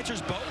Ewers. The answer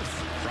is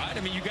both, right?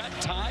 I mean, you got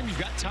time, you've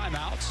got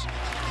timeouts.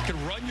 You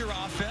can run your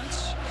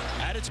offense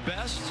at its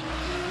best.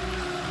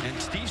 And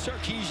Steve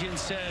Sarkisian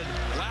said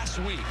last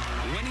week,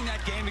 winning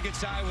that game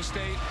against Iowa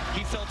State,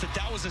 he felt that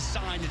that was a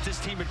sign that this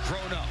team had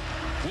grown up.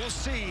 We'll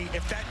see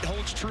if that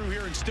holds true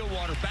here in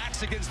Stillwater.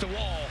 Backs against the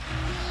wall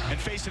and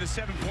facing a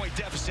 7-point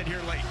deficit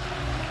here late.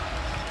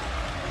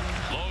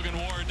 Logan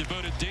Ward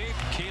debuted deep.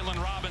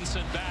 Keelan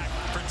Robinson back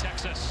for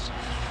Texas.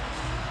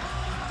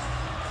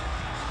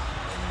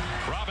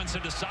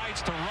 Robinson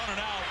decides to run it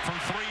out from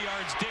 3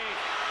 yards deep.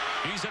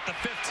 He's at the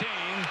 15.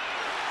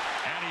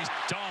 And he's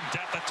dumped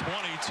at the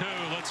 22.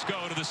 Let's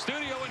go to the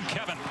studio and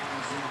Kevin.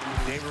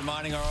 Dave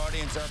reminding our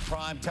audience our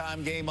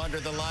primetime game under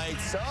the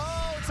lights.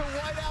 Oh, it's a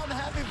whiteout in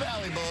Happy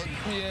Valley, Bug.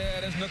 Yeah,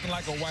 there's nothing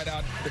like a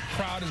whiteout. The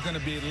crowd is going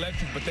to be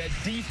electric, but that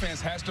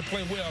defense has to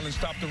play well and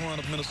stop the run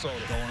of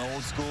Minnesota. Going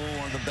old school,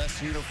 one of the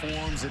best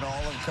uniforms in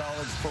all of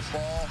college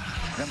football.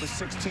 Number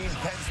 16,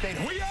 Penn State.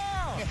 We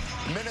are!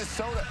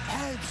 Minnesota,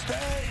 Penn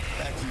State.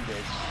 Back to you,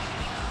 Dave.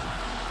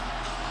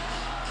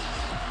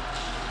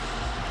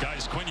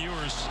 Guys, Quinn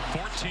Ewers,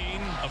 14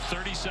 of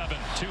 37,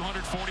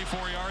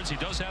 244 yards. He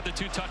does have the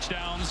 2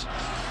 touchdowns,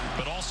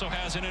 but also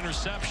has an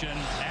interception.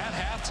 At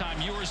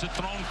halftime, Ewers had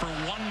thrown for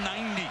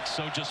 190,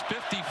 so just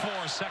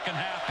 54 second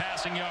half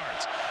passing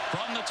yards.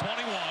 From the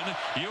 21,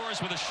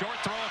 Ewers with a short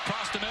throw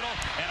across the middle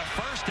and a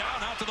first down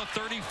out to the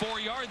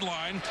 34-yard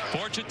line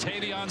for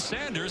Jatavion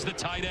Sanders, the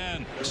tight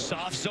end.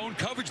 Soft zone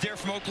coverage there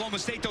from Oklahoma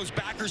State. Those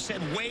backers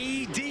said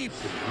way deep.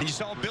 And you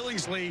saw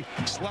Billingsley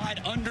slide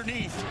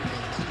underneath.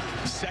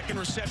 Second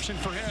reception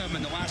for him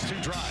in the last 2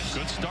 drives.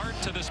 Good start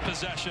to this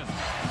possession.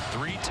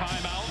 3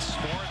 timeouts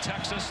for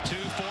Texas,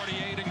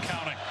 2:48 and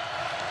counting.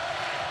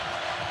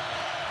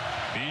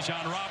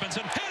 Bijan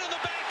Robinson hit in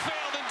the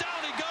backfield, and down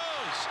he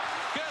goes.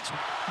 Gets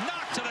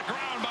knocked to the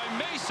ground by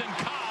Mason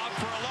Cobb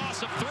for a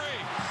loss of 3.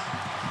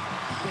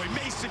 Boy,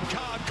 Mason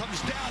Cobb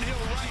comes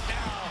downhill right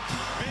now.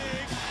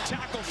 Big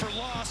tackle for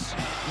loss.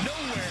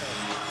 Nowhere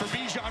for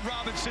Bijan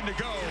Robinson to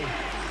go.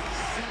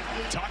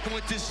 Talking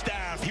with his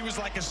staff, he was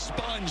like a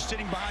sponge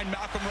sitting behind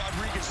Malcolm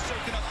Rodriguez,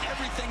 soaking up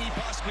everything he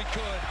possibly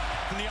could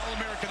from the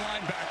All-American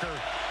linebacker.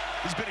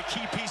 He's been a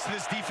key piece of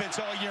this defense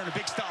all year and a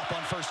big stop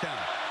on first down.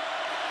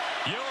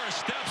 Ewers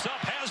steps up,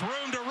 has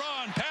room to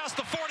run past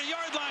the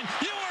 40-yard line.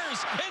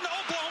 Ewers into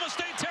Oklahoma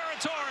State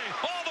territory,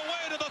 all the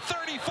way to the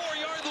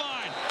 34-yard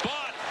line.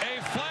 But a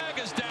flag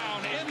is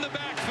down in the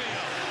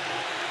backfield.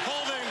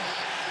 Holding,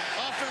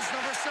 offense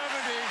number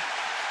 70,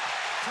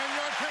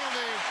 10-yard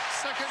penalty,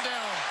 second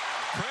down.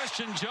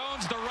 Christian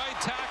Jones, the right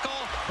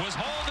tackle, was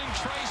holding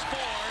Trace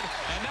Ford,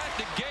 and that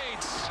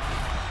negates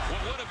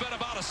what would have been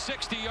about a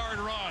 60-yard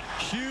run.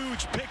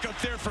 Huge pickup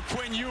there for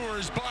Quinn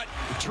Ewers, but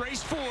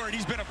Trace Ford,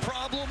 he's been a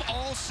problem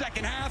all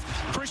second half.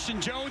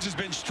 Christian Jones has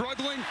been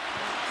struggling.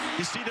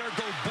 You see there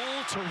go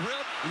bull to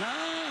rip.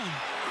 No.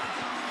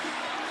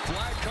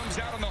 Flag comes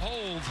out on the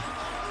hold.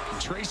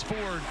 Trace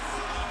Ford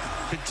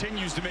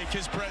continues to make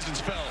his presence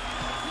felt.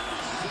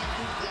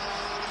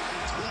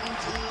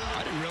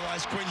 I didn't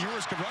realize Quinn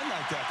Ewers could run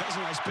like that. That was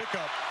a nice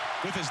pickup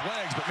with his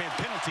legs, but man,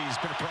 penalty has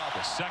been a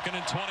problem. 2nd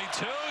and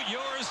 22.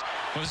 Ewers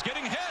was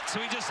getting hit,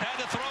 so he just had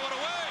to throw it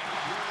away.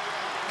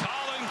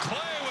 Colin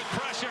Clay with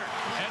pressure,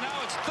 and now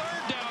it's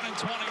 3rd down and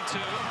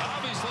 22.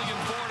 Obviously in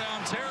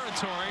 4-down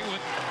territory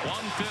with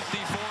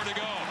 1:54 to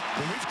go.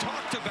 When we've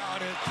talked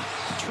about it,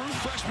 true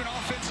freshman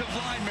offensive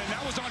lineman.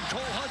 That was on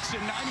Cole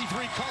Hudson,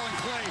 93 Colin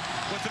Clay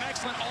with an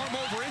excellent arm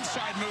over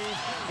inside move.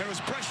 There was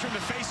pressure in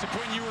the face of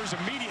Quinn Ewers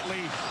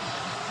immediately.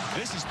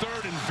 This is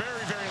 3rd and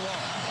very, very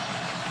long.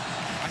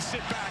 I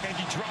sit back and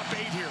if you drop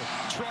 8 here,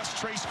 trust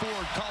Trace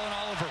Ford, Colin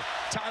Oliver,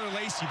 Tyler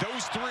Lacey,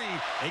 those 3,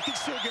 they can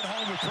still get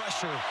home with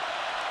pressure.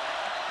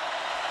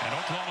 And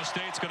Oklahoma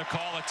State's going to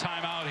call a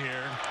timeout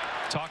here.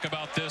 Talk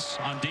about this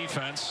on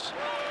defense.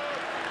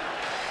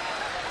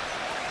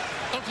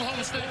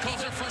 Oklahoma State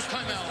calls their first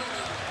timeout.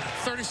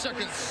 30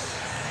 seconds.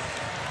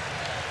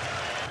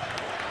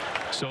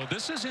 So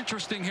this is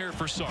interesting here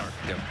for Sark.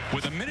 Yep.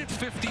 With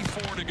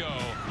 1:54 to go,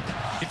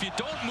 if you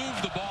don't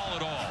move the ball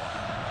at all,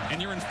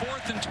 and you're in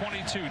 4th and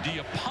 22, do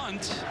you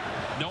punt,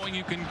 knowing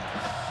you can,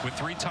 with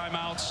 3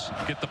 timeouts,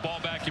 get the ball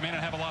back? You may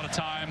not have a lot of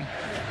time.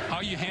 How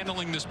are you you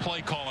handling this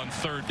play call on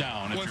 3rd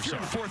down? Well, if you're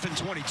in 4th and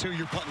 22,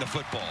 you're punting the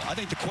football. I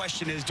think the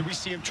question is, do we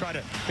see him try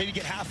to maybe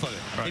get half of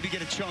it? Right. Maybe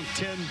get a chunk,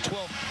 10,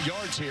 12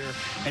 yards here,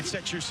 and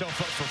set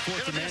yourself up for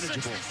 4th and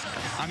manageable.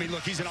 I mean,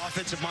 look, he's an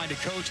offensive-minded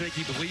coach. I think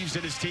he believes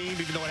in his team,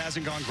 even though it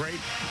hasn't gone great.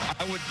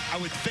 I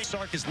would think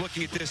Sark is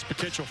looking at this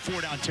potential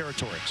 4-down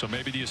territory. So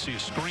maybe do you see a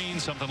screen,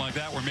 something like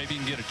that, where maybe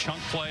you can get a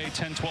chunk play,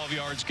 10, 12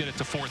 yards, get it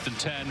to 4th and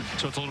 10,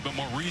 so it's a little bit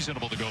more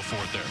reasonable to go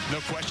for it there. No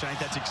question. I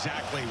think that's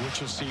exactly what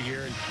you'll see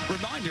here. And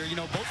reminder, you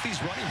know, both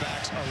these running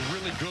backs are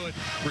really good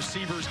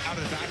receivers out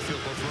of the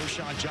backfield, both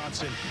Roschon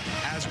Johnson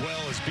as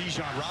well as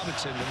Bijan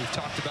Robinson that we've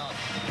talked about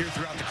here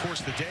throughout the course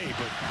of the day.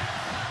 But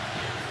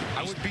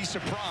I would be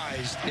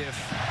surprised if,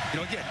 you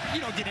know, again, you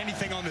don't get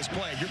anything on this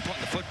play. You're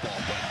punting the football,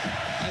 but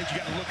I think you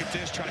got to look at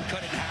this, try to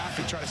cut it in half,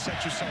 and try to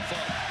set yourself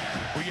up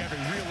where you have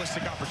a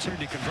realistic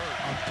opportunity to convert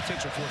on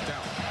potential 4th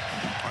down.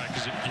 All right,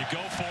 because if you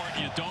go for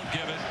it, you don't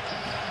give it.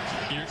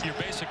 You're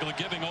basically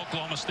giving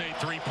Oklahoma State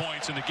 3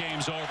 points and the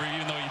game's over,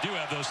 even though you do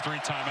have those 3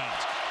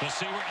 timeouts. We'll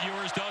see what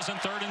Ewers does in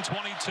 3rd and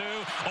 22.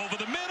 Over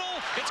the middle,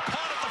 it's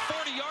caught at the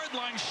 40-yard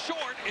line.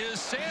 Short is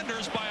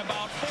Sanders by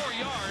about 4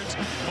 yards,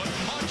 but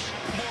much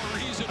more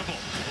reasonable.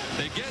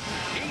 They get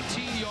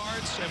 18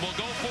 yards, and we'll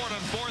go for it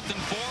on 4th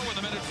and 4 with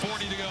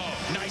 1:40 to go.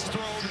 Nice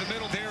throw over the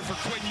middle there for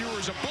Quinn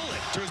Ewers, a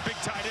bullet to his big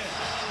tight end.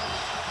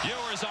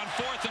 Ewers on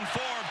 4th and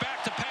 4,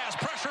 back to pass,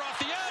 pressure off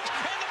the edge,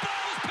 and the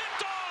ball is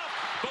picked off.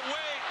 But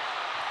wait,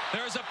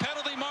 there's a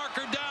penalty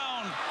marker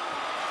down.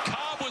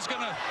 Cobb was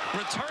going to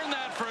return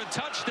that for a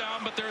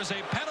touchdown, but there's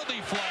a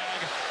penalty flag.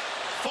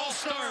 False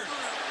start.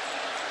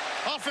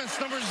 Offense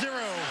number 0.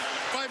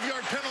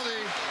 5-yard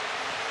penalty.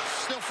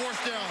 Still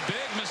 4th down.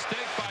 Big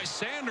mistake by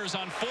Sanders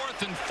on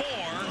 4th and 4.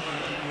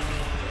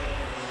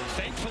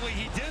 Thankfully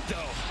he did,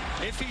 though.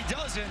 If he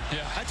doesn't,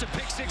 that's a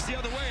pick 6 the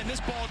other way, and this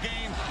ball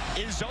game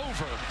is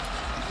over.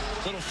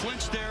 Little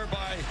flinch there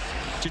by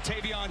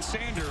Jatavion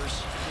Sanders.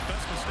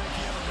 Best mistake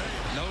he ever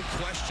made. No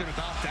question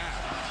about that.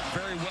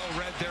 Very well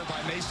read there by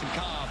Mason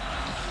Cobb.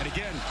 And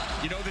again,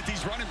 you know that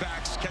these running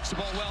backs catch the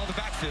ball well in the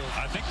backfield.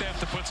 I think they have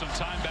to put some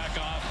time back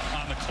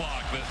on the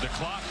clock. The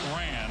clock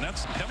ran.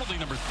 That's penalty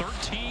number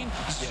 13.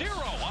 0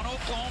 on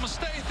Oklahoma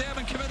State. They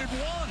haven't committed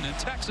 1, and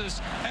Texas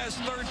has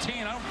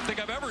 13. I don't think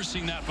I've ever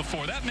seen that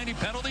before. That many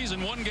penalties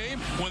in one game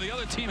when the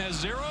other team has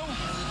 0.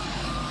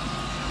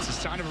 It's a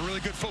sign of a really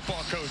good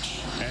football coach.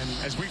 And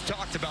as we've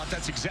talked about,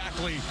 that's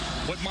exactly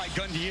what Mike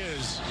Gundy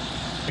is.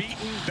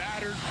 Beaten,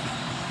 battered,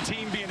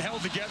 team being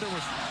held together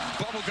with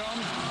bubble gum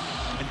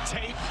and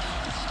tape,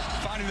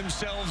 finding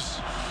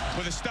themselves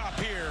with a stop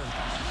here.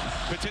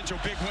 Potential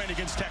big win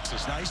against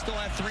Texas. Now, he still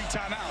had 3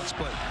 timeouts,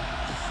 but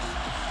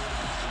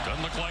doesn't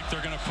look like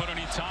they're going to put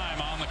any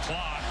time on the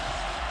clock.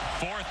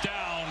 4th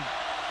down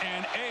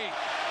and 8.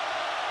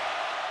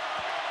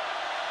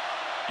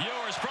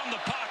 Ewers from the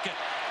pocket.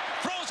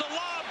 Throws a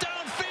lob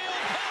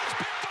downfield. It's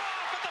picked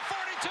off at the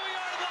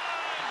 42-yard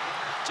line.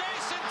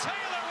 Jason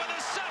Taylor with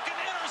his 2nd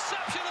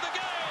interception of the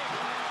game.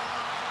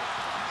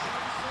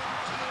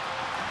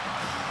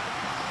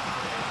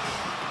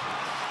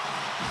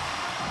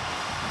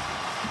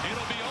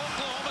 It'll be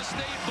Oklahoma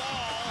State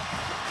ball.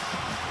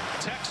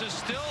 Texas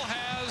still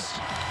has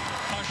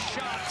a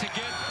shot to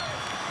get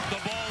the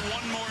ball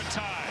one more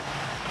time.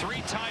 3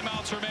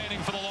 timeouts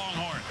remaining for the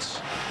Longhorns.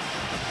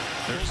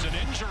 There's an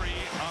injury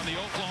on the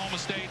Oklahoma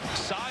State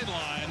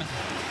sideline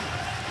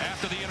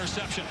after the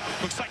interception.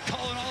 Looks like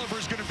Colin Oliver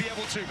is going to be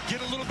able to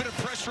get a little bit of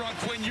pressure on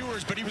Quinn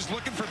Ewers, but he was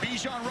looking for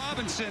Bijan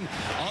Robinson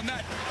on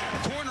that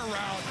corner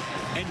route.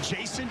 And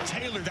Jason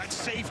Taylor, that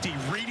safety,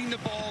 reading the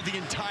ball the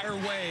entire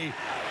way,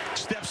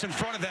 steps in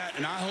front of that,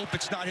 and I hope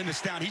it's not him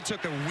that's down. He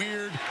took a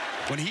weird,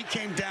 when he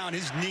came down,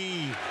 his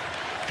knee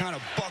kind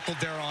of buckled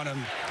there on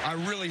him. I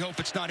really hope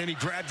it's not him. He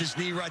grabbed his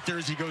knee right there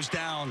as he goes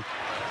down.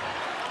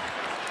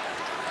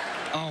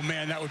 Oh,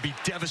 man, that would be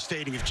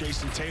devastating if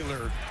Jason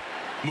Taylor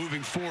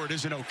moving forward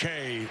isn't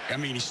okay. I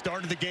mean, he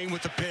started the game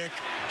with a pick.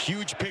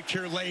 Huge pick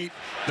here late,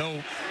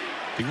 though.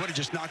 If he would have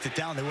just knocked it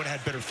down, they would have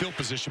had better field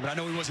position. But I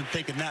know he wasn't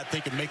thinking that,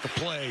 thinking make a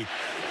play.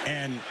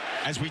 And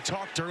as we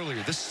talked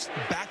earlier, this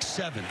back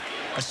 7,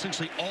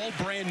 essentially all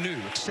brand new,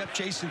 except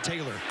Jason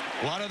Taylor.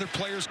 A lot of other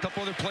players, a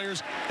couple other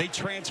players, they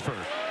transfer.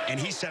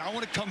 And he said, I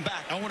want to come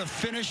back. I want to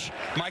finish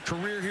my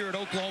career here at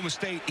Oklahoma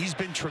State. He's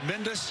been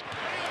tremendous.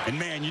 And,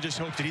 man, you just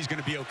hope that he's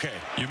going to be okay.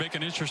 You make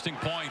an interesting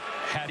point.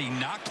 Had he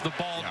knocked the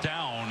ball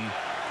down,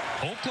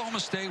 Oklahoma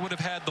State would have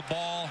had the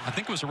ball, I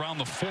think it was around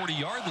the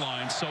 40-yard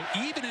line. So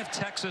even if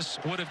Texas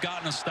would have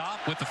gotten a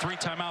stop with the 3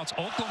 timeouts,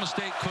 Oklahoma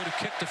State could have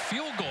kicked a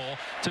field goal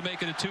to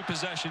make it a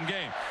 2-possession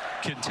game.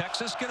 Can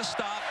Texas get a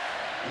stop?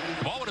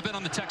 The ball would have been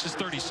on the Texas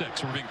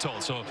 36, we're being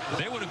told. So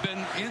they would have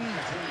been in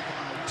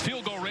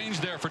field goal range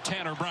there for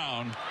Tanner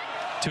Brown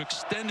to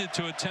extend it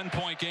to a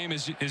 10-point game.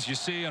 As you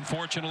see,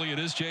 unfortunately, it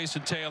is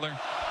Jason Taylor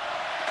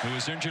who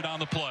is injured on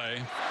the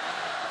play.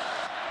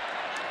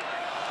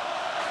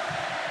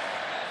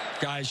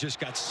 Guy's just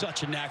got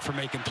such a knack for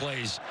making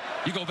plays.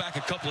 You go back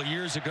a couple of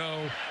years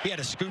ago, he had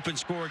a scoop and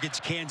score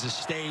against Kansas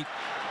State.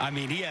 I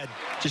mean, he had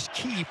just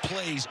key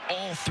plays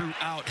all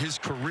throughout his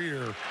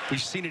career.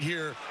 We've seen it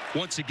here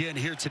once again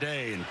here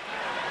today.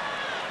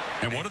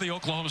 And what do the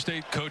Oklahoma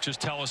State coaches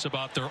tell us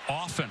about their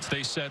offense?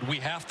 They said, we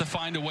have to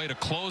find a way to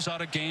close out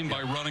a game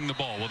by running the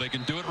ball. Well, they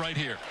can do it right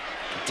here.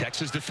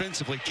 Texas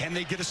defensively, can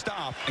they get a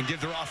stop and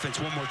give their offense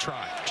one more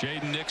try?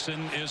 Jaden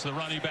Nixon is the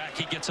running back.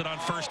 He gets it on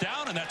first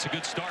down, and that's a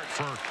good start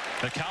for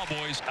the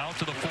Cowboys out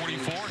to the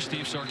 44.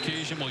 Steve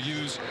Sarkisian will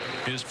use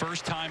his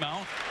first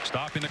timeout,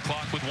 stopping the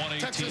clock with 1:18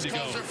 Texas to go.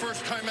 calls their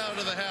first timeout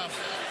of the half.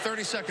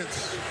 30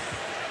 seconds.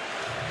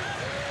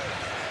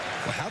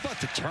 Well, how about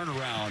the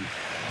turnaround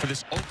for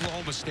this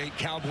Oklahoma State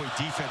Cowboy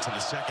defense in the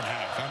second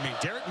half? I mean,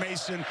 Derek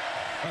Mason,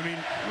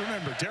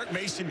 remember, Derek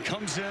Mason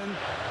comes in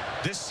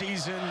this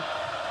season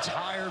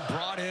tired,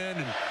 brought in,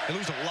 and they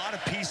lose a lot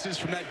of pieces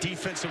from that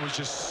defense that was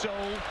just so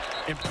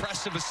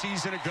impressive a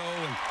season ago.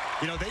 And,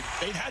 you know,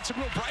 they've had some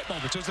real bright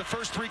moments. It was the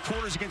first 3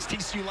 quarters against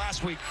TCU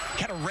last week.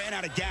 Kind of ran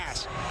out of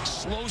gas.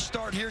 Slow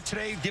start here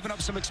today, giving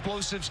up some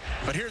explosives.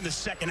 But here in the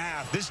second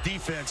half, this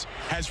defense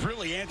has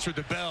really answered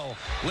the bell,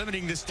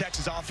 limiting this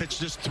Texas offense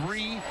to just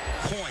 3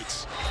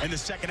 points in the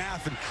second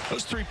half. And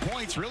those 3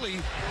 points really,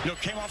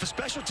 came off of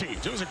special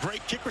teams. It was a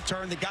great kick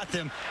return that got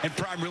them in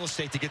prime real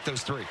estate to get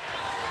those 3.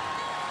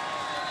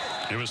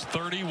 It was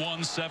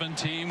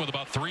 31-17 with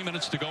about 3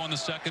 minutes to go in the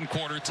second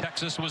quarter.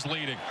 Texas was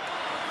leading.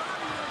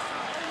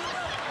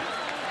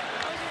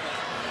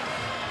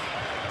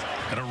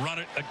 Gonna run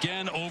it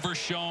again.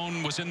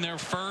 Overshown was in there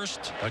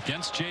first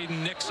against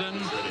Jaden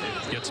Nixon.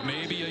 Gets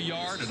maybe a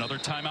yard. Another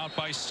timeout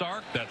by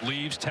Sark. That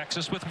leaves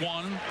Texas with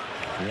 1.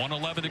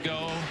 1:11 to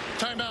go.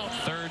 Timeout.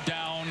 Third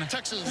down.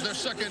 Texas, their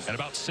second. And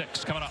about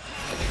 6 coming up.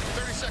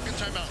 30-second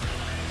timeout.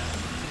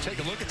 Take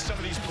a look at some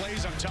of these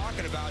plays I'm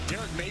talking about.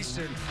 Derek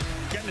Mason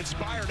getting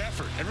inspired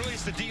effort. And really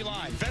it's the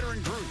D-line.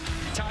 Veteran group.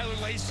 Tyler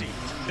Lacey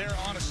there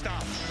on a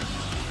stop.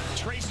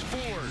 Trace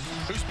Ford,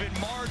 who's been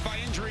marred by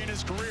injury in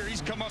his career.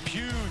 He's come up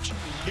huge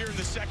here in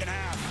the second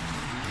half.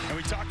 And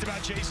we talked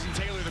about Jason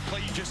Taylor, the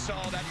play you just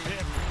saw, that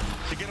pick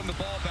to get him the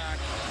ball back.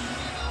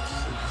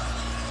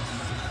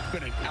 It's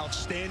been an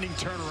outstanding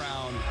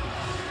turnaround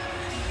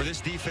for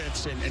this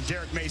defense, and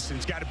Derek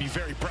Mason's got to be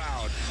very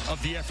proud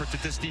of the effort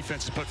that this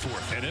defense has put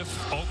forth. And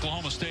if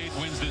Oklahoma State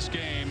wins this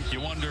game, you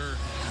wonder,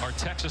 are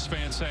Texas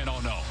fans saying, oh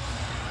no,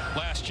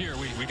 last year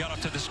we got up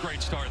to this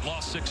great start,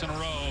 lost 6 in a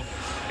row.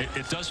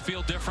 It does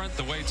feel different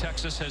the way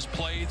Texas has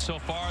played so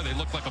far. They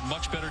look like a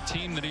much better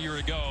team than a year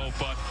ago,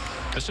 but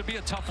this would be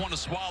a tough one to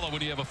swallow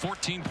when you have a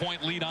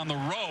 14-point lead on the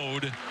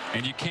road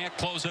and you can't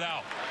close it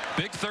out.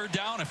 Big third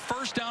down, a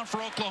first down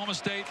for Oklahoma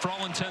State, for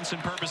all intents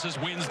and purposes,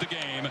 wins the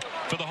game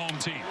for the home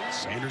team.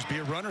 Sanders be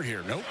a runner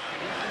here. Nope.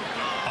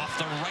 Off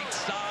the right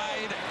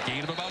side,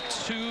 gain of about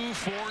 2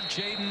 for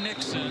Jaden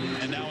Nixon,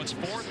 and now it's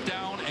 4th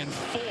down and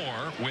 4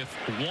 with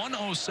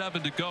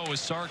 1:07 to go as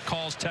Sark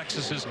calls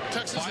Texas's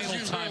final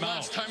timeout.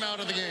 Last timeout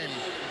of the game.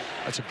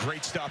 That's a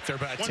great stop there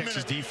by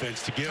Texas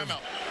defense to give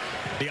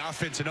the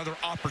offense another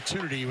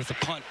opportunity with the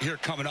punt here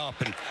coming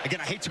up. And again,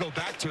 I hate to go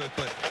back to it,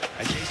 but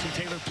a Jason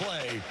Taylor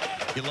play,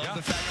 you love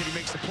the fact that he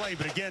makes the play,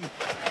 but again,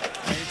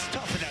 it's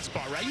tough in that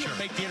spot, right? You want to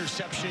make the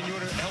interception, you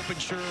want to help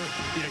ensure,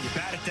 you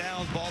bat it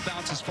down, ball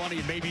bounces funny,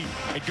 and maybe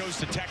it goes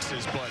to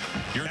Texas, but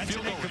you're in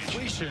field goal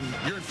completion,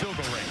 you're in field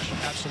goal range.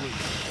 Absolutely.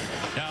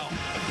 Now,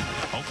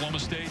 Oklahoma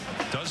State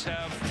does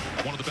have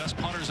one of the best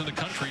punters in the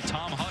country,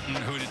 Tom Hutton,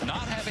 who did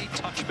not have a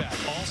touchback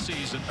all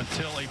season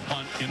until a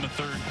punt in the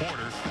third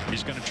quarter.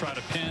 He's going to try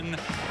to pin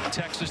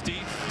Texas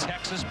deep.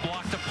 Texas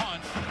blocked a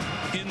punt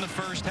in the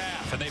first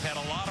half, and they've had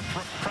a lot of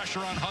pressure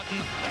on Hutton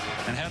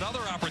and had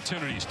other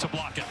opportunities to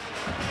block it.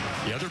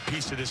 The other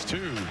piece of this,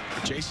 too,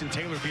 Jason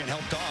Taylor being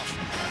helped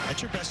off.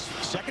 That's your best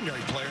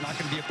secondary player, not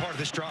going to be a part of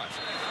this drive.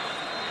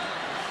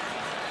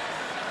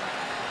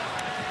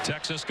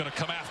 Texas going to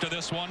come after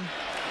this one.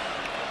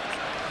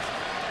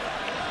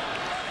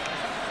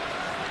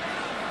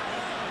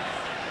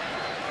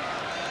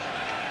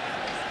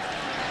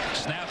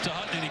 Snap to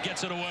Hutton, and he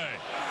gets it away.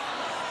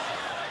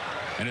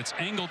 And it's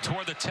angled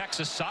toward the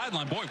Texas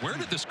sideline. Boy, where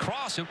did this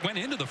cross? It went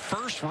into the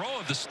first row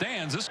of the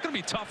stands. This is going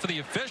to be tough for the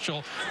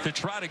official to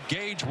try to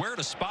gauge where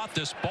to spot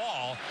this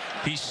ball.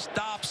 He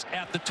stops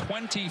at the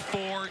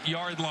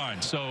 24-yard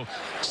line. So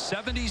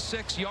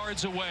 76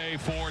 yards away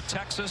for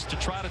Texas to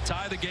try to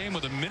tie the game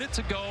with a minute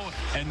to go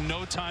and no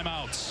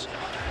timeouts.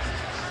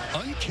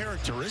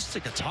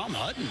 Uncharacteristic of Tom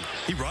Hutton.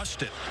 He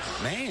rushed it.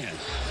 Man,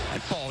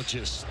 that ball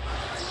just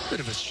a bit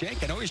of a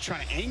shake. I know he's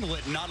trying to angle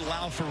it and not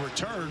allow for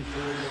return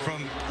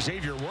from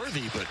Xavier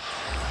Worthy, but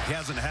he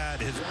hasn't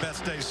had his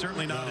best day,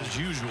 certainly not as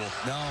usual.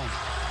 No.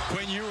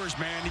 Quinn Ewers,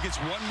 man, he gets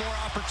one more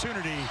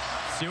opportunity.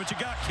 See what you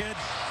got, kid.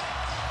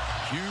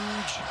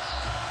 Huge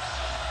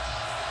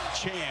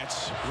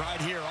chance right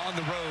here on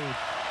the road.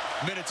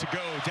 Minute to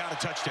go, down a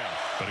touchdown.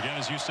 But again,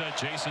 as you said,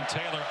 Jason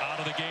Taylor out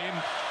of the game.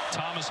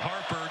 Thomas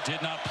Harper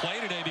did not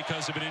play today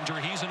because of an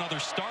injury. He's another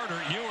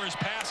starter. Ewers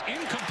pass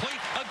incomplete.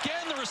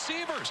 Again, the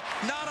receivers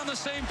not on the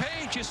same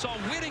page. You saw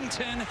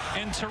Whittington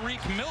and Tariq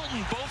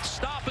Milton both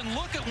stop and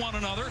look at one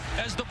another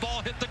as the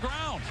ball hit the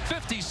ground.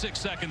 56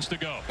 seconds to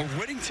go. Well,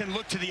 Whittington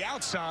looked to the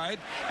outside,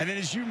 and then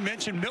as you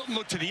mentioned, Milton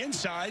looked to the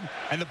inside,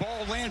 and the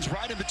ball lands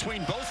right in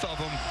between both of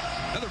them.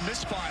 Another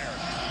misfire.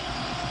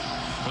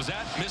 Was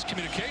that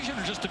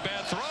miscommunication or just a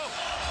bad throw?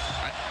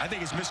 I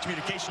think it's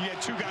miscommunication. You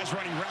had two guys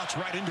running routes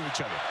right into each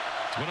other.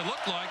 That's what it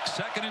looked like.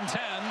 2nd and 10.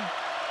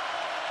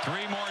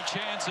 3 more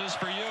chances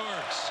for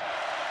Ewers.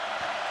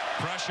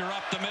 Pressure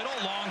up the middle.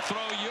 Long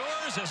throw.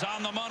 Ewers is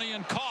on the money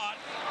and caught.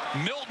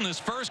 Milton, his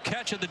first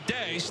catch of the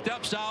day,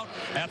 steps out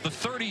at the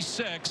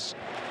 36.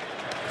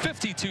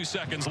 52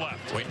 seconds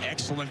left. Wait,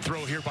 excellent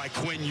throw here by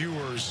Quinn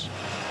Ewers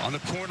on the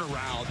corner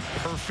route.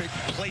 Perfect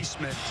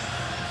placement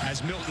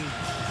as Milton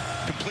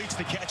completes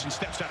the catch and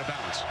steps out of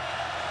bounds.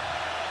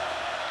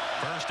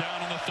 First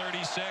down on the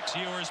 36.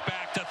 Ewers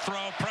back to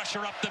throw.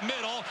 Pressure up the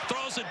middle.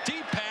 Throws a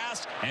deep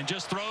pass and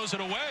just throws it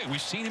away.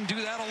 We've seen him do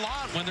that a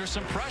lot when there's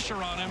some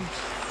pressure on him.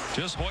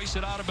 Just hoists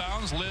it out of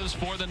bounds. Lives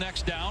for the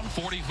next down.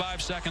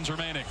 45 seconds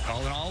remaining.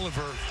 Colin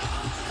Oliver,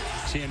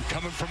 see him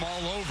coming from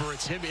all over.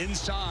 It's him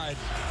inside.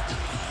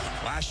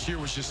 Last year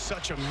was just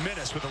such a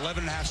menace with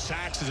 11.5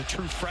 sacks as a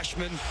true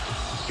freshman.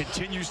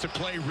 Continues to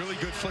play really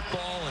good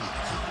football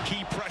and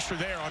key pressure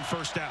there on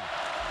first down.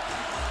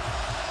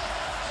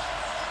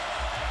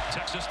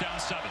 Texas down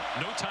 7.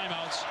 No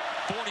timeouts.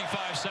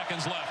 45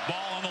 seconds left.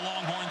 Ball on the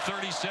Longhorn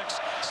 36.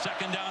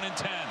 2nd down and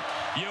 10.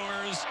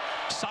 Ewers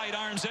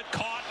sidearms it.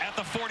 Caught at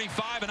the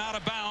 45 and out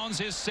of bounds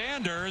is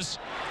Sanders.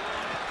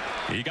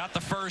 He got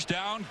the first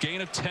down.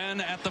 Gain of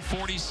 10 at the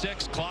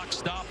 46. Clock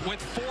stop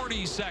with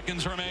 40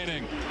 seconds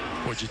remaining.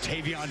 Boy,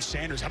 Jatavion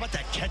Sanders, how about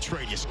that catch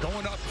radius?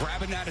 Going up,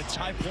 grabbing that at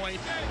tie point,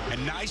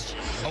 and nice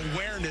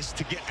awareness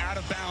to get out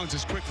of bounds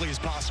as quickly as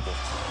possible.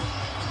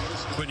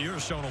 Quinn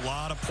Ewers showing a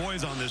lot of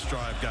poise on this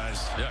drive,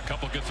 guys. Yeah, a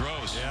couple good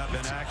throws. Yeah,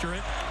 been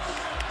accurate.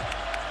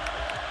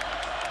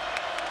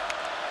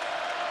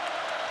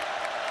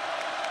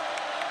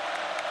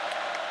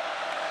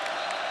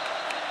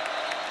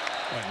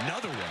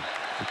 Another one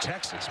for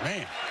Texas,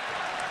 man.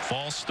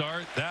 False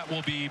start. That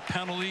will be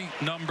penalty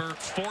number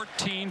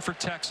 14 for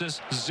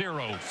Texas,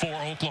 0 for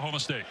Oklahoma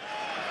State.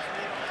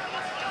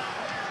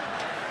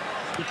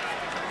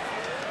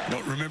 I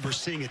don't remember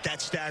seeing it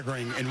that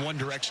staggering in one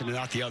direction and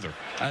not the other.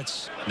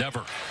 That's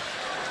never.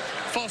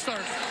 False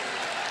start.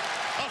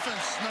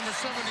 Offense, number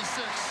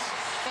 76.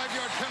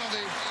 5-yard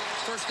penalty.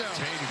 First down.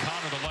 Hayden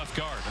Connor, the left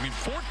guard. I mean,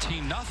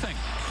 14-0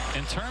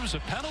 in terms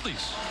of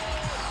penalties.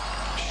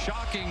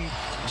 Shocking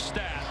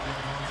stat.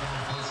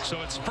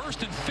 So it's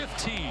 1st and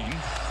 15.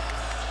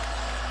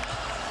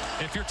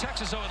 If you're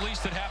Texas, at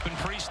least it happened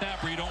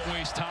pre-snap where you don't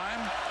waste time.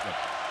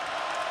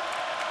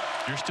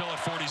 You're still at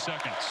 40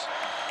 seconds.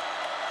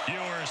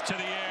 Ewers to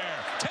the air,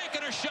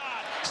 taking a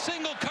shot,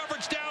 single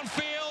coverage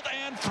downfield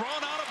and thrown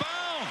out of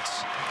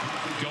bounds.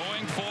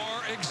 Going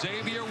for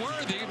Xavier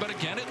Worthy, but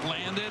again it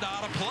landed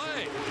out of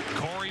play.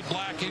 Corey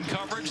Black in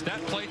coverage. That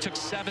play took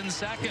 7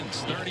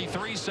 seconds.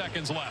 33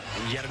 seconds left.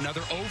 And yet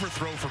another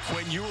overthrow for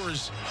Quinn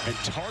Ewers and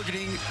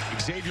targeting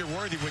Xavier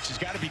Worthy, which has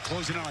got to be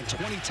closing on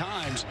 20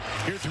 times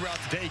here throughout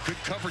the day.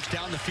 Good coverage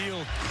down the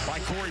field by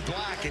Corey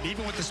Black, and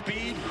even with the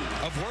speed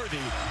of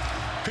Worthy,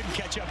 couldn't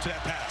catch up to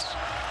that pass.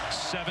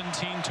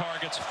 17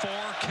 targets, 4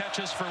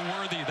 catches for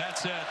Worthy.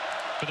 That's it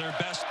for their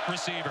best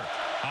receiver.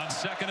 On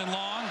 2nd and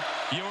long,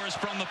 Ewers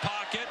from the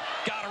pocket,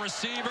 got a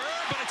receiver,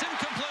 but it's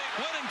incomplete.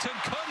 Whittington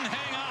couldn't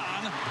hang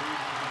on.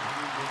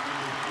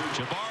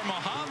 Jabbar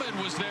Muhammad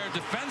was there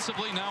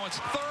defensively. Now it's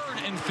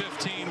 3rd and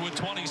 15 with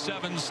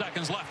 27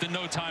 seconds left and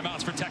no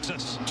timeouts for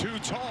Texas. Too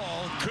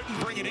tall, couldn't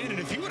bring it in, and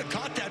if he would have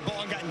caught that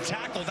ball and gotten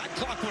tackled, that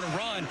clock would have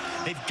run.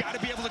 They've got to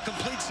be able to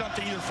complete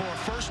something either for a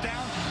first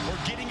down or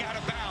getting out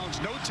of bounds.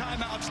 No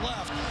timeouts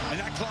left, and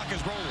that clock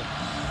is rolling.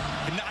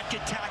 And not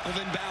get tackled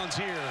in bounds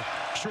here,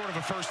 short of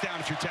a first down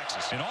if you're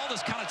Texas. And all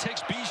this kind of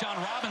takes Bijan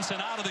Robinson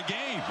out of the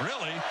game,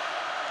 really.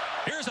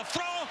 Here's a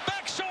throw,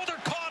 back shoulder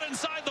caught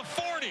inside the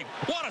 40.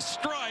 What a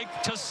strike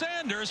to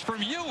Sanders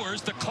from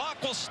Ewers. The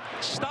clock will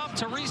stop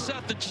to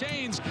reset the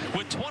chains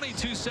with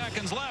 22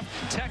 seconds left.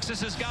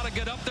 Texas has got to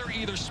get up there,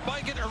 either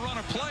spike it or run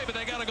a play, but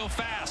they got to go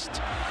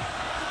fast.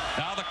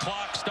 Now the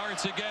clock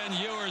starts again.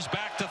 Ewers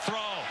back to throw.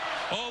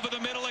 Over the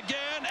middle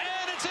again,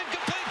 and it's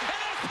incomplete,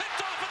 and it's picked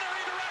off in the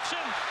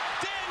redirection.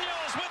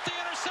 Daniels with the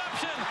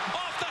interception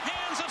off the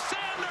hands of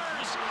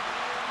Sanders.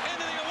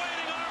 Into the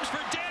awaiting arms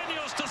for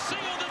Daniels to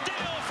seal the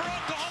deal for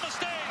Oklahoma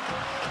State.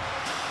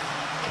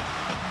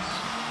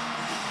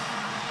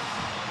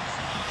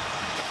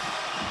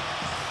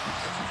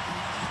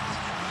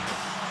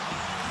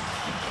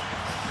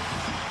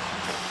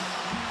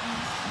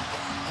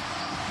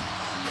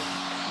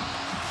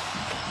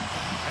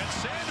 And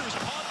Sanders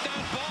caught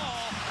that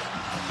ball.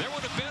 There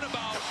would have been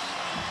about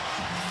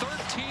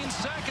 13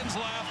 seconds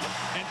left,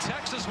 and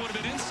Texas would have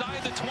been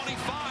inside the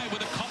 25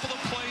 with a couple of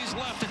plays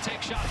left to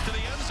take shots to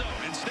the end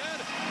zone.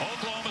 Instead,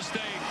 Oklahoma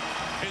State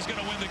is going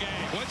to win the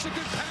game. Well, it's a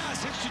good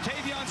pass. It's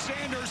Jatavion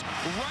Sanders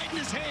right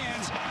in his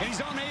hands, and he's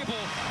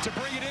unable to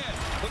bring it in.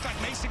 Look Looked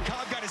like Mason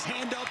Cobb got his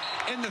hand up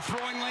in the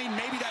throwing lane.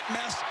 Maybe that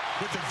messed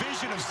with the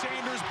vision of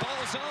Sanders.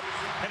 Ball's up,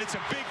 and it's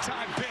a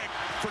big-time pick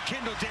for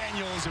Kendall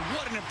Daniels. And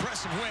what an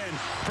impressive win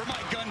for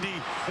Mike Gundy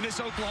and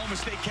this Oklahoma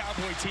State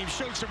Cowboy team.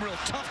 Showed some real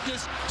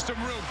toughness, some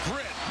real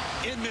grit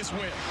in this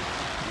win.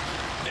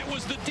 It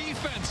was the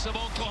defense of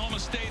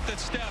Oklahoma State that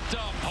stepped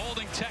up,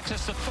 holding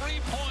Texas to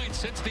 3 points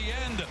since the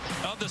end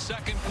of the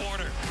second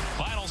quarter.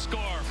 Final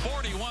score,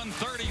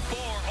 41-34.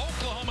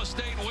 Oklahoma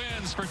State wins.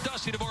 For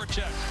Dusty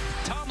Dvorak,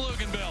 Tom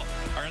Luganbill,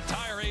 our